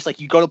one's just like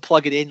you go to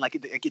plug it in, like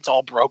it's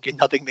all broken,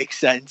 nothing makes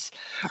sense.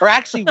 Or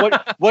actually,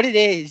 what it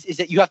is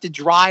that you have to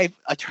drive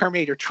a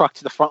Terminator truck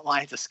to the front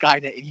lines of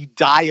Skynet and you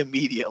die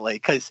immediately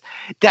because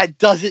that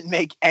doesn't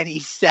make any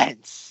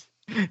sense.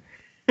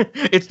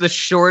 It's the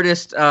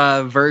shortest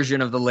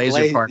version of the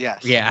laser park.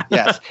 Yes. Yeah.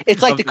 Yes.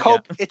 It's like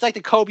it's like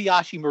the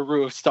Kobayashi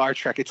Maru of Star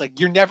Trek. It's like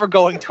you're never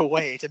going to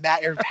win. It's a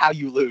matter of how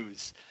you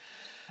lose.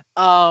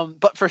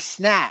 But for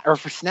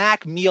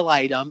snack meal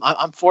item,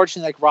 I'm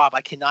fortunate like Rob,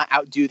 I cannot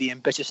outdo the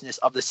ambitiousness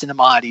of the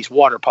Cinemati's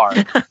water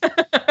park.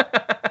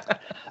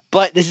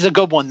 But this is a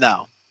good one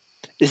though.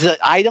 This is an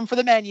item for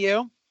the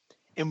menu,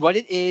 and what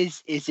it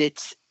is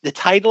it's the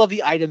title of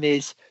the item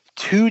is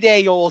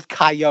 2-day-old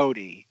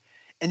coyote.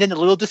 And then the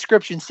little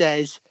description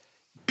says,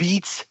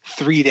 beats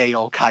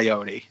 3-day-old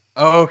coyote.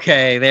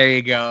 Okay, there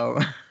you go.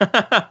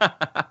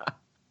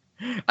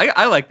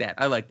 I like that.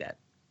 I like that.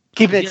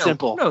 Keeping it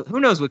simple. Who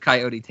knows what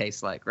coyote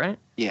tastes like, right?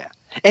 Yeah.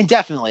 And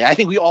definitely, I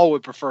think we all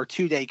would prefer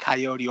 2-day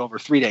coyote over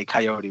 3-day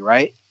coyote,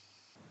 right?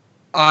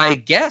 I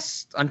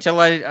guess. Until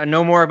I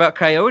know more about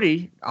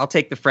coyote, I'll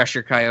take the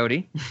fresher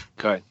coyote.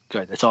 Good.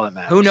 That's all that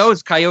matters. Who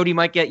knows? Coyote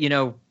might get,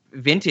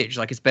 vintage,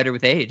 like it's better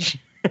with age.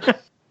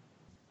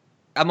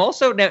 I'm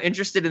also now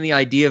interested in the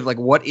idea of like,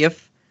 what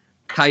if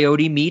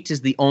coyote meat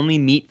is the only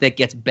meat that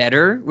gets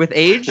better with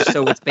age?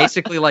 So it's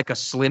basically like a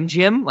Slim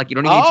Jim, like you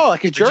don't even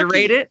like a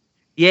refrigerate jerky. it.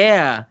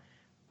 Yeah.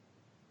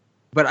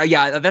 But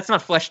that's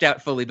not fleshed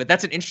out fully. But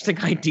that's an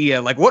interesting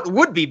idea. Like, what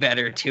would be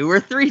better, 2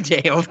 or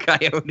 3-day-old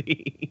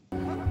coyote?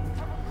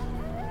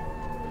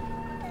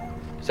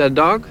 Is that a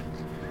dog?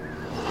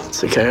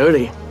 It's a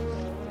coyote.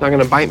 Not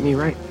gonna bite me,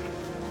 right?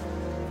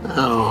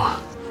 No.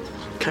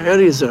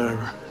 Coyotes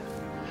are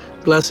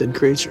blessed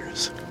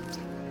creatures.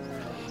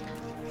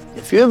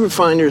 If you ever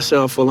find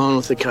yourself alone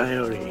with a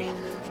coyote,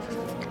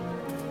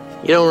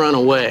 you don't run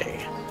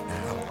away.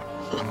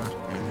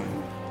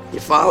 You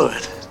follow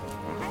it.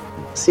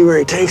 See where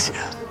he takes you.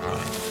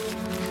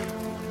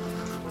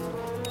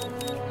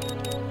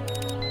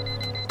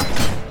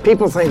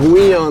 People think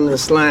we own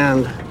this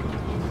land.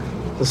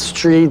 The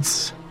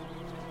streets,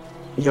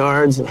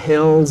 yards and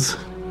hills,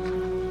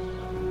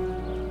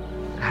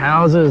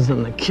 houses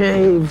and the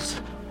caves.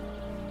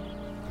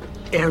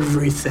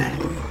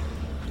 Everything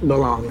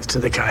belongs to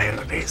the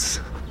coyotes.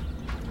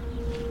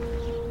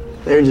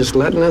 They're just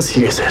letting us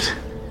use it.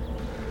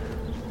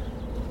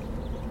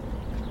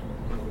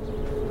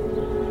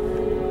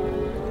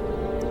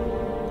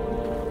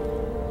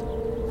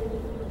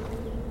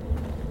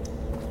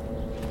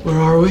 Where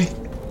are we?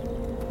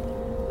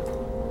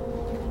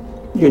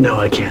 You know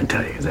I can't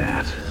tell you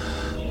that.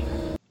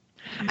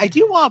 I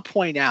do want to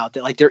point out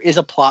that like there is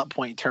a plot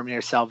point in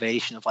Terminator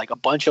Salvation of like a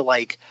bunch of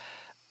like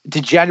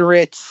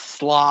degenerates,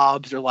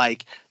 slobs, or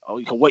like,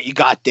 oh, what you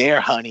got there,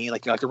 honey?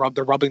 Like they're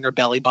rubbing their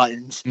belly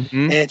buttons,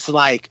 and it's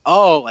like,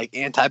 oh, like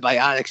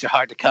antibiotics are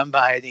hard to come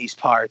by in these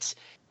parts.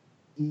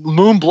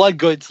 Moon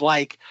Bloodgood's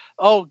like,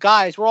 oh,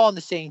 guys, we're all on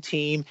the same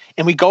team,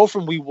 and we go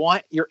from we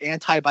want your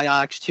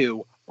antibiotics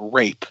to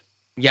rape.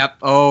 Yep.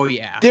 Oh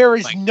yeah. There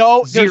is like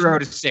no 0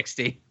 to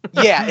 60.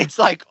 Yeah, it's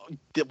like,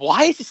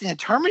 why is this in a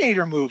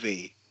Terminator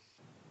movie?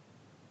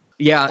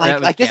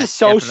 Yeah, this is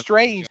so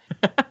strange.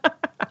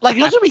 Like,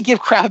 you know what we give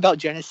crap about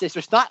Genesis?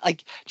 There's not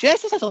like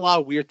Genesis has a lot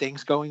of weird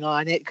things going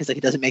on in it because like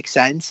it doesn't make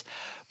sense.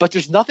 But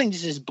there's nothing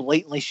just as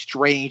blatantly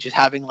strange as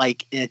having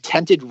like an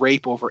attempted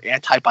rape over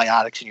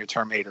antibiotics in your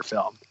Terminator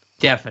film.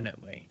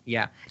 Definitely,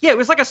 yeah. It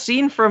was like a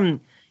scene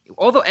from.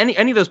 Although any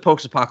of those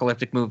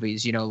post-apocalyptic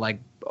movies, you know, like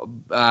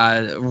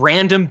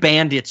random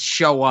bandits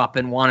show up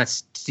and want to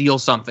steal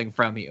something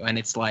from you, and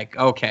it's like,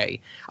 okay,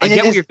 I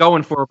get what you're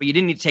going for, but you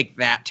didn't need to take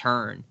that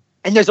turn.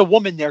 And there's a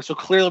woman there, so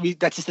clearly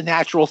that's just the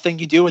natural thing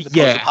you do in the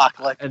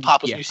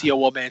post-apocalyptic. You see a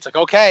woman, it's like,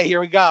 okay,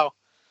 here we go.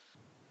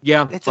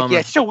 Yeah, it's like,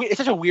 it's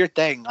such a weird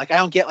thing. Like, I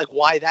don't get like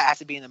why that has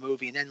to be in the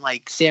movie, and then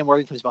like Sam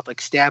Worthington's about to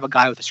like stab a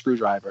guy with a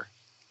screwdriver.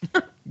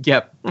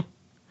 Yep.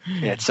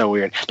 Yeah, it's so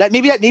weird.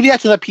 Maybe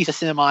that's another piece of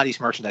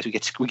Cinemati's merchandise.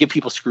 We give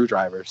people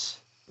screwdrivers.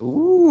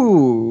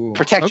 Ooh,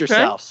 protect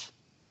yourselves.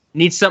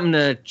 Need something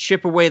to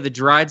chip away the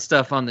dried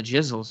stuff on the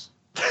jizzles.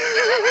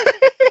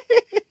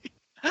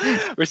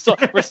 We're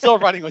still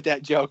running with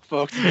that joke,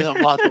 folks. It's been a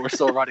month, but we're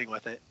still running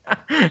with it.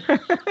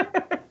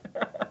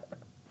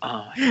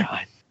 Oh my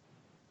god!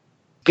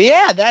 But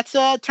yeah, that's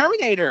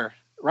Terminator,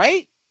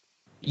 right?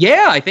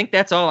 Yeah, I think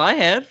that's all I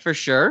had for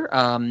sure.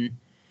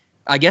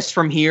 I guess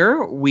from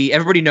here,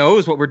 everybody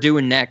knows what we're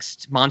doing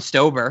next.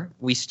 Monstober.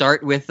 We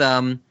start with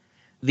the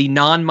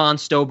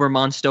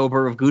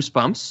non-Monstober of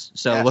Goosebumps.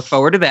 So Look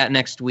forward to that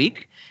next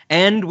week.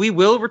 And we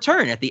will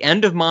return at the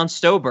end of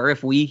Monstober,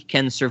 if we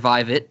can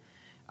survive it.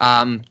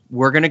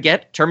 We're going to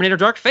get Terminator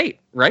Dark Fate,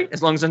 right?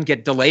 As long as it doesn't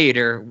get delayed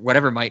or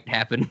whatever might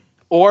happen.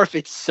 Or if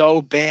it's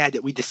so bad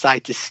that we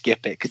decide to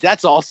skip it. Because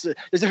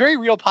there's a very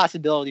real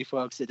possibility,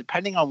 folks, that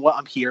depending on what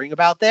I'm hearing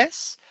about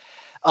this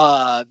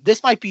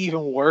might be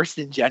even worse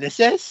than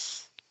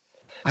Genesis.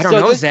 I don't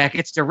know, Zach.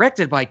 It's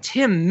directed by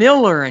Tim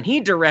Miller, and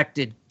he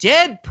directed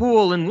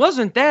Deadpool, and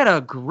wasn't that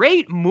a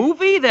great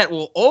movie that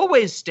will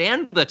always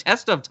stand the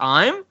test of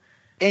time?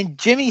 And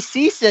Jimmy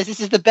C says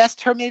this is the best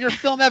Terminator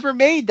film ever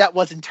made that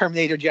wasn't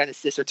Terminator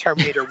Genesis or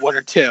Terminator 1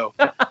 or 2.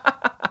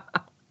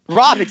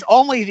 Rob, it's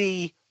only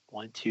the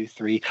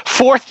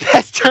 4th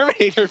best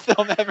Terminator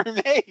film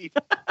ever made.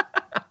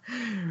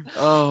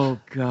 Oh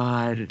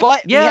God!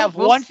 But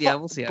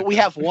we'll see. We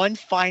have one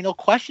final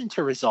question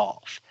to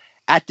resolve.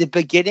 At the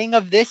beginning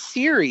of this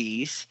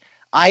series,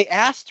 I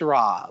asked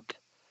Rob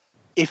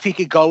if he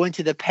could go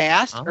into the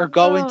past or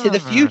go into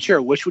the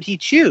future. Which would he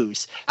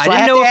choose? So I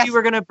didn't know if you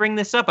were going to bring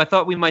this up. I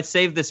thought we might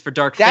save this for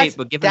Dark Fate,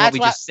 but given what we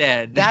just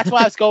said, that's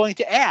what I was going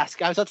to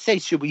ask. I was about to say,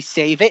 should we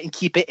save it and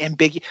keep it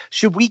ambiguous?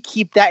 Should we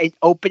keep that an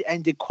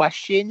open-ended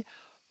question?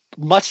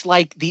 Much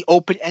like the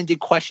open-ended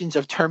questions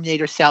of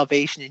Terminator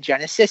Salvation and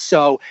Genesis.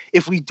 So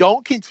if we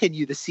don't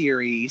continue the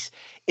series,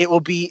 it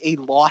will be a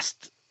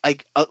lost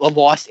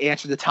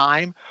answer to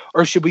time,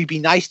 or should we be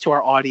nice to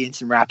our audience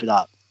and wrap it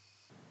up?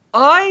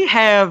 I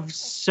have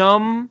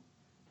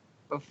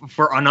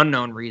for an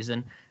unknown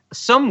reason,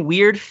 some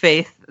weird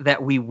faith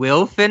that we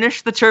will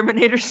finish the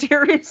Terminator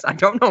series. I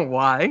don't know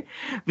why,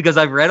 because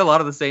I've read a lot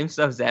of the same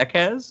stuff Zach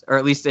has, or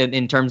at least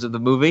in terms of the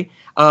movie.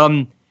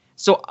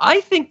 So I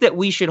think that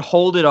we should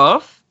hold it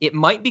off. It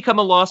might become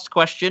a lost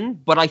question,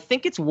 but I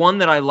think it's one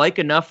that I like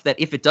enough that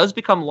if it does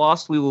become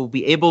lost, we will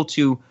be able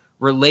to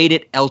relate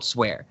it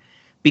elsewhere.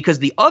 Because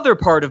the other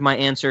part of my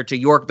answer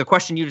to the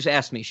question you just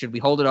asked me, should we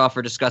hold it off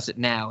or discuss it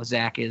now,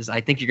 Zach, is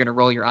I think you're going to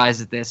roll your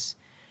eyes at this.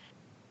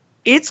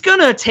 It's going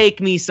to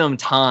take me some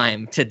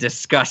time to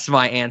discuss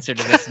my answer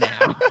to this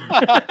now.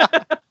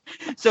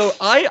 So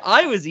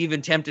I was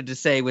even tempted to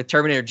say with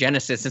Terminator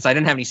Genesis, since I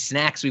didn't have any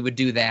snacks, we would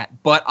do that.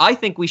 But I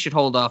think we should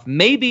hold off.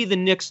 Maybe the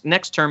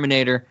next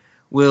Terminator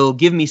will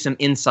give me some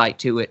insight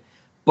to it.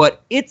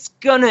 But it's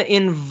going to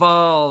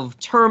involve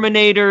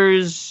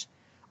Terminators,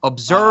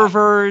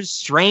 observers,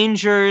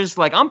 strangers.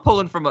 Like, I'm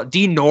pulling from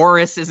Dean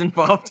Norris is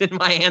involved in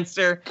my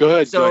answer.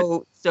 Good.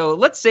 So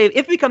let's say if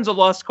it becomes a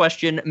lost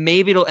question,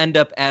 maybe it'll end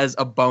up as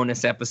a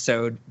bonus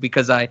episode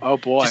because I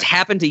just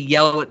happened to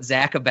yell at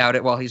Zach about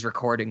it while he's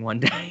recording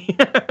one day.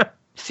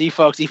 See,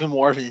 folks, even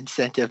more of an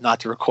incentive not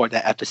to record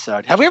that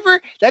episode.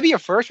 However, that'd be a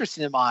first for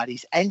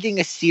Cinemati's, ending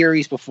a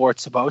series before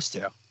it's supposed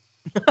to.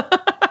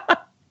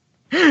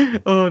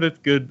 Oh, that's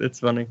good.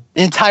 That's funny.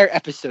 The entire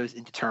episode is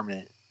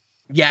indeterminate.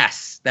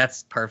 Yes,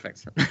 that's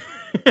perfect.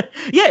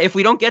 Yeah, if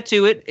we don't get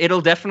to it,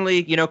 it'll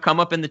definitely, come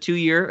up in the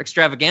 2-year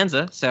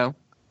extravaganza. So,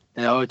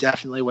 no, it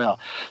definitely will.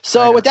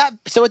 So with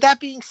that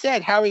being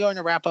said, how are we going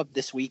to wrap up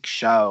this week's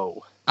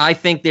show? I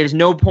think there's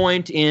no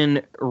point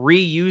in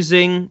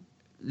reusing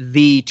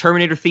the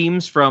Terminator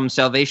themes from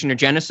Salvation or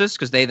Genesis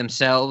because they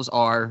themselves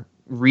are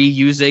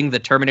reusing the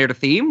Terminator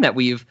theme that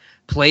we've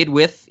played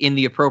with in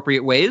the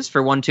appropriate ways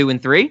for 1, 2,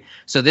 and 3.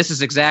 So this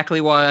is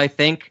exactly why I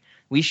think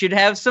we should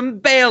have some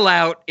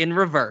Bailout in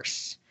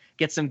reverse.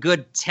 Get some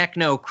good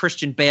techno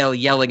Christian Bale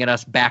yelling at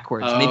us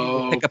backwards. Maybe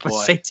we'll pick up a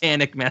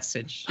satanic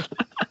message.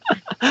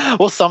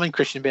 We'll summon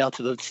Christian Bale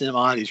to the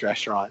Cinemati's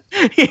restaurant.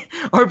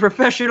 Our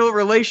professional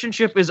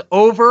relationship is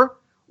over.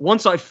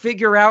 once I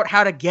figure out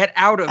how to get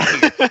out of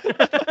here.